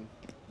it. I mean,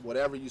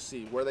 whatever you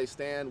see, where they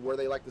stand, where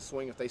they like to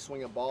swing. If they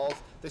swing at balls,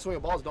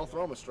 don't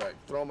throw them a strike.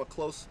 Throw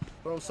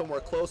them somewhere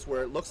close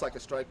where it looks like a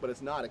strike, but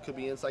it's not. It could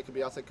be inside, could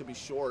be outside, could be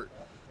short,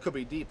 could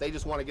be deep. They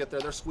just want to get there.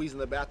 They're squeezing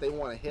the bat. They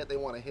want to hit. They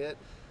want to hit.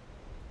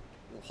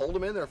 Hold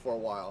them in there for a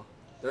while.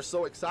 They're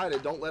so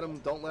excited. Don't let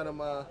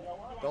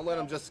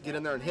them just get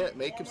in there and hit.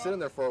 Make them sit in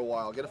there for a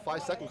while. Get a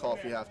 5-second call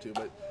if you have to,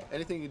 but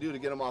anything you do to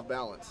get them off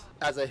balance.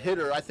 As a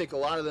hitter, I think a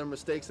lot of their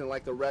mistakes in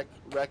like the rec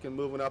and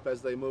moving up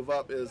as they move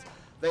up is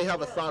they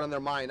have a thought in their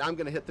mind, I'm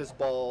going to hit this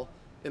ball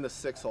in the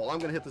 6 hole. I'm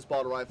going to hit this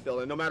ball to right field.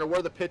 And no matter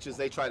where the pitch is,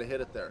 they try to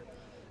hit it there.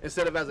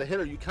 Instead of as a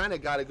hitter, you kind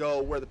of got to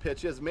go where the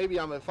pitch is. Maybe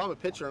if I'm a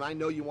pitcher and I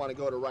know you want to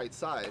go to right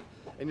side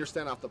and you're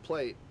standing off the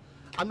plate,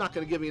 I'm not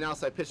going to give you an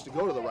outside pitch to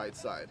go to the right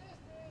side.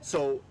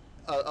 So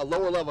a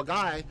lower level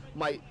guy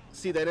might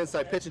see that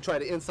inside pitch and try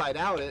to inside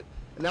out it,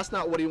 and that's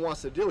not what he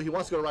wants to do. He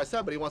wants to go to right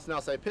side, but he wants an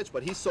outside pitch,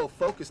 but he's so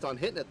focused on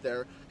hitting it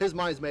there, his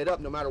mind's made up,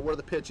 no matter where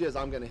the pitch is,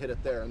 I'm going to hit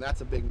it there, and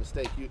that's a big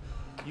mistake.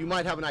 You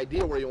might have an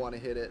idea where you want to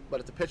hit it, but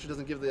if the pitcher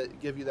doesn't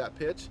give you that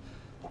pitch,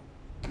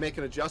 make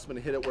an adjustment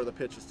and hit it where the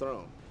pitch is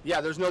thrown. Yeah,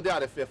 there's no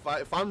doubt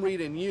if I'm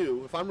reading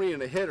you, if I'm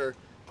reading a hitter,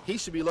 he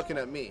should be looking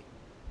at me.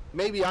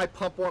 Maybe I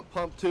pump one,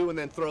 pump two, and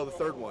then throw the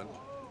third one.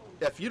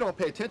 If you don't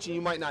pay attention,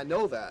 you might not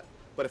know that.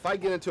 But if I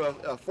get into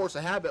a force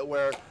of habit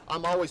where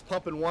I'm always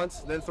pumping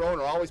once, then throwing,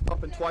 or always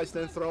pumping twice,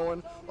 then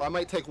throwing, or I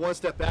might take one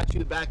step back, you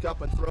to back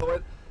up and throw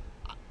it,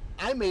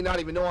 I may not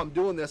even know I'm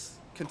doing this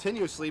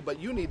continuously, but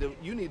you need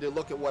to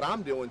look at what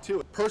I'm doing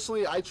too.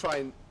 Personally, I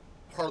try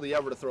hardly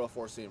ever to throw a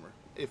four-seamer.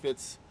 If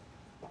it's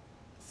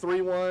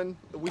 3-1,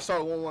 we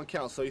start a 1-1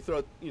 count, so you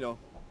throw,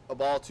 a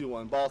ball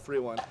 2-1, ball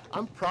 3-1.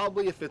 I'm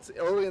probably, if it's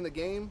early in the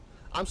game,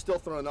 I'm still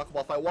throwing a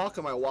knuckleball. If I walk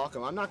him, I walk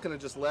him. I'm not going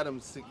to just let him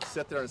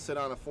sit there and sit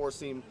on a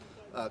four-seam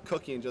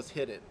cookie and just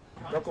hit it.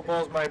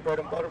 Knuckleball is my bread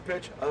and butter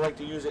pitch. I like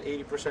to use it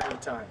 80% of the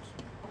times.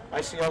 I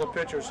see other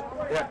pitchers,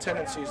 they have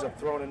tendencies of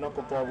throwing a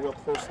knuckleball real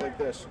close like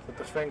this with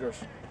the fingers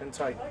and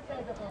tight.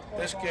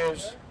 This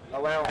gives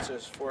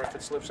allowances for if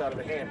it slips out of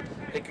the hand.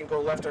 It can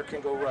go left or it can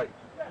go right.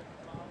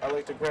 I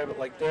like to grab it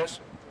like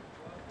this,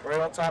 right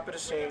on top of the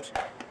seams.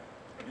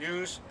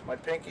 Use my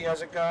pinky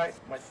as a guide,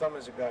 my thumb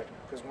as a guide.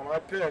 Because when I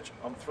pitch,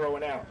 I'm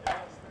throwing out.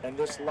 And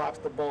this locks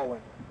the ball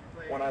in.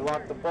 When I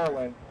lock the ball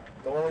in,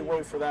 the only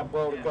way for that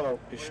ball to go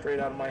is straight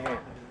out of my hand.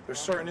 There's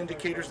certain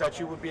indicators that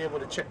you would be able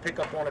to pick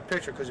up on a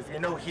pitcher, because if you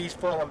know he's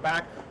falling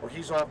back or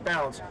he's off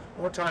balance,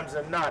 more times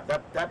than not,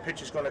 that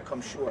pitch is going to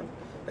come short.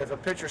 If a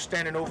pitcher's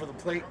standing over the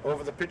plate,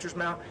 over the pitcher's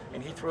mount,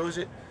 and he throws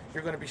it,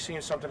 you're going to be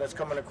seeing something that's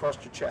coming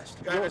across your chest.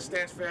 The guy that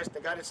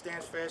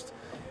stands fast,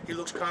 he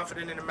looks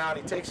confident in the mound,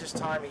 he takes his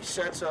time, he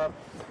sets up,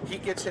 he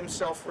gets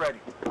himself ready.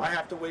 I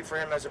have to wait for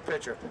him as a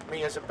pitcher.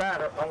 Me as a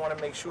batter, I want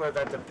to make sure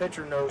that the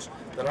pitcher knows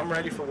that I'm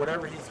ready for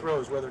whatever he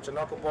throws, whether it's a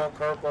knuckleball,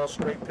 curveball,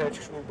 straight pitch,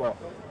 or smooth ball.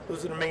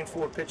 Those are the main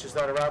 4 pitches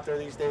that are out there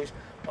these days.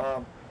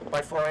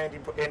 By far,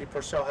 Andy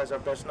Purcell has our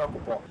best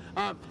knuckleball.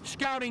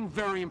 Scouting,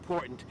 very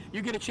important.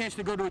 You get a chance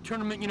to go to a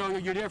tournament,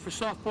 you're there for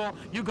softball,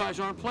 you guys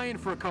aren't playing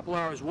for a couple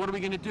hours. What are we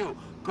going to do?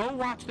 Go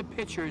watch the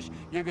pitchers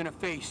you're going to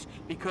face,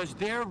 because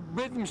their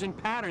rhythms and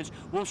patterns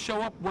will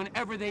show up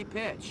whenever they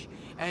pitch.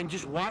 And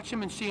just watch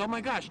them and see, oh my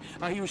gosh,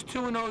 he was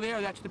 2-0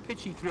 there, that's the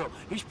pitch he threw.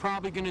 He's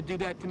probably going to do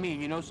that to me.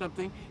 You know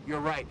something?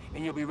 You're right,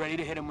 and you'll be ready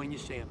to hit him when you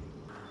see him.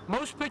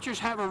 Most pitchers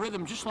have a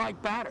rhythm just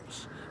like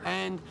batters,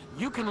 and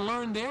you can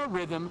learn their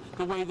rhythm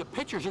the way the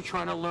pitchers are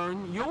trying to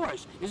learn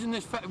yours. Isn't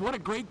this what a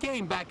great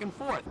game back and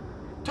forth?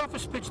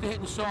 Toughest pitch to hit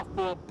in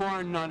softball,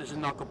 bar none, is a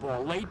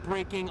knuckleball. Late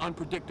breaking,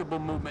 unpredictable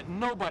movement.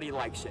 Nobody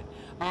likes it.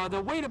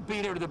 The way to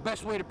beat it, or the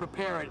best way to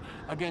prepare it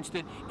against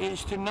it,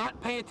 is to not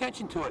pay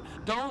attention to it.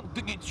 Don't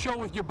show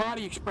with your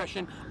body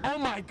expression, oh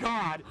my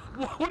God,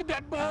 what did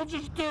that ball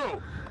just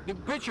do? The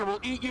pitcher will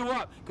eat you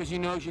up because he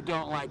knows you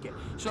don't like it.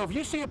 So if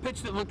you see a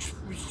pitch that looks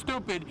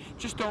stupid,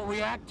 just don't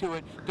react to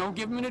it. Don't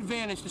give him an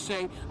advantage to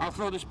say, I'll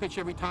throw this pitch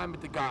every time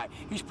at the guy.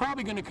 He's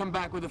probably going to come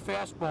back with a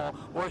fastball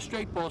or a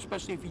straight ball,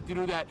 especially if you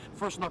do that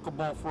first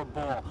knuckleball for a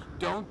ball.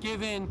 Don't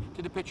give in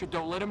to the pitcher.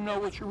 Don't let him know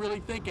what you're really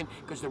thinking,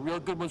 because the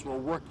real good ones will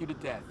work you to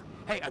death.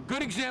 Hey, a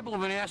good example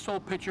of an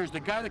asshole pitcher is the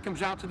guy that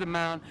comes out to the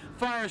mound,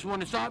 fires one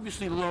that's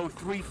obviously low,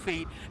 3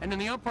 feet, and then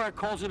the umpire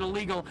calls it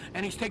illegal,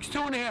 and he takes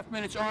 2.5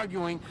 minutes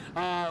arguing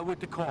with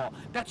the call.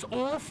 That's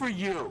all for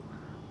you.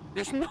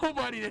 There's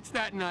nobody that's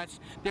that nuts.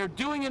 They're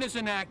doing it as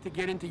an act to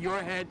get into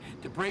your head,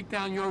 to break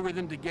down your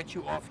rhythm, to get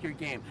you off your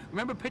game.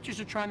 Remember, pitchers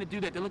are trying to do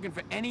that. They're looking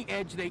for any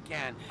edge they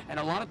can, and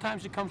a lot of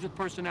times it comes with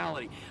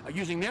personality,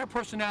 using their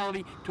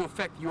personality to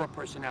affect your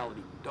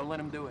personality. Don't let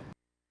them do it.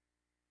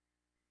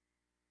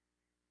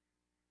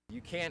 You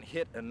can't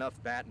hit enough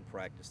batting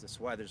practice. That's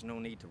why there's no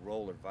need to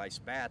roll or vice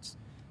bats.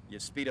 You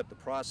speed up the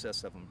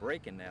process of them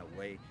breaking that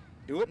way.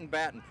 Do it in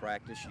batting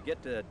practice. You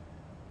get to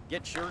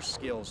get your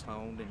skills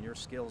honed and your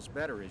skills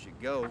better as you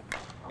go.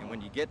 And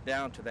when you get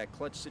down to that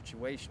clutch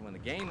situation, when the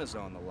game is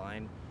on the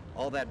line,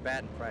 all that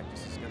batting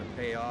practice is going to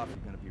pay off. You're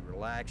going to be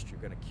relaxed. You're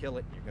going to kill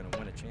it. And you're going to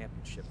win a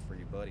championship for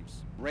your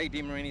buddies. Ray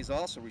DeMarini is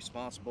also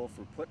responsible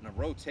for putting a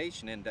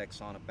rotation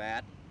index on a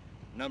bat,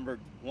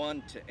 numbered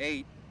 1 to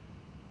 8.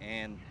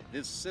 And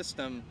this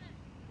system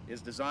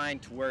is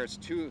designed to where it's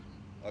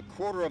a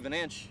quarter of an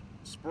inch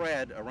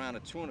spread around a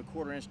 2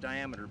 1/4 inch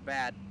diameter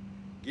bat,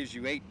 gives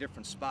you 8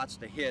 different spots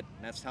to hit,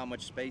 and that's how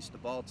much space the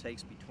ball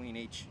takes between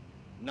each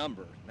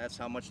number. That's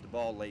how much the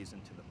ball lays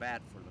into the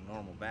bat for the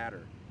normal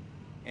batter.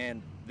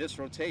 And this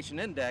rotation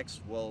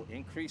index will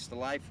increase the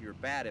life of your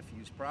bat if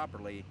used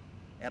properly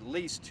at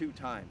least 2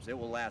 times. It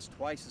will last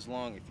twice as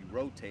long if you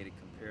rotate it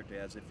compared to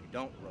as if you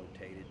don't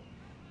rotate it.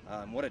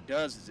 What it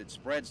does is it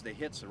spreads the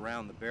hits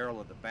around the barrel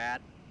of the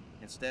bat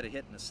instead of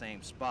hitting the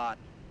same spot.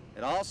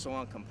 It also,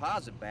 on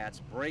composite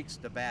bats, breaks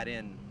the bat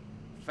in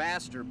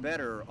faster,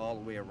 better all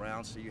the way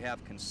around, so you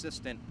have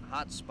consistent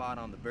hot spot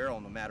on the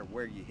barrel no matter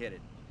where you hit it.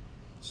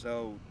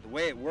 So the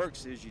way it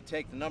works is you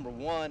take the number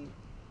 1,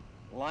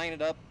 line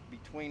it up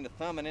between the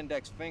thumb and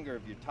index finger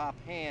of your top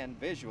hand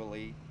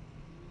visually,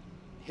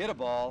 hit a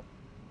ball,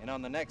 and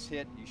on the next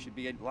hit you should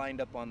be lined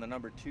up on the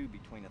number 2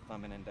 between the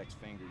thumb and index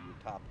finger of your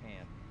top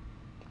hand.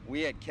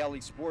 We at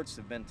Kelly Sports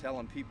have been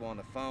telling people on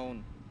the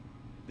phone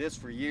this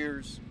for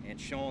years and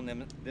showing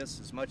them this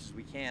as much as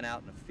we can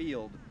out in the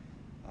field.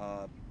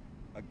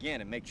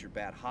 Again, it makes your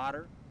bat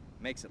hotter,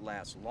 makes it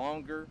last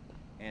longer,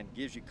 and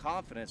gives you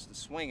confidence to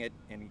swing it.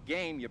 In a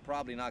game, you're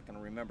probably not going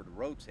to remember to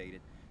rotate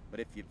it, but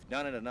if you've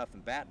done it enough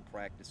in batting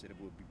practice, it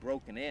will be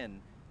broken in,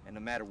 and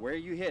no matter where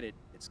you hit it,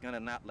 it's going to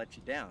not let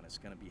you down. It's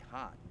going to be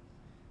hot.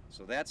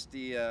 So that's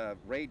the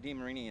Ray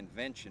DeMarini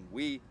invention.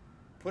 We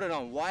put it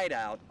on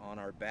whiteout on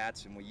our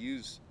bats, and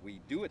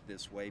we do it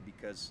this way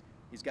because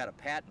he's got a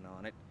patent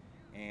on it,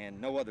 and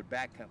no other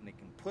bat company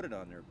can put it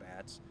on their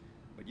bats.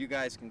 But you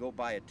guys can go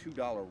buy a $2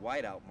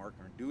 whiteout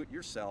marker and do it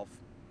yourself,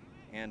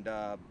 and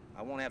I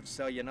won't have to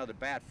sell you another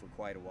bat for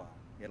quite a while.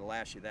 It'll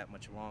last you that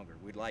much longer.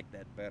 We'd like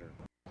that better.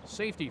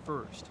 Safety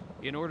first.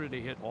 In order to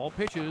hit all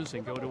pitches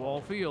and go to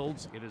all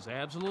fields, it is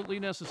absolutely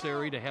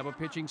necessary to have a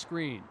pitching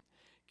screen.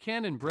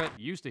 Ken and Brett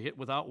used to hit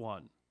without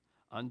one,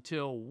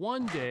 until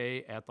one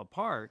day at the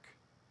park.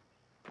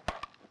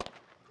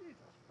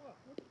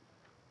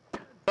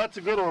 That's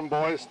a good one,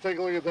 boys. Take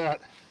a look at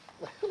that.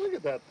 Look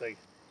at that thing.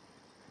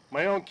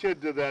 My own kid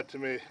did that to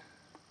me.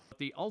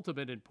 The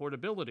ultimate in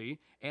portability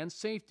and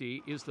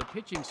safety is the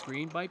pitching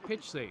screen by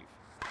PitchSafe.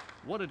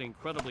 What an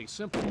incredibly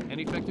simple and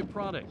effective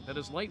product that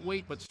is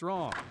lightweight but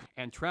strong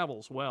and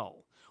travels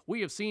well.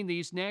 We have seen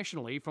these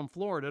nationally from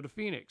Florida to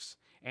Phoenix,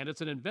 and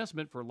it's an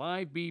investment for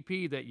live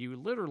BP that you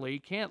literally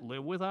can't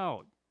live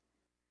without.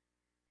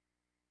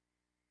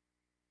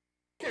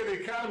 Okay,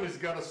 the economy's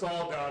got us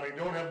all down. You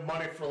don't have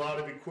money for a lot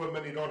of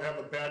equipment. You don't have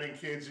a batting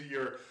cage at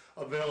your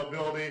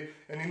availability,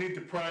 and you need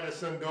to pride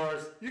us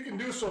indoors. You can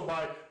do so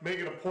by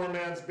making a poor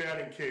man's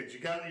batting cage. You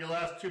got your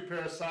last 2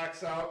 pair of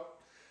socks out,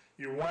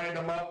 you wind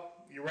them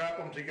up, you wrap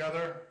them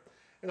together,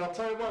 and I'll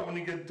tell you what, when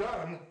you get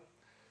done,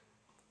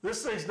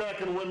 this thing's not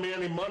going to win me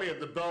any money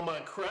at the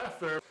Belmont Craft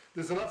Fair.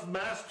 There's enough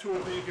mass to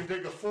it that you can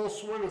take a full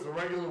swing with a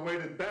regular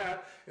weighted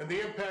bat, and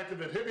the impact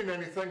of it hitting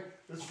anything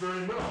is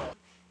very minimal.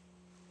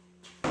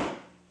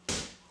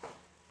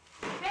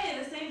 Hey,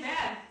 this ain't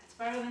bad. It's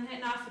better than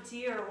hitting off a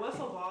tee or a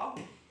wiffle ball.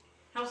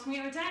 Helps me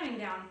get my timing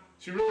down.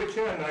 She really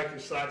can knock your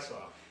socks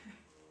off.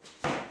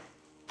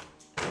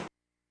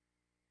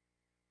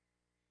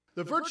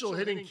 The virtual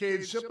hitting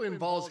cage simply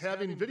involves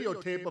having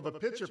videotape of a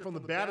pitcher from the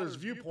batter's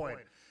viewpoint,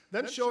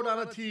 then show it on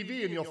a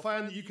TV, and you'll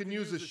find that you can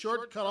use a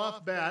short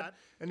cut-off bat,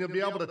 and you'll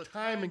be able to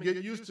time and get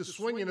used to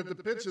swinging at the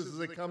pitches as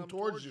they come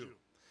towards you.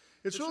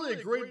 It's really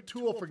a great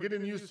tool for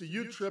getting used to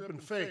U-trip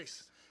and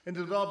fakes, and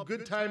to develop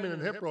good timing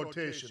and hip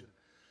rotation.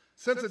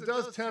 Since it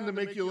does tend to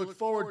make you look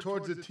forward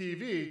towards the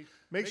TV,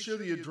 make sure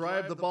that you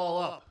drive the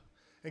ball up,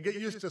 and get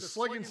used to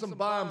slugging some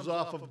bombs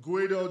off of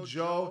Guido,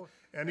 Joe,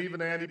 and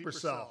even Andy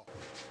Purcell.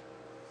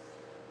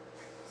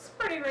 It's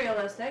pretty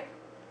realistic.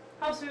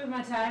 Helps me with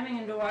my timing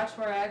and to watch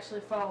where I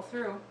actually follow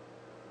through.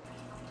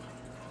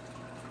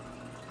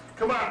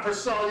 Come on,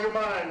 Purcell, you're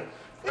mine.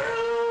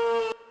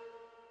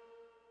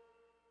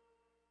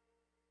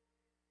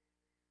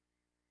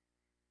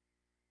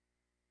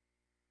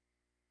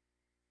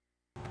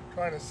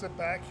 Trying to sit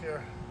back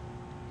here,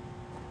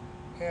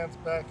 hands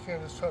back here,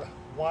 just try to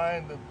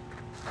wind and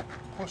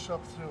push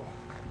up through,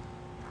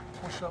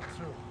 push up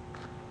through.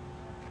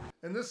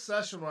 In this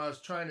session where I was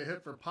trying to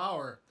hit for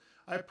power,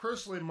 I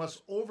personally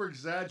must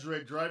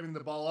over-exaggerate driving the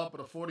ball up at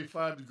a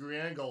 45-degree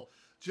angle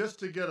just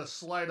to get a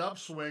slight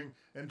upswing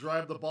and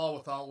drive the ball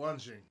without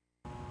lunging.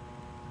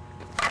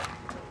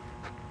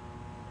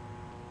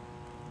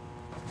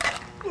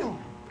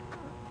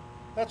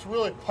 That's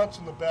really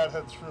punching the bat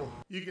head through.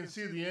 You can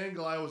see the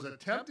angle I was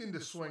attempting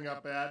to swing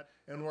up at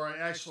and where I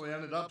actually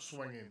ended up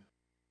swinging.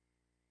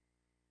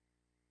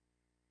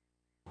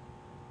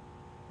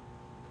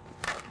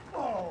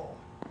 Oh!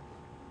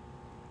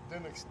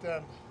 Didn't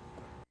extend.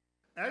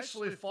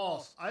 Actually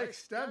false. I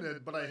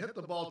extended, but I hit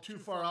the ball too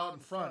far out in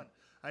front.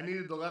 I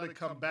needed to let it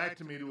come back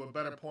to me to a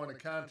better point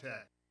of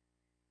contact.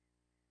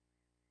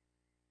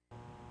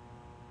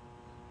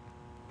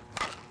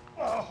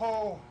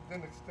 Oh,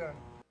 didn't extend.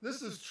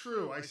 This is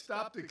true. I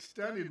stopped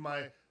extending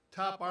my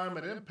top arm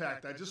at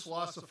impact. I just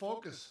lost the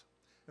focus,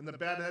 and the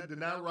bat head did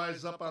not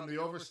rise up on the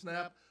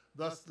oversnap.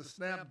 Thus, the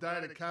snap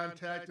died at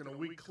contact and a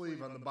weak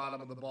cleave on the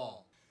bottom of the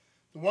ball.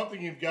 The one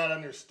thing you've got to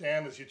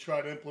understand as you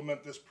try to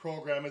implement this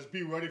program is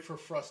be ready for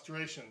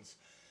frustrations.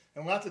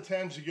 And lots of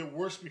times you get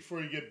worse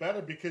before you get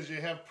better because you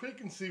have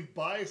preconceived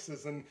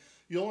biases and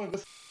you only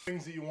listen to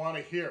things that you want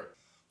to hear.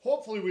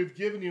 Hopefully we've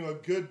given you a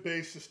good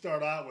base to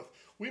start out with.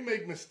 We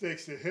make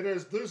mistakes as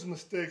hitters. There's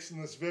mistakes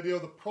in this video.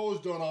 The pros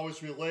don't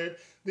always relate.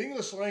 The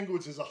English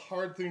language is a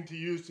hard thing to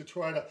use to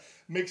try to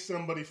make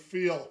somebody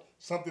feel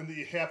something that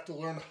you have to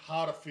learn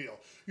how to feel.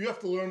 You have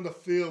to learn the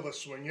feel of the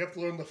swing. You have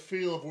to learn the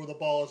feel of where the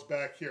ball is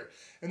back here.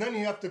 And then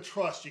you have to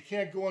trust. You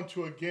can't go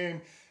into a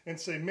game and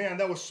say, man,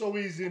 that was so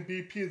easy in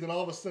BP, then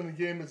all of a sudden the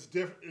game is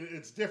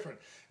different.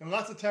 And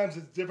lots of times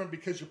it's different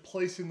because you're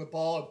placing the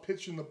ball and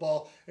pitching the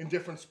ball in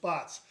different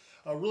spots.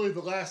 Really the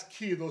last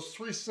key, those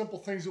three simple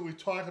things that we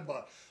talked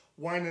about,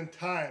 wind and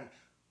time,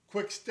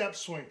 quick step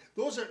swing,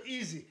 those are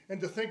easy. And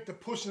to think to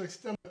push and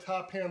extend the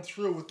top hand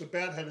through with the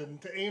bat head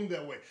and to aim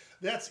that way,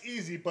 that's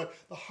easy. But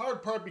the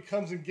hard part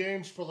becomes in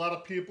games for a lot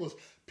of people is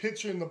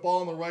pitching the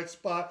ball in the right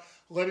spot,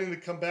 letting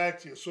it come back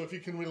to you. So if you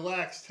can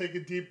relax, take a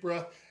deep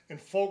breath,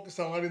 and focus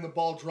on letting the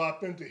ball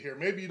drop into here.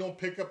 Maybe you don't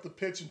pick up the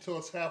pitch until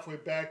it's halfway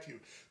back to you.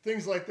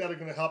 Things like that are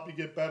going to help you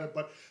get better.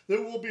 But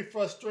there will be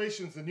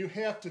frustrations, and you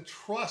have to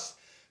trust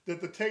that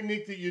the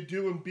technique that you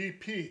do in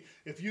BP,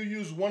 if you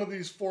use one of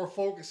these four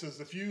focuses,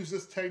 if you use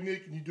this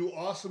technique and you do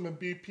awesome in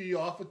BP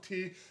off a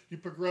tee, you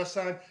progress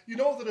on, you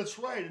know that it's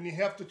right, and you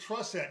have to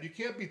trust that. You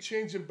can't be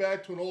changing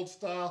back to an old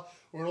style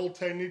or an old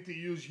technique that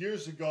you used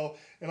years ago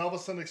and all of a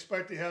sudden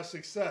expect to have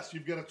success.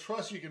 You've got to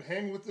trust you can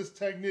hang with this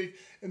technique,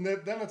 and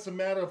then it's a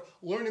matter of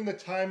learning the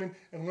timing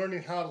and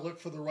learning how to look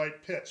for the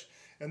right pitch.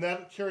 And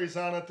that carries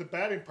on into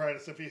batting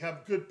practice. If you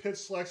have good pitch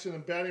selection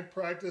and batting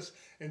practice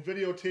and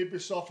videotape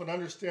yourself and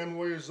understand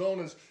where your zone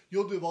is,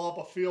 you'll develop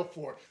a feel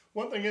for it.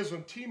 One thing is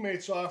when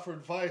teammates offer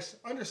advice,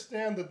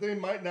 understand that they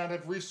might not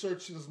have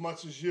researched it as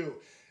much as you.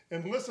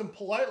 And listen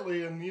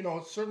politely, and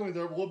certainly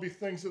there will be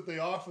things that they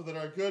offer that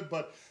are good,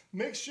 but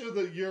make sure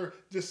that your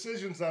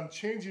decisions on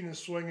changing your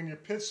swing and your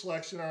pitch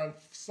selection are on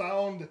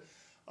sound,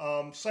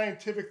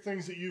 scientific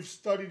things that you've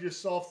studied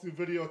yourself through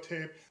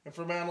videotape and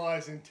from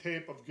analyzing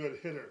tape of good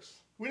hitters.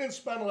 We didn't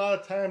spend a lot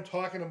of time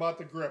talking about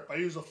the grip. I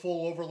use a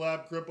full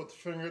overlap grip with the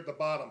finger at the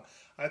bottom.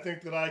 I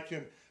think that I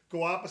can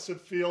go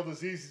opposite field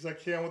as easy as I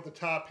can with the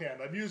top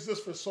hand. I've used this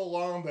for so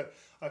long that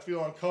I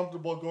feel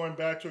uncomfortable going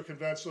back to a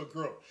conventional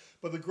grip.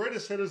 But the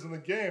greatest hitters in the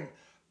game,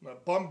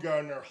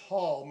 Bumgarner,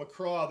 Hall,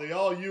 McCraw, they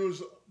all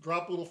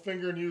drop a little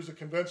finger and use a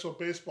conventional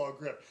baseball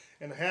grip.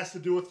 And it has to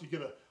do with you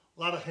get a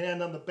lot of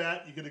hand on the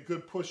bat, you get a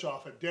good push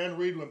off it. Dan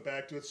Reed went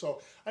back to it.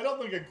 So I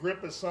don't think a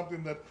grip is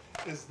something that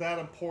is that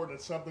important.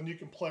 It's something you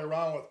can play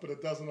around with, but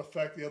it doesn't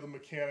affect the other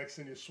mechanics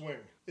in your swing.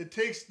 It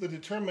takes the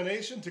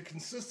determination to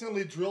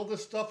consistently drill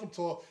this stuff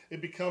until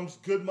it becomes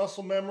good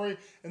muscle memory,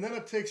 and then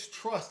it takes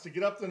trust to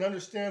get up and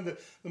understand that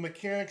the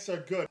mechanics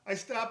are good. I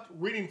stopped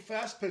reading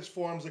fast pitch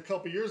forums a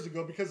couple years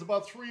ago because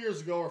about 3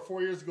 years ago or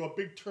 4 years ago, a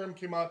big term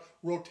came out,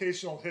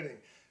 rotational hitting.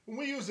 And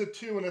we use it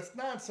too, and it's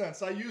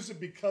nonsense. I use it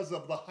because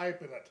of the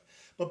hype in it.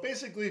 But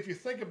basically, if you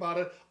think about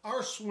it,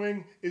 our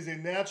swing is a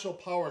natural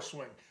power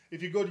swing.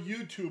 If you go to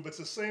YouTube, it's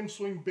the same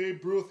swing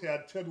Babe Ruth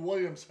had, Ted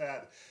Williams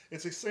had.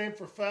 It's the same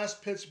for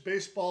fast pitch,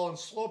 baseball, and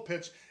slow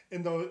pitch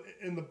in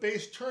the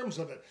base terms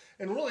of it.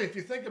 And really, if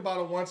you think about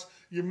it once,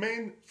 your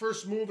main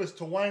first move is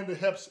to wind the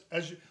hips.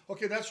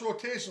 Okay, that's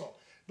rotational.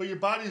 But your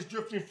body is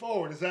drifting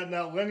forward. Is that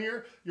not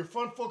linear? Your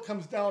front foot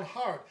comes down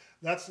hard.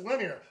 That's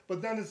linear.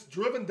 But then it's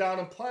driven down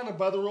and planted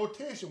by the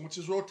rotation, which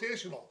is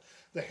rotational.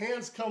 The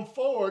hands come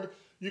forward,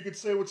 you could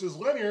say, which is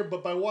linear,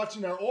 but by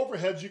watching our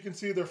overheads, you can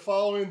see they're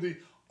following the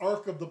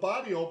arc of the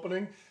body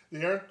opening.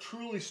 They aren't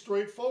truly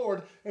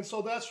straightforward, and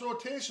so that's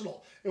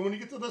rotational. And when you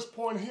get to this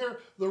point here,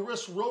 the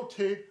wrists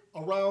rotate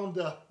around,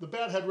 the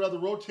bat head rather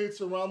rotates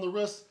around the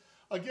wrist.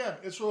 Again,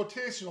 it's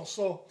rotational.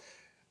 So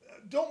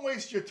don't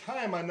waste your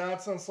time on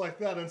nonsense like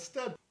that.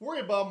 Instead,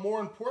 worry about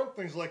more important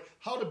things like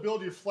how to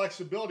build your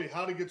flexibility,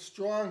 how to get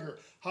stronger,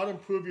 how to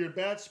improve your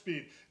bat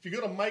speed. If you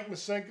go to Mike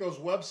Masenko's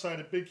website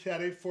at Big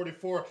Cat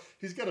 844,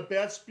 he's got a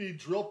bat speed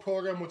drill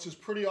program which is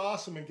pretty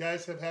awesome, and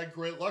guys have had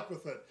great luck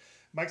with it.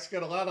 Mike's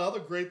got a lot of other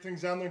great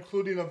things on there,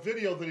 including a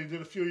video that he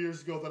did a few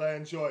years ago that I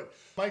enjoyed.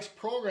 Mike's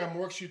program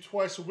works you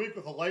twice a week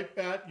with a light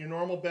bat, your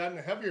normal bat, and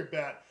a heavier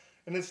bat.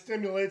 And it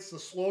stimulates the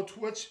slow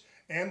twitch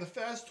and the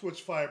fast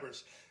twitch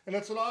fibers. And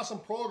it's an awesome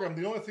program.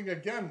 The only thing,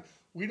 again,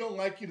 we don't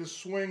like you to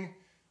swing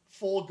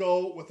full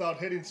go without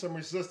hitting some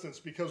resistance,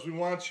 because we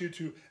want you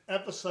to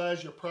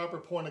emphasize your proper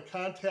point of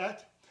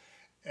contact.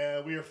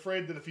 And we are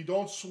afraid that if you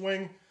don't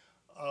swing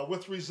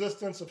with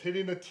resistance of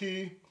hitting a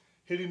tee,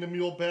 hitting the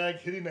mule bag,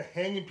 hitting a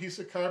hanging piece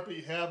of carpet,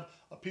 you have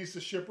a piece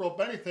of ship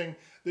rope, anything,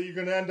 that you're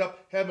going to end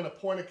up having a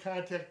point of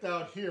contact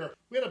out here.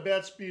 We had a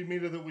bat speed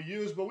meter that we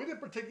used, but we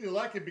didn't particularly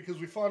like it because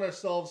we found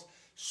ourselves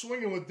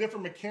swinging with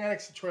different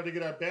mechanics to try to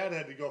get our bat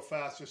head to go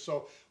faster.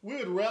 So we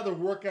would rather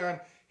work on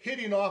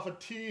hitting off a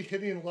tee,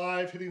 hitting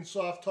live, hitting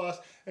soft toss,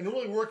 and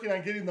really working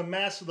on getting the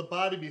mass of the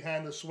body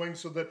behind the swing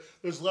so that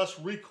there's less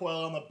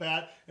recoil on the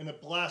bat and it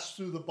blasts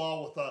through the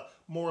ball with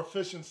more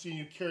efficiency, and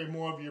you carry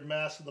more of your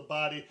mass of the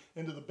body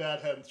into the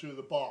bat head and through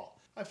the ball.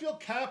 I feel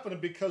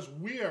confident because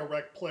we are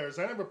rec players.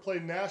 I never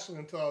played nationally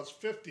until I was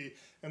 50,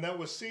 and that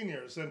was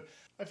seniors. And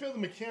I feel the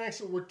mechanics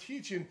that we're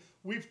teaching,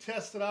 we've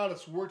tested out,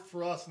 it's worked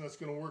for us, and it's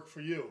going to work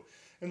for you.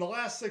 In the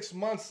last 6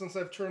 months since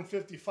I've turned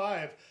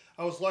 55,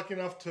 I was lucky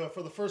enough to,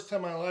 for the first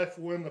time in my life,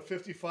 win the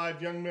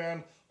 55 Young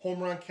Man Home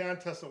Run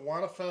Contest at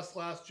WannaFest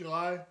last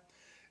July.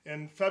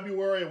 In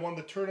February, I won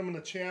the Tournament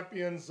of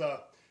Champions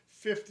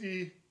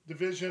 50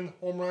 Division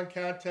Home Run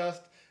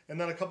Contest. And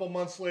then a couple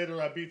months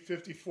later, I beat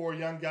 54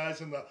 young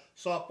guys in the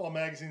Softball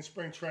Magazine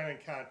Spring Training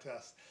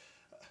Contest.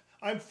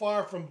 I'm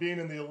far from being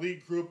in the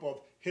elite group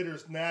of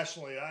hitters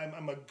nationally.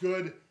 I'm a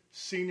good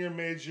senior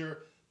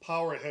major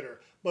power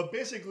hitter. But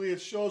basically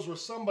it shows where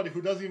somebody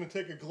who doesn't even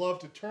take a glove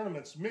to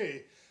tournaments,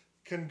 me,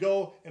 can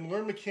go and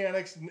learn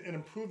mechanics and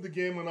improve the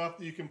game enough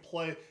that you can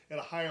play at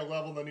a higher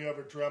level than you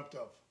ever dreamt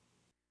of.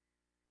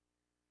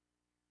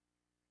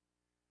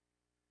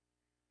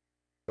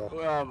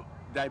 Well,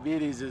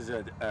 diabetes is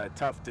a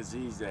tough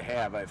disease to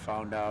have. I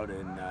found out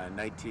in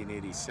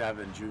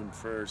 1987, June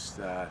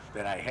 1st,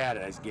 that I had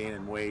it. I was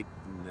gaining weight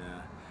and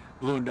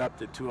ballooned up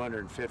to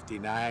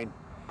 259.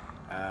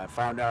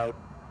 Found out,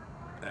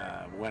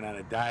 went on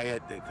a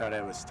diet. They thought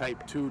I was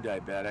type 2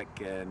 diabetic,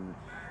 and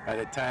by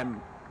the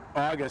time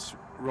August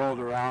rolled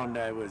around,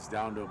 I was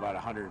down to about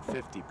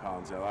 150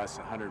 pounds. I lost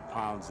 100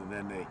 pounds, and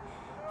then they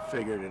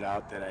figured it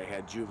out that I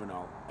had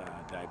juvenile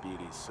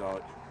diabetes.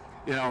 So,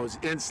 you know, it was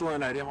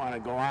insulin. I didn't want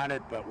to go on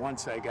it, but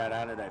once I got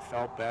on it, I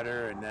felt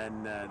better. And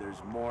then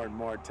there's more and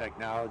more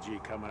technology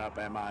coming up.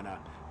 I'm on a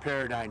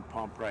Paradigm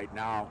pump right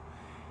now,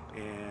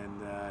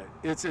 and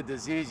it's a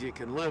disease you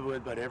can live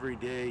with, but every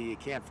day you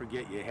can't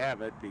forget you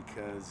have it,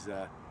 because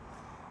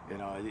you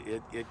know,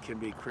 it can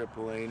be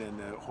crippling, and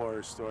the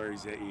horror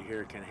stories that you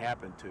hear can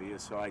happen to you.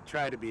 So I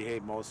try to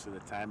behave most of the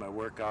time. I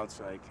work out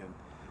so I can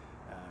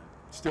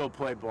still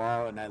play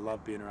ball, and I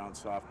love being around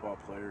softball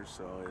players.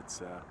 So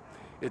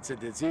it's a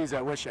disease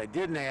I wish I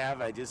didn't have.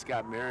 I just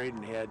got married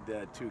and had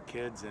 2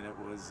 kids, and it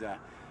was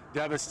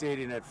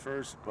devastating at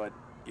first, but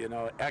you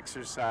know,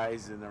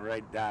 exercise and the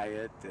right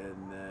diet,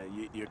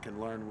 and you can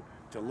learn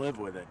to live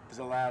with it. There's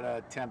a lot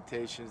of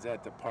temptations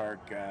at the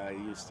park. I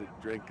used to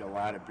drink a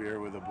lot of beer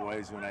with the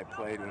boys when I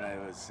played when I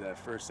was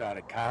first out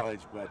of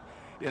college, but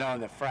you know,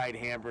 and the fried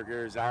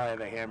hamburgers, I'll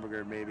have a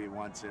hamburger maybe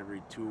once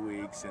every 2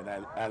 weeks, and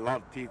I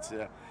love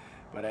pizza,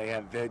 but I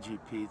have veggie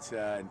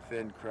pizza and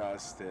thin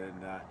crust,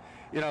 and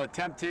you know,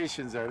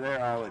 temptations are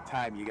there all the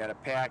time. You got to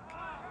pack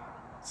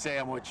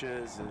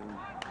sandwiches and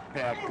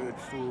pack good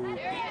food.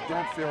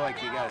 Don't feel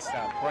like you got to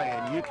stop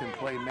playing. You can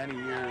play many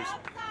years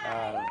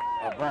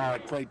of ball. I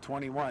played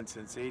 21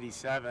 since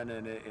 '87,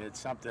 and it's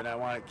something I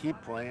want to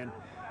keep playing.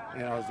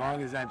 You know, as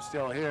long as I'm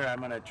still here, I'm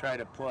going to try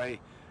to play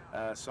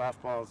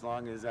softball as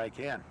long as I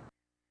can.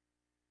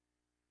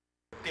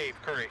 Dave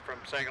Curry from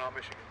Saginaw,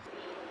 Michigan.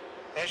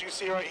 As you can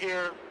see right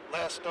here,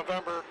 last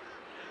November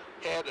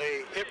had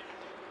a hip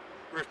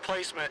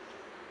replacement,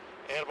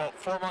 and about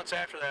 4 months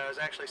after that I was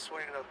actually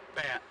swinging a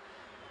bat.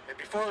 And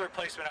before the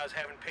replacement I was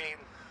having pain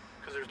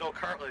because there's no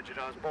cartilage and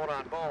I was bone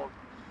on bone.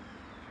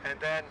 And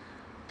then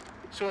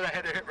as soon as I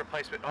had the hip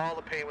replacement, all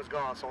the pain was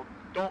gone. So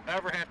don't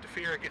ever have to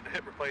fear getting a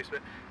hip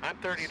replacement. I'm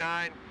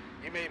 39,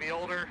 you may be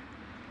older,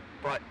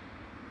 but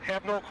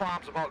have no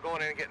qualms about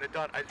going in and getting it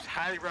done. I just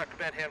highly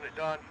recommend having it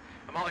done.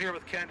 I'm out here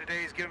with Ken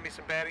today. He's giving me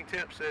some batting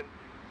tips and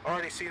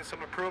already seeing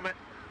some improvement.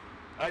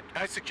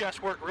 I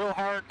suggest work real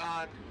hard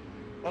on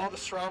all the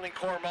surrounding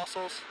core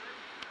muscles,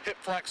 hip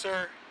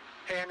flexor,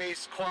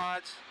 hammies,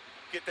 quads,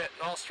 get that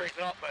all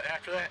straightened up, but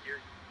after that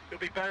you'll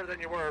be better than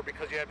you were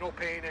because you have no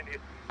pain and you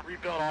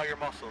rebuild all your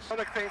muscles. One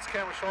of the things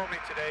Ken was showing me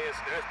today is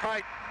I've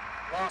probably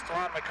lost a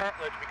lot of my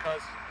cartilage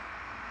because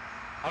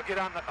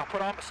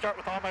I'll start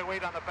with all my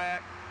weight on the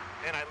back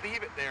and I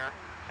leave it there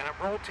and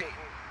I'm rotating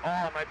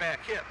all on my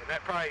back hip, and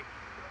that probably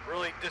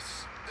really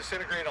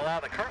disintegrated a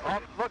lot of the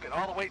cartilage. Look at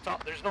all the weight's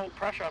off. There's no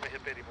pressure on my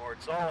hip anymore.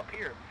 It's all up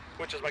here,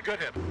 which is my good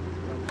hip.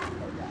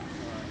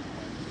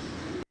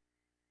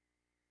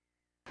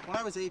 When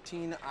I was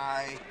 18,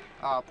 I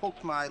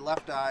poked my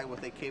left eye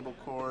with a cable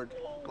cord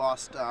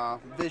lost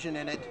vision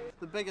in it.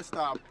 The biggest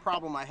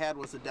problem I had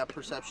was the depth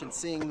perception,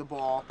 seeing the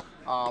ball,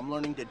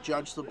 learning to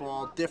judge the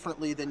ball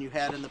differently than you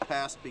had in the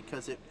past,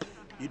 because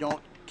you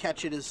don't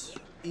catch it as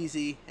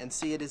easy and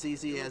see it as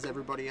easy as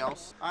everybody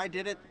else. I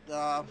did it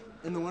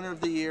in the winter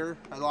of the year.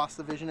 I lost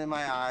the vision in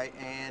my eye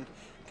and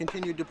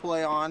continued to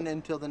play on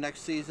until the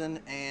next season,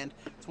 and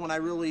it's when I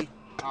really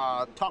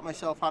taught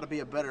myself how to be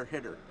a better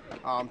hitter,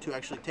 to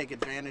actually take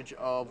advantage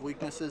of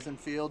weaknesses in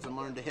fields and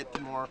learn to hit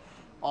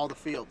all the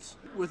fields.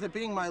 With it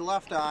being my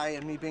left eye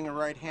and me being a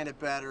right-handed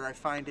batter, I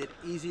find it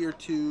easier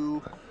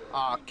to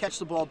catch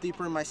the ball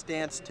deeper in my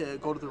stance to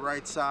go to the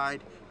right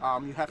side.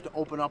 You have to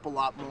open up a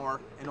lot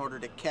more in order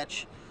to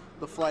catch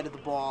the flight of the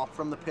ball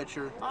from the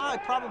pitcher.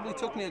 It probably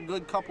took me a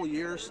good couple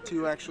years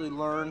to actually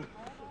learn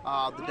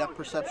the depth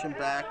perception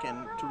back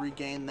and to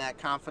regain that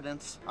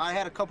confidence. I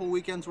had a couple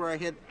weekends where I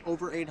hit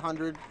over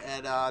 800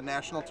 at a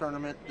national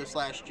tournament this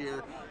last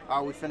year.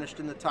 We finished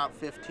in the top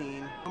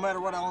 15. No matter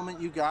what element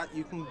you got,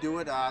 you can do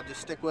it.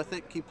 Just stick with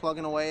it, keep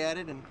plugging away at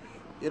it, and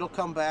it'll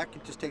come back.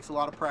 It just takes a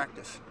lot of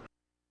practice.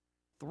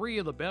 3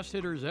 of the best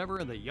hitters ever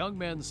in the Young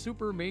Men's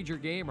Super Major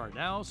game are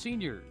now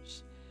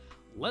seniors.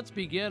 Let's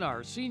begin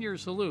our senior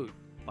salute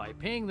by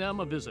paying them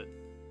a visit.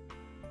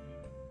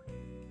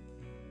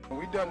 When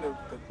we done the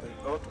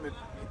ultimate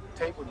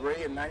tape with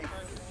Ray in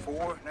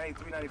 94,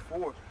 93,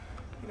 94,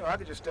 I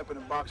could just step in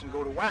the box and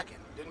go to whacking.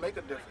 Didn't make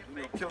a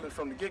difference, killing it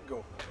from the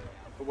get-go.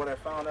 But what I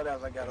found out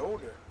as I got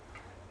older,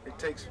 it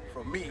takes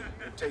me,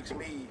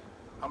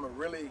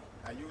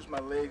 I use my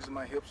legs and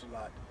my hips a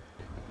lot.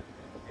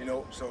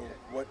 So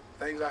what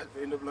things I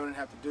ended up learning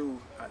how to do,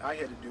 I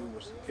had to do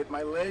was get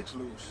my legs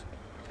loose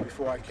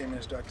before I came in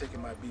and started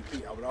taking my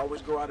BP. I would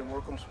always go out and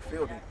work on some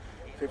fielding,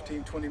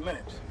 15, 20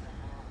 minutes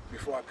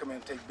before I come in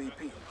and take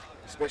BP,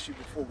 especially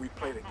before we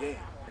play the game.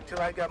 Until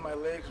I got my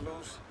legs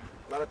loose,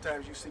 a lot of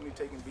times you see me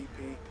taking BP,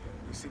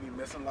 you see me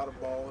missing a lot of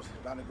balls,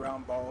 down the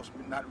ground balls,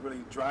 not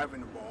really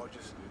driving the ball,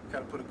 just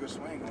kind of put a good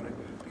swing on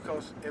it,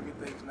 because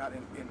everything's not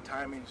in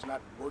timing, it's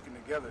not working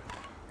together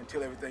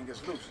until everything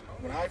gets loose.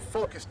 When I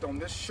focused on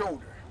this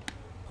shoulder,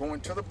 going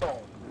to the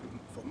ball,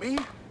 for me,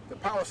 the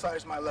power side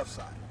is my left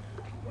side.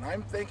 When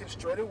I'm thinking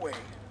straight away,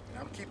 and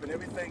I'm keeping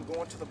everything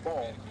going to the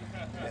ball,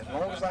 as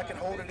long as I can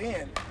hold it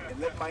in and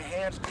let my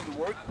hands do the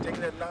work,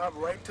 taking that knob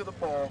right to the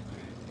ball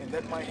and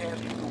let my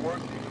hands do the work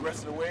the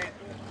rest of the way,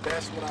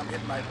 that's when I'm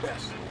hitting my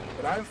best.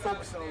 But I'm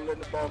focusing on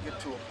letting the ball get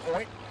to a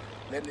point,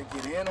 letting it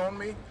get in on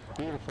me.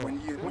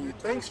 When you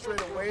think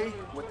straight away,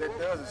 what that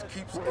does is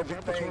keeps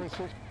everything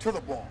to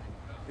the ball.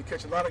 You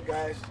catch a lot of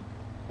guys,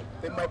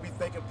 they might be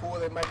thinking poor,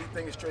 they might be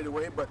thinking straight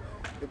away, but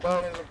the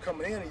ball ends up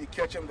coming in and you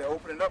catch them, they're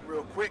opening up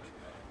real quick.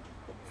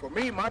 For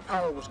me, my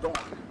power was gone,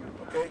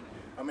 okay?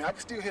 I mean, I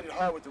could still hit it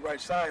hard with the right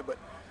side, but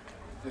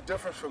the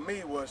difference for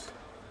me was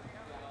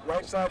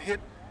right side hit,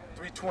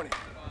 320.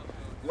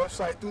 Left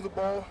side threw the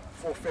ball,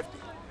 450.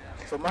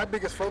 So my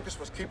biggest focus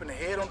was keeping the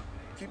head on,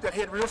 keep that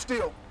head real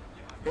still,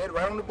 head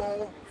right on the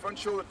ball, front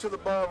shoulder to the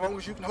ball, as long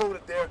as you can hold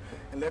it there,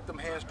 and let them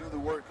hands do the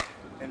work.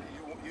 And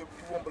you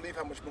won't believe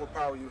how much more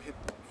power you hit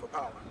for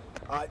power.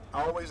 I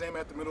always aim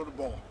at the middle of the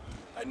ball.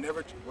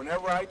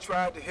 Whenever I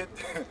tried to hit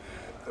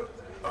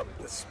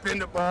spin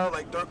the ball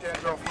like Dirk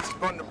Androff, he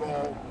spun the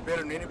ball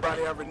better than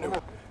anybody I ever knew.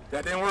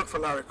 That didn't work for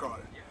Larry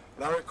Carter.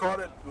 Larry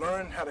Carter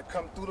learned how to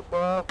come through the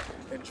ball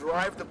and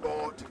drive the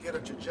ball to get a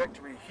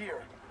trajectory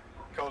here.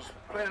 Because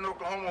playing in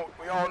Oklahoma,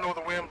 we all know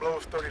the wind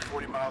blows 30,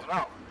 40 miles an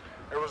hour.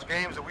 There was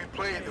games that we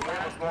played, the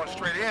wind was going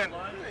straight in.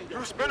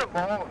 You spin a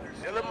ball,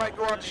 it might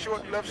go out to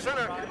short left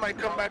center, it might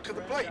come back to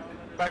the plate,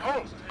 back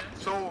home.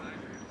 So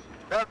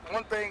that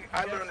one thing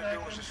I learned to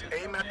do was just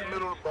aim at the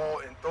middle of the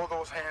ball and throw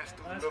those hands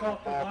through the middle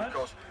of the ball,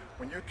 because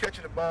when you're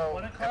catching the ball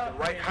at the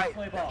right height,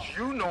 that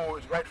you know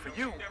is right for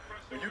you,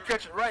 when you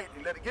catch it right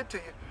and let it get to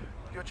you,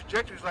 your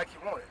trajectory is like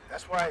you want it.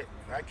 That's why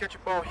when I catch a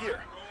ball here,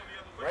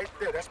 right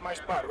there, that's my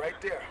spot right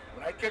there.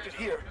 When I catch it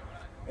here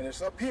and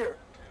it's up here,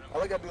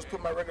 all I gotta do is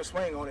put my regular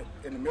swing on it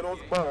in the middle of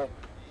the ball,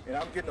 and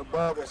I'm getting a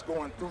ball that's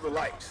going through the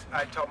lights.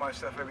 I taught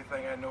myself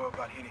everything I know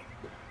about hitting.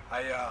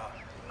 I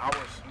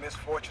was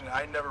misfortunate.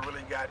 I never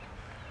really got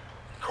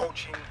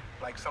coaching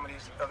like some of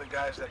these other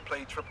guys that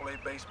play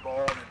AAA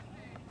baseball. And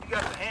you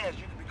got the hands,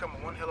 you can become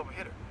one hell of a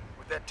hitter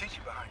with that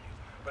teacher behind you.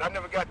 But I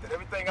never got that.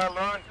 Everything I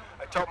learned,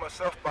 I taught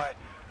myself by,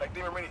 like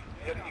DeMarini,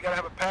 you gotta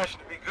have a passion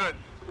to be good.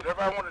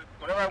 Whenever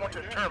I went to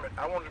a tournament,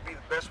 I wanted to be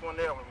the best one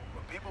there. When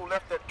people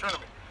left that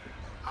tournament,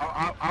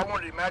 I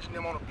wanted to imagine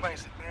them on a plane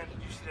and say, man,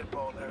 did you see that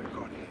ball Larry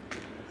Carter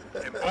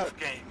hit? In both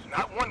games,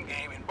 not one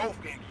game, in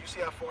both games, you see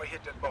how far he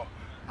hit that ball.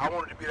 I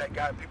wanted to be that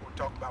guy people would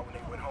talk about when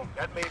they went home.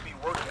 That made me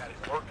work at it.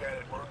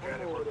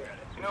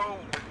 You know,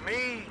 with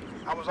me,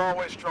 I was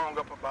always strong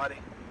upper body,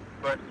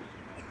 but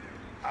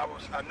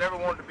I never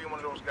wanted to be one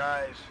of those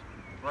guys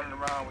running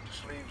around with the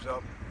sleeves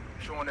up,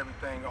 showing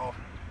everything off.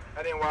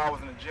 That ain't why I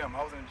was in the gym.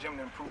 I was in the gym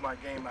to improve my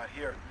game out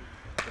here.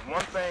 The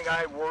one thing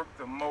I worked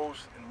the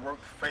most and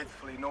worked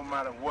faithfully no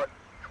matter what,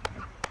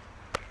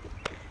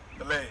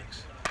 the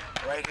legs.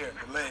 Right here,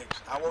 the legs.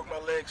 I work my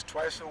legs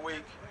twice a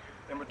week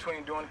in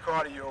between doing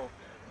cardio.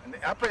 And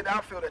I played the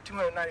outfield at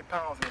 290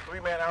 pounds in a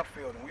 3-man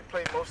outfield, and we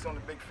played mostly on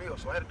the big field,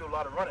 so I had to do a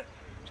lot of running.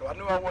 So I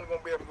knew I wasn't going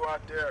to be able to go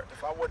out there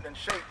if I wasn't in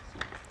shape,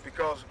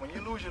 because when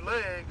you lose your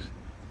legs,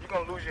 you're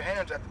going to lose your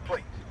hands at the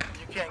plate.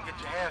 You can't get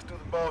your hands through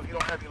the ball if you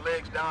don't have your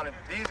legs down, and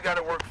these got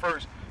to work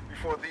first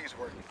before these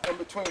work. In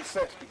between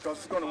sets, because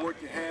it's going to work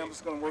your hams,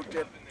 it's going to work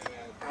that.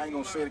 I ain't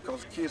going to say it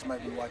because the kids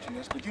might be watching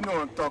this, but you know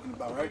what I'm talking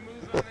about, right?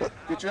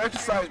 Get your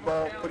exercise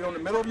ball, put it on the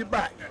middle of your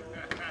back.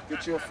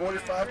 Get your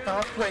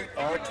 45-pound plate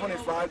or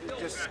 25. You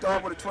just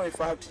start with a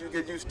 25 till you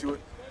get used to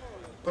it.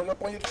 Put it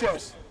up on your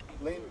chest.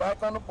 Lean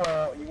back on the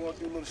ball, and you want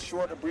to do a little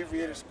short,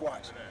 abbreviated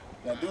squats.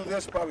 Now do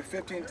this probably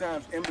 15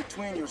 times in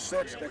between your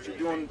sets that you're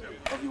doing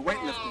of your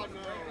weightlifting.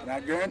 And I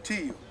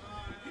guarantee you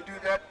do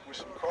that with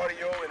some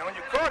cardio. And on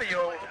your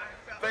cardio,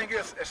 the thing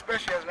is,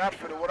 especially as an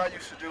outfitter, what I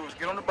used to do is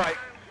get on the bike,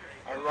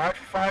 I would ride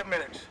for 5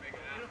 minutes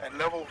at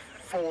level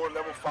 4,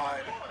 level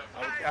 5.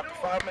 After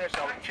 5 minutes,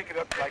 I would kick it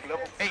up to like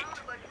level 8.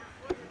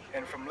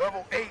 And from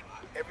level 8,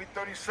 every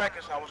 30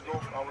 seconds, I would go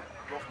from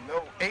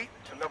level 8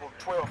 to level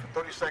 12 for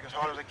 30 seconds,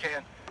 hard as I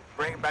can.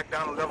 Bring it back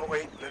down to level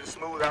 8, let it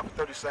smooth out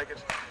for 30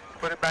 seconds.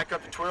 Put it back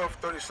up to 12 for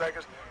 30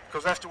 seconds,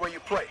 because that's the way you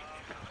play,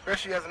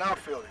 especially as an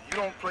outfielder. You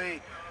don't play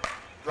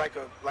like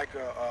a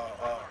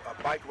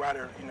bike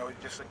rider, you know,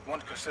 just one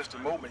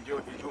consistent movement.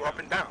 You're up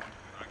and down.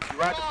 If you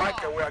ride the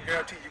bike that way, I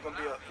guarantee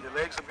your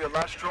legs will be a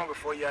lot stronger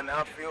for you in the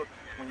outfield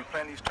when you're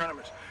playing these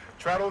tournaments.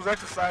 Try those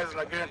exercises,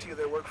 and I guarantee you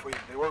they work for you.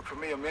 They worked for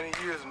me in many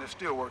years, and they're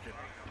still working.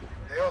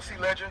 The LC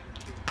Legend,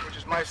 which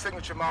is my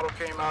signature model,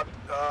 came out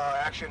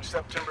actually in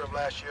September of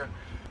last year.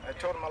 I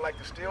told them I like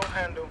the steel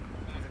handle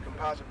with the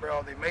composite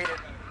barrel. They made it,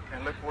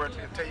 and look where I'll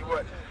tell you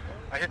what.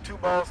 I hit 2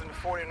 balls in the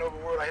 40 and over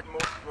world. I hit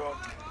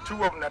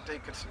 2 of them that they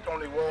could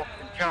only walk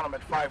and count them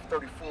at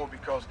 534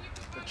 because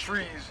the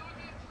trees,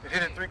 it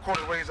hit it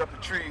 3/4 ways up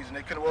the trees, and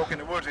they couldn't walk in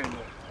the woods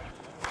anymore.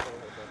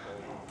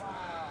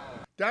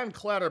 Don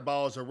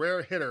Clatterbaugh is a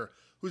rare hitter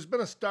who's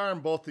been a star in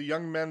both the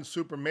young men's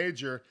super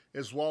major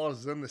as well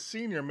as in the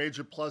senior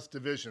major plus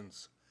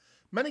divisions.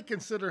 Many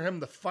consider him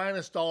the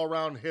finest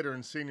all-around hitter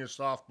in senior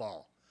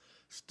softball.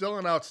 Still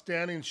in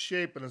outstanding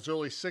shape in his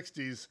early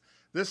 60s,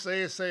 this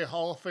ASA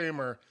Hall of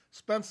Famer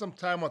spent some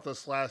time with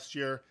us last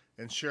year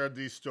and shared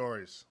these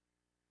stories.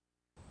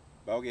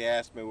 Bogey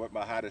asked me what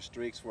my hottest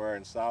streaks were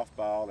in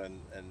softball,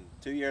 and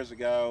 2 years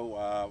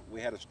ago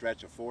we had a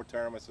stretch of 4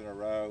 tournaments in a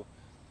row,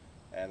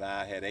 and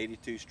I had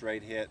 82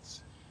 straight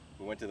hits.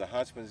 We went to the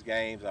Huntsman's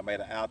games. I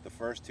made it out the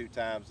first 2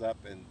 times up,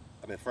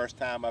 first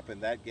time up in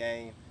that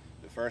game,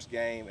 the first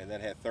game, and then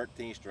had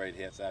 13 straight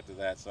hits after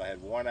that. So I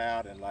had 1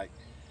 out and like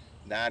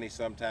 90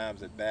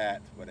 sometimes at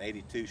bat, with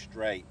 82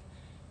 straight.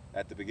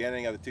 At the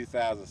beginning of the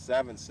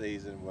 2007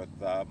 season with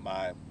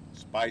my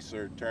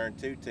Spicer Turn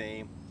 2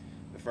 team,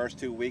 the first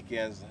 2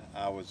 weekends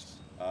I was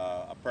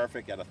a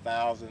perfect at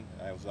 1,000.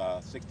 I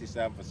was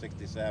 67 for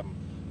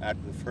 67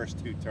 after the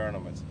first 2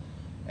 tournaments.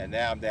 And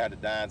now I'm down to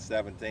dying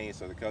 17,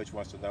 so the coach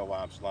wants to know why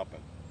I'm slumping.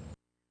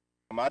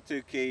 My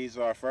 2 keys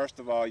are, first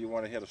of all, you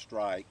want to hit a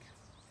strike,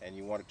 and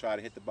you want to try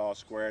to hit the ball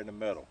square in the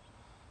middle.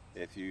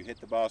 If you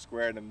hit the ball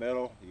square in the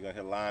middle, you're going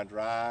to hit a line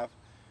drive.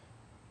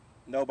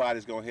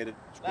 Nobody's going to hit it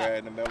square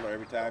in the middle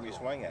every time you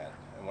swing at it.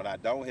 And when I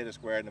don't hit it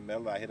square in the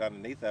middle, I hit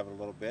underneath of it a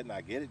little bit, and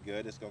I get it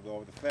good, it's going to go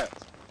over the fence.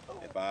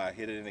 If I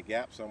hit it in a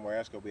gap somewhere,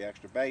 it's going to be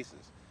extra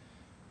bases.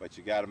 But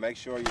you got to make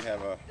sure you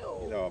have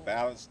a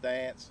balanced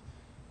stance.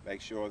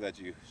 Make sure that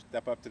you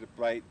step up to the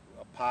plate,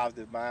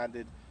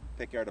 positive-minded,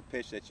 pick out a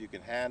pitch that you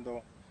can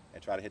handle,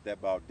 and try to hit that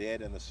ball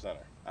dead in the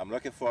center. I'm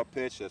looking for a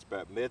pitch that's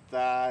about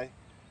mid-thigh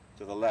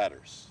to the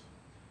letters.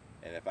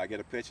 And if I get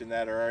a pitch in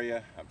that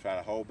area, I'm trying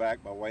to hold back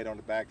my weight on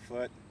the back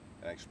foot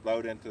and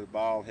explode into the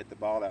ball, hit the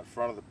ball out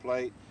front of the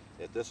plate.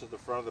 If this is the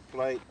front of the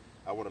plate,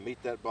 I want to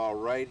meet that ball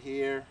right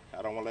here.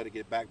 I don't want to let it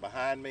get back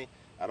behind me.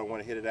 I don't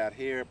want to hit it out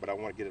here, but I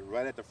want to get it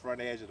right at the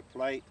front edge of the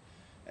plate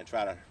and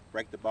try to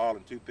break the ball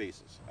in 2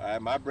 pieces.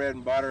 My bread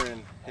and butter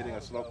in hitting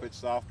a slow pitch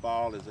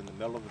softball is in the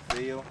middle of the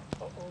field.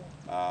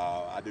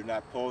 I do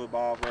not pull the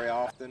ball very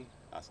often.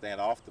 I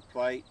stand off the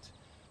plate.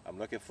 I'm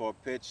looking for a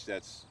pitch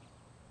that's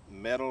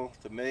middle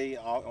to me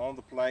on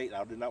the plate.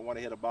 I do not want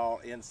to hit a ball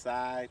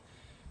inside.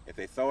 If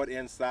they throw it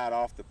inside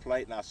off the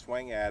plate and I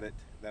swing at it,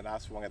 then I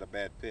swing at a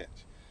bad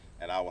pitch,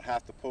 and I will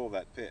have to pull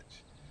that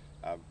pitch.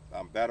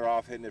 I'm better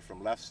off hitting it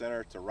from left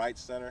center to right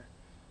center,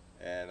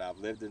 and I've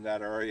lived in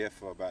that area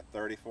for about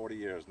 30, 40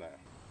 years now.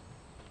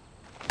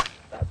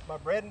 That's my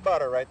bread and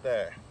butter right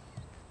there.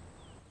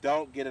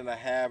 Don't get in the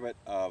habit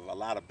of a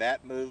lot of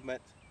bat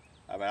movement.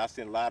 I mean, I've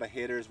seen a lot of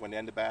hitters when they're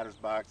in the batter's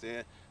box,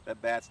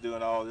 that bat's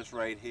doing all this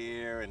right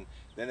here, and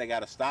then they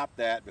got to stop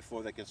that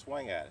before they can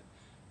swing at it.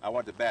 I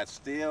want the bat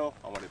still,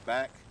 I want it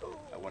back,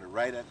 I want it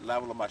right at the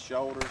level of my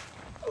shoulders,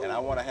 and I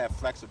want to have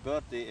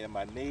flexibility in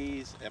my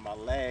knees and my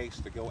legs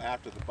to go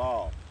after the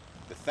ball.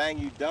 The thing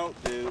you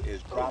don't do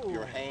is drop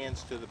your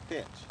hands to the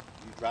pitch.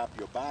 You drop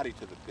your body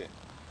to the pitch.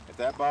 If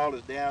that ball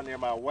is down near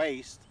my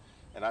waist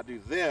and I do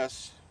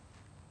this,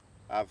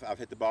 I've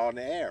hit the ball in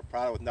the air,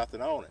 probably with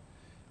nothing on it.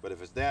 But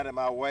if it's down at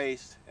my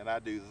waist and I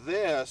do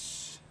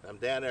this, I'm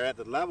down there at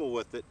the level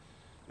with it,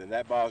 then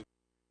that ball's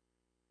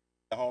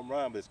a home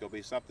run, but it's going to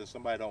be something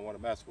somebody don't want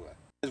to mess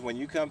with. When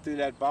you come through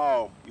that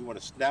ball, you want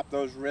to snap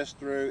those wrists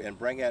through and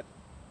bring that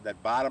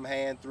bottom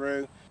hand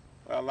through.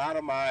 Well, a lot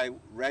of my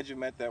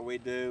regiment that we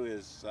do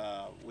is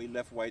we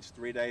lift weights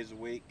 3 days a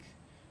week.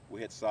 We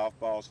hit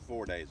softballs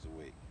 4 days a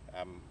week.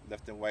 I'm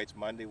lifting weights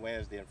Monday,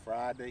 Wednesday, and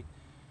Friday.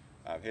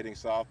 I'm hitting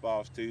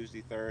softballs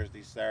Tuesday,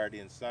 Thursday, Saturday,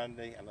 and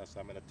Sunday, unless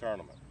I'm in a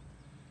tournament.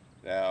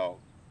 Now,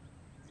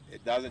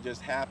 it doesn't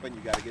just happen.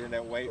 You got to get in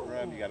that weight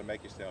room. You got to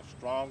make yourself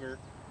stronger.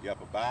 Your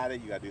upper body,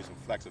 you got to do some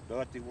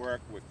flexibility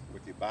work with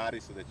your body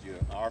so that you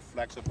are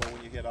flexible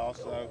when you hit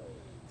also.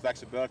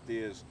 Flexibility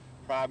is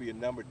probably your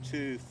number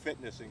 2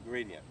 fitness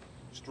ingredient.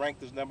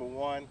 Strength is number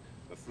 1,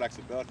 but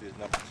flexibility is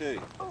number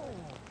 2.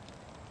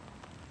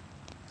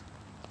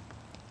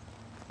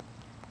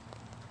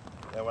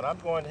 Now when I'm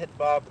going to hit the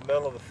ball in the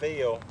middle of the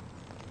field,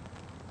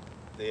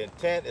 the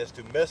intent is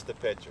to miss the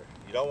pitcher.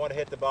 You don't want to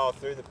hit the ball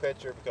through the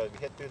pitcher, because if you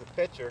hit through the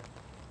pitcher,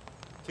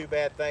 2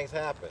 bad things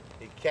happen.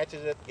 He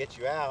catches it, gets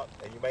you out,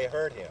 and you may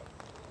hurt him.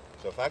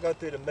 So if I go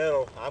through the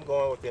middle, I'm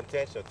going with the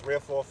intention of 3 or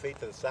 4 feet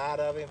to the side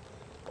of him,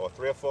 or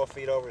 3 or 4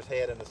 feet over his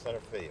head in the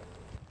center field.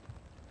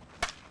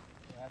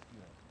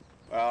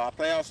 Well, I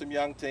play on some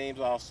young teams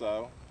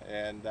also,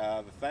 and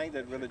the thing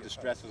that really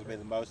distresses me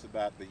the most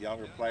about the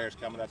younger players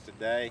coming up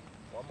today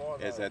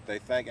is that they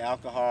think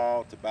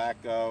alcohol,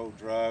 tobacco,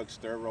 drugs,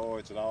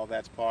 steroids, and all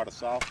that's part of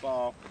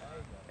softball.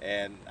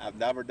 And I've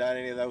never done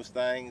any of those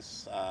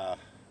things.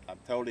 I'm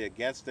totally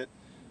against it.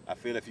 I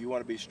feel if you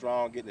want to be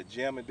strong, get in the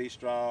gym and be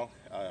strong.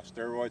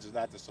 Steroids is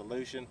not the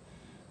solution.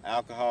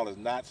 Alcohol is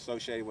not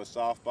associated with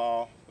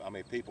softball. I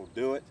mean, people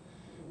do it,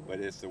 but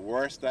it's the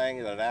worst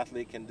thing that an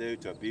athlete can do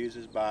to abuse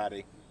his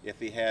body if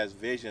he has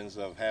visions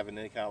of having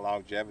any kind of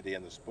longevity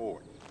in the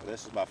sport.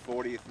 This is my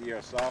 40th year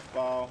of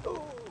softball,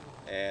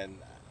 and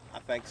I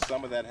think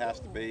some of that has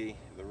to be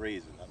the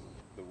reason.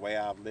 The way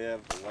I've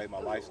lived, the way my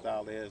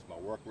lifestyle is, my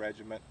work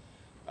regimen,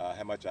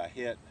 how much I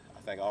hit, I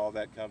think all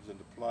that comes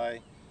into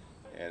play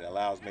and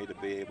allows me to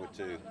be able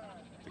to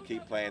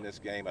keep playing this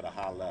game at a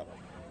high level.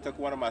 I took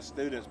one of my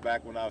students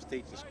back when I was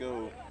teaching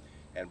school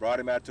and brought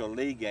him out to a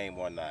league game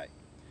one night.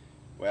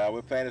 Well,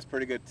 we're playing this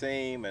pretty good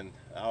team, and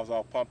I was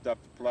all pumped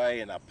up to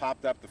play, and I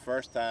popped up the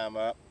first time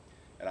up,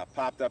 and I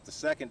popped up the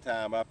second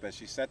time up, and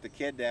she sent the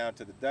kid down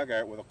to the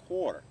dugout with a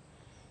quarter.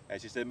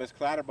 And she said, "Miss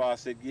Clatterbaugh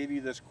said, give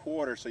you this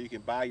quarter so you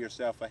can buy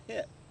yourself a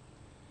hit."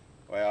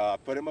 Well, I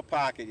put it in my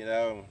pocket, you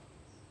know, and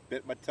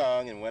bit my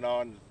tongue and went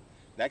on.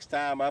 Next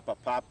time up, I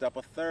popped up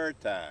a third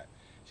time.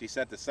 She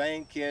sent the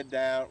same kid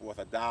down with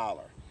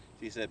 $1.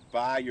 She said,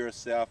 "Buy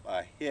yourself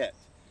a hit."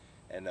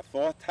 And the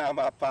 4th time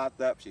I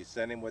popped up, she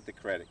sent him with the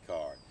credit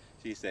card.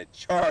 She said,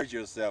 "Charge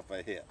yourself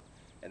a hit."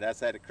 And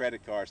that's how the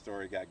credit card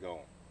story got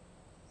going.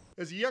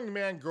 As a young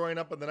man growing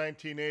up in the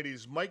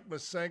 1980s, Mike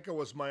Masenko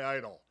was my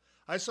idol.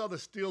 I saw the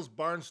Steel's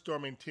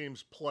barnstorming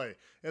teams play,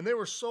 and they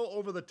were so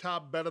over the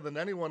top better than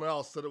anyone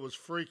else that it was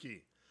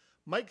freaky.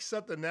 Mike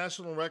set the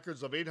national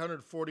records of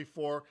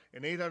 844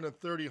 and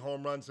 830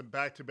 home runs in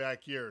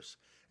back-to-back years,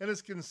 and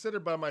is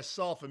considered by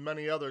myself and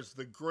many others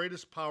the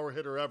greatest power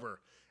hitter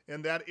ever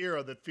in that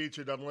era that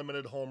featured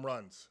unlimited home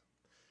runs.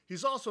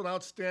 He's also an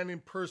outstanding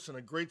person,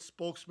 a great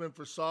spokesman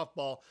for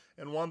softball,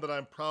 and one that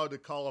I'm proud to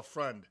call a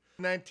friend.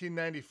 In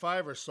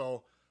 1995 or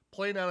so,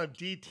 playing on a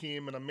D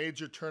team in a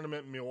major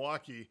tournament in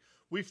Milwaukee,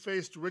 we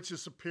faced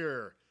Rich's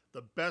Superior,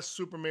 the best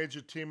super major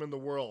team in the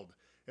world,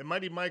 and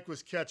Mighty Mike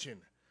was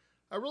catching.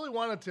 I really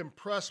wanted to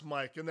impress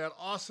Mike, and that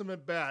awesome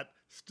at-bat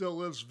still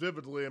lives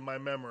vividly in my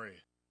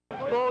memory.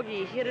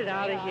 Bogey, hit it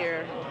out of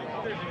here.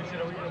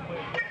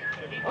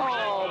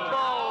 Oh,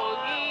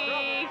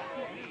 Bogey!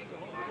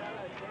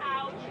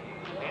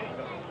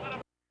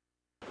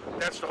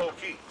 That's the whole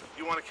key.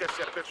 You want to catch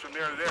that pitch from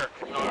there to there.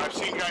 You know, I've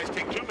seen guys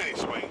take too many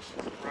swings.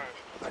 Right.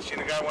 I seen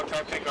a guy one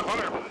time take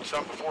 100 and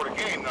some before the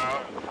game.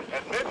 Now,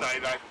 at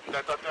midnight, I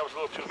thought that was a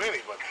little too many,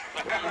 but...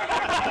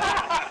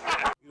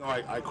 You know,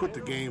 I quit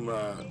the game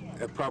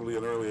at probably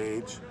an early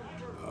age.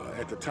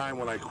 At the time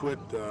when I quit,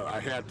 I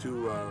had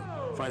to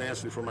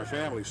financially for my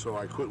family, so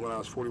I quit when I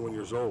was 41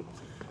 years old.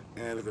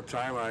 And at the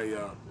time,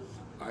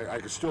 I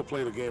could still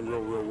play the game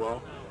real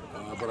well,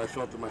 but I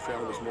felt that my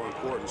family was more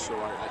important, so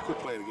I quit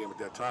playing the game at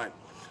that time.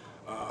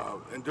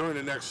 And during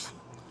the next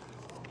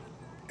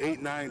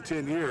 8, 9,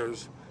 10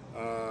 years,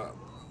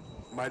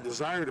 my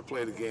desire to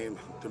play the game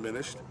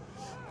diminished.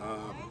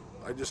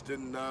 I just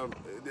didn't,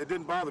 it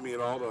didn't bother me at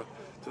all to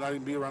not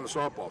even be around the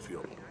softball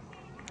field.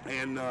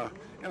 And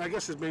I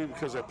guess it's maybe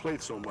because I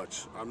played so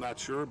much. I'm not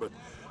sure, but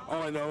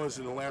all I know is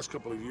in the last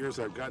couple of years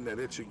I've gotten that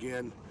itch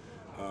again.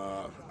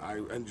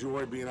 I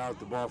enjoy being out at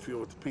the ball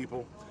field with the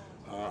people.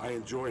 I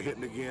enjoy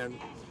hitting again.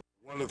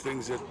 One of the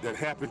things that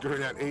happened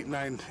during that 8,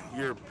 9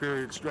 year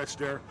period stretch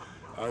there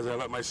is I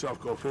let myself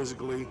go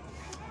physically.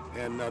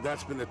 And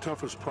that's been the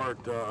toughest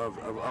part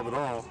of it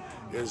all,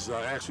 is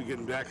actually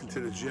getting back into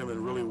the gym and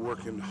really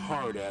working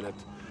hard at it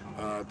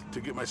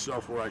to get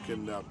myself where I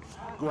can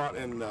go out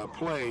and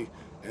play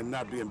and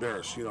not be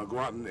embarrassed, you know, go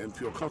out and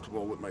feel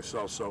comfortable with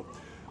myself. So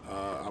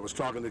I was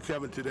talking to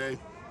Kevin today,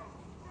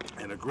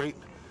 and a great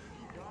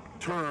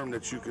term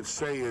that you could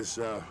say is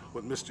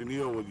what Mr.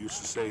 Neal would used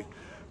to say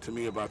to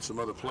me about some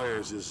other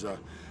players is,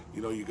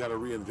 you know, you got to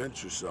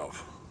reinvent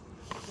yourself.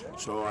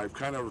 So I've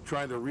kind of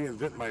tried to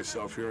reinvent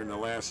myself here in the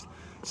last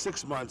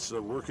 6 months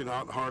of working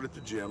out hard at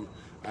the gym.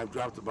 I've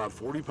dropped about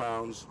 40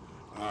 pounds.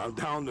 I'm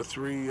down to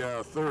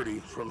 330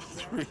 from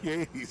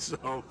 380,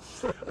 so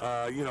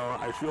you know,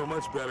 I feel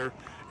much better,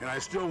 and I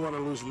still want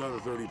to lose another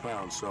 30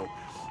 pounds. So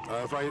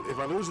if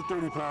I lose the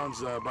 30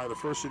 pounds by the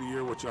first of the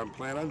year, which I'm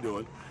planning on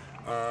doing,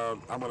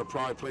 I'm going to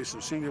probably play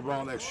some senior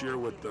ball next year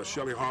with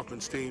Shelly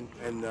Hoffman's team,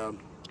 and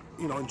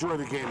you know, enjoy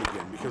the game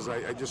again, because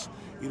I just,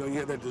 you know, you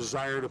have that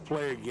desire to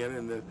play again,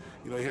 and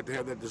you know, you have to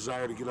have that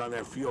desire to get on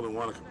that field and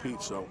want to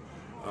compete. So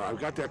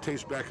I've got that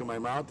taste back in my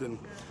mouth, and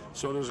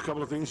so there's a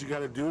couple of things you got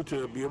to do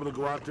to be able to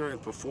go out there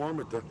and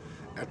perform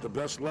at the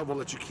best level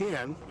that you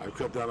can. I've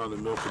cut down on the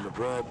milk and the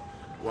bread,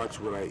 watch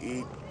what I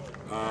eat.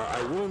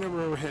 I really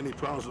never ever had any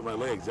problems with my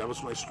legs. That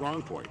was my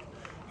strong point.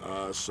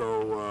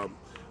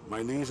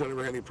 My knees I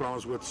never had any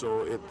problems with,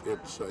 so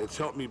it's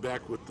helped me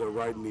back with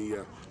riding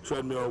the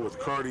treadmill, with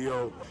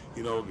cardio.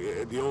 You know,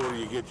 the older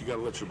you get, you got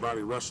to let your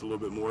body rest a little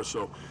bit more.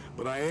 So,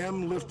 but I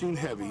am lifting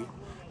heavy,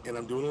 and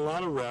I'm doing a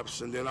lot of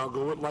reps, and then I'll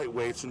go with light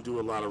weights and do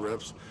a lot of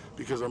reps,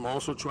 because I'm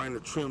also trying to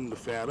trim the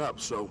fat up.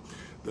 So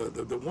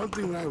the one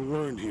thing that I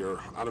learned here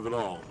out of it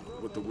all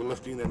with the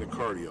lifting and the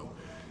cardio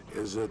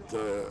is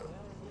that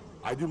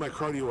I do my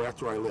cardio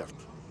after I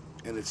lift,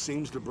 and it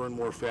seems to burn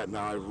more fat.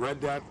 Now, I've read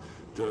that,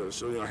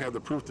 so you know, I have the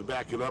proof to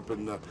back it up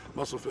in the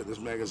Muscle Fitness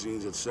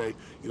magazines that say,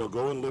 you know,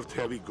 go and lift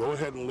heavy, go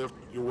ahead and lift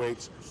your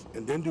weights,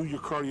 and then do your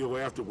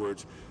cardio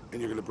afterwards, and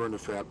you're going to burn the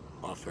fat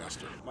off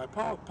faster. My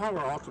power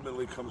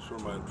ultimately comes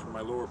from my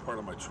lower part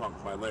of my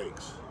trunk, my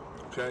legs.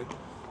 Okay,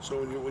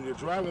 so when you're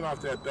driving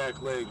off that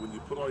back leg, when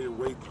you put all your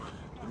weight,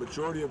 the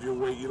majority of your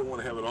weight, you don't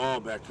want to have it all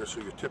back there,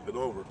 so you tip it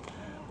over.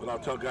 But I'll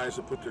tell guys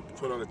to put their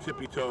foot on a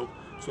tippy toe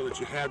so that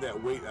you have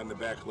that weight on the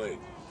back leg.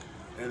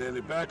 And then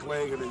the back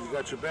leg, and then you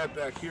got your bat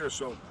back here.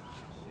 So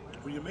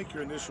when you make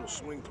your initial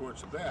swing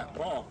towards the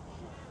ball,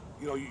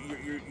 you know,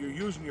 you're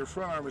using your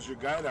front arm as your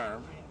guide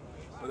arm.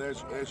 But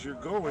as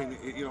you're going,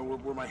 you know,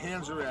 where my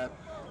hands are at,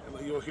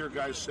 you'll hear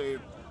guys say,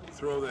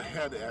 throw the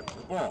head at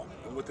the ball.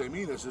 And what they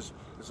mean is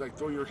like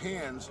throw your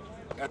hands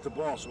at the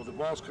ball. So the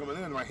ball's coming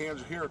in, my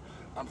hands are here,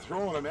 I'm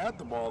throwing them at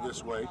the ball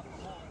this way.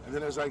 And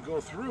then as I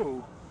go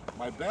through,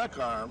 my back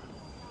arm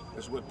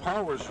is what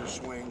powers your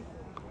swing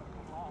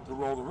to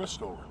roll the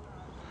wrist over,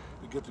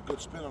 to get the good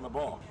spin on the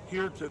ball.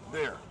 Here to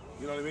there,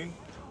 you know what I mean?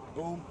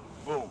 Boom,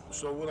 boom.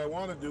 So what I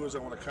want to do is I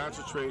want to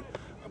concentrate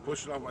on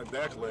pushing off my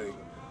back leg,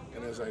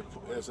 and as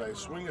I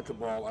swing at the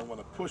ball, I want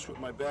to push with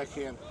my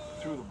backhand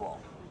through the ball.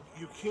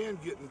 You can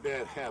get in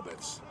bad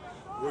habits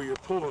where you're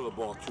pulling the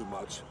ball too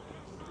much,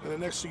 and the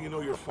next thing you know,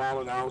 you're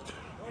fouling out,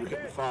 you're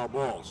hitting foul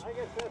balls.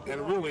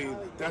 And really,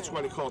 that's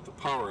why they call it the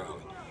power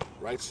alley.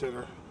 Right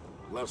center,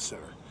 left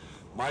center.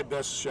 My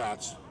best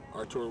shots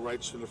are toward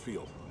right center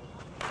field.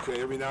 Okay,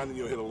 every now and then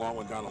you'll hit a long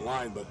one down the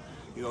line, but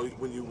you know,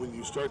 when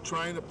you start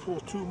trying to pull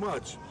too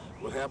much,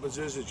 what happens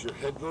is your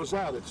head goes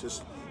out. It's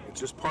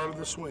just part of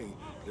the swing.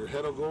 Your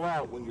head will go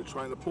out when you're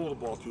trying to pull the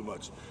ball too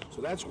much.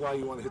 So that's why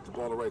you want to hit the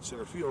ball to right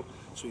center field,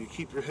 so you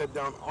keep your head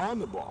down on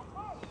the ball.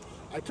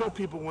 I tell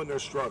people when they're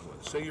struggling,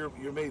 say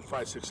you're made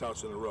 5-6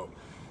 outs in a row,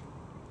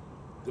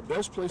 the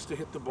best place to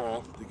hit the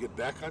ball to get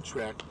back on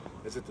track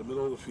is at the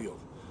middle of the field.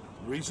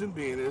 The reason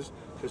being is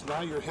because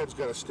now your head's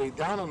got to stay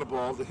down on the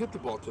ball to hit the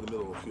ball to the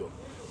middle of the field.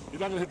 You're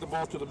not going to hit the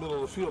ball to the middle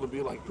of the field and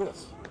be like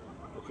this,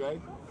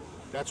 okay?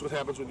 That's what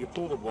happens when you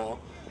pull the ball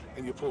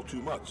and you pull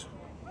too much.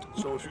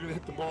 So if you're going to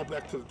hit the ball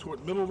back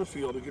toward the middle of the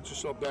field and get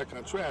yourself back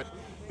on track,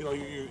 you know,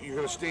 you're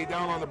going to stay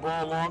down on the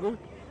ball longer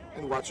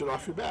and watch it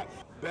off your bat.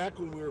 Back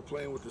when we were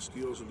playing with the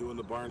Steels and doing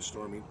the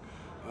barnstorming,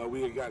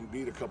 we had gotten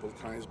beat a couple of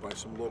times by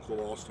some local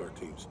all-star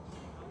teams.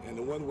 And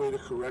the one way to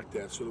correct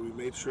that, so that we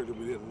made sure that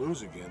we didn't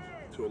lose again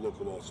to a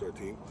local all-star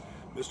team,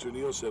 Mr.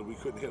 Neal said we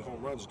couldn't hit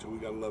home runs until we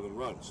got 11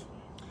 runs.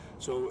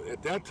 So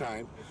at that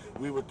time,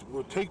 we would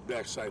take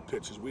backside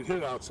pitches. We'd hit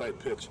an outside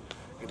pitch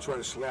and try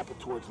to slap it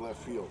towards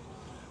left field.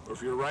 Or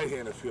if you're a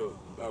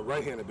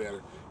right-handed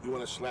batter, you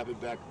want to slap it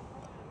back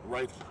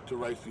right to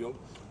right field,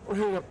 or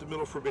hit it up the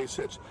middle for base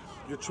hits.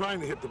 You're trying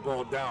to hit the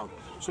ball down.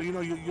 So you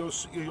know you'll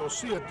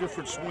see a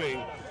different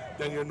swing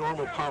than your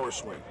normal power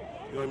swing.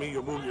 You know what I mean?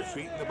 You'll move your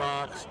feet in the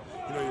box.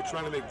 You know, you're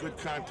trying to make good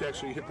contact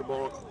so you hit the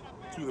ball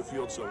through the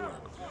field somewhere.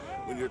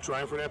 When you're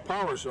trying for that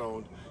power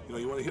zone, you know,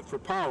 you want to hit for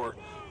power,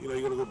 you know,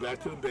 you're going to go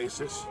back to the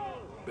basics,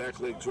 back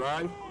leg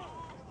drive,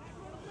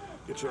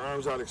 get your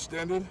arms out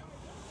extended,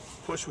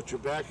 push with your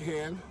back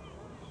hand,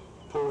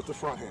 pull with the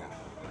front hand.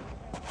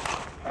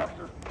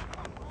 After.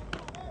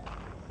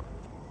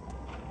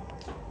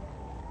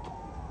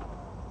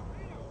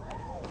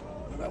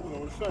 And that went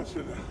over the fence,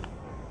 didn't it?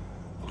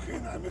 Okay,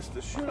 now I missed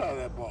the shit out of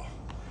that ball.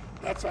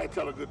 That's how I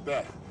tell a good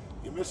bat.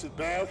 You miss it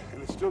bad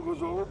and it still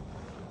goes over,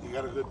 you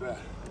got a good bat.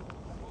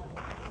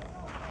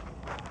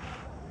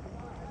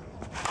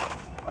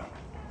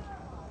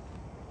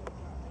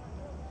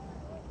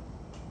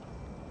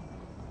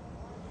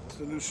 It's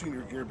the new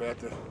senior gear bat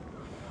that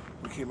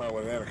we came out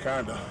with an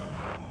Anaconda,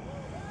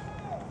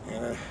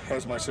 and it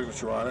has my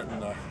signature on it,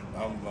 and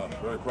I'm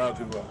very proud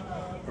to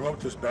promote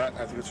this bat.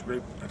 I think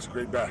it's a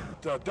great bat.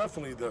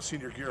 Definitely the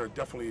senior gear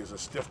definitely is a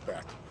stiff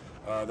bat.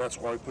 That's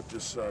why we put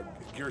this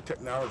gear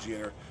technology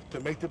in there to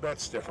make the bat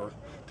stiffer,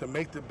 to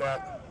make the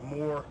bat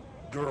more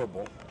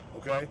durable,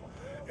 okay?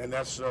 And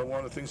that's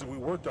one of the things that we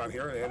worked on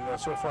here, and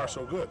so far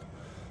so good.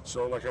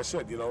 So like I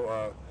said, you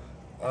know,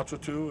 Ultra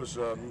 2 has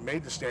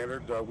made the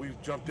standard. We've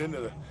jumped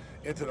into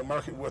the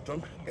market with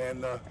them,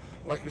 and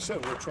like I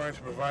said, we're trying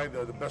to provide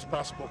the best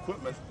possible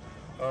equipment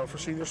for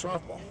senior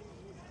softball.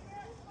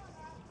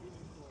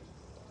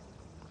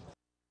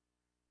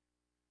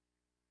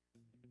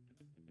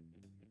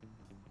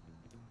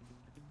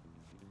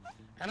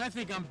 And I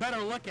think I'm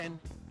better looking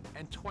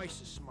and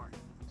twice as smart.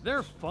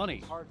 They're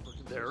funny.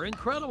 They're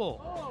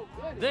incredible.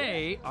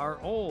 They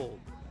are old.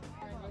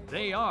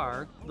 They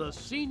are the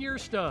Senior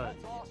Studs.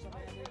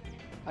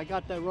 I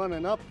got that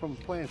running up from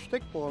playing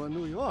stickball in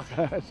New York.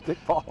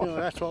 Stickball. You know,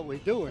 that's what we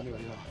do in New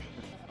York.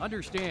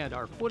 Understand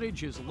our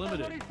footage is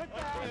limited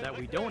and that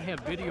we don't have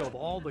video of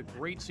all the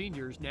great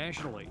seniors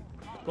nationally.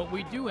 But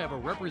we do have a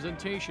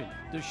representation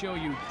to show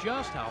you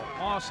just how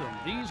awesome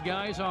these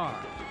guys are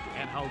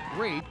and how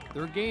great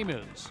their game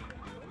is.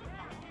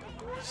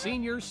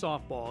 Senior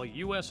Softball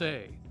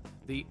USA,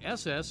 the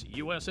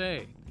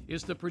SSUSA,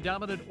 is the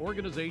predominant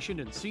organization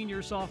in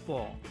senior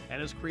softball and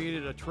has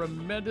created a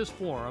tremendous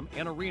forum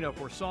and arena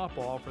for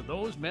softball for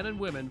those men and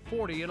women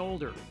 40 and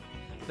older.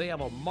 They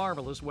have a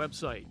marvelous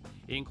website,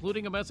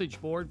 including a message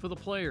board for the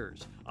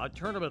players, a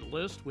tournament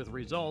list with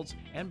results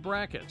and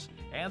brackets,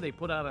 and they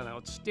put out an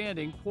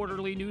outstanding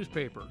quarterly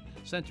newspaper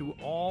sent to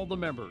all the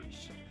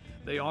members.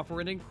 They offer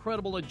an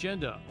incredible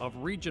agenda of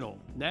regional,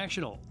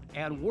 national,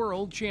 and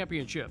world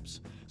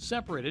championships,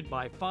 separated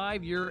by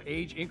 5-year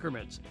age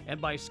increments and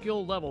by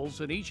skill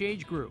levels in each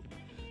age group.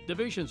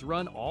 Divisions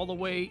run all the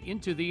way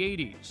into the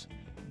 80s.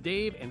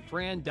 Dave and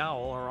Fran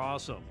Dowell are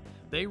awesome.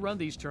 They run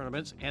these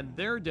tournaments, and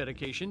their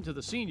dedication to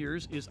the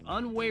seniors is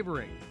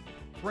unwavering.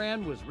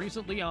 Fran was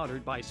recently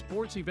honored by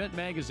Sports Event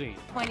Magazine.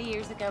 20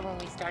 years ago when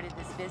we started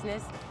this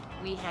business,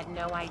 we had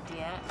no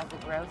idea of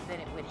the growth that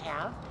it would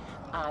have.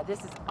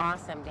 This is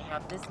awesome to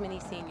have this many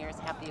seniors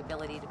have the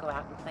ability to go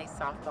out and play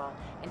softball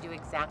and do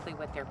exactly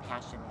what their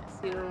passion is.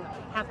 To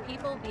have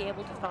people be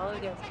able to follow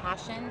their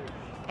passion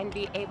and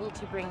be able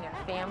to bring their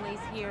families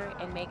here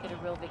and make it a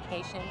real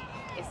vacation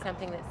is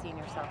something that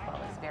senior softball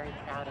is very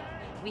proud of.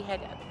 We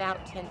had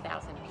about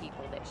 10,000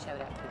 people that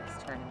showed up to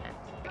this tournament.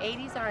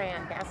 80s are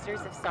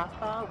ambassadors of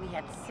softball. We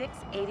had 6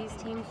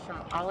 80s teams from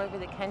all over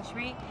the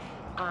country.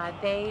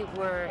 They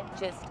were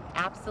just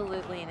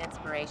absolutely an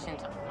inspiration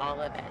to all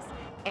of us.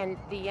 And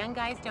the young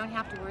guys don't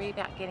have to worry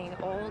about getting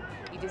old,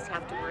 you just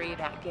have to worry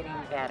about getting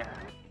better.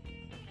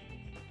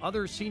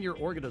 Other senior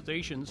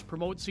organizations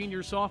promote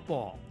senior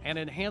softball and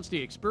enhance the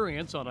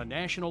experience on a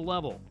national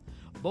level.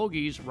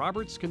 Bogey's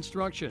Roberts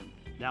Construction,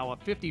 now a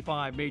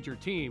 55 major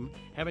team,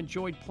 have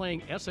enjoyed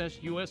playing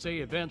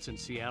SSUSA events in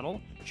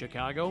Seattle,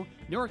 Chicago,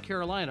 North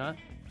Carolina,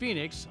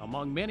 Phoenix,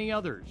 among many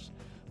others.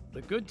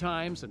 The good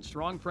times and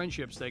strong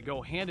friendships that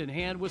go hand in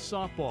hand with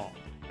softball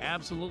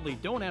absolutely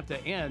don't have to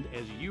end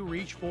as you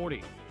reach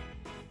 40.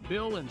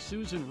 Bill and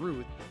Susan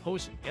Ruth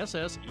host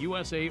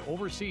SSUSA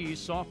overseas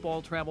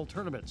softball travel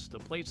tournaments to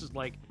places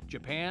like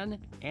Japan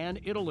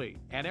and Italy.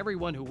 And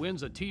everyone who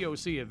wins a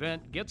TOC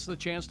event gets the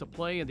chance to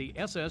play in the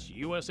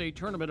SSUSA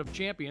Tournament of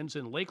Champions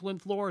in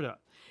Lakeland, Florida.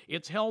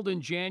 It's held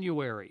in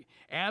January.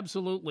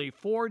 Absolutely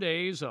 4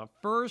 days of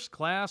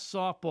first-class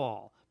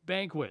softball,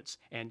 banquets,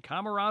 and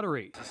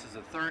camaraderie. This is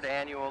the 3rd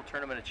annual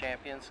Tournament of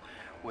Champions,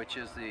 which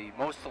is the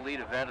most elite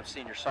event of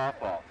senior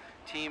softball.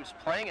 Teams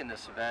playing in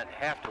this event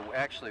have to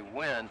actually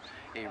win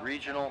a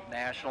regional,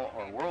 national,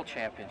 or world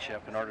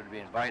championship in order to be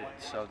invited.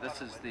 So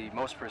this is the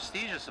most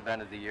prestigious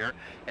event of the year,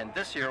 and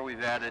this year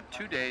we've added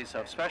 2 days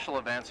of special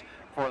events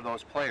for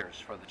those players,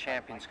 for the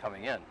champions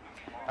coming in.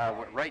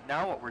 Right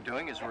now what we're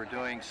doing is we're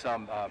doing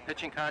some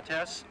pitching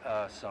contests,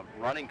 some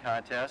running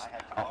contests,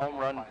 a home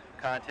run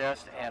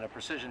contest, and a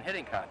precision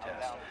hitting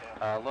contest.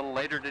 A little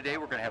later today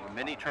we're going to have a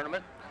mini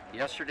tournament.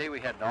 Yesterday we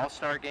had an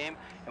all-star game,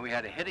 and we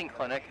had a hitting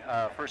clinic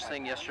first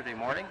thing yesterday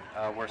morning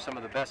where some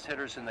of the best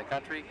hitters in the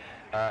country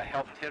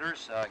helped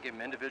hitters give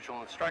them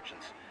individual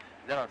instructions.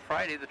 Then on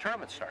Friday the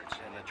tournament starts,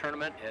 and the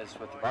tournament is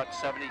with about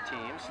 70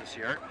 teams this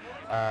year,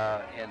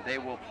 and they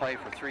will play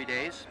for 3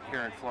 days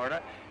here in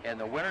Florida, and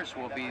the winners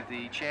will be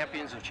the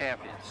champions of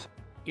champions.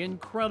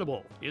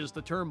 Incredible is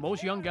the term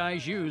most young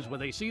guys use when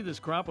they see this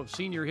crop of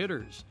senior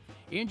hitters.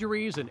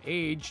 Injuries and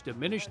age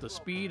diminish the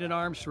speed and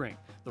arm strength.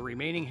 The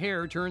remaining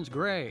hair turns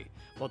gray.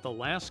 But the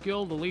last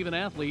skill to leave an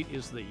athlete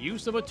is the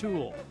use of a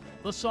tool,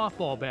 the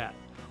softball bat.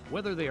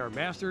 Whether they are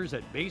masters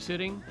at base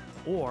hitting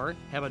or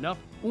have enough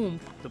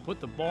oomph to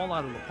put the ball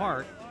out of the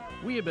park,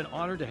 we have been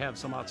honored to have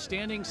some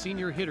outstanding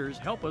senior hitters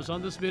help us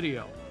on this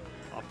video.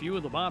 A few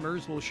of the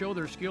Bombers will show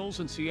their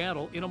skills in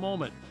Seattle in a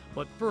moment.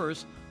 But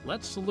first,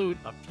 let's salute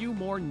a few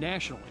more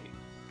nationally.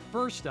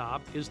 First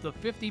stop is the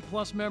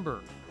 50-plus member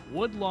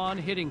Woodlawn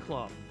Hitting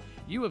Club.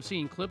 You have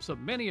seen clips of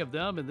many of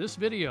them in this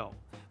video.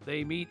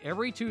 They meet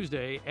every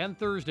Tuesday and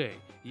Thursday,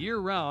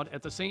 year-round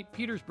at the St.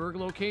 Petersburg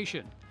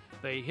location.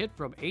 They hit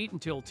from 8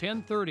 until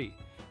 10:30,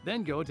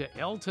 then go to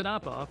El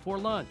Tanapa for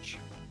lunch.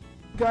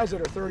 Guys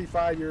that are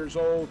 35 years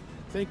old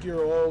think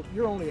you're old.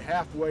 You're only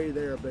halfway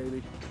there,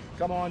 baby.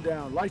 Come on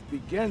down. Life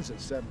begins at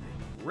 70.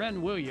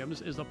 Ren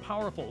Williams is a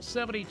powerful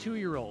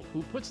 72-year-old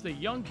who puts the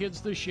young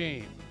kids to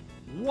shame.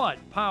 What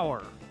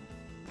power!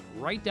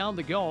 Right down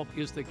the gulf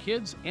is the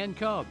Kids and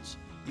Cubs.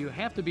 You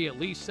have to be at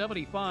least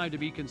 75 to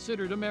be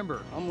considered a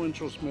member. I'm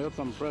Winchell Smith.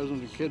 I'm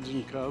president of Kids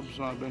and Cubs.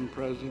 I've been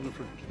president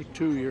for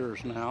 2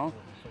 years now.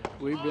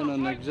 We've been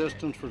in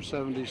existence for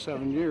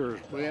 77 years.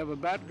 We have a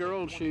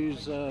Batgirl.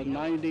 She's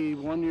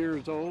 91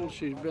 years old.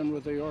 She's been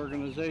with the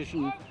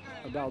organization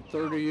about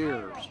 30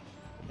 years.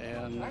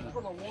 And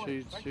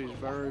she's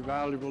very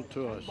valuable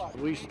to us.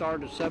 We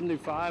start at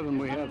 75, and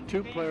we have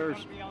 2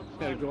 players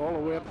that go all the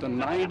way up to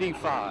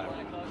 95.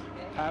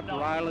 Pat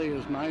Riley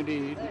is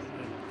 90.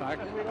 In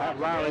fact, Pat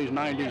Riley's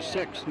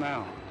 96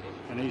 now,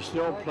 and he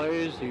still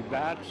plays. He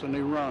bats and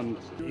he runs.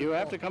 You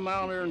have to come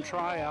out here and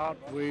try out.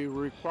 We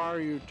require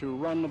you to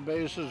run the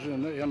bases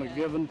in a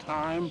given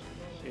time.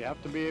 You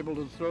have to be able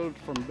to throw it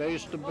from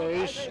base to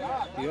base.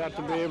 You have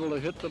to be able to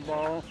hit the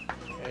ball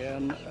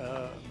and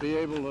be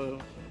able to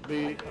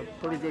be a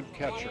pretty good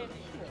catcher.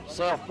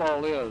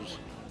 Softball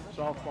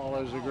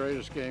is the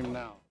greatest game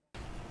now.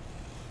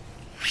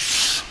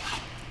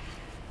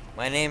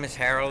 My name is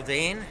Harold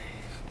Dean.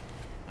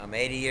 I'm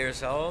 80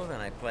 years old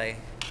and I play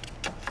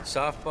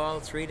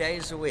softball 3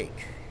 days a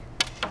week.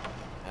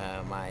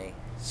 My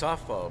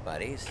softball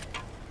buddies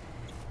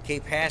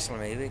keep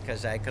hassling me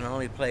because I can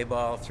only play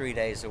ball 3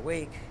 days a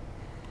week.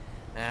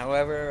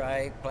 However,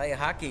 I play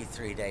hockey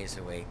 3 days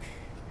a week.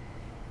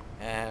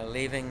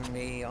 Leaving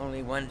me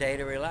only 1 day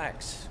to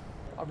relax.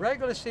 Our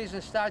regular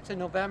season starts in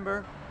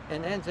November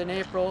and ends in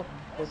April,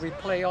 but we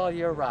play all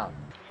year round.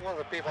 One of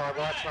the people I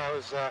watched when I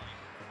was in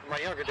my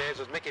younger days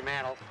was Mickey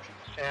Mantle,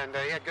 and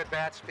he had good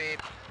bat speed,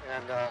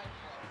 and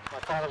my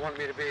father wanted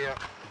me to be a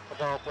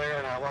ball player,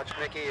 and I watched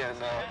Mickey, and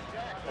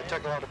I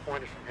took a lot of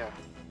pointers from him.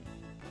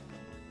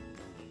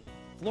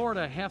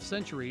 Florida Half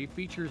Century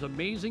features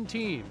amazing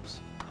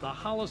teams. The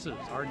Hollises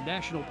are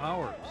national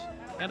powers.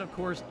 And of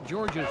course,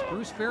 Georgia's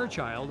Bruce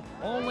Fairchild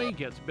only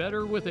gets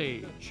better with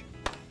age.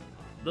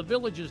 The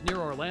villages near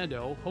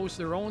Orlando host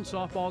their own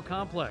softball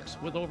complex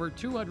with over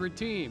 200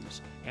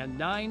 teams and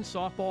 9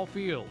 softball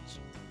fields.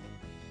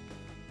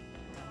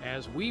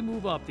 As we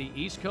move up the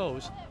East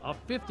Coast, a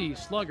 50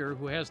 slugger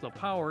who has the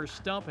power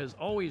Stump has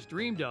always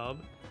dreamed of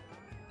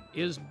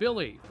is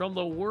Billy from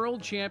the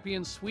world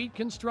champion Sweet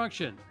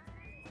Construction.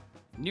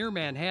 Near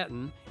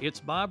Manhattan, it's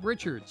Bob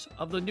Richards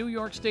of the New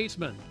York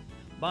Statesman.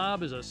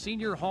 Bob is a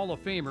senior Hall of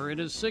Famer in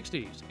his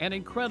 60s and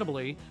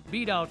incredibly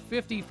beat out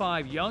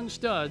 55 young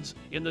studs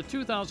in the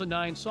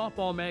 2009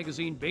 Softball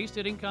Magazine base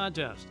hitting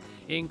contest,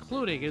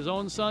 including his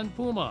own son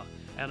Puma,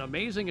 an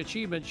amazing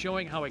achievement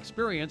showing how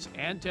experience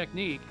and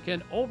technique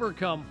can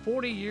overcome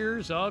 40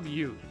 years of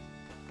youth.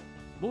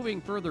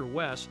 Moving further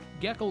west,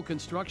 Geckel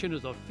Construction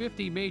is a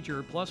 50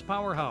 major plus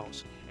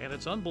powerhouse, and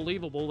it's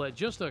unbelievable that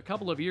just a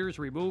couple of years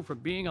removed from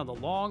being on the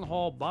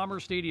long-haul Bomber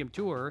Stadium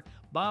tour,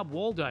 Bob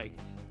Woldike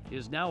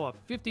is now a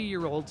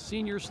 50-year-old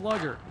senior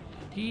slugger.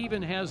 He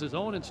even has his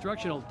own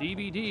instructional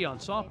DVD on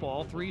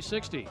Softball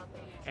 360.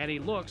 And he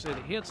looks and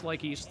hits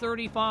like he's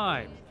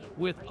 35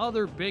 with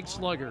other big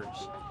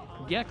sluggers.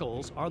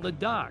 Geckels are the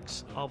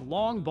Docs of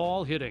long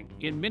ball hitting.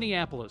 In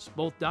Minneapolis,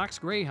 both Docs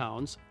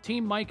Greyhounds,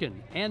 Team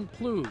Mikan, and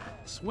Plug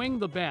swing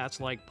the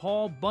bats like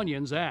Paul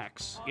Bunyan's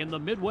axe. In the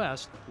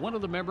Midwest, one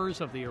of the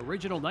members of the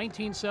original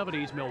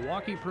 1970s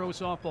Milwaukee Pro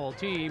softball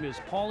team is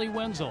Paulie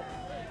Wenzel.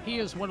 He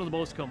is one of the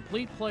most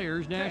complete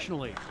players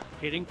nationally,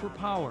 hitting for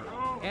power,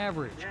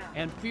 average,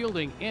 and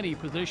fielding any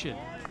position.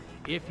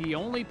 If he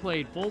only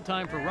played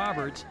full-time for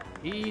Roberts,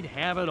 he'd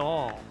have it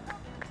all.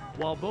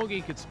 While Bogey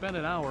could spend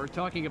an hour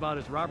talking about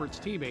his Roberts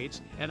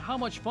teammates and how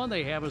much fun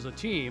they have as a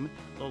team,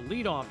 the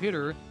leadoff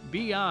hitter,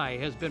 B.I.,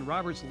 has been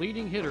Roberts'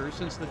 leading hitter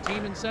since the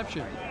team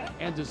inception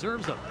and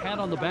deserves a pat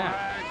on the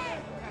back.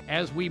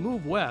 As we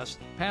move west,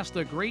 past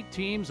the great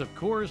teams of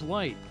Coors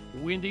Light,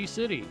 Windy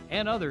City,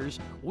 and others,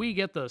 we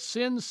get the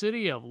Sin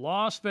City of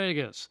Las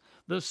Vegas.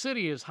 The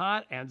city is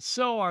hot, and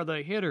so are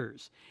the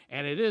hitters.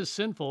 And it is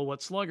sinful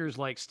what sluggers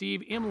like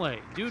Steve Imlay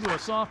do to a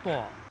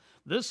softball.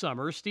 This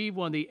summer, Steve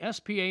won the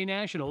SPA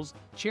Nationals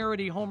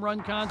Charity Home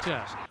Run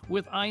Contest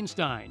with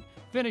Einstein,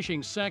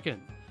 finishing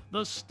second.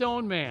 The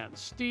Stone Man,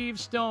 Steve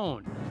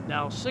Stone,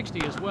 now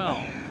 60 as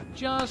well,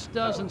 just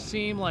doesn't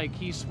seem like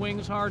he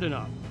swings hard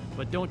enough.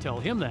 But don't tell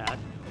him that.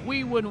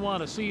 We wouldn't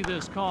want to see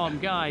this calm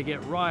guy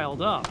get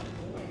riled up.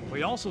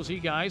 We also see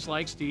guys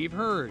like Steve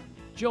Hurd,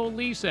 Joe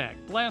Lesack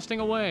blasting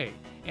away,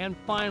 and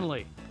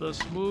finally, the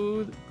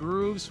smooth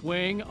groove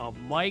swing of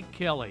Mike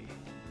Kelly.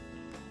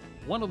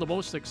 One of the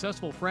most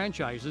successful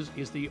franchises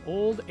is the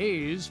Old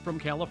A's from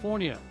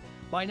California.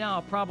 By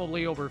now,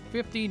 probably over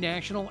 50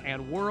 national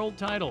and world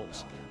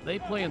titles. They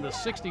play in the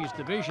 60s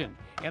division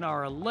and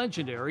are a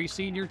legendary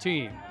senior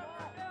team.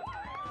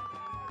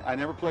 I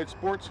never played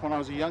sports when I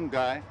was a young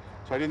guy,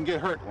 so I didn't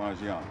get hurt when I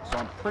was young. So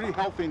I'm pretty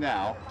healthy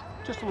now,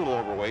 just a little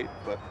overweight,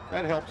 but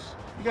that helps.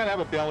 You gotta have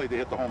a belly to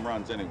hit the home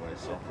runs anyway,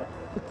 so.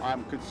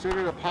 I'm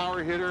considered a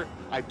power hitter.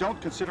 I don't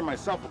consider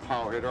myself a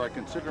power hitter, I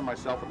consider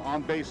myself an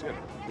on-base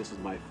hitter. This is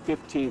my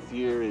 15th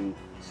year in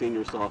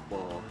senior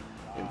softball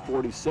and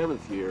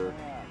 47th year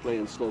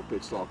playing slow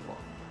pitch softball.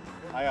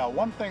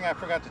 One thing I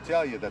forgot to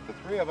tell you, that the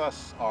three of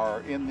us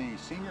are in the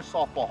Senior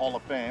Softball Hall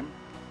of Fame.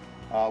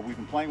 We've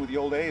been playing with the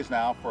old A's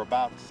now for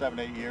about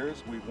 7-8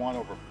 years. We've won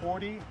over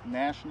 40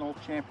 national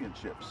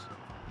championships,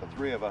 the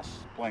three of us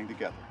playing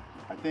together.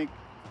 I think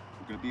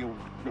we're going to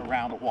be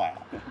around a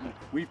while.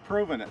 We've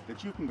proven it,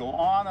 that you can go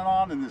on and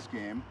on in this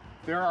game.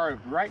 There are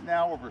right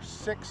now over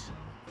 6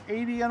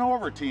 80 and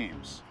over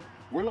teams.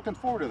 We're looking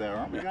forward to that,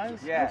 aren't we, guys?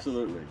 Yes.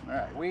 Absolutely. All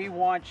right. We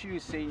want you,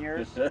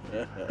 seniors.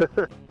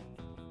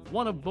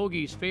 One of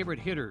Bogey's favorite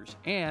hitters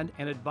and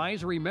an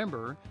advisory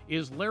member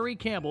is Larry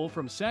Campbell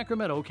from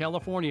Sacramento,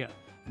 California.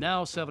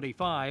 Now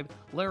 75,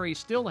 Larry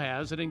still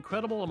has an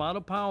incredible amount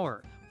of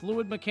power,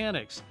 fluid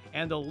mechanics,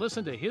 and to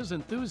listen to his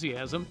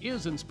enthusiasm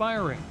is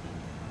inspiring.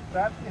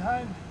 Bat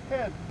behind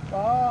head.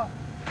 Boom!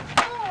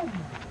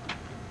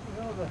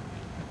 You know,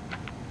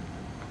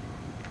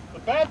 the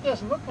bat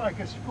doesn't look like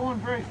it's going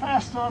very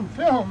fast on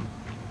film,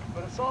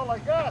 but it's all I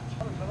got.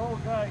 How does an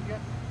old guy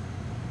get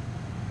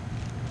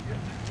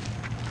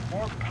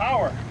more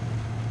power,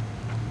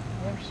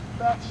 more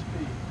bat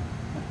speed?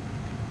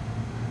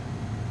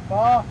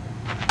 Boom!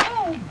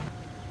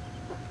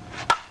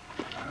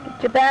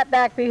 Get your bat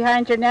back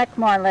behind your neck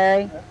more,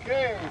 Larry.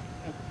 Okay.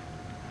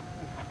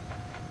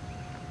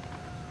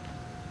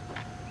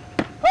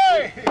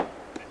 Hey!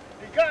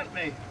 He got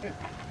me.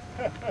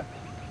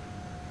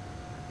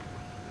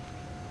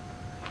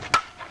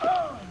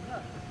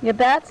 Your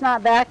bat's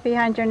not back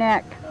behind your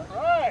neck.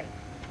 All right.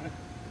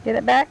 Get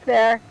it back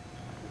there.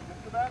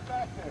 Get the bat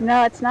back there.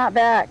 No, it's not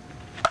back.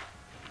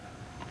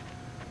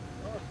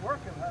 Oh, it's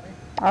working,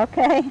 honey.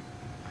 Okay.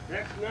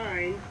 That's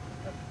 9.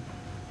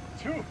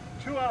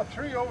 Two out of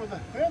 3 over the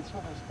fence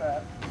with this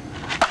bat.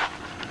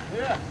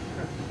 Yeah.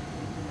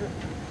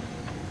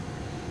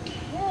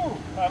 Ooh,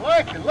 I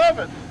like it, love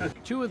it.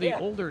 Two of the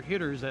older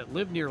hitters that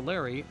live near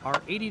Larry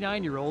are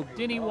 89-year-old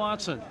Denny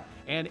Watson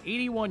and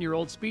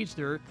 81-year-old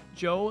speedster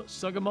Joe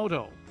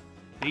Sugimoto.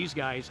 These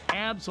guys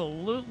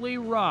absolutely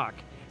rock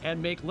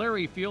and make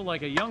Larry feel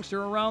like a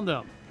youngster around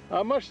them.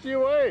 How much do you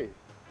weigh?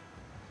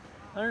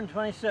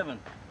 127.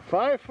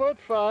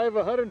 5'5",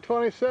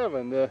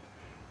 127.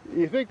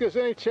 You think there's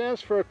any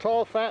chance for a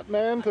tall, fat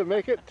man to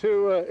make it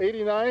to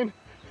 89?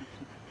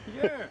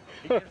 Sure.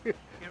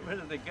 Get rid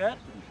of the gut.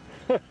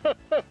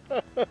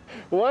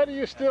 Why are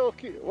you still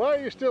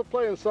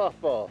playing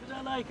softball? Because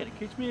I like it. It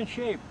keeps me in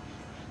shape.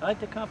 I like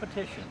the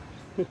competition.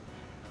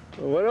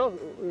 What else?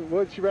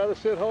 Would you rather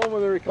sit home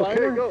with a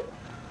recliner? Go.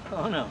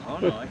 Oh no,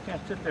 I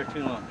can't sit there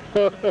too long.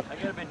 I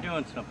gotta be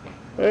doing something.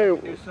 Hey,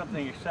 do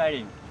something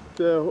exciting.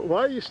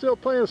 Why are you still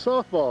playing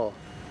softball?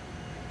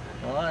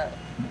 Well,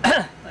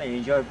 I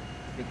enjoy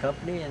the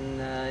company,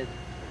 and it's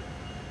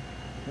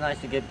nice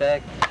to get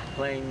back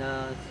playing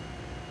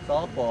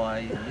softball. I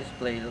used to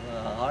play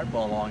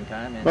hardball a long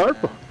time, and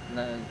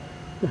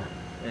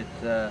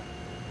it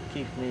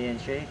keeps me in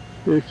shape,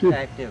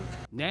 active.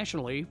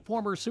 Nationally,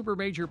 former Super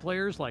Major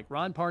players like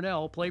Ron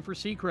Parnell play for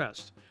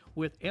Seacrest,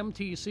 with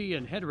MTC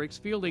and Hendricks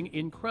fielding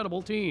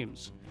incredible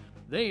teams.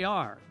 They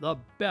are the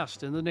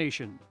best in the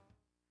nation.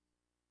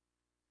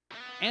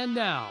 And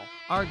now,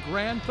 our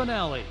grand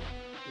finale.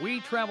 We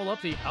travel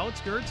up the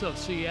outskirts of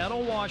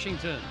Seattle,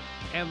 Washington,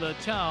 and the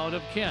town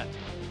of Kent.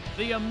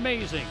 The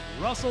amazing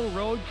Russell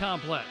Road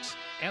Complex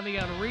and the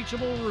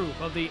unreachable roof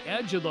of the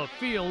Edge of the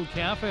Field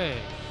Cafe.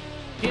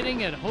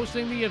 Hitting and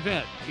hosting the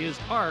event is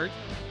Art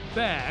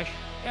Bash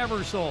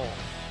Eversole.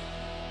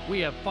 We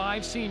have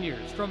 5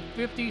 seniors from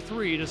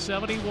 53 to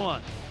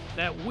 71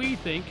 that we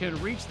think can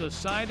reach the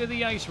side of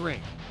the ice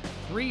rink,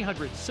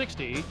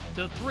 360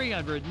 to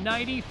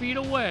 390 feet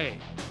away.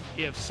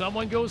 If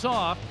someone goes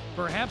off,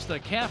 perhaps the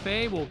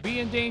cafe will be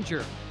in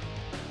danger.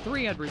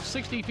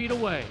 360 feet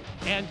away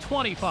and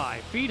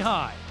 25 feet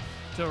high.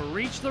 To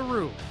reach the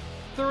roof,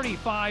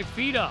 35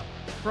 feet up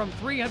from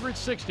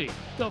 360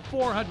 to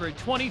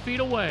 420 feet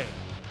away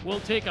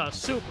will take a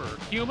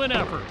superhuman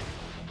effort.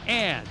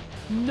 And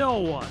no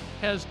one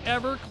has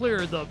ever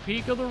cleared the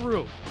peak of the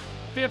roof,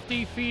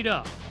 50 feet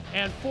up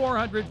and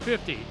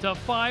 450 to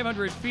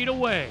 500 feet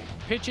away.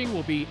 Pitching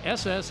will be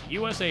SS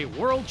USA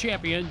World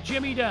Champion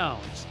Jimmy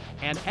Downs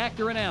and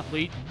actor and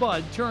athlete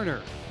Bud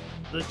Turner.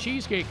 The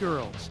Cheesecake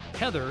Girls,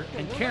 Heather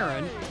and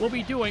Karen, will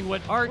be doing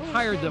what Art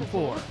hired them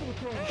for,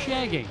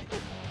 shagging.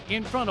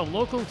 In front of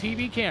local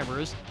TV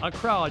cameras, a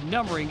crowd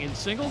numbering in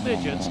single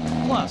digits,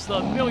 plus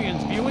the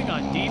millions viewing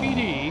on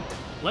DVD,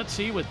 let's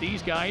see what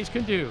these guys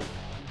can do.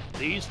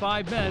 These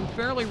 5 men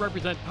fairly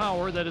represent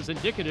power that is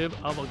indicative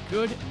of a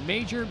good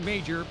major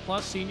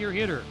plus senior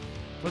hitter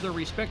for their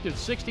respective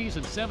 60s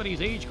and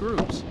 70s age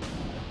groups.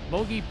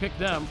 Bogey picked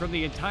them from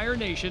the entire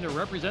nation to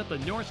represent the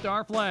North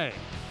Star flag,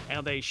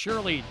 and they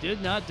surely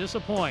did not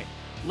disappoint.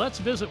 Let's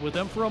visit with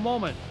them for a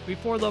moment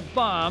before the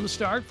bombs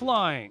start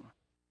flying.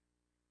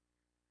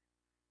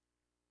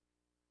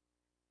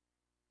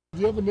 Do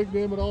you have a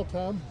nickname at all,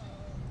 Tom?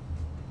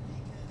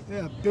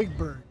 Yeah, Big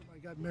Bird. I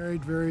got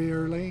married very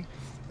early.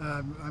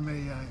 I'm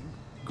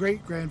a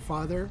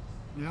great-grandfather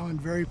now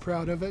and very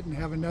proud of it and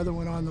have another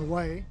one on the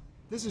way.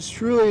 This is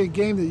truly a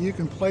game that you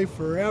can play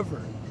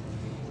forever.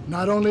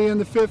 Not only in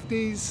the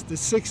 50s, the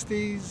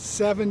 60s,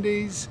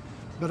 70s,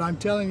 but I'm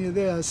telling you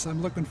this,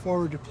 I'm looking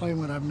forward to playing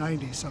when I'm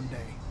 90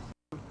 someday.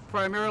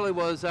 Primarily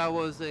I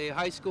was a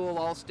high school,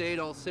 all-state,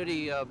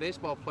 all-city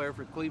baseball player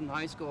for Cleveland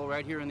High School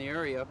right here in the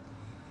area.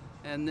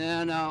 And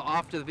then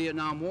off to the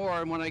Vietnam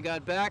War, and when I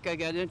got back, I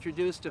got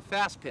introduced to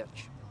fast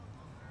pitch.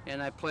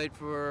 And I played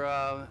for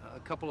a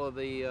couple of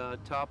the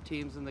top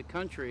teams in the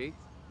country,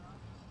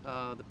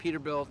 the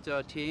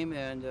Peterbilt team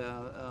and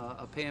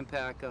a Pay and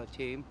Pack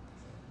team.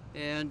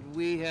 And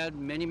we had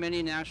many,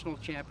 many national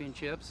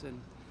championships.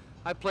 And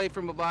I played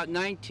from about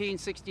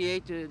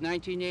 1968 to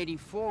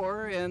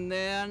 1984, and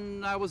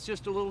then I was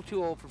just a little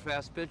too old for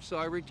fast pitch, so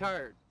I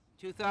retired.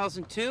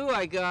 2002,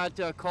 I got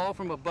a call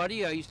from a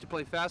buddy I used to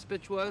play fast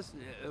pitch with,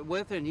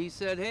 and he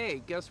said,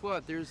 hey, guess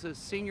what? There's a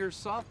senior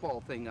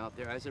softball thing out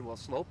there. I said, well,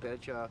 slow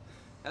pitch,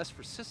 that's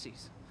for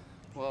sissies.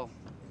 Well,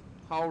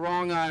 how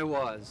wrong I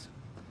was.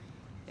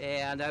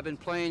 And I've been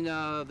playing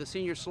the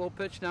senior slow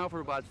pitch now for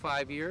about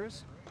 5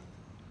 years.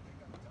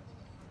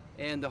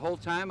 And the whole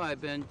time I've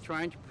been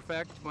trying to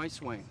perfect my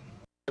swing.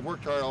 I've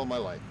worked hard all my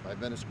life. I've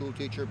been a school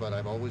teacher, but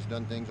I've always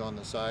done things on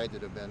the side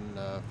that have been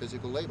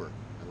physical labor.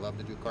 I love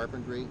to do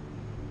carpentry.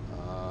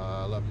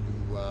 I love to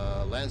do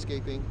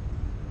landscaping.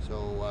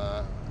 So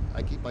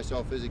I keep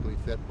myself physically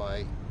fit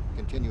by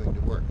continuing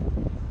to work.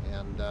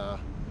 And a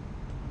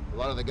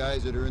lot of the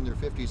guys that are in their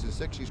 50s and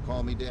 60s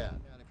call me dad.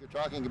 And if you're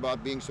talking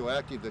about being so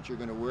active that you're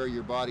going to wear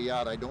your body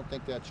out, I don't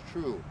think that's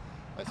true.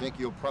 I think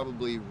you'll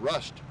probably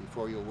rust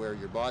before you'll wear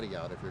your body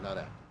out if you're not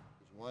active.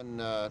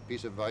 One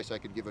piece of advice I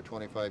could give a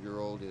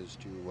 25-year-old is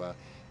to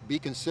be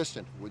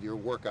consistent with your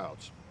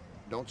workouts.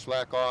 Don't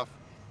slack off,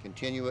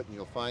 continue it, and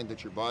you'll find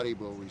that your body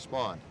will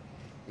respond.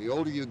 The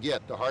older you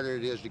get, the harder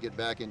it is to get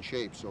back in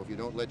shape. So if you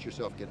don't let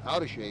yourself get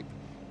out of shape,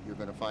 you're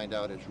going to find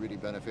out it's really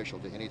beneficial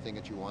to anything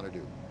that you want to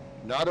do.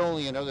 Not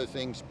only in other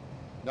things,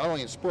 not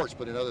only in sports,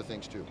 but in other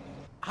things too.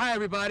 Hi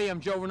everybody, I'm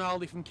Joe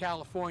Rinaldi from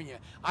California.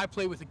 I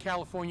play with the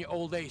California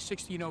Old A's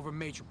 16 over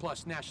Major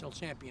Plus national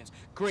champions.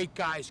 Great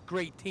guys,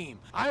 great team.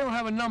 I don't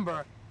have a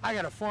number, I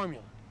got a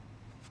formula.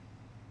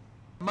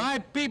 My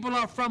people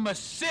are from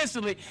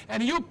Sicily,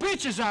 and you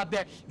pitchers out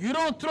there, you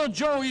don't throw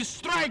Joe, you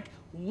strike,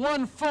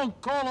 one phone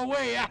call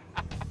away.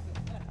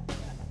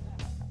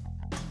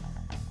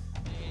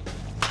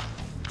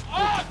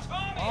 Oh,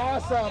 Tommy!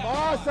 Awesome,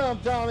 awesome,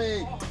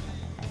 Tommy!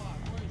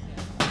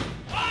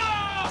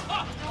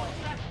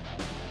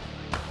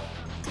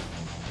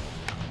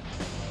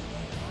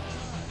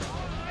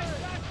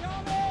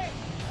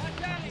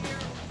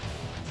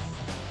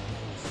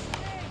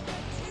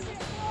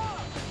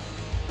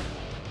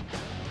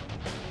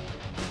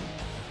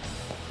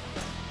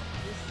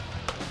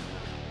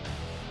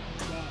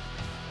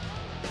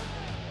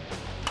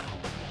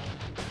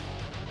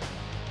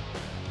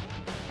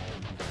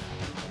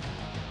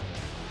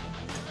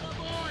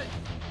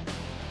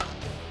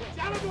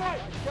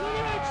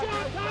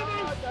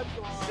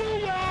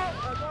 See ya!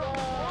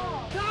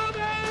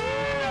 Tommy!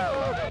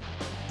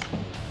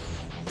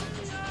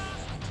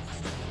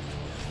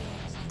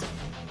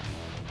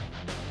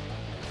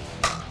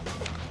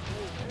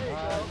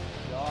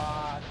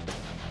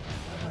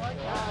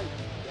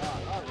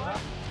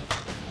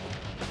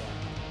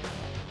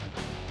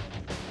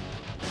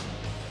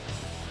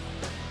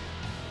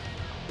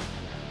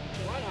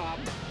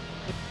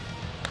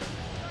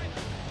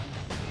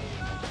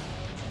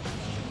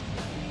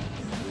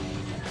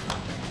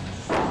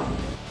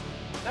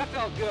 That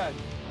felt good.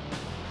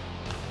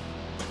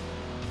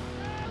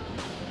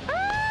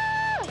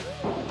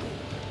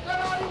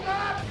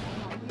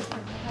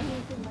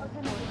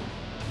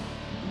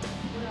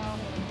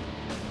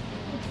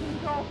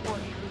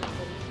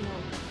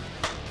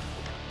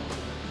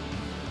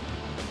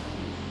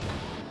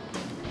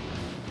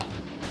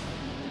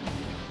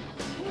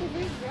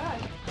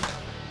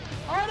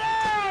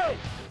 Artie!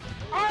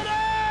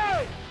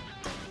 Artie!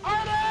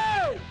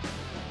 Artie!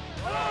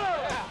 Oh,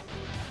 yeah.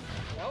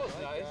 That was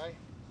nice.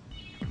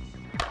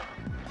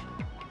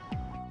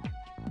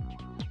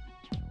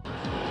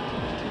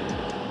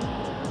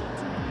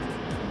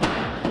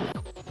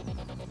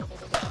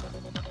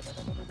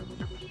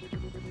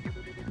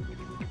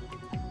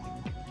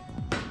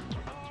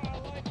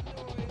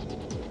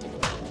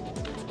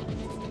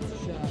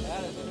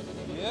 That is a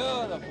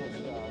beautiful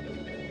shot.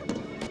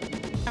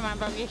 Come on,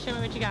 Bogey, show me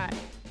what you got.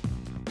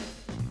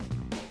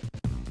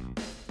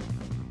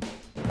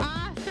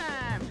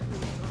 Awesome!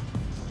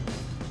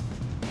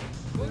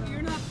 Well,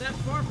 you're not that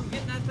far from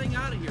getting that thing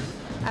out of here.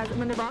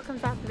 When the ball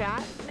comes off the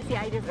bat, see,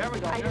 I just There we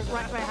go.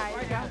 watch my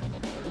height.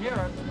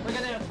 Here, look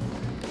at this.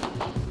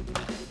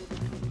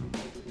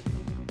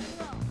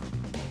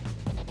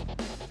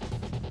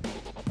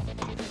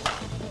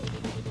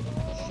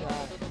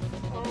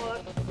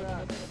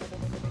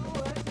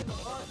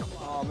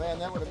 man,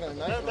 that would have been a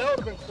nice That one. would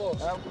have been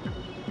close.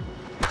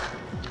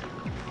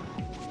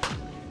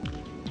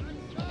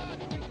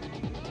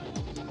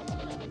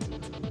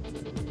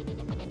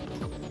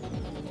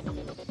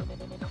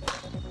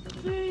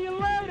 See you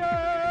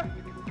later,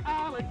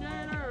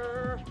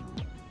 alligator.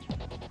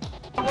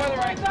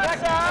 Weather ain't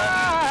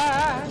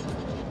side.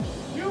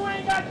 You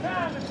ain't got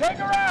time to take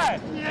a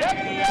ride.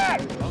 Yakety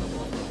yak.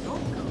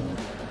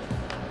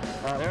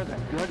 Oh, there's a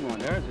good one.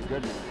 There's a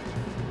good one.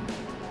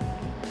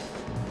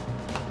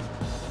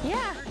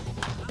 Yeah.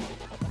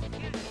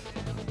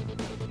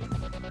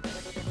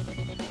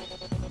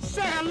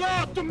 Say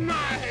hello to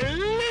my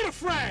little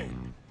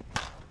friend.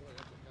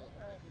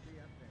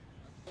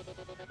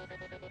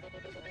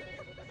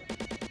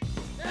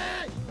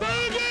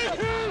 Boogie!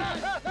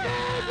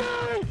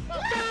 Boogie!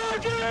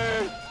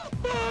 Boogie!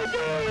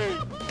 Boogie!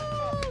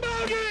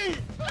 Boogie!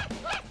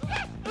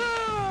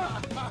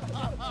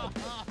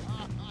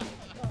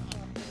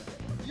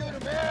 You're the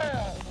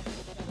man!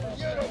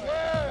 You're the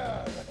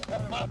man!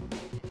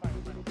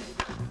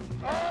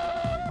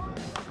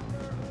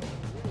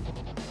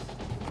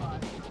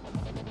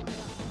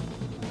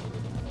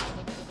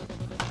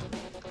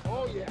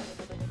 Oh yeah!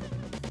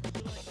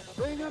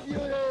 Bring up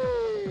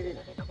beauty!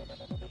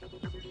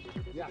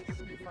 Yes!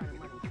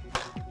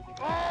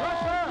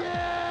 Oh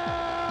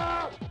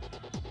yeah!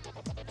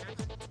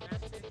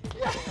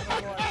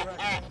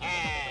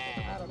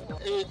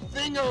 A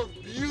thing of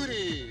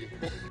beauty!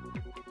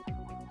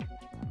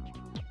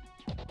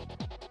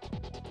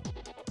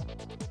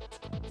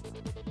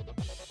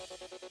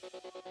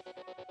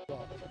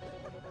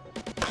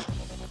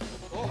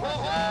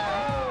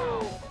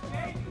 Oh!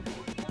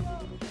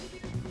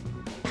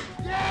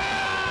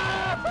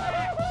 Yeah!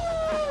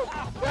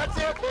 That's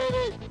it,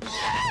 baby!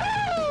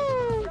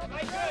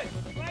 My good!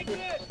 My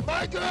good!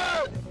 My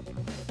good!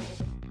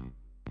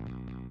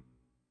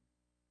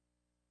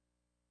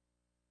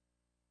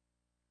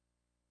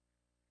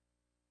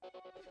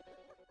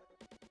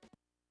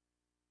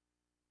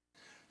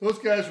 Those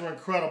guys were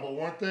incredible,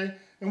 weren't they?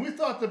 And we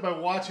thought that by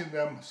watching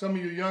them, some of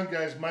you young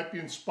guys might be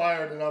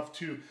inspired enough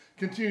to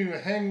continue to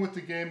hang with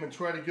the game and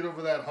try to get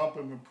over that hump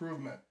of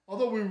improvement.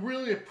 Although we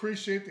really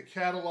appreciate the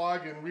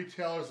catalog and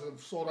retailers that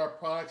have sold our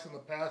products in the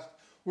past,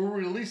 we're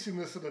releasing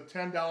this at a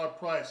 $10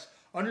 price,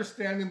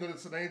 understanding that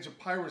it's an age of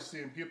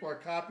piracy and people are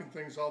copying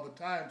things all the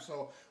time.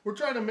 So we're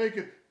trying to make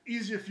it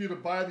easier for you to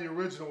buy the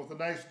original with a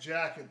nice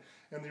jacket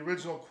and the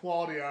original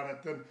quality on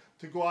it than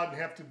to go out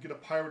and have to get a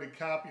pirated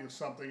copy of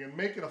something, and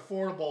make it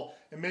affordable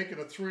and make it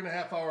a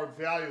 3.5 hour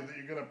value that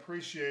you're going to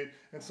appreciate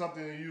and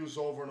something to use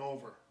over and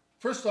over.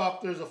 First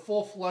off, there's a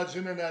full-fledged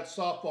internet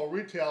softball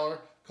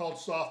retailer called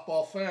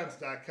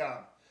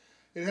softballfans.com.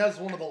 It has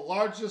one of the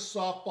largest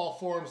softball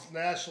forums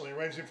nationally,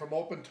 ranging from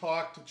open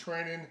talk to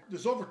training.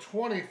 There's over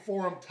 20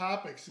 forum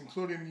topics,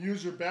 including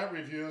user bat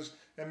reviews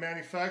and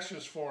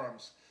manufacturers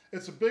forums.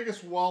 It's the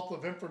biggest wealth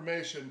of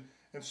information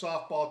in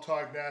softball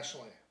talk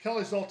nationally.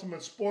 Kelly's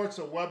Ultimate Sports,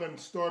 a web and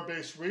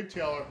store-based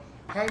retailer,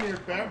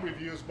 pioneered bat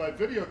reviews by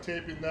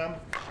videotaping them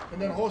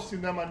and then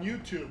hosting them on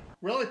YouTube.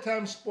 Rally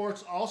Time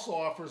Sports also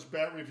offers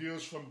bat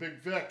reviews from Big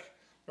Vic,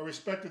 a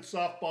respected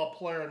softball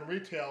player and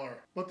retailer.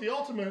 But the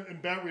ultimate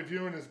in bat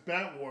reviewing is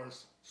Bat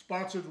Wars,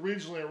 sponsored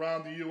regionally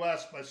around the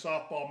U.S. by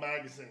Softball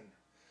Magazine.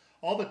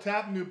 All the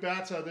top new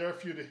bats are there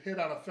for you to hit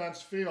on a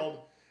fenced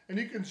field, and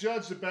you can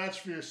judge the bats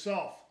for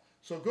yourself.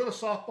 So go to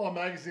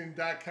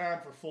softballmagazine.com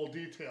for full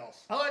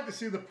details. I like to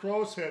see the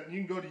pros hit, and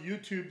you can go to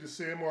YouTube to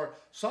see them, or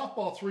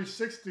Softball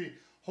 360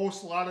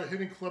 hosts a lot of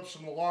hitting clips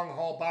from the Long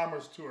Haul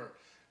Bombers Tour.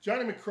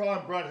 Johnny McCraw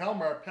and Brett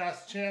Helmer are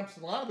past champs,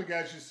 and a lot of the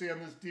guys you see on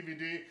this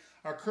DVD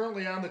are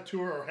currently on the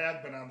tour or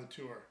have been on the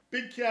tour.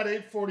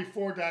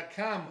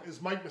 BigCat844.com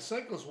is Mike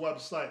Masenko's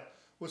website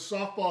with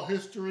softball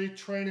history,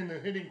 training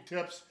and hitting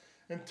tips,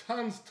 and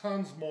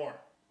tons more.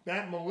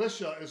 Bat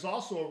Militia is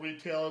also a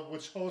retailer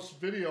which hosts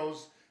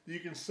videos that you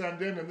can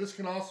send in, and this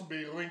can also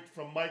be linked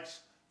from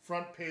Mike's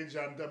front page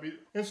on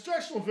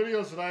Instructional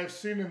videos that I have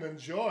seen and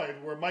enjoyed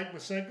were Mike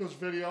Masenko's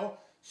video,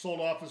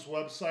 sold off his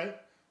website,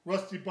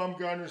 Rusty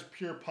Bumgarner's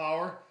Pure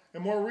Power,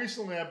 and more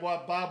recently I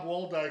bought Bob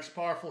Woldike's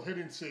Powerful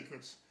Hitting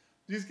Secrets.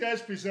 These guys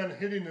present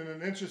hitting in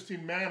an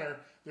interesting manner.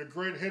 They're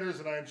great hitters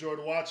and I enjoyed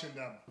watching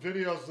them.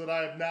 Videos that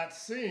I have not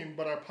seen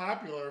but are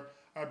popular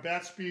are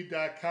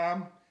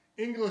Batspeed.com,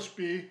 English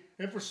Bee,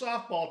 and for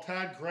softball,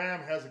 Todd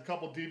Graham has a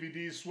couple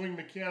DVDs, Swing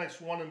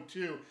Mechanics 1 and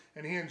 2,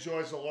 and he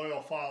enjoys a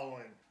loyal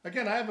following.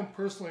 Again, I haven't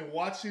personally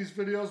watched these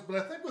videos, but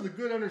I think with a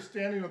good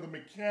understanding of the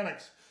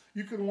mechanics,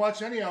 you can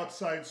watch any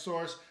outside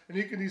source and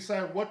you can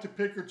decide what to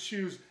pick or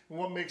choose and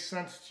what makes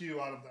sense to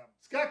you out of them.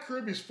 Scott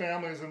Kirby's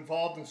family is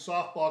involved in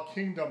Softball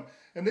Kingdom,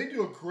 and they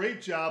do a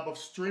great job of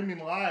streaming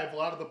live a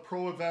lot of the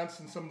pro events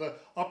and some of the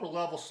upper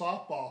level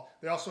softball.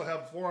 They also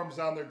have forums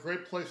on there,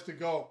 great place to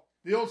go.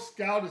 The Old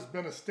Scout has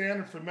been a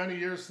standard for many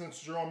years since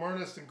Jerome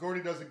Ernest, and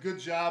Gordy does a good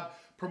job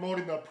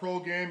promoting the pro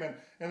game,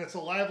 and it's a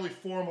lively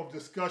forum of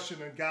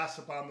discussion and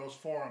gossip on those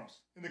forums.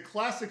 And the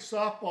Classic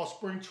Softball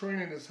Spring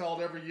Training is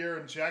held every year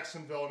in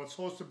Jacksonville, and it's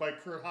hosted by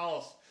Kurt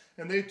Hollis.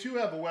 And they too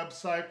have a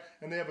website,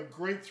 and they have a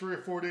great 3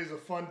 or 4 days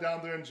of fun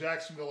down there in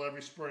Jacksonville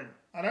every spring.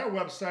 On our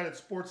website at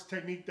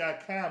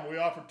sportstechnique.com, we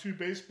offer 2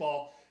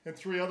 baseball and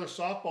 3 other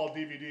softball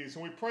DVDs,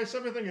 and we price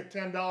everything at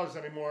 $10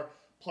 anymore,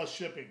 plus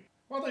shipping.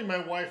 I want to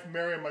thank my wife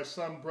Mary and my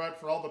son Brett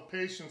for all the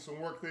patience and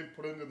work they've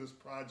put into this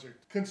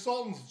project.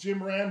 Consultants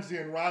Jim Ramsey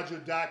and Roger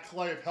Doc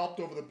Clay have helped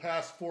over the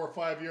past 4 or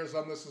 5 years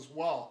on this as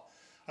well.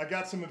 I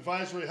got some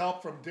advisory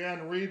help from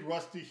Dan Reed,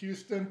 Rusty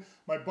Houston,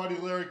 my buddy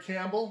Larry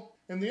Campbell.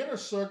 And the inner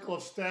circle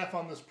of staff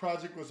on this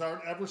project was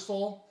Art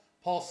Eversole,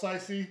 Paul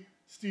Seisey,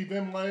 Steve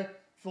Imlay,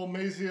 Phil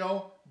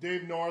Mazio,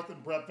 Dave North,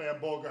 and Brett Van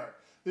Bogart.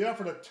 They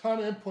offered a ton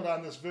of input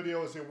on this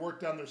video as they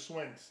worked on their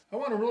swings. I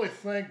want to really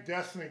thank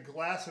Destiny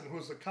Glasson, who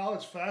is a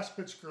college fast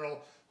pitch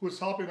girl who is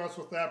helping us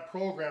with that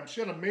program.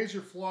 She had a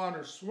major flaw in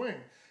her swing,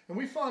 and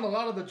we found a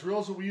lot of the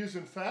drills that we use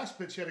in fast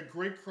pitch had a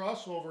great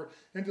crossover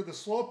into the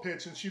slow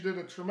pitch, and she did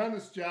a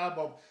tremendous job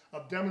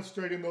of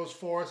demonstrating those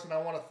for us, and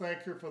I want to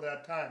thank her for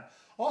that time.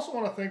 Also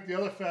want to thank the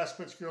other fast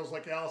pitch girls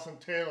like Allison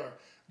Taylor,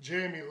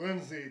 Jamie,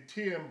 Lindsay,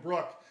 Tia, and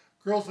Brooke,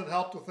 girls that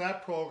helped with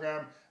that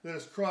program that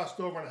has crossed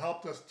over and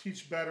helped us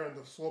teach better in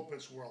the slow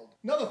pitch world.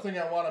 Another thing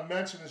I want to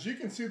mention is you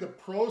can see the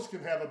pros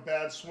can have a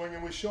bad swing,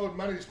 and we showed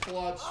many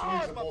flawed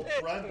swings of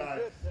both Brett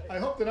and I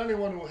hope that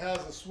anyone who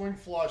has a swing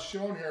flaw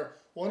shown here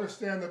will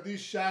understand that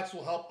these shots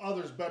will help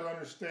others better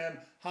understand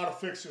how to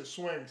fix their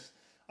swings.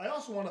 I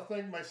also want to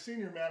thank my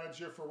senior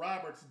manager for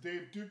Roberts,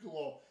 Dave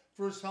Ducalo,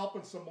 for his help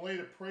in some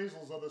late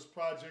appraisals of this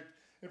project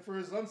and for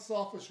his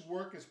unselfish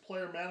work as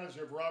player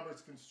manager of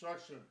Roberts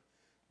Construction.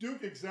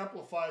 Duke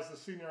exemplifies the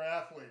senior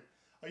athlete.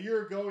 A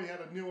year ago he had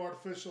a new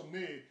artificial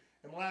knee,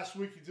 and last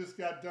week he just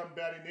got done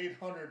batting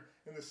 800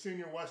 in the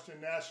Senior Western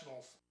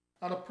Nationals.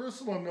 On a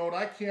personal note,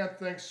 I can't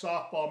thank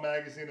Softball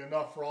Magazine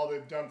enough for all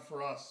they've done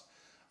for us.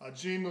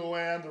 Gene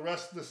Luan, the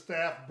rest of the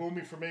staff,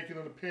 Boomy for making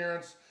an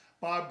appearance,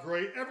 Bob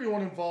Gray,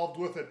 everyone involved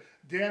with it.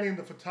 Danny and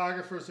the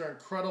photographers are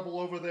incredible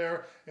over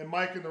there, and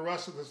Mike and the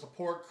rest of the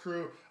support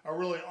crew are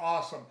really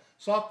awesome.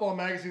 Softball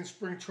Magazine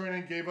Spring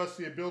Training gave us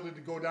the ability to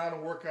go down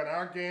and work on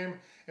our game,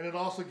 and it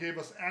also gave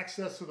us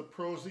access to the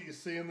pros that you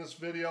see in this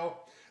video.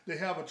 They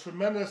have a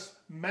tremendous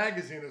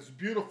magazine. It's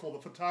beautiful. The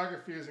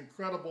photography is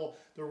incredible.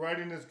 The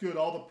writing is good.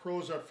 All the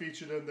pros are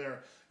featured in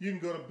there. You can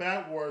go to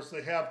Bat Wars.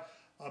 They have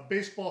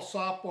baseball,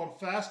 softball, and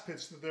fast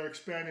pitch that they're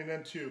expanding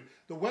into.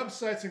 The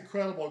website's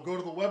incredible. Go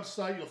to the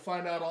website, you'll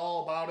find out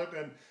all about it,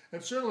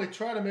 and certainly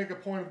try to make a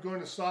point of going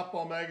to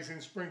Softball Magazine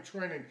Spring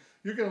Training.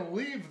 You're going to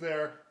leave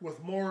there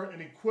with more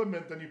in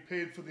equipment than you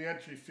paid for the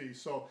entry fee.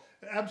 So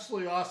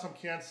absolutely awesome.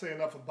 Can't say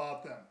enough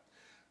about them.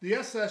 The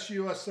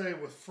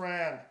SSUSA with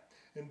Fran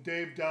and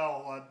Dave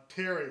Dowell,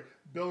 Terry,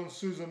 Bill and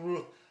Susan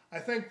Ruth, I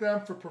thank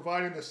them for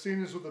providing the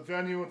seniors with a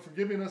venue and for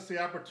giving us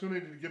the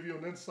opportunity to give you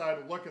an inside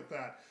look at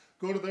that.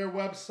 Go to their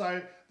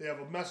website. They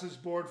have a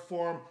message board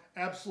for them.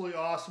 Absolutely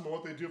awesome. And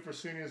what they do for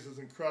seniors is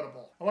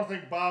incredible. I want to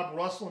thank Bob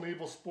Russell and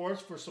Evil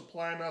Sports for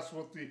supplying us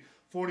with the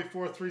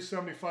 44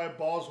 375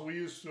 balls we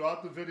used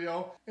throughout the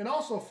video, and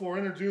also for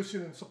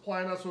introducing and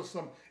supplying us with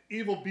some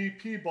Evil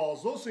BP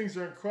balls. Those things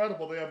are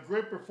incredible. They have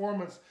great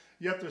performance,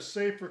 yet they're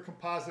safe for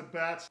composite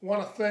bats. I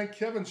want to thank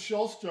Kevin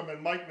Schulstrom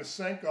and Mike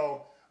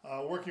Masenko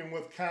working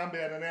with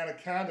Combat and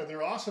Anaconda.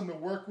 They're awesome to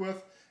work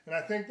with, and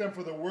I thank them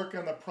for their work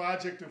on the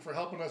project and for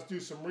helping us do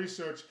some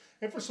research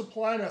and for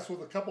supplying us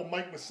with a couple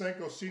Mike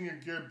Masenko senior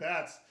geared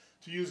bats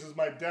to use as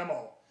my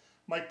demo.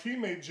 My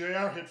teammate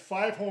JR hit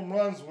 5 home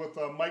runs with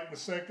Mike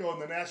Masenko in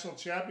the national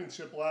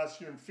championship last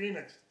year in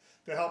Phoenix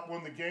to help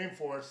win the game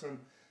for us, and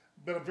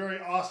been a very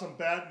awesome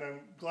bat, and I'm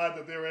glad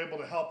that they were able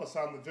to help us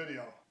on the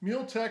video.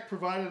 Mule Tech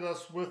provided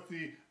us with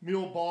the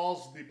mule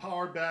balls, the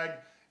power bag,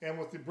 and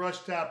with the brush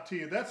top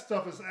tee. That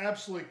stuff is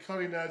absolutely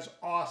cutting edge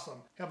awesome.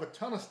 Have a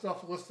ton of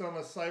stuff listed on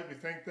the site. We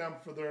thank them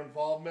for their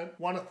involvement.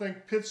 Want to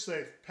thank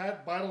PitchSafe.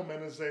 Pat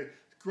Beitelman is a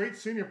great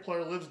senior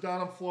player, lives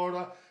down in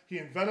Florida. He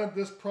invented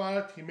this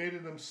product, he made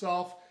it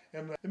himself,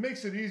 and it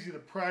makes it easy to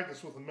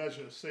practice with a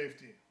measure of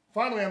safety.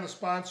 Finally, on the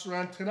sponsor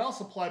end, Tenel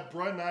supplied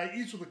Brett and I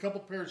each with a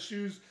couple pair of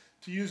shoes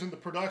to use in the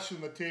production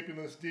and the taping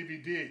of this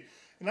DVD.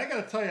 And I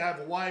gotta tell you, I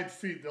have wide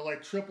feet. They're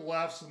like triple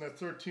Fs and they're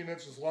 13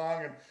 inches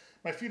long, and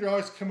my feet are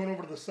always coming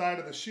over to the side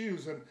of the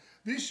shoes. And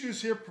these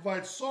shoes here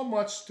provide so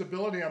much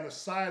stability on the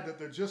side that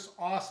they're just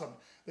awesome.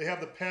 They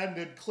have the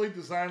patented cleat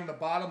design on the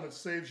bottom that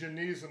saves your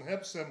knees and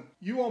hips, and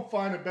you won't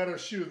find a better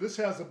shoe. This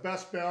has the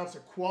best balance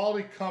of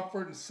quality,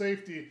 comfort, and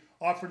safety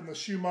offered in the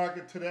shoe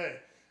market today.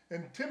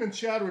 And Tim and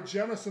Chad were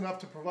generous enough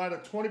to provide a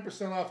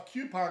 20% off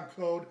coupon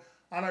code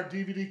on our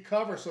DVD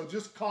cover, so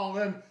just call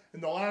in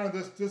and they'll honor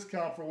this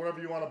discount for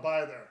whatever you want to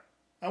buy there.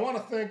 I want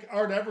to thank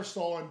Art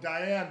Eversole and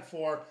Diane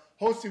for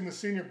hosting the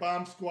Senior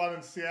Bomb Squad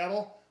in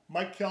Seattle,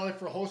 Mike Kelly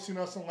for hosting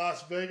us in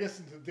Las Vegas,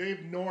 and to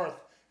Dave North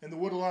and the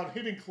Woodlawn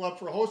Hitting Club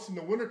for hosting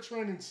the Winter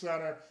Training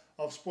Center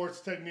of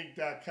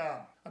SportsTechnique.com.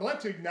 I'd like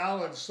to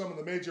acknowledge some of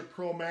the major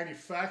pro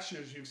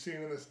manufacturers you've seen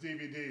in this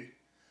DVD.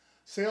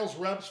 Sales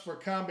reps for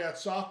combat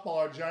softball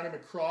are Johnny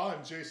McCraw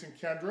and Jason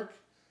Kendrick.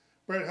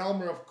 Brett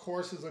Helmer, of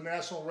course, is a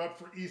national rep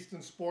for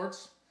Easton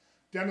Sports.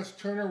 Dennis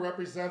Turner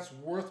represents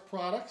Worth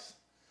Products.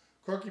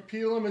 Corky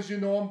Peelam, as you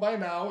know him by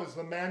now, is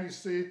the man you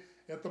see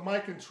at the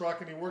Miken truck,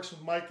 and he works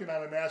with Miken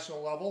on a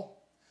national level.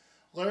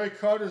 Larry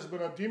Carter has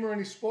been a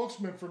DeMarini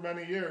spokesman for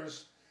many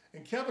years,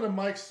 and Kevin and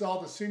Mike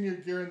sell the senior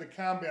gear in the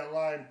combat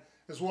line,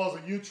 as well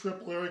as a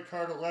U-Trip Larry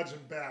Carter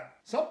Legend bat.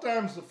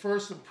 Sometimes the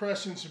first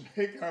impressions you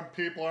make on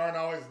people aren't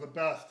always the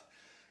best.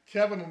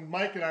 Kevin and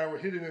Mike and I were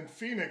hitting in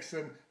Phoenix,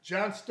 and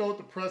John Stote,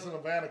 the president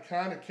of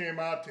Anaconda, came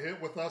out to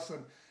hit with us,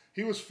 and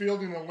he was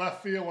fielding in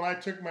left field when I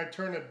took my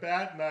turn at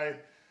bat, and I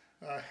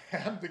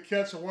happened to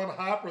catch a one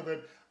hopper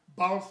that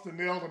bounced and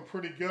nailed him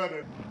pretty good.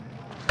 And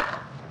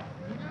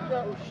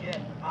oh shit!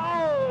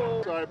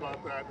 Oh! Sorry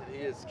about that.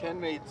 Ken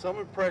made some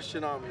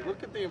impression on me.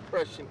 Look at the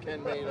impression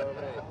Ken made on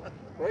me.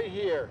 Right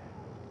here.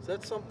 Is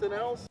that something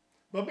else?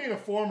 But being a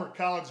former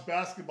college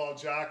basketball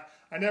jock,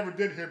 I never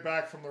did hear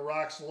back from the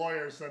Rocks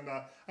lawyers, and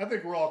I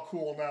think we're all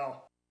cool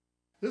now.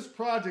 This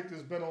project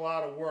has been a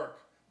lot of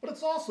work, but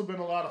it's also been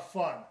a lot of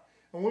fun.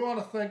 And we want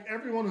to thank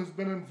everyone who's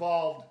been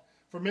involved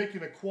for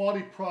making a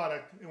quality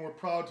product, and we're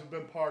proud to have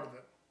been part of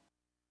it.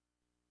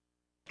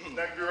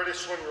 Now you're ready to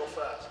swing real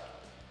fast.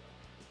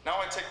 Now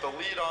I take the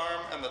lead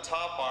arm and the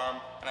top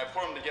arm, and I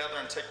put them together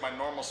and take my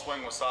normal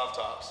swing with soft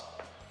tops.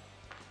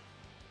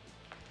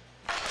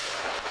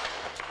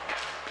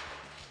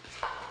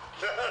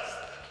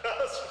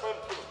 That's fun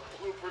for the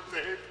blooper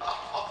tape.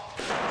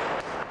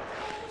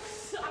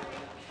 Sorry.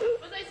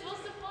 Was I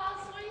supposed to fall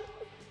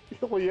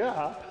swing? Well,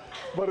 yeah,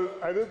 but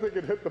I didn't think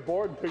it hit the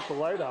board and take the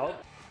light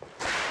out.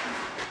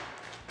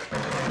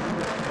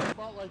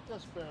 About like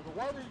this, Bear. The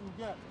wider you can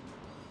get.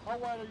 How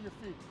wide are your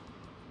feet?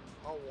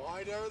 How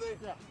wide are they?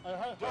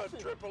 Yeah.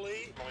 Triple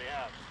E? Oh,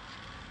 yeah.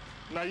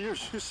 Now you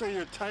say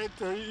you're tight.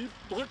 You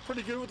look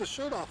pretty good with the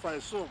shirt off, I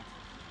assume.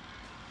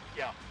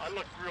 Yeah, I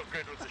look real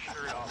good with the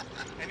shirt off.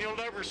 And you'll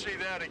never see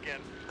that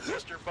again,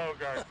 Mr.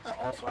 Bogart.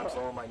 Also, I'm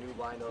selling my new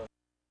line of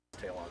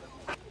tail on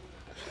it.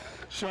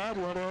 Sean,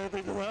 you want to add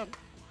anything to that?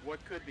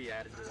 What could be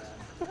added to that?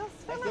 Those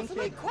fellows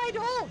look quite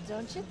old,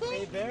 don't you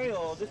think? They're very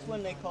old. This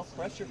one they call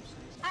pressure.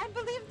 I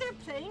believe they're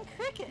playing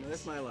cricket. No,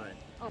 that's my line.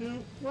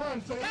 2,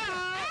 1, take it.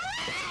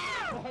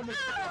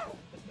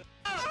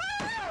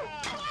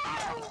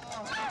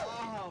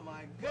 Oh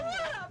my goodness.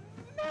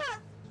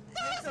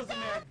 This doesn't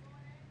matter.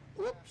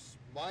 Whoops,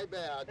 my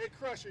bad. Hey,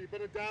 Crusher, you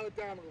better dial it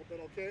down a little bit,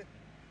 okay?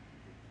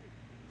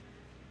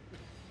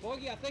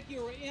 Bogey, I think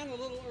you were in a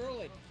little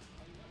early.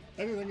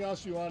 Anything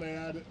else you want to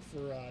add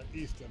for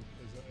Easton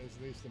as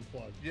an Easton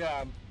plug? Yeah,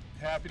 I'm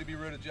happy to be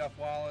rid of Jeff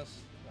Wallace.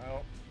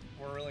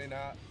 We're really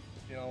not,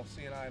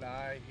 seeing eye to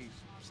eye. He's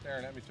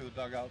staring at me through the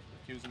dugout,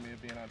 accusing me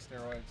of being on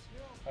steroids.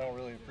 I don't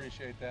really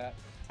appreciate that.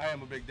 I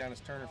am a big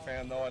Dennis Turner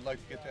fan, though. I'd like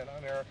to get that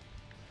on air.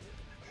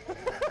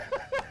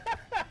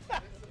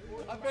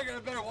 I figured I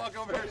better walk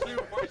over here too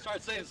before you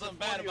start saying something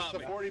bad about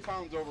me. 40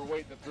 pounds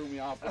overweight that threw me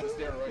off with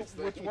the steroids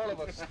thing. Which one of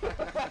us?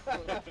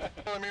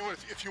 I mean,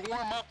 if you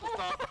warm up the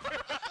top.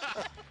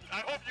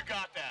 I hope you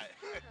got that.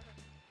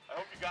 I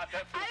hope you got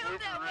that for the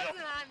blooper reel.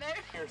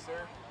 Here,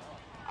 sir.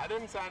 I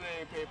didn't sign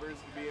any papers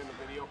to be in the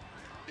video.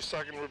 He's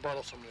talking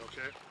rebuttals from me,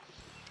 okay?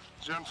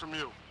 Jen, from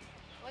you.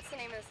 What's the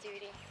name of this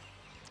DVD?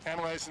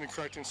 Analyzing and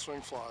correcting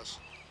swing flaws.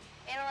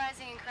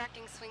 Analyzing and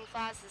correcting swing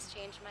flaws has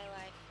changed my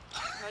life.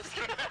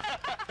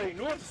 Hey,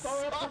 North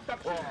Star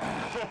Production.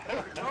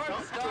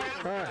 North Star.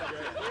 We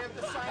have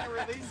to sign a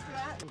release for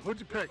that? Who'd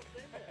you pick?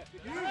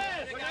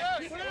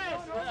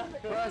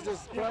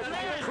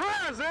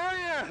 Prez, there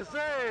he is.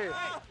 Hey.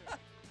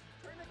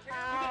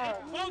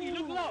 Bogey,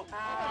 look low.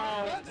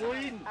 Ow,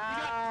 bleeding.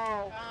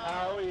 Ow.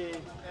 Owie.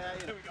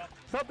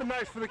 Something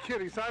nice for the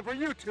kiddies. Time for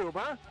YouTube,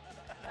 huh?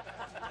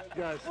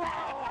 Guys.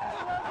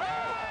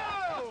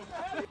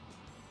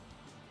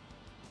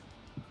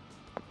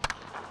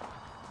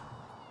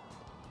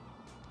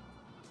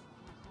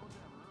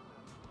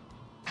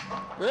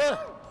 Yeah.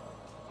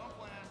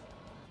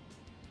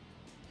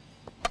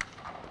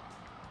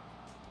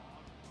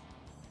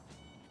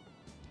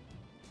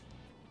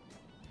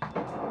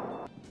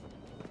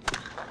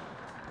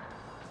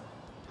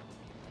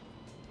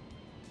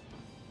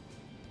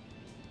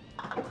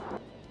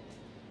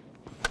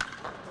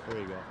 There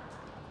you go.